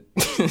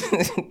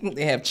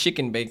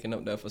chicken bacon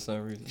up there for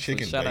some reason.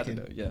 Chicken so shout bacon?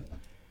 out to them. Yeah.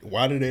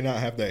 Why do they not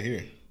have that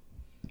here?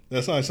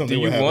 That's not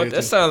something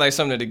That sounds like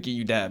something to give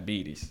you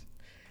diabetes.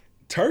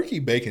 Turkey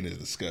bacon is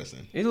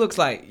disgusting. It looks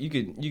like you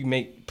can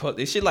make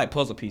this shit like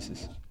puzzle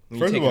pieces.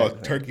 First of all,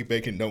 turkey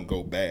bacon don't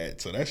go bad,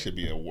 so that should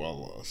be a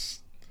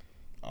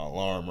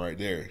alarm right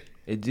there.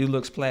 It do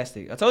looks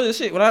plastic. I told you this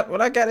shit when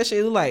I got that shit.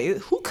 It look like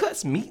who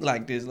cuts meat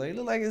like this? Like it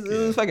look like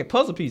it's fucking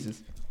puzzle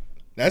pieces.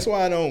 That's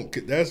why I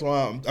don't. That's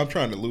why I'm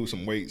trying to lose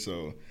some weight.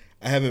 So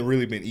I haven't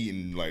really been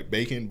eating like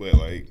bacon, but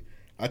like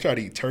I try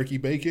to eat turkey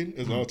bacon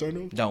as an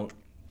alternative. Don't.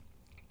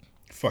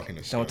 Fucking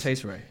disgusting. Don't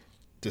taste right.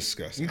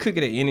 Disgusting. You cook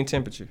it at any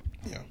temperature.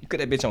 Yeah. You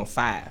cook that bitch on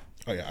 5.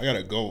 Oh yeah, I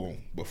gotta go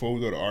before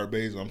we go to Art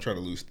Basel. I'm trying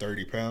to lose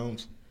 30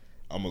 pounds.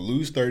 I'm gonna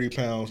lose 30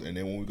 pounds, and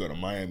then when we go to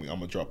Miami, I'm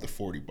gonna drop the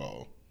 40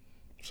 ball.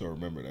 So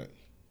remember that.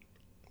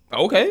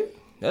 Okay,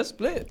 that's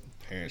split.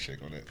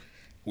 Handshake on that.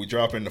 We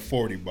dropping the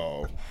 40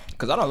 ball.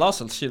 Cause I done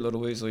lost a shitload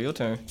of weight, so your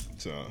turn.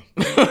 So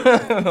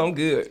I'm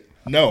good.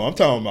 No, I'm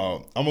talking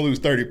about I'm gonna lose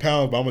 30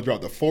 pounds, but I'm gonna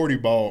drop the 40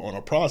 ball on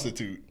a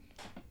prostitute.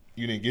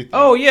 You didn't get that.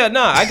 Oh yeah,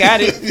 nah, I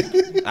got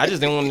it. I just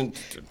didn't want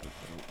to.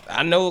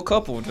 I know a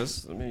couple.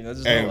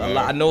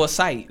 I know a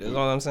site. That's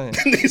all I'm saying.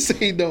 They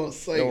say no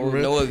site.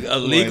 No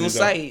illegal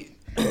site.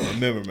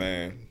 Remember,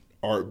 man.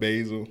 Art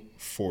Basel,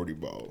 40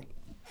 ball,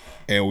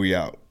 and we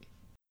out.